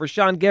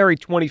 Rashawn Gary,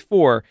 $24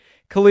 million.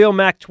 Khalil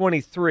Mack,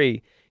 $23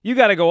 million. You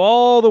got to go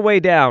all the way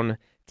down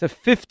to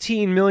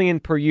 $15 million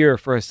per year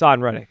for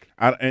Haason Reddick.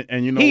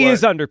 And you know he what?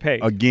 is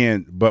underpaid.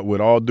 Again, but with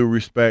all due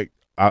respect,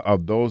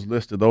 of those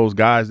list of those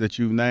guys that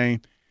you've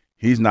named,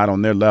 he's not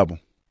on their level.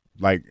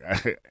 Like,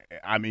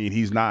 I mean,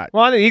 he's not.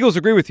 Well, the Eagles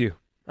agree with you.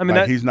 I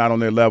mean, he's not on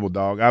their level,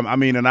 dog. I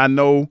mean, and I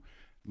know,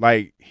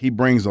 like, he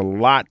brings a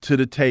lot to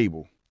the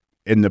table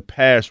in the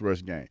pass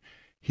rush game.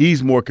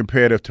 He's more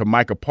comparative to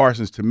Micah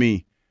Parsons to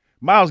me.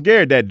 Myles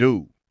Garrett, that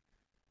dude.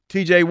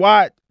 T.J.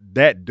 Watt,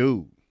 that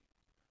dude.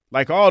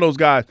 Like, all those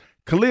guys.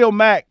 Khalil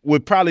Mack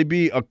would probably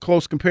be a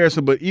close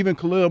comparison, but even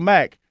Khalil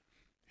Mack,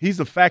 he's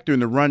a factor in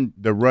the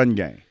run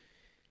game.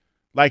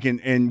 Like,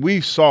 and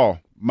we saw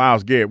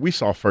Myles Garrett, we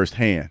saw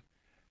firsthand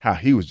how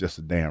he was just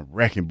a damn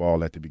wrecking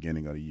ball at the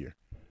beginning of the year.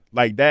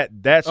 Like,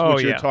 that's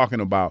what you're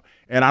talking about.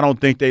 And I don't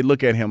think they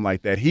look at him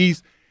like that.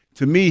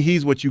 To me,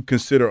 he's what you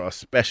consider a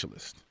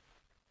specialist,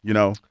 you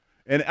know?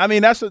 And, I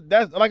mean, that's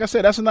like I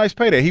said, that's a nice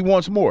payday. He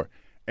wants more.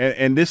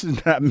 And this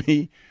is not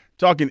me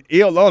talking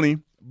ill on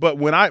him, but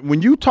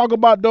when you talk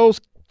about those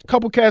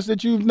couple cats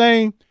that you've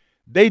named,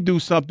 they do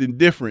something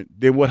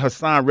different than what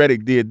Haason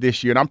Reddick did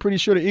this year. And I'm pretty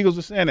sure the Eagles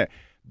are saying that.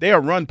 They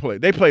are run play.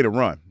 They play the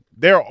run.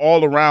 They're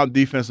all-around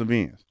defensive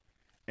ends,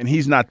 and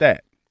he's not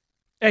that.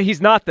 And he's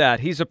not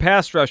that. He's a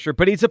pass rusher,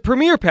 but he's a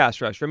premier pass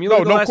rusher. I mean, you look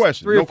at the last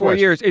question. 3 or 4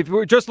 years, if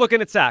we're just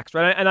looking at sacks,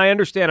 right? And I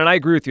understand, and I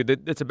agree with you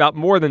that it's about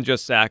more than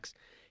just sacks.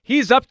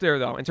 He's up there,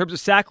 though, in terms of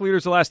sack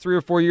leaders the last 3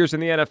 or 4 years in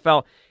the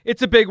NFL.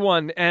 It's a big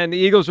one, and the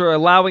Eagles are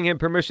allowing him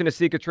permission to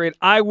seek a trade.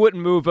 I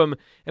wouldn't move him.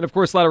 And, of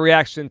course, a lot of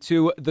reaction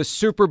to the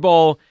Super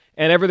Bowl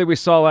and everything we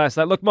saw last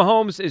night. Look,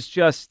 Mahomes is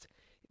just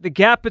the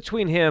gap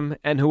between him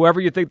and whoever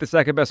you think the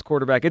second-best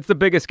quarterback. It's the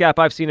biggest gap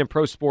I've seen in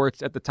pro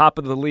sports at the top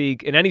of the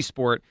league in any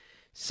sport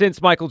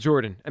since Michael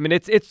Jordan. I mean,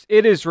 it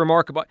is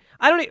remarkable.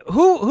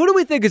 Who do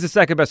we think is the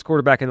second-best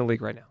quarterback in the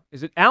league right now?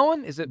 Is it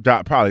Allen? Is it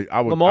probably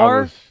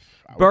Lamar?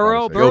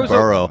 Burrow?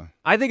 Burrow.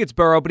 I think it's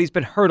Burrow, but he's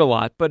been hurt a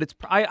lot. But if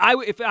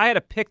I had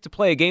a pick to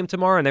play a game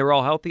tomorrow and they were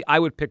all healthy, I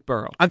would pick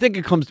Burrow. I think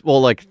it comes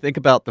think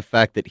about the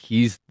fact that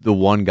he's the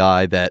one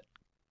guy that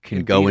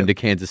can go into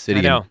Kansas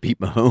City and beat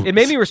Mahomes. It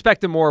made me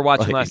respect him more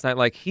watching last night.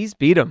 Like, he's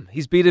beat him.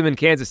 He's beat him in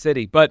Kansas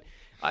City. But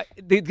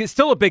it's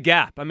still a big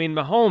gap. I mean,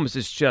 Mahomes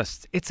is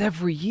just, it's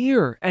every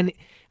year. And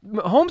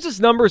Mahomes'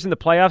 numbers in the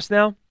playoffs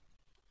now,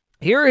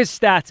 here are his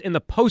stats in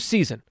the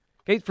postseason.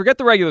 Okay, forget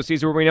the regular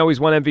season where we know he's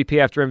won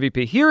MVP after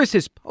MVP. Here is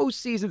his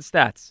postseason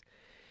stats.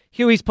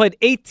 Hugh, he's played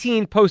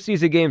 18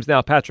 postseason games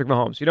now, Patrick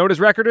Mahomes. You know what his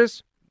record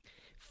is?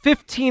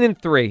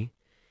 15-3.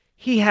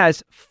 He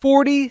has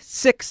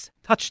 46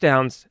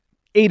 touchdowns,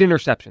 8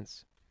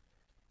 interceptions.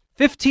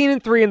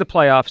 15-3 in the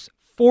playoffs,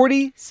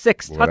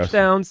 46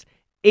 touchdowns,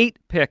 8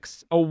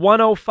 picks, a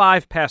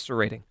 105 passer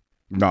rating.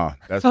 Nah,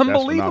 that's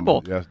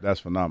unbelievable. That's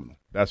phenomenal.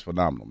 That's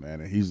phenomenal,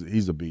 man. And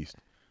he's a beast.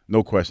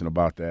 No question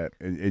about that.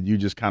 And you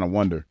just kind of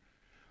wonder,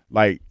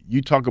 like,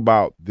 you talk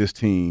about this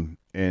team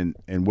and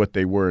what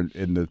they were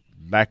in the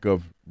lack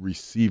of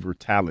receiver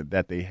talent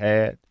that they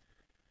had,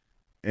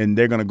 and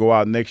they're going to go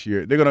out next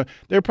year.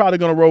 They're probably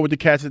going to roll with the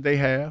cats that they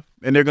have,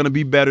 and they're going to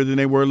be better than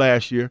they were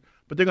last year.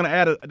 But they're going to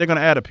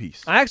add a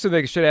piece. I actually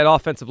think it should add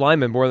offensive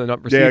linemen more than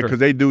receiver. Yeah, because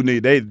they do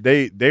need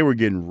they were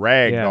getting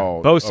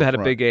ragdolled. Bosa had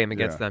a big game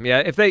against them. Yeah,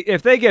 if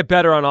they get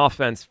better on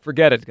offense,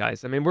 forget it,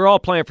 guys. I mean, we're all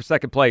playing for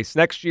second place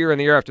next year and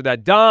the year after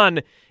that.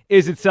 Don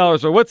is at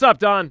Sellersville. What's up,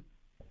 Don?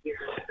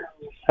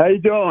 How you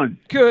doing?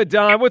 Good,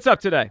 Don. What's up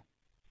today?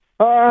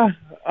 I'm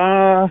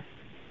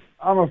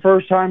a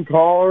first-time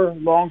caller,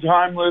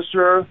 long-time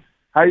listener.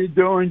 How you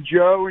doing,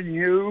 Joe and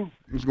you?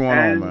 What's going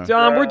on, man?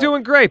 Don, we're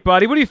doing great,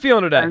 buddy. What are you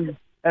feeling today?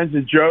 And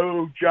to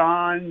Joe,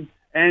 John,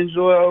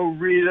 Angelo,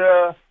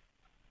 Rita,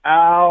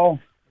 Al,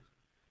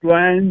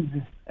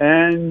 Glenn,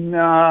 and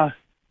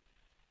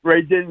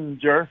Ray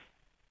Dininger.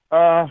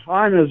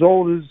 I'm as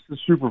old as the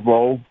Super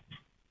Bowl.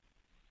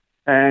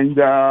 And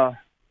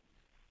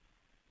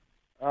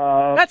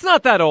that's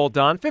not that old,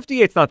 Don.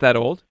 58's not that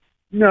old.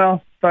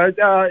 No, but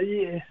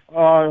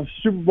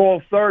Super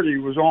Bowl 30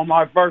 was on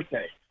my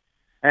birthday.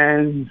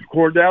 And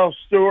Cordell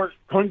Stewart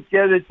couldn't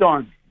get it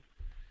done.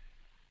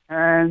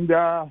 And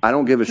I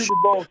don't give a shit.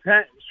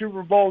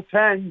 Super Bowl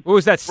 10. What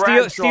was that?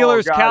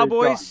 Steelers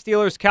Cowboys?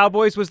 Steelers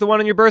Cowboys was the one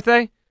on your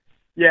birthday?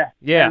 Yeah.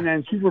 Yeah. And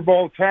then Super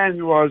Bowl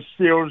 10 was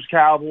Steelers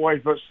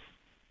Cowboys, but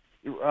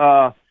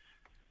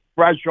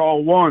Bradshaw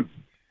won.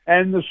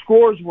 And the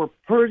scores were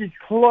pretty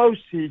close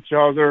to each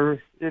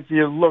other if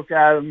you look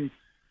at them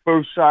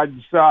both side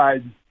to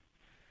side.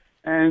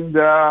 And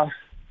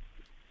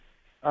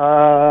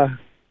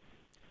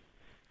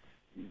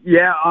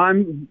yeah,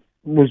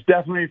 was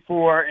definitely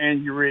for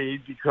Andy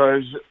Reid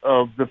because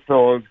of the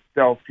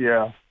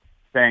Philadelphia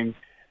thing.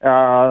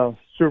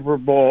 Super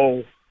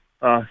Bowl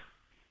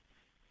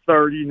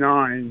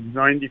 39,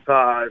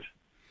 95,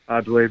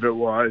 I believe it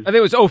was. I think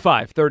it was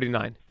 05,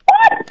 39.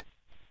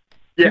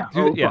 Yeah,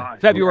 yeah,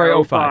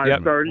 February 05.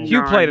 Yep. 39.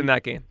 You played in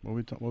that game. What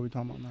we talking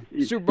about now?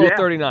 Super Bowl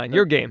 39,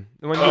 your game.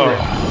 The one you were in.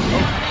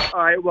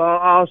 All right, well,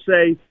 I'll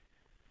say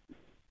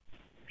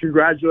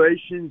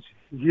congratulations,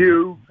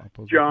 you,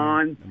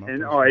 John,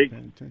 and Ike.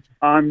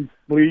 I'm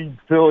bleed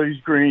Phillies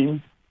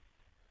green.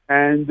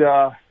 And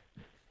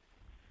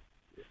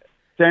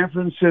San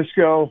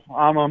Francisco,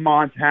 I'm a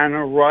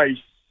Montana Rice.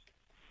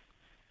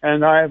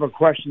 And I have a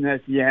question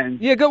at the end.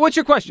 Yeah, go. What's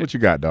your question? What you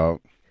got, dog?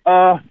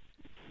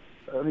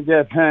 Let me get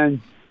a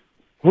pen.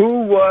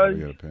 Who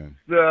was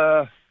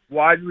the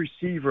wide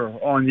receiver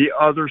on the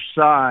other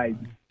side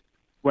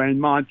when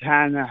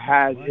Montana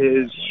had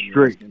his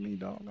streak?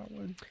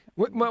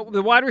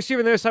 The wide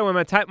receiver on the other side when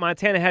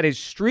Montana had his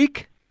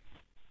streak?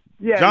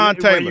 Yeah, John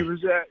Taylor.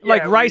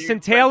 Like Rice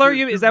and Taylor?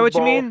 Is that what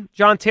you mean?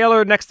 John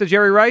Taylor next to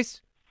Jerry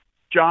Rice?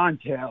 John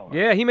Taylor.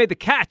 Yeah, he made the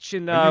catch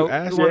when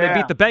they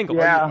beat the Bengals.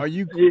 Yeah. Are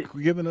you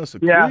giving us a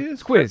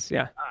quiz? Quiz,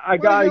 yeah. I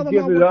got to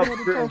give it up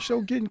the talk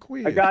show getting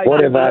quiz.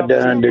 What have I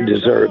done to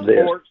deserve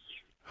this?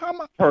 I'm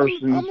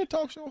Person the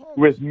talk show host.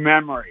 with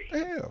memory.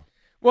 Hell.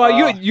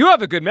 Well, you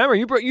have a good memory.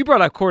 You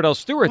brought up Cordell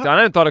Stewart down.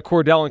 I hadn't thought of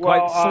Cordell and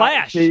quite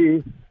Slash.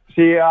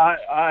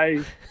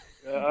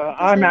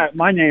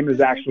 My name is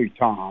actually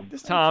Tom.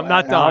 Tom,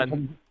 not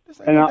Don.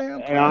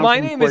 My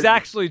name is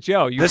actually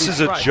Joe. This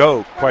is a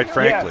joke, quite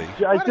frankly.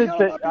 Yeah,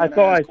 I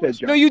thought I said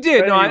Joe. No, you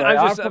did. But anyway,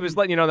 I was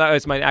letting you know that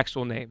was my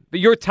actual name.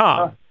 But you're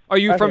Tom. Are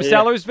you from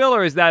Sellersville,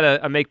 or is that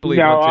a make-believe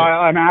No, one, too?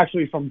 I'm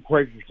actually from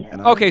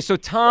Quakertown. Okay, so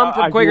Tom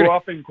from I Quakertown. grew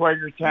up in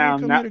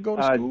Quakertown.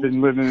 I've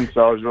been living in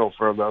Sellersville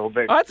for a little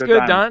bit. Oh, that's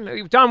good,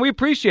 Don. Don, we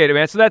appreciate it,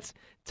 man. So that's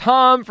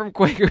Tom from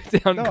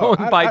Quakertown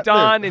going by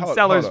Don in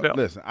Sellersville.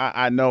 Listen,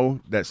 I know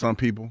that some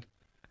people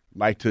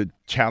like to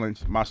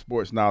challenge my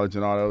sports knowledge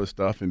and all that other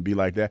stuff and be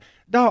like that.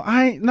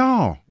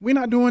 No, we're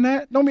not doing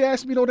that. Don't be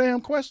asking me no damn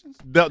questions.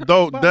 Kyle,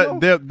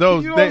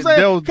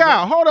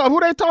 hold up, who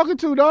they talking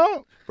to,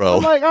 dog? Bro.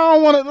 I'm like, I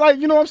don't want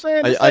to, you know what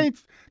I'm saying?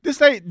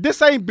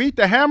 This ain't beat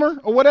the hammer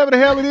or whatever the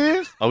hell it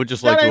is. I would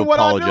just like to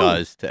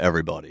apologize to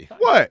everybody.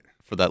 What?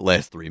 For that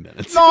last 3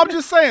 minutes. No, I'm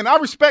just saying, I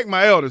respect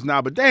my elders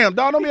now, but damn,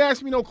 dog, don't be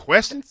asking me no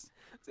questions.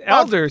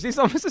 Elders, he's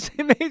almost the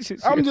same age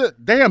as you.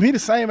 He the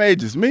same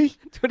age as me.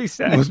 That's what he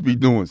said. He must be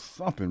doing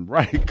something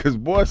right, because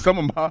boy, some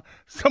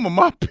of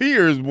my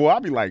peers, boy, I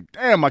be like,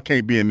 damn, I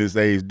can't be in this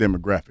age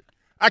demographic.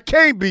 I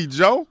can't be,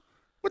 Joe.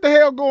 What the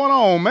hell going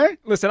on, man?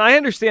 Listen, I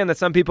understand that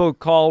some people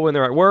call when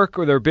they're at work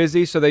or they're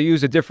busy, so they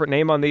use a different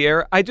name on the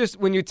air.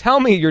 when you tell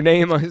me your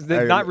name is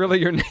not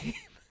really your name,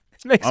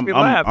 it makes me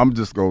laugh. I'm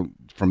just going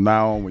from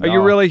now on. Are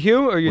you really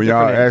Hugh? Or are you when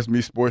y'all ask me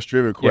sports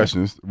trivia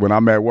questions when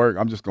I'm at work,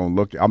 I'm just going to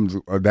look.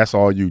 That's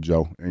all you,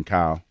 Joe and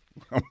Kyle.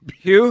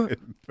 Hugh,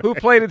 who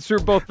played in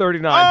Super Bowl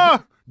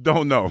 39?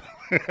 Don't know.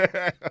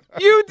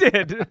 You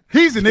did.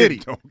 He's an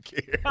idiot. Don't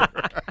care.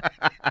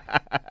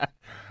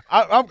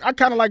 I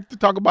kind of like to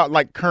talk about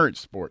current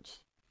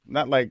sports,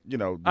 not I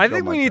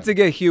think we need to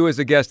get Hugh as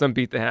a guest on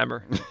Beat the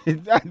Hammer.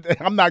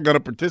 I'm not going to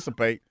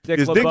participate. Dick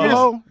Is LeBeau. Dick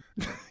LeBeau?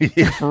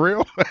 Yeah, for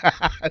real?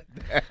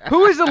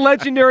 Who is the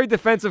legendary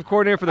defensive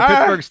coordinator for the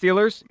Pittsburgh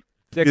Steelers?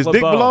 Dick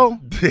LeBeau.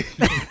 Dick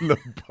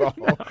LeBeau.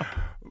 No.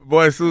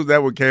 Boy, as soon as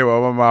that one came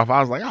out of my mouth, I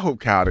was like, I hope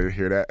Kyle didn't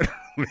hear that.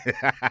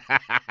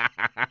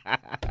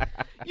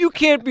 You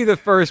can't be the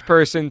first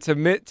person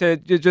to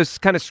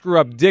just kind of screw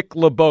up Dick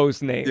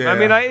LeBeau's name. Yeah. I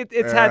mean,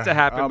 it's had to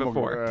happen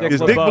before. Dick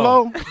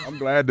LeBeau? I'm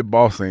glad the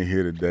boss ain't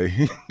here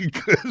today.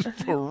 Because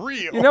for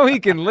real. You know he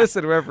can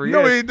listen wherever he is.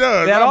 No, he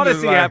does. That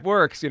Odyssey app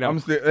works,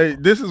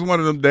 This is one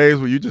of them days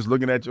where you're just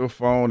looking at your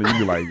phone and you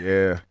be like,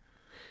 yeah,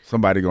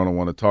 somebody going to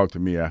want to talk to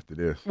me after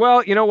this.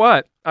 Well, you know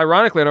what?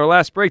 Ironically, in our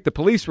last break, the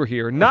police were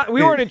here.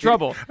 We weren't in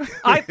trouble.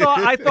 I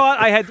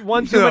thought I had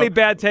one too many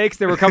bad takes.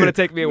 They were coming to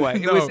take me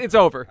away. It's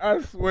over.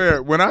 I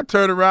swear, when I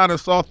turned around and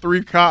saw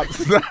 3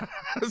 cops,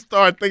 I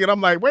started thinking,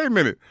 I'm like, wait a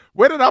minute,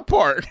 where did I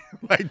park?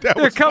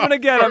 They're coming to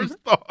get him.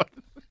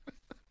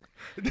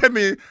 That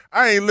means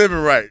I ain't living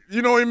right.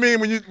 You know what I mean?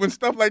 When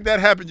stuff like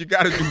that happens, you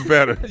got to do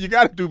better. You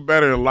got to do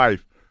better in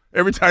life.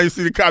 Every time you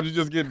see the cops, you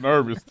just get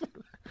nervous.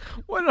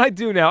 What did I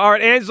do now? All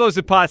right, Angelo's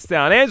at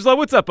Pottstown. Angelo,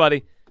 what's up,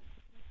 buddy?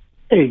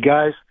 Hey,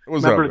 guys.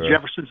 What's Remember up, the man?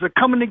 Jeffersons? They're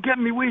coming to get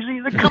me,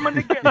 Weezy. They're coming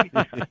to get me.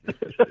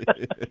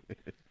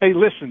 Hey,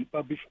 listen,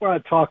 before I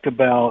talk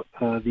about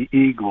the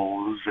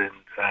Eagles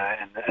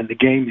and the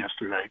game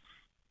yesterday,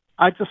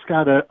 I just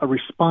got a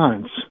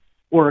response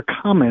or a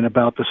comment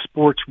about the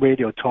sports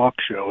radio talk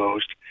show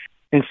host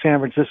in San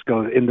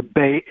Francisco, in the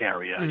Bay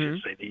Area, I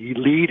should say, the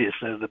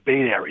elitist of the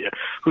Bay Area,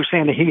 who's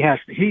saying that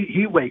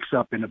he wakes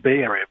up in the Bay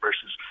Area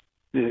versus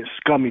the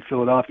scummy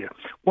Philadelphia.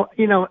 Well,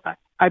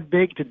 I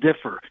beg to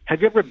differ.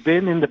 Have you ever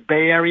been in the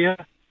Bay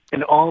Area?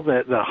 and all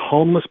the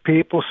homeless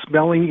people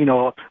smelling,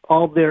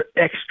 all their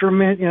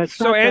excrement.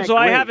 So, Angelo,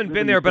 I haven't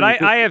been there, but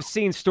I have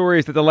seen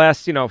stories that the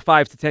last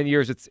 5 to 10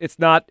 years, it's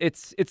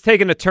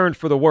taken a turn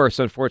for the worse,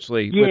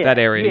 unfortunately, with that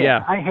area.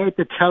 Yeah, I hate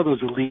to tell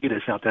those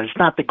elitists out there, it's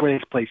not the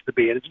greatest place to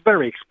be, and it's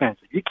very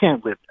expensive. You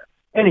can't live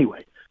there.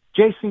 Anyway,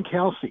 Jason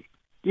Kelsey.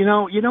 You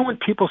know when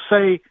people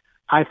say,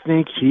 I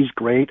think he's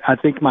great, I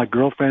think my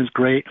girlfriend's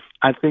great,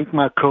 I think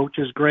my coach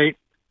is great,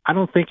 I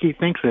don't think he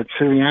thinks that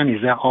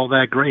Sirianni's all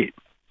that great.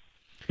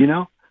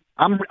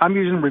 I'm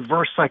using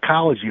reverse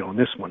psychology on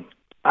this one.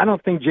 I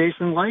don't think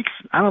Jason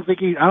I don't think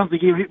he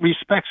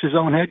respects his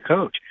own head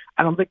coach.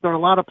 I don't think there are a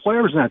lot of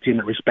players in that team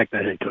that respect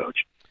that head coach.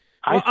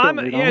 I'm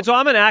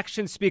an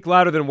actions speak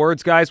louder than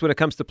words, guys, when it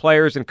comes to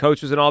players and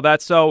coaches and all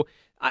that. So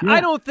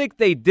I don't think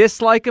they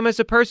dislike him as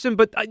a person,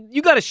 but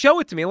you got to show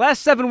it to me.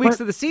 Last 7 weeks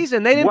of the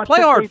season, they didn't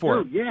play hard for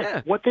him.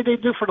 Yeah. What did they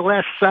do for the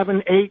last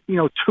 7, 8,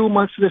 2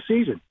 months of the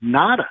season?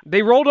 Nada.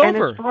 They rolled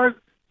over.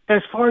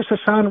 As far as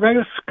Haason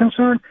Reddick is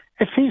concerned,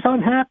 if he's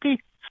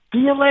unhappy, see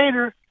you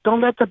later.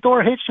 Don't let the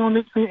door hit you,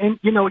 and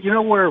you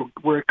know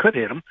where it could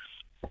hit him.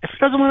 If he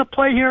doesn't want to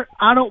play here,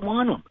 I don't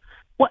want him.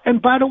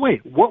 And by the way,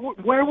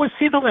 where was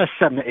he the last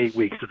 7 to 8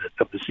 weeks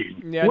of the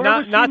season? Yeah,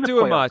 not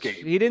doing much.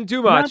 Game? He didn't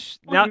do much.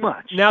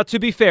 Now, to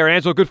be fair,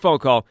 Angelo, good phone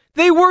call.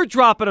 They were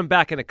dropping him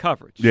back into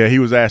coverage. Yeah, he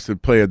was asked to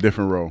play a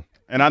different role.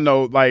 And I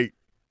know,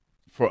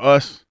 for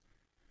us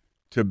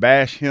to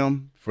bash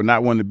him for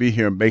not wanting to be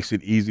here makes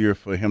it easier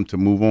for him to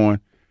move on.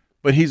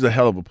 But he's a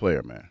hell of a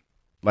player, man.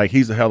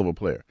 He's a hell of a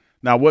player.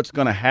 Now, what's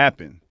going to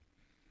happen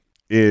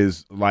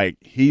is,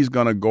 he's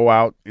going to go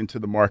out into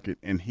the market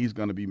and he's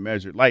going to be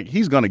measured.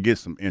 He's going to get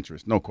some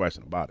interest, no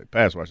question about it.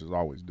 Pass rushers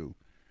always do.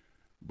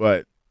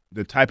 But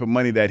the type of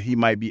money that he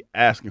might be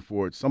asking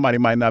for, somebody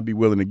might not be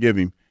willing to give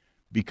him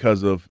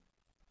because of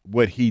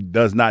what he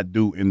does not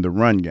do in the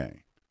run game.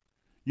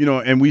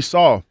 And we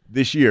saw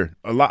this year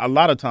a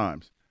lot of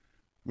times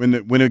when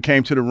it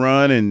came to the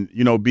run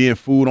and, being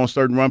fooled on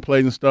certain run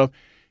plays and stuff,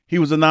 he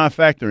was a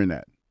non-factor in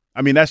that.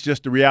 I mean, that's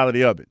just the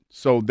reality of it.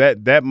 So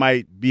that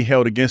might be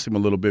held against him a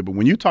little bit. But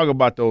when you talk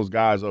about those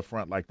guys up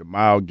front, like the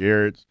Myles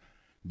Garretts,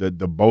 the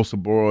Bosa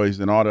boys,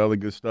 and all the other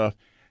good stuff,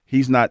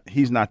 he's not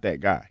that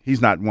guy.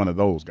 He's not one of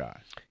those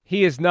guys.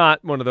 He is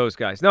not one of those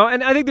guys. No,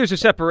 and I think there's a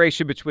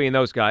separation between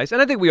those guys.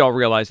 And I think we all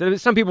realize that.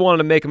 Some people wanted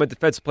to make him a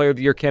Defensive Player of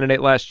the Year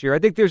candidate last year. I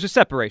think there's a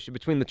separation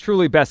between the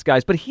truly best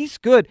guys. But he's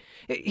good.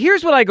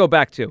 Here's what I go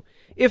back to.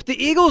 If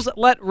the Eagles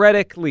let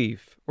Reddick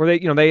leave, or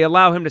they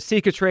allow him to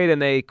seek a trade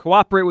and they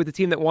cooperate with the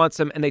team that wants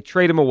him and they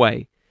trade him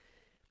away,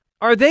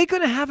 are they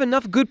going to have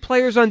enough good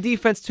players on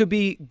defense to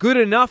be good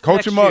enough Coach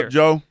next him year? up,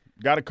 Joe.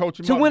 Got to coach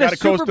him to up. win a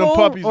Super Bowl,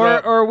 or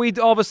are we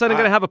all of a sudden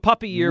going to have a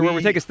puppy year where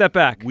we take a step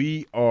back?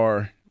 We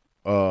are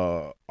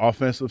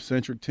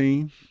offensive-centric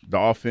team. The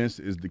offense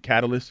is the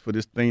catalyst for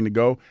this thing to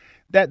go.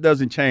 That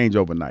doesn't change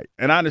overnight.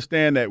 And I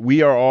understand that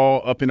we are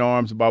all up in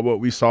arms about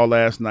what we saw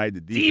last night. The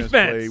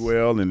defense played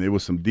well, and there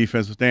was some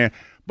defensive stand.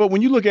 But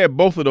when you look at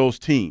both of those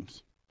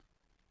teams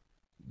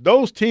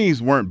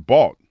weren't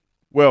bought.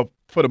 Well,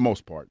 for the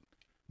most part.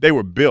 They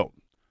were built.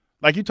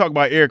 Like you talk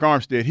about Eric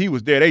Armstead, he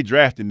was there. They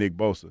drafted Nick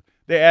Bosa.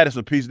 They added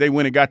some pieces. They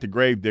went and got the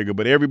Gravedigger.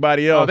 But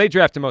everybody else. Oh, they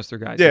drafted most of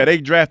their guys. Yeah, they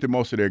drafted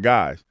most of their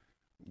guys.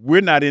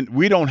 We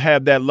don't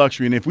have that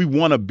luxury. And if we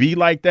want to be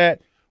like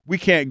that, we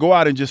can't go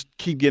out and just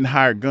keep getting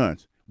hired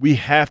guns. We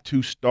have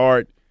to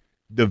start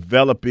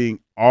developing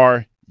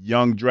our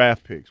young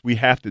draft picks. We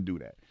have to do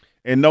that.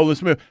 And Nolan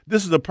Smith,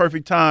 this is a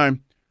perfect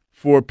time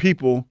for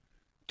people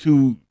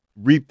to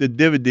reap the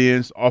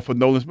dividends off of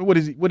Nolan Smith.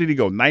 What did he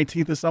go,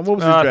 19th or something? What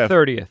was his draft?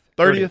 30th.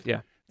 30th?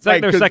 Yeah. It's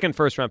like their second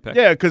first-round pick.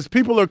 Yeah, because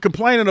people are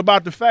complaining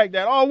about the fact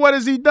that, what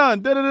has he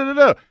done?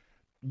 Da-da-da-da-da.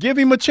 Give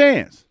him a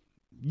chance.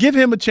 Give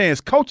him a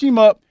chance. Coach him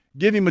up.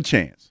 Give him a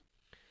chance.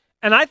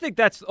 And I think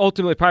that's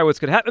ultimately probably what's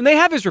going to happen. And they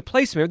have his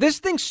replacement. This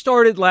thing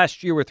started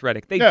last year with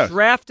Reddick. They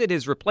drafted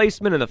his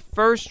replacement in the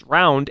first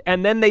round,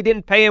 and then they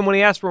didn't pay him when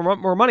he asked for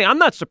more money. I'm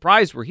not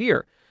surprised we're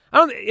here.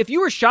 If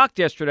you were shocked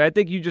yesterday, I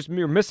think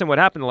you're missing what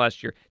happened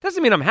last year.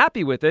 Doesn't mean I'm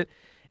happy with it.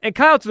 And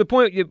Kyle, to the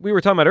point we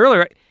were talking about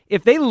earlier,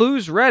 if they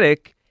lose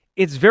Reddick,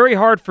 it's very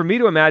hard for me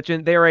to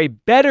imagine they're a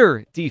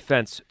better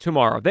defense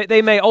tomorrow.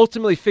 They may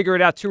ultimately figure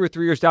it out 2 or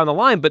 3 years down the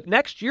line, but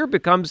next year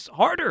becomes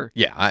harder.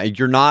 Yeah,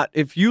 you're not.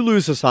 If you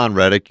lose Haason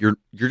Reddick, you're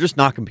just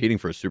not competing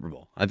for a Super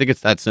Bowl. I think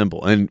it's that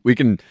simple. And we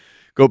can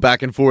go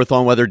back and forth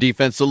on whether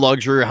defense is a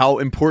luxury, how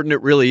important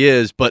it really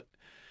is, but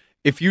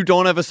if you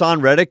don't have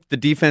Haason Reddick, the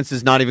defense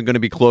is not even going to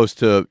be close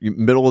to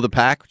middle of the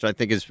pack, which I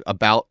think is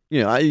about,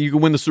 you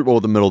can win the Super Bowl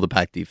with the middle of the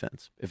pack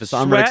defense. If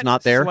Haason Reddick's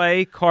not there.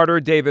 Slay,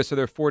 Carter, Davis are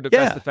their 4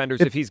 best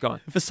defenders if he's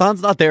gone. If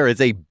Hasan's not there, it's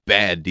a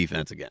bad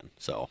defense again.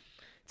 So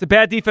it's a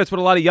bad defense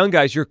with a lot of young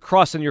guys you're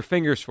crossing your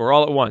fingers for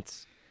all at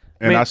once.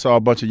 And I saw a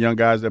bunch of young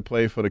guys that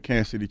played for the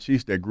Kansas City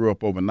Chiefs that grew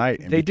up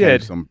overnight and became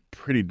some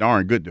pretty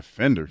darn good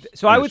defenders.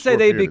 So I would say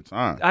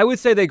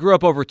they grew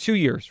up over 2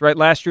 years, right?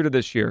 Last year to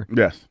this year.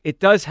 Yes. It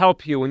does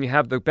help you when you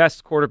have the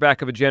best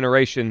quarterback of a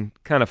generation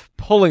kind of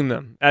pulling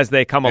them as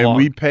they come along. And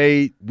we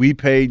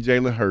paid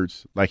Jalen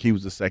Hurts like he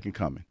was the second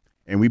coming.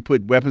 and we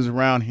put weapons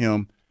around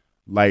him,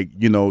 like,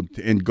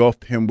 to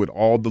engulf him with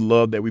all the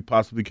love that we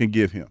possibly can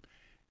give him.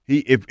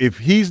 If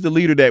he's the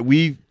leader that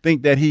we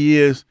think that he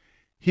is,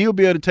 he'll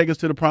be able to take us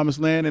to the promised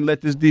land and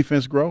let this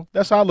defense grow.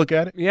 That's how I look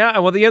at it. Yeah,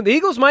 well, the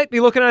Eagles might be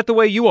looking at it the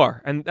way you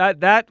are, and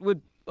that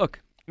would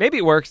look. Maybe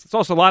it works. It's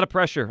also a lot of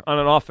pressure on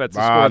an offense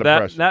to score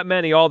that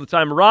many all the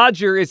time.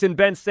 Roger is in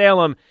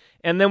Bensalem,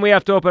 and then we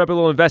have to open up a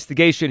little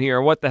investigation here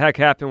on what the heck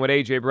happened with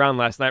A.J. Brown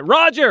last night.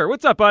 Roger,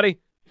 what's up, buddy?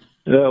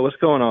 What's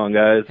going on,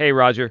 guys? Hey,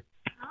 Roger.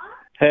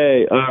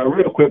 Hey,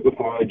 real quick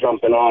before I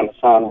jump in on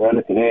Haason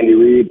Reddick and Andy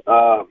Reid,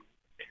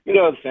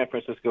 the San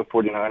Francisco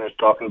 49ers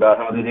talking about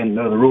how they didn't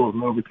know the rules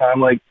in overtime.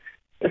 Like,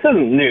 this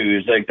isn't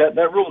news. Like, that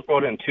rule was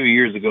brought in 2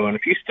 years ago, and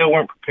if you still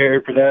weren't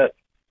prepared for that,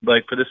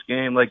 like, for this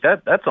game, like,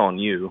 that's on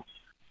you.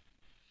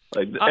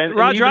 Like,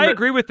 Roger, I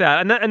agree with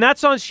that. And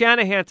that's on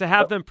Shanahan to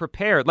have them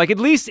prepared. Like, at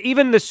least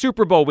even the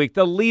Super Bowl week,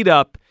 the lead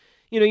up,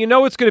 you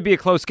know it's going to be a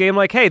close game.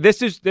 Like, hey,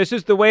 this is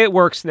the way it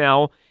works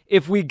now.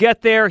 If we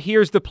get there,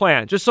 here's the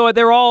plan. Just so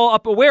they're all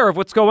aware of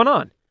what's going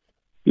on.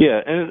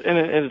 Yeah, and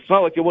it's not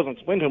like it wasn't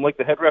explained to him. Like,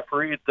 the head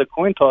referee at the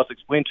coin toss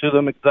explained to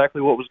them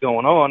exactly what was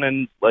going on,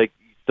 and, like,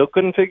 still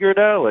couldn't figure it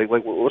out. Like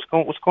what's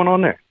going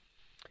on there?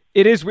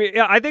 It is.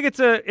 I think it's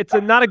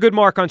a not a good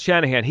mark on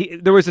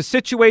Shanahan. There was a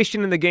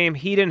situation in the game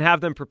he didn't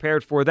have them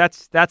prepared for.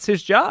 That's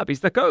his job.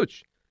 He's the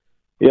coach.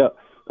 Yeah.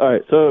 All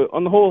right. So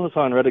on the whole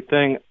Haason Reddick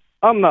thing,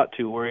 I'm not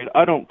too worried.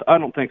 I don't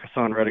think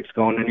Haason Reddick's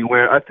going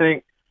anywhere. I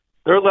think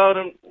they're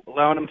allowing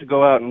him to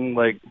go out and,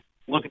 like,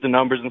 look at the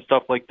numbers and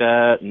stuff like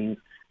that. And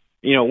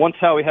once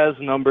Howie has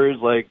the numbers,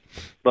 like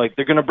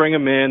they're going to bring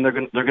him in. They're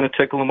going to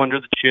tickle him under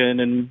the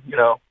chin, and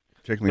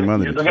tickle him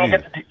under the chin.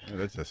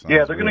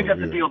 They're going to get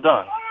the deal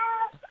done.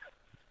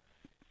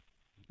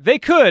 They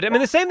could. I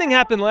mean, the same thing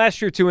happened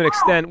last year to an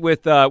extent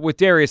with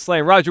Darius Slay.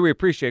 And Roger, we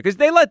appreciate it because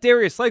they let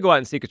Darius Slay go out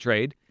and seek a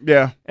trade.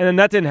 Yeah, and then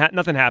that didn't.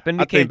 Nothing happened.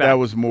 I think that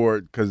was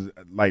more because,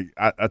 like,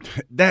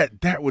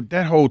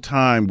 that whole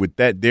time with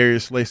that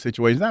Darius Slay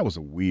situation, that was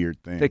a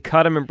weird thing. They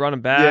cut him and brought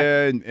him back.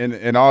 Yeah,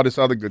 and all this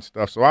other good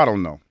stuff. So I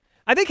don't know.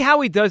 I think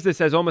Howie does this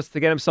as almost to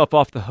get himself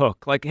off the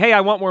hook. Like, hey, I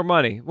want more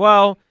money.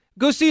 Well,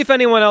 go see if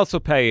anyone else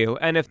will pay you.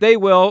 And if they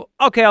will,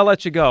 okay, I'll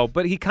let you go.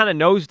 But he kind of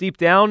knows deep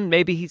down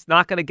maybe he's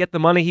not going to get the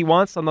money he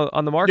wants on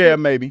the market. Yeah,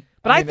 maybe.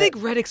 But I think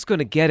Reddick's going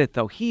to get it,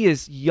 though. He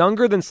is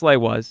younger than Slay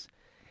was,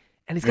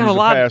 and he's got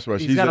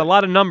a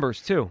lot of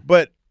numbers, too.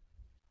 But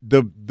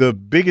the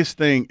biggest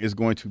thing is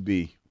going to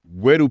be,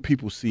 where do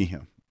people see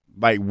him?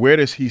 Like, where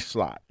does he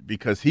slot?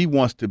 Because he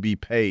wants to be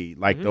paid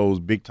like those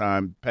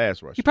big-time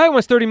pass rushers. He probably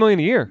wants $30 million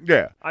a year.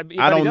 Yeah. I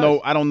don't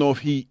know. I don't know if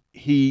he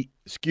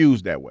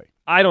skews that way.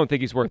 I don't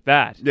think he's worth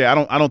that. Yeah,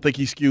 I don't think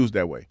he skews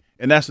that way.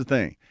 And that's the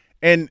thing.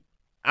 And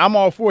I'm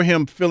all for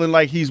him feeling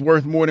like he's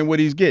worth more than what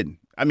he's getting.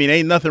 I mean,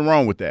 ain't nothing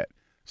wrong with that.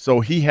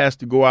 So he has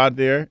to go out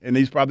there, and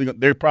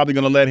they're probably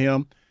going to let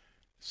him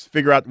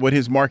figure out what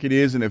his market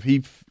is, and if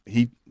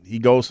he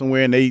goes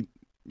somewhere and he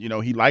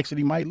likes it,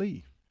 he might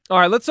leave. All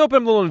right, let's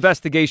open a little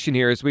investigation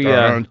here as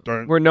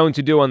we're known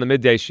to do on the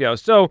midday show.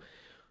 So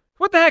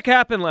what the heck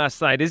happened last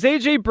night? Is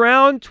A.J.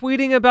 Brown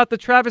tweeting about the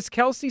Travis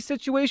Kelce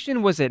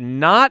situation? Was it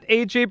not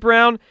A.J.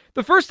 Brown?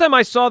 The first time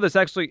I saw this,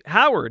 actually,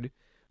 Howard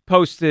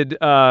posted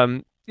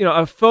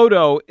a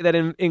photo that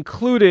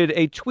included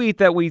a tweet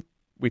that we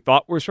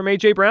thought was from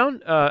A.J.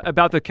 Brown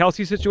about the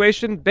Kelce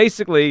situation,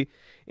 basically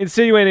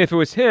insinuating if it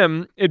was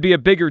him, it'd be a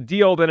bigger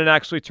deal than it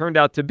actually turned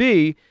out to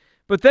be.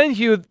 But then,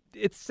 Hugh,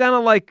 it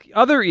sounded like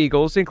other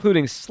Eagles,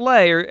 including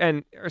Slay,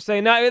 are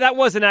saying, no, that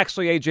wasn't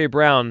actually A.J.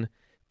 Brown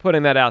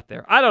putting that out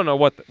there. I don't know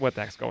what the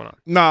heck's going on.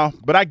 No,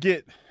 but I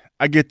get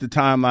the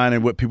timeline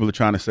and what people are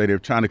trying to say. They're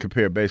trying to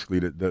compare basically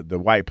the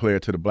white player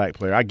to the black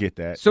player. I get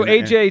that. So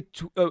AJ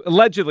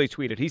allegedly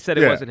tweeted. He said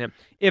it wasn't him.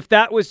 If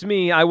that was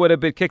me, I would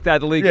have been kicked out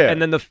of the league. Yeah.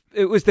 And then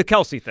it was the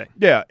Kelce thing.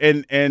 Yeah,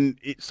 and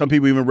some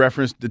people even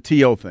referenced the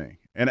T.O. thing.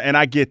 And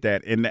I get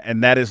that,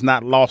 and that is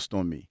not lost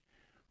on me.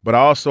 But I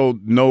also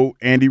know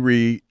Andy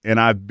Reid, and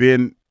I've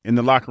been in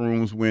the locker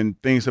rooms when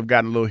things have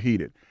gotten a little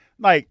heated.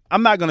 Like,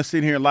 I'm not going to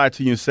sit here and lie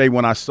to you and say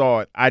when I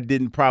saw it, I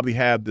didn't probably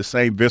have the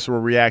same visceral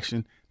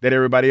reaction that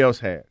everybody else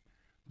had.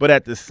 But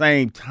at the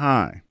same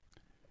time,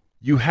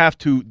 you have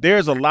to –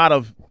 there's a lot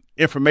of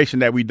information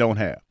that we don't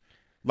have.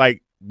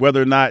 Like,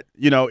 whether or not –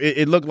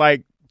 it looked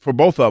like for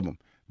both of them,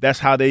 that's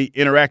how they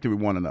interacted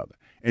with one another.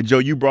 And, Joe,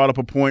 you brought up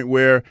a point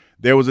where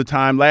there was a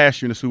time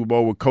last year in the Super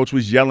Bowl where Coach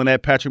was yelling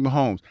at Patrick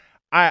Mahomes.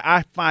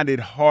 I find it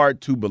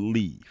hard to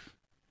believe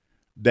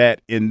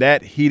that in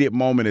that heated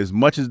moment, as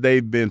much as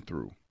they've been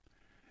through,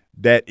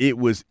 that it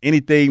was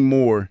anything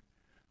more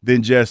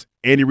than just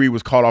Andy Reid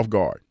was caught off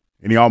guard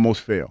and he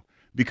almost fell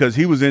because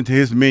he was into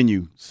his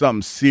menu,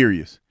 something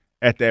serious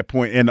at that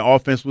point, and the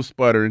offense was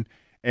sputtering.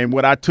 And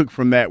what I took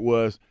from that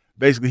was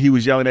basically he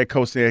was yelling at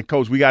Coach saying,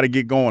 Coach, we got to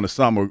get going or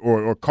something,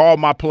 or call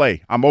my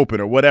play. I'm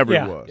open or whatever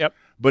it was. Yep.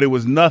 But it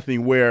was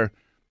nothing where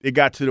it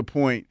got to the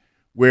point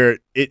where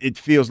it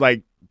feels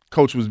like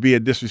Coach was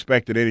being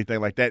disrespected or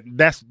anything like that.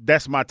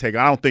 That's my take.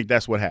 I don't think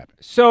that's what happened.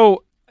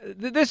 So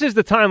this is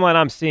the timeline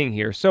I'm seeing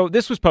here. So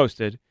this was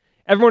posted,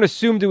 Everyone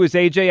assumed it was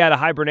AJ out of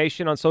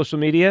hibernation on social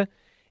media.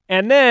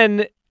 And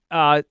then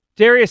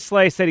Darius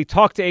Slay said he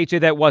talked to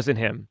AJ that wasn't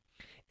him.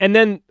 And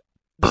then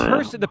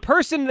the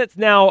person that's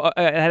now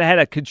had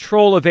a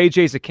control of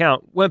AJ's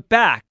account went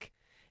back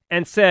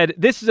and said,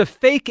 this is a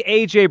fake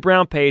AJ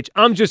Brown page.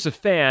 I'm just a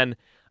fan.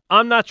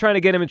 I'm not trying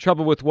to get him in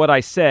trouble with what I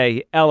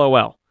say,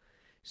 LOL.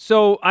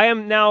 So I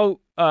am now,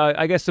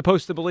 I guess,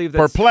 supposed to believe that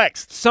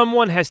perplexed.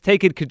 Someone has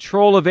taken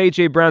control of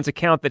AJ Brown's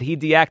account that he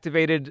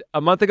deactivated a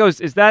month ago.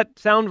 Does that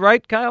sound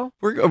right, Kyle?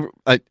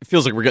 It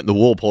feels like we're getting the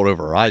wool pulled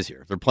over our eyes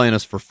here. They're playing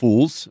us for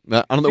fools.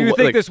 I don't know. Do you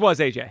think this was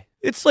AJ?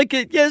 It's like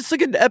it's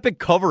like an epic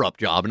cover-up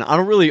job, and I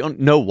don't really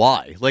know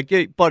why. Like,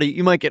 yeah, buddy,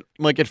 you might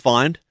get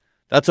fined.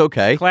 That's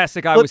okay.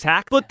 Classic. I was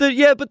hacked. But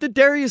the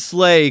Darius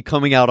Slay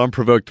coming out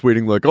unprovoked,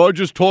 tweeting like, "Oh, I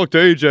just talked to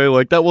AJ."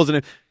 Like that wasn't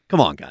it. Come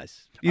on,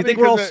 guys. You think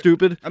we're all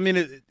stupid? I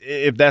mean,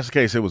 if that's the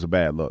case, it was a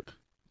bad look.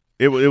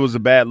 It was a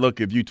bad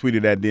look if you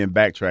tweeted that then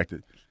backtracked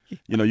it.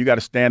 You got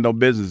to stand on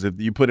business if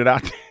you put it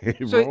out there.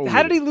 So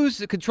how did he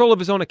lose control of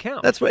his own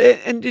account? That's what,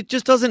 and it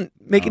just doesn't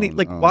make any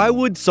like. Why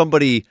would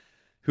somebody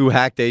who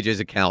hacked AJ's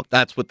account?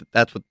 That's what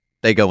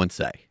they go and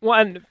say. Well,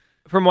 and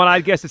from what I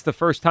guess, it's the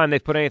first time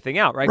they've put anything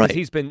out, right? Because Right.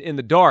 he's been in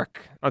the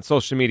dark on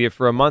social media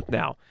for a month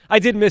now. I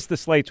did miss the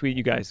Slay tweet,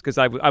 you guys, because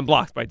I'm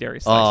blocked by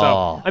Darius Slay.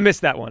 So I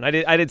missed that one.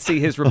 I did see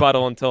his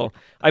rebuttal until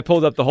I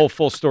pulled up the whole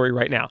full story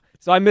right now.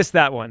 So I missed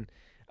that one.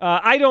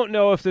 I don't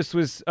know if this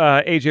was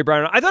AJ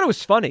Brown. I thought it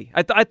was funny.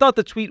 I thought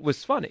the tweet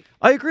was funny.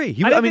 I agree.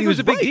 I didn't think it was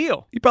a big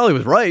deal. He probably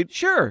was right.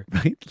 Sure.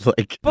 Right?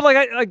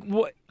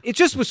 But it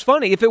just was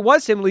funny. If it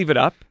was him, leave it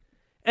up.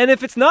 And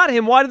if it's not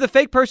him, why did the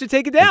fake person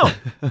take it down?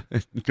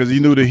 Because he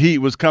knew the heat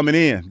was coming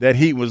in. That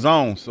heat was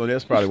on, so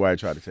that's probably why he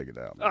tried to take it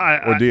down.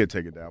 Or did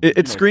take it down.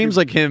 It screams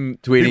like him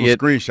tweeting it,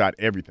 screenshot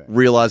everything,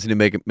 realizing he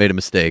made a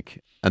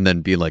mistake, and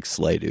then being like,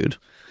 "Slay, dude,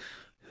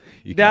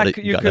 you gotta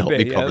help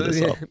me cover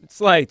this up."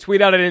 Slay,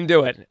 tweet out I didn't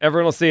do it.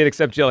 Everyone will see it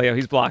except Gilio.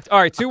 He's blocked. All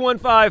right,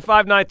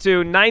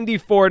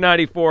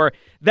 215-592-9494.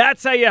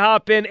 That's how you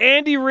hop in.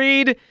 Andy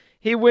Reid,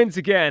 he wins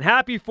again.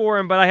 Happy for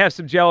him, but I have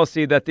some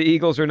jealousy that the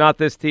Eagles are not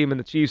this team and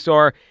the Chiefs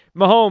are.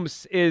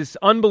 Mahomes is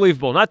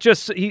unbelievable. Not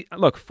just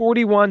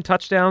 41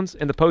 touchdowns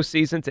in the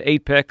postseason to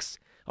 8 picks,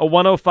 a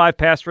 105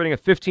 pass rating, a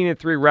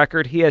 15-3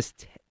 record. He has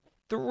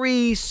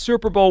 3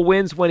 Super Bowl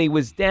wins when he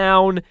was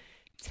down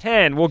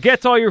 10. We'll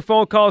get to all your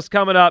phone calls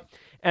coming up.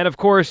 And, of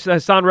course,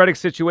 Haason Reddick's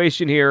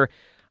situation here.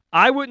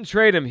 I wouldn't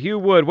trade him. Hugh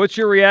would. What's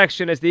your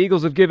reaction as the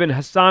Eagles have given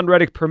Haason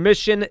Reddick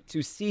permission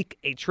to seek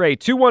a trade?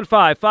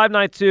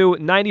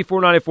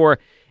 215-592-9494.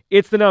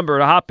 It's the number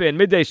to hop in.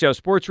 Midday Show,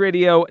 Sports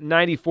Radio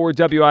 94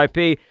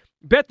 WIP.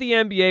 Bet the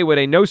NBA with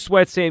a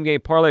no-sweat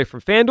same-game parlay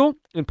from FanDuel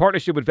in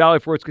partnership with Valley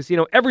Forge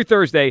Casino every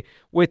Thursday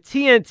with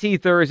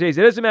TNT Thursdays.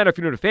 It doesn't matter if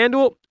you're new to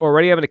FanDuel or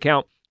already have an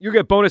account. You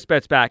get bonus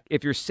bets back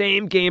if your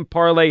same-game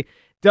parlay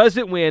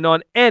doesn't win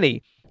on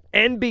any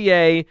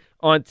NBA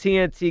on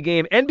TNT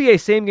game. NBA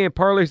same-game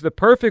parlays are the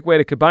perfect way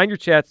to combine your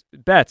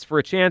bets for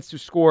a chance to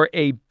score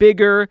a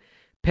bigger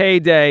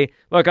payday.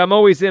 Look, I'm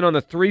always in on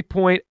the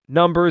 3-point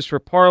numbers for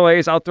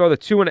parlays. I'll throw the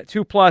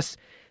 2+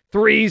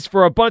 threes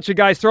for a bunch of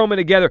guys. Throw them in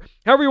together.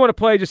 However you want to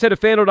play, just head to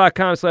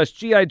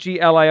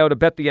FanDuel.com/GIGLIO to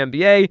bet the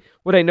NBA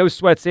with a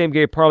no-sweat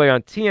same-game parlay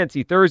on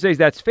TNT Thursdays.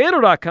 That's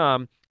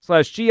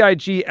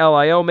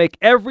FanDuel.com/GIGLIO. Make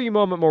every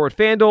moment more with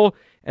FanDuel,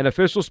 an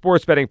official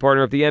sports betting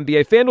partner of the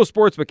NBA. FanDuel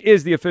Sportsbook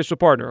is the official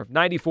partner of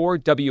 94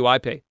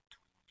 WIP.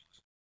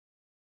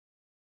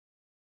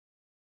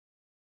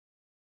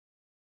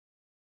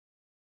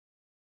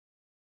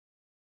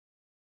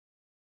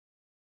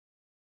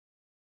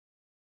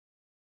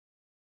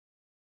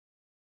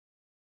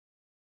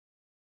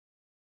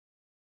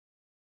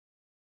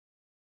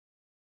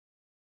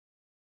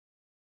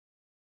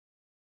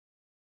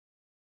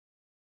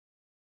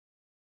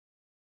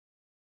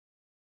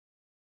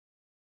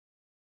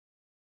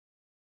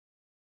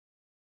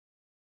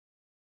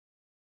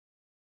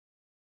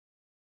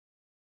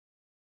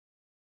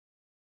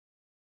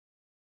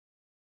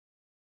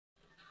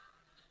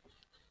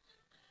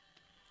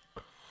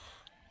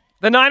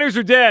 The Niners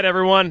are dead,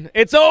 everyone.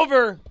 It's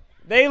over.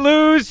 They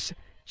lose.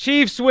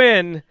 Chiefs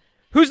win.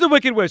 Who's the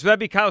Wicked Witch? Would that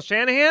be Kyle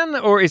Shanahan,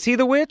 or is he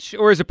the witch,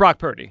 or is it Brock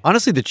Purdy?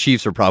 Honestly, the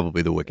Chiefs are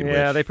probably the Wicked Witch.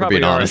 Yeah, they probably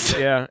for being are. honest.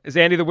 Yeah. Is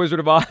Andy the Wizard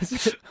of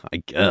Oz?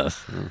 I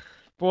guess.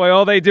 Boy,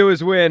 all they do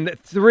is win.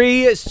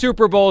 3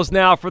 Super Bowls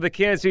now for the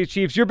Kansas City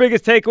Chiefs. Your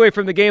biggest takeaway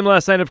from the game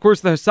last night, of course,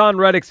 the Haason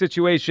Reddick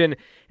situation,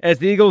 as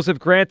the Eagles have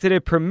granted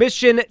it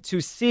permission to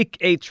seek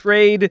a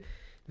trade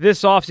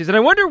this offseason. I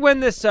wonder when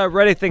this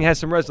Reddick thing has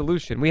some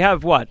resolution. We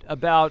have,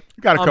 about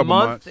got a couple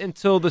month months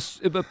until the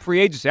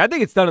free agency. I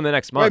think it's done in the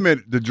next month. Wait a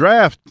minute. The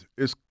draft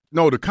is –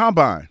 no, the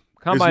combine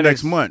is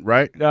next month,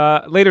 right?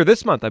 Later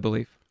this month, I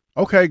believe.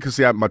 Okay, because,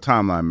 see, my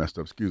timeline messed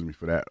up. Excuse me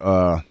for that.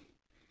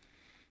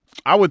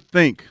 I would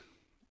think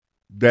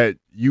that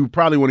you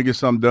probably want to get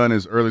something done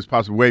as early as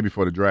possible, way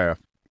before the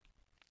draft.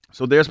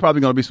 So there's probably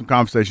going to be some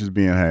conversations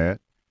being had,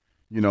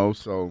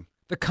 so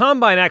 – The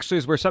combine actually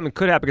is where something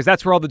could happen because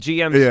that's where all the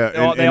GMs they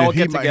all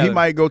get together. He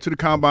might go to the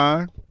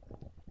combine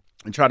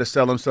and try to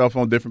sell himself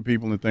on different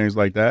people and things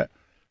like that.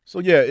 So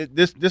yeah,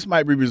 this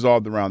might be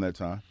resolved around that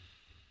time.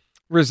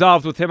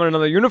 Resolved with him in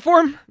another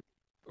uniform,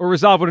 or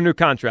resolved with a new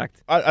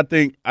contract? I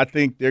think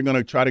they're going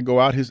to try to go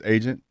out his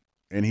agent,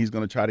 and he's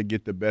going to try to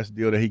get the best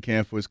deal that he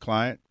can for his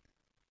client,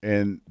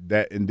 and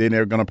then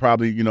they're going to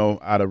probably,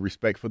 out of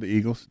respect for the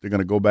Eagles, they're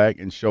going to go back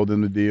and show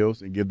them the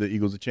deals and give the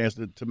Eagles a chance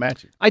to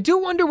match it. I do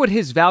wonder what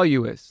his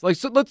value is. Like,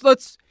 so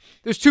let's.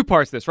 There's two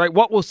parts to this, right?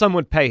 What will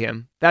someone pay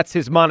him? That's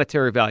his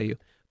monetary value.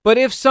 But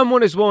if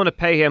someone is willing to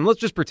pay him, let's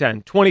just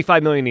pretend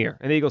 $25 million a year,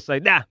 and the Eagles say,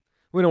 "Nah,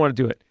 we don't want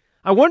to do it."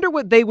 I wonder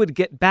what they would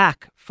get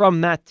back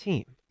from that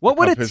team. What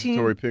would a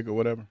team pick or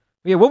whatever?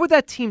 Yeah, what would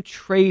that team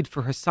trade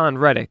for Haason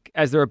Reddick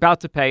as they're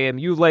about to pay him?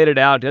 You laid it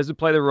out. Doesn't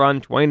play the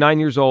run. 29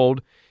 years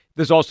old.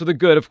 There's also the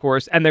good, of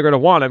course, and they're going to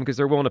want him because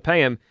they're willing to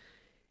pay him.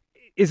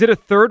 Is it a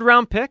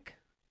third-round pick?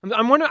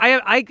 I'm wondering.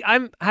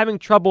 I'm having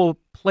trouble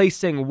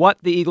placing what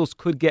the Eagles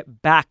could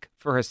get back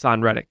for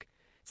Haason Reddick.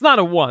 It's not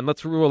a 1.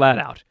 Let's rule that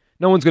out.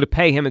 No one's going to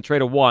pay him and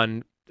trade a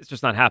 1. It's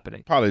just not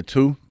happening. Probably a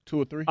 2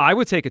 or 3. I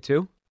would take a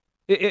 2.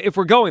 If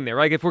we're going there,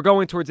 right? If we're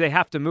going towards they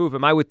have to move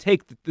him, I would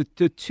take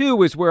the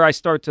 2 is where I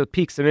start to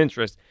pique some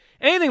interest.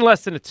 Anything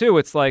less than a 2,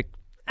 it's like,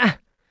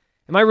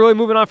 am I really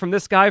moving on from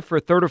this guy for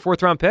a 3rd or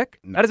 4th round pick?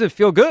 No. That doesn't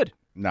feel good.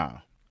 Nah.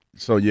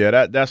 So,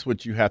 yeah, that's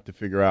what you have to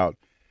figure out.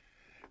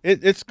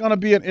 It's going to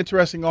be an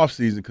interesting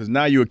offseason because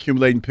now you're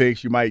accumulating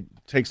picks. You might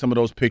take some of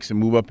those picks and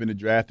move up in the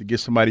draft to get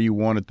somebody you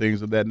want and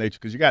things of that nature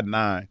because you got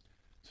 9.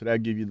 So that'll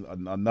give you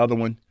another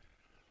one.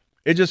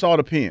 It just all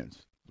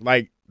depends.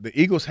 Like, the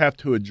Eagles have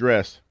to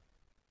address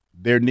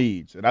their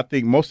needs. And I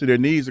think most of their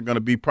needs are going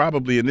to be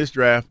probably in this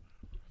draft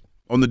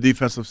on the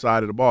defensive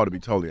side of the ball, to be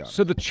totally honest.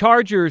 So the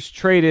Chargers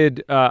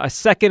traded a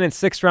 2nd and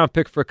 6th round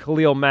pick for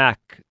Khalil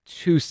Mack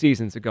 2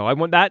 seasons ago.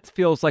 That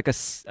feels like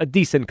a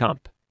decent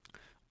comp.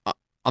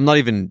 I'm not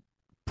even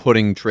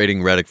putting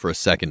trading Reddick for a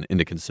 2nd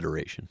into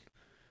consideration.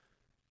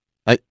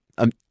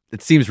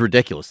 It seems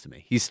ridiculous to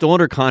me. He's still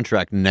under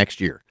contract next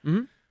year.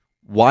 Mm-hmm.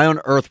 Why on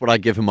earth would I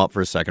give him up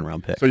for a 2nd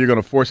round pick? So you're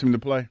going to force him to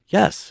play?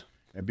 Yes.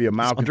 And be a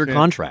malcontent? Under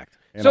contract.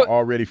 And an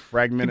already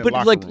fragmented but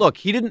locker room. Look,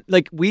 he didn't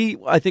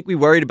I think we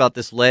worried about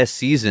this last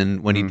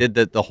season when he did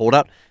the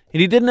holdout,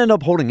 and he didn't end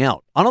up holding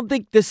out. I don't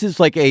think this is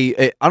like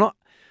I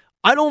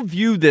don't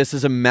view this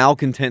as a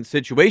malcontent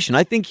situation.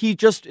 I think he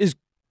just is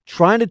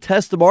trying to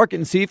test the market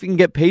and see if he can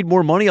get paid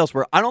more money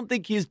elsewhere. I don't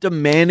think he's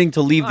demanding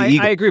to leave the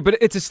Eagles. I agree, but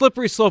it's a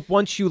slippery slope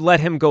once you let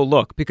him go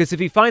look. Because if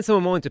he finds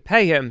someone willing to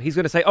pay him, he's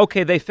going to say,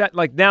 okay,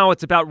 now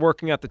it's about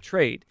working out the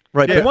trade.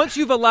 Right. But once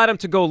you've allowed him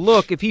to go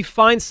look, if he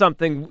finds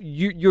something,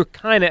 you're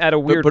kind of at a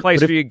weird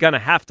place where you're going to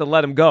have to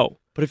let him go.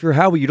 But if you're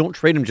Howie, you don't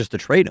trade him just to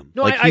trade him.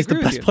 No, he's the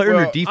best player in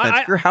your defense.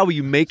 If you're Howie,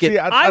 you make it.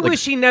 I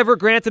wish he never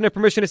granted him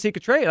permission to seek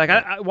a trade.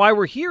 Why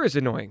we're here is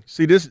annoying.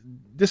 See, this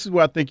is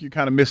what I think you're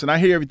kind of missing. I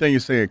hear everything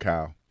you're saying,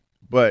 Kyle,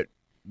 but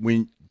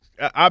when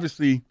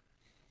obviously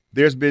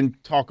there's been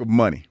talk of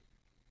money,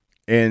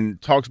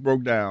 and talks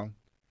broke down.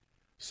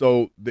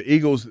 So the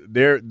Eagles,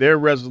 their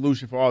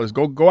resolution for all this,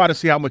 go out and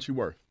see how much you're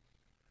worth.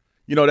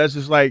 That's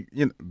just like,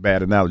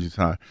 bad analogy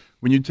time.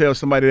 When you tell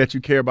somebody that you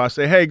care about,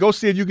 say, hey, go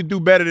see if you can do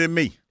better than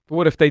me. But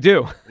what if they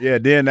do? Yeah,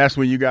 then that's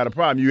when you got a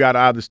problem. You got to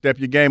either step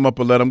your game up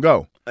or let them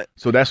go.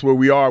 So that's where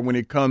we are when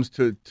it comes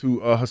to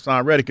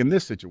Haason Reddick in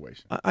this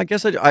situation. I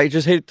guess I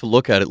just hate to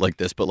look at it like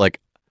this, but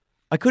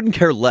I couldn't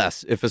care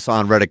less if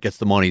Haason Reddick gets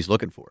the money he's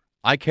looking for.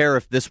 I care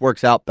if this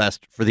works out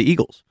best for the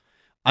Eagles.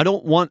 I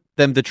don't want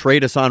them to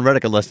trade Haason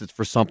Reddick unless it's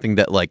for something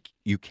that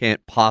you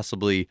can't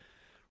possibly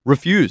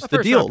refuse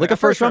the deal, like a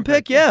first-round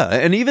pick. Yeah,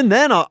 and even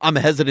then, I'm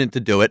hesitant to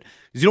do it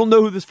because you don't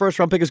know who this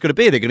first-round pick is going to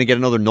be. They're going to get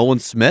another Nolan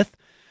Smith.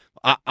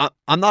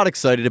 I'm not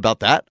excited about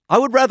that. I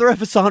would rather have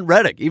Haason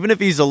Reddick, even if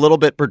he's a little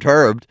bit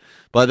perturbed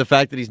by the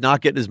fact that he's not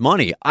getting his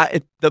money.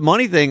 The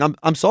money thing,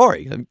 I'm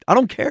sorry, I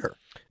don't care.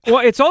 Well,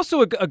 it's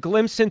also a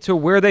glimpse into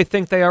where they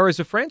think they are as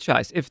a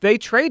franchise. If they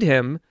trade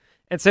him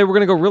and say we're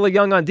going to go really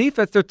young on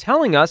defense, they're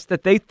telling us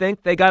that they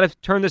think they got to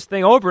turn this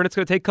thing over and it's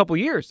going to take a couple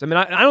years. I mean,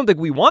 I don't think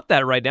we want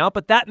that right now,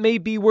 but that may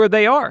be where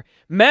they are.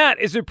 Matt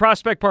is in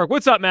Prospect Park.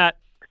 What's up, Matt?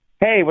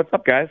 Hey, what's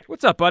up, guys?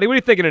 What's up, buddy? What are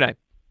you thinking tonight?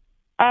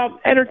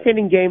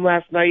 Entertaining game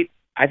last night.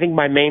 I think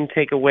my main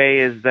takeaway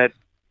is that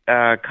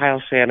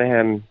Kyle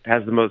Shanahan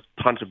has the most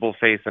punchable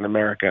face in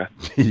America.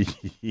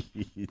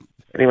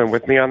 Anyone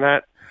with me on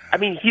that? I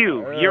mean,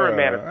 Hugh, you're a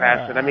man of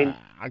fashion. I mean,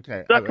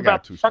 talk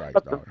about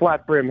the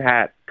flat brim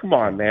hat. Come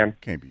on, man.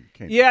 Can't be.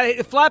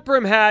 Yeah, flat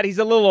brim hat. He's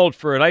a little old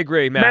for it. I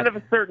agree, Matt. Men of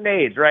a certain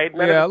age, right?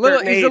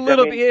 He's a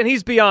little, and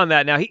he's beyond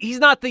that now. He's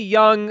not the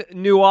young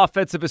new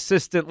offensive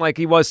assistant like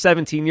he was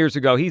 17 years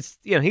ago. He's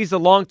a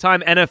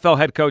longtime NFL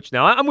head coach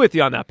now. I'm with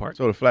you on that part.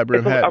 So the flat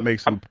brim hat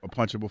makes him a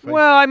punchable face.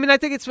 Well, I mean, I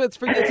think it's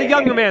a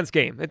younger man's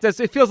game.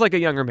 It feels like a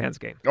younger man's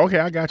game. Okay,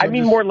 I got you. I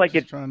mean, more like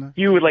it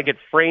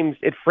frames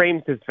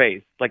his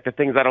face. Like the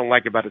things I don't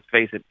like about his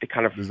face, it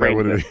kind of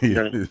frames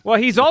it. Well,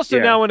 he's also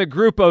now in a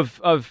group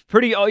of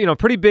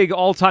pretty big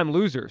all-time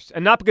losers,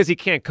 and not because he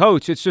can't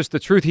coach. It's just the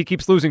truth. He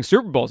keeps losing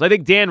Super Bowls. I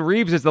think Dan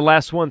Reeves is the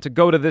last one to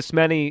go to this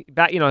many.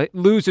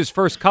 Lose his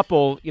first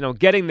couple.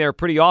 Getting there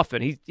pretty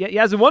often. He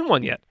hasn't won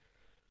one yet.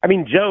 I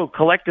mean, Joe,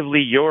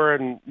 collectively, your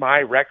and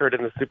my record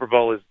in the Super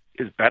Bowl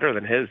is better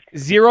than his.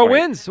 0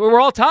 wins. We're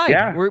all tied.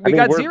 Yeah, We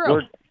got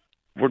 0.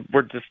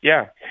 We're just,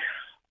 yeah.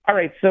 All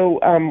right, so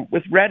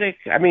with Reddick,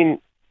 I mean,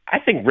 I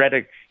think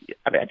Reddick,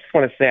 I just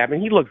want to say,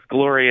 he looks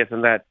glorious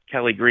in that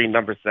Kelly Green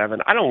number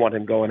 7. I don't want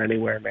him going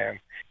anywhere, man.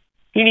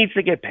 He needs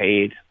to get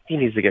paid.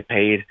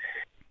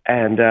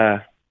 And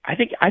I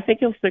think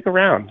he'll stick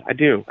around. I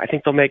do. I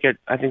think they'll make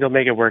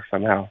it work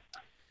somehow.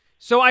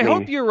 So I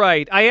hope you're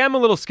right. I am a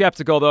little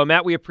skeptical, though,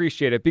 Matt. We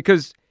appreciate it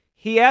because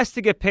he asked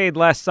to get paid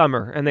last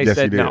summer, and they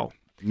said no.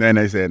 And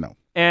they said no.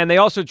 And they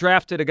also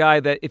drafted a guy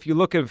that, if you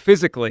look at him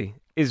physically,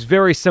 is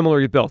very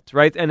similarly built,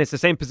 right? And it's the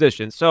same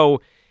position.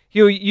 So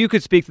you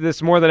could speak to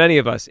this more than any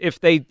of us. If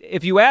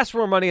you ask for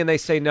more money and they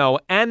say no,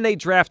 and they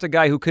draft a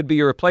guy who could be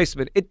your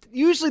replacement, it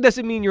usually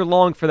doesn't mean you're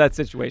long for that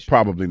situation.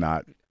 Probably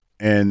not.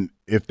 And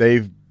if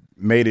they've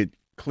made it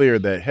clear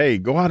that, hey,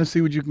 go out and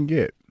see what you can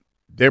get,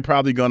 they're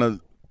probably going to,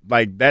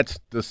 that's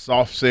the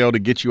soft sell to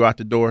get you out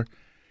the door.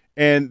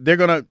 And they're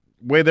going to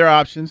weigh their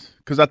options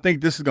because I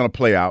think this is going to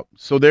play out.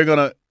 So they're going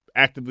to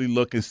actively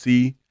look and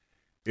see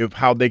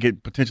how they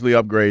could potentially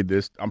upgrade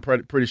this. I'm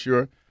pretty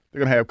sure they're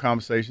going to have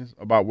conversations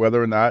about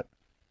whether or not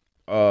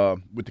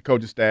with the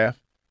coaching staff,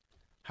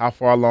 how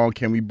far along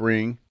can we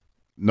bring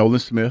Nolan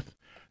Smith.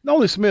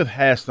 Nolan Smith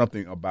has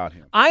something about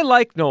him. I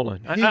like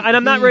Nolan, and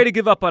I'm not ready to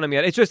give up on him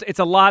yet. It's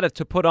a lot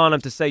to put on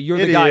him to say you're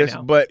the guy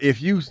now. But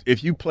if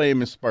you play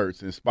him in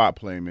spurts and spot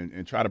play him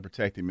and try to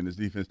protect him in his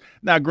defense,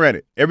 now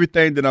granted,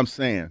 everything that I'm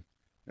saying,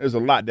 there's a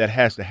lot that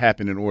has to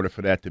happen in order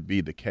for that to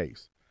be the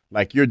case.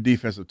 Like your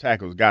defensive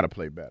tackle's got to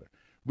play better.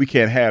 We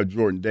can't have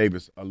Jordan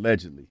Davis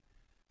allegedly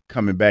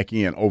coming back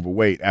in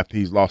overweight after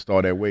he's lost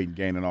all that weight and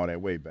gaining all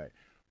that weight back.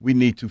 We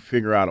need to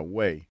figure out a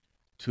way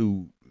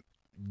to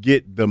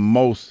get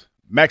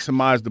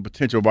maximize the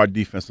potential of our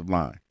defensive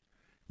line,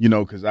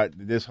 because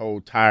this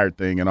whole tired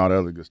thing and all the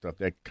other good stuff,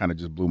 that kind of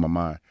just blew my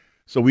mind.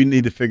 So we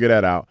need to figure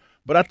that out.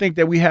 But I think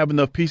that we have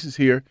enough pieces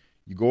here.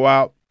 You go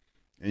out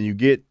and you're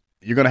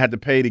going to have to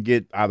pay to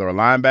get either a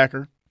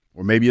linebacker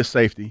or maybe a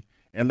safety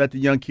and let the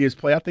young kids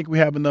play. I think we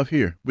have enough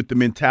here with the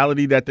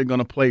mentality that they're going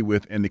to play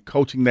with and the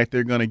coaching that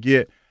they're going to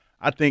get.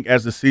 I think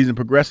as the season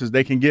progresses,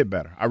 they can get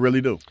better. I really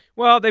do.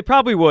 Well, they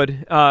probably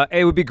would.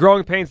 It would be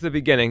growing pains at the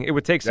beginning. It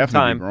would take some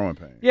time. Growing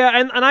pains. Yeah,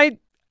 and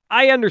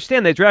I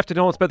understand they drafted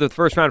Nolan Smith in the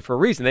first round for a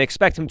reason. They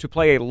expect him to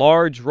play a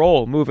large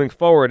role moving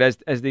forward as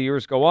the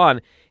years go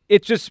on.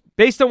 It's just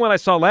based on what I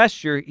saw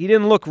last year, he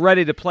didn't look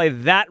ready to play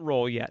that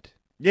role yet.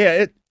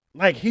 Yeah,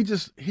 he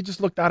just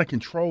looked out of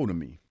control to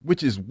me,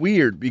 which is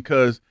weird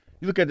because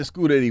you look at the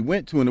school that he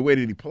went to and the way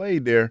that he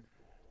played there.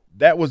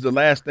 That was the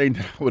last thing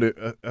that I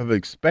would have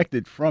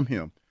expected from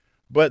him.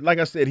 But like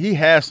I said, he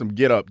has some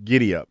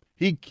giddy up.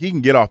 He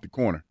can get off the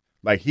corner.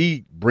 Like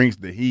he brings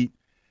the heat.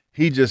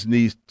 He just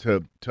needs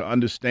to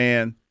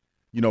understand,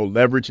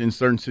 leverage in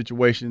certain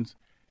situations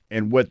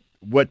and what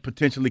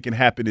potentially can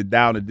happen in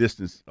down and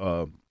distance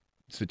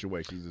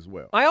situations as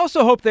well. I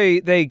also hope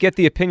they get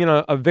the opinion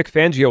of Vic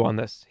Fangio on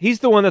this.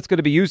 He's the one that's going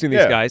to be using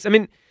these guys. I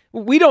mean,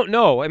 we don't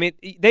know. I mean,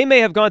 they may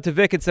have gone to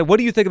Vic and said, "What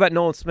do you think about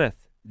Nolan Smith?"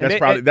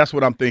 That's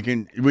what I'm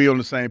thinking. We on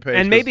the same page.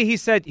 And maybe he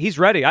said he's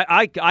ready.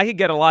 I could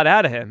get a lot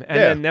out of him. And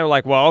then they're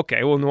like, well,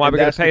 okay, well, why are we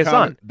going to pay his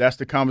son? That's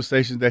the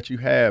conversations that you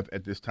have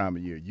at this time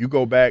of year. You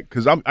go back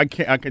because I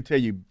can tell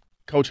you,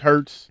 Coach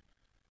Hurts,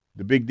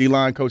 the big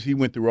D-line coach, he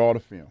went through all the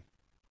film,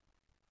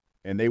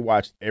 and they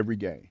watched every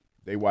game.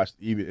 They watched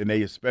and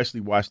they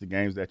especially watched the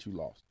games that you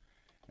lost.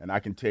 And I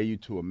can tell you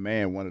to a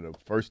man, one of the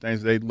first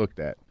things they looked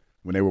at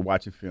when they were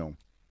watching film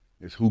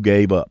is who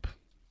gave up.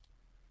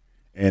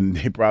 And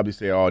they probably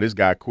say, oh, this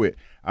guy quit.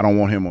 I don't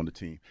want him on the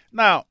team.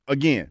 Now,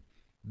 again,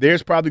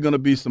 there's probably going to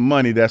be some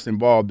money that's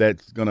involved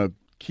that's going to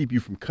keep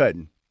you from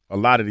cutting a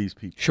lot of these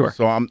people. Sure.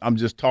 So I'm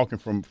just talking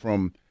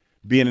from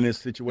being in this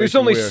situation. There's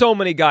only so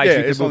many guys you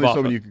can move off. There's only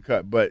so many you can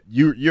cut. But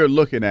you're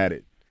looking at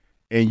it,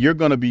 and you're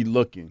going to be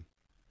looking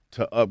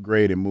to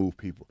upgrade and move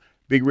people.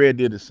 Big Red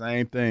did the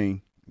same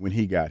thing when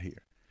he got here.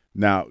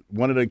 Now,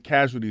 one of the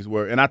casualties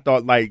and I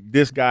thought,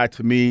 this guy,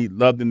 to me,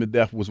 loved him to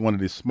death, was one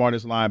of the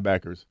smartest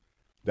linebackers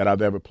that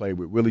I've ever played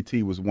with. Willie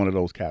T was one of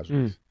those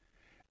casualties.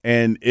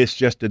 And it's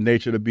just the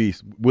nature of the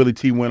beast. Willie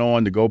T went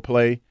on to go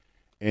play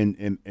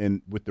and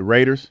with the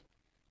Raiders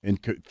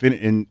and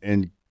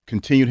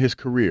continued his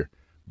career.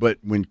 But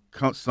when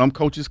some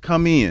coaches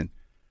come in,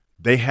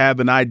 they have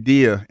an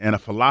idea and a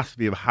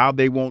philosophy of how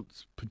they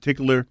want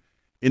particular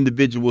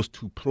individuals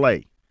to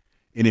play.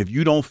 And if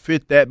you don't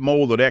fit that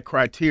mold or that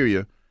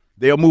criteria,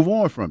 they'll move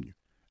on from you.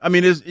 I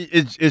mean,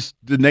 it's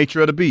the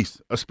nature of the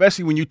beast,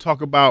 especially when you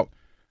talk about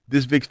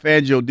this Vic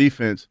Fangio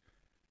defense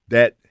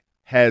that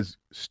has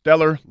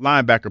stellar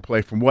linebacker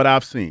play from what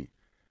I've seen.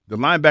 The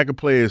linebacker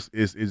play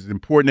is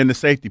important in the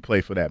safety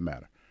play for that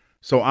matter.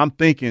 So I'm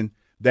thinking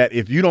that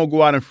if you don't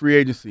go out in free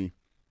agency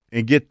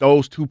and get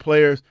those two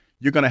players,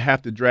 you're going to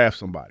have to draft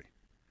somebody.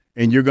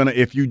 And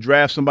if you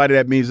draft somebody,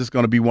 that means it's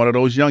going to be one of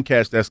those young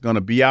cats that's going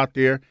to be out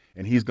there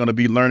and he's going to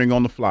be learning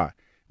on the fly.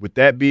 With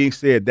that being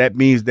said, that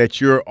means that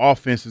your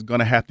offense is going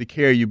to have to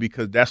carry you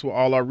because that's where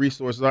all our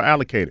resources are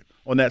allocated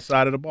on that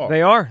side of the ball.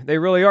 They are. They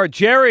really are.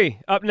 Jerry,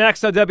 up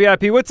next on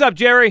WIP. What's up,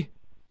 Jerry?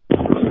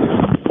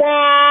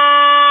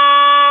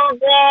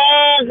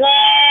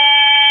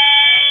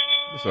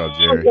 What's up,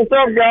 Jerry? What's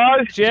up,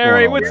 guys?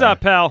 Jerry, what's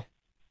up, pal?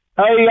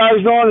 How you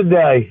guys doing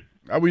today?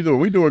 How we doing?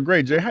 We doing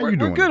great, Jay. How you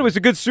doing? We're good. It was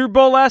a good Super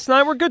Bowl last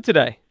night. We're good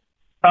today.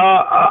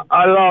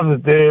 I loved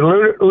it, dude.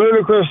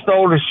 Ludacris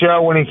stole the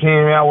show when he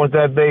came out with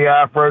that big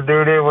afro,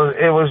 dude. It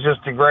was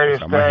just the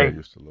greatest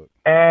thing.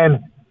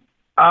 And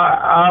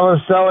I was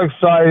so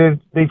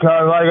excited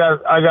because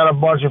I got a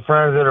bunch of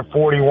friends that are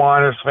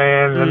 41ers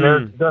fans, and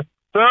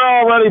they're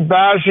already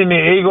bashing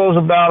the Eagles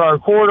about our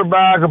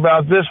quarterback,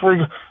 about this.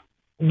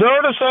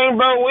 They're the same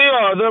boat we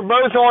are. They're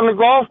both on the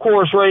golf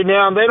course right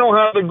now. They don't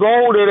have the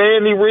gold that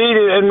Andy Reid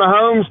and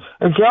Mahomes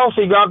and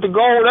Kelsey got the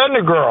gold and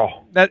the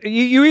girl. That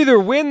you either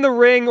win the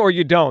ring or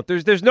you don't.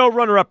 There's no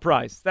runner-up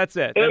prize. That's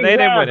it. Exactly. They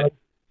didn't win it.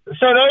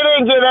 So they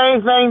didn't get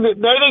anything.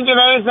 They didn't get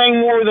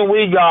anything more than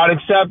we got,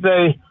 except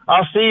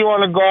I'll see you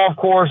on the golf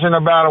course in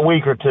about a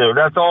week or two.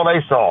 That's all they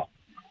saw.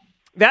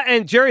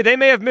 And Jerry, they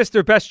may have missed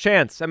their best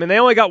chance. I mean, they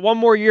only got one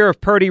more year of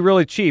Purdy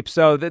really cheap,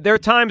 so their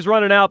time's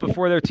running out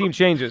before their team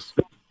changes.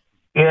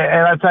 Yeah,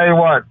 and I tell you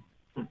what,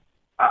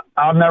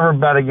 I'll never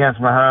bet against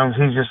Mahomes.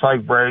 He's just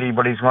like Brady,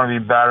 but he's going to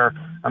be better.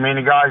 I mean,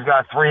 the guy's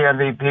got 3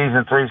 MVPs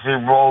and 3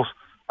 Super Bowls.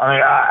 I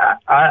mean,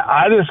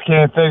 I just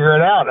can't figure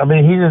it out. I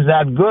mean, he's just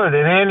that good,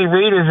 and Andy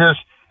Reid has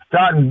just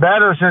gotten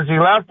better since he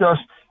left us.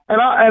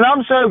 And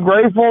I'm so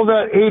grateful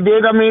that he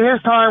did. I mean,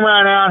 his time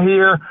ran out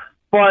here,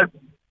 but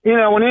you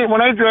know, when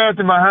they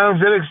drafted Mahomes,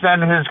 it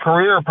extended his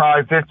career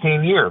probably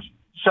 15 years.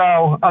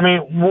 So, I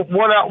mean,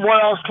 what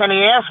else can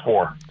he ask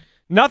for?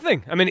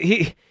 Nothing. I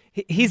mean,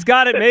 he's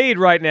got it made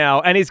right now,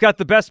 and he's got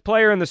the best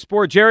player in the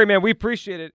sport. Jerry, man, we appreciate it.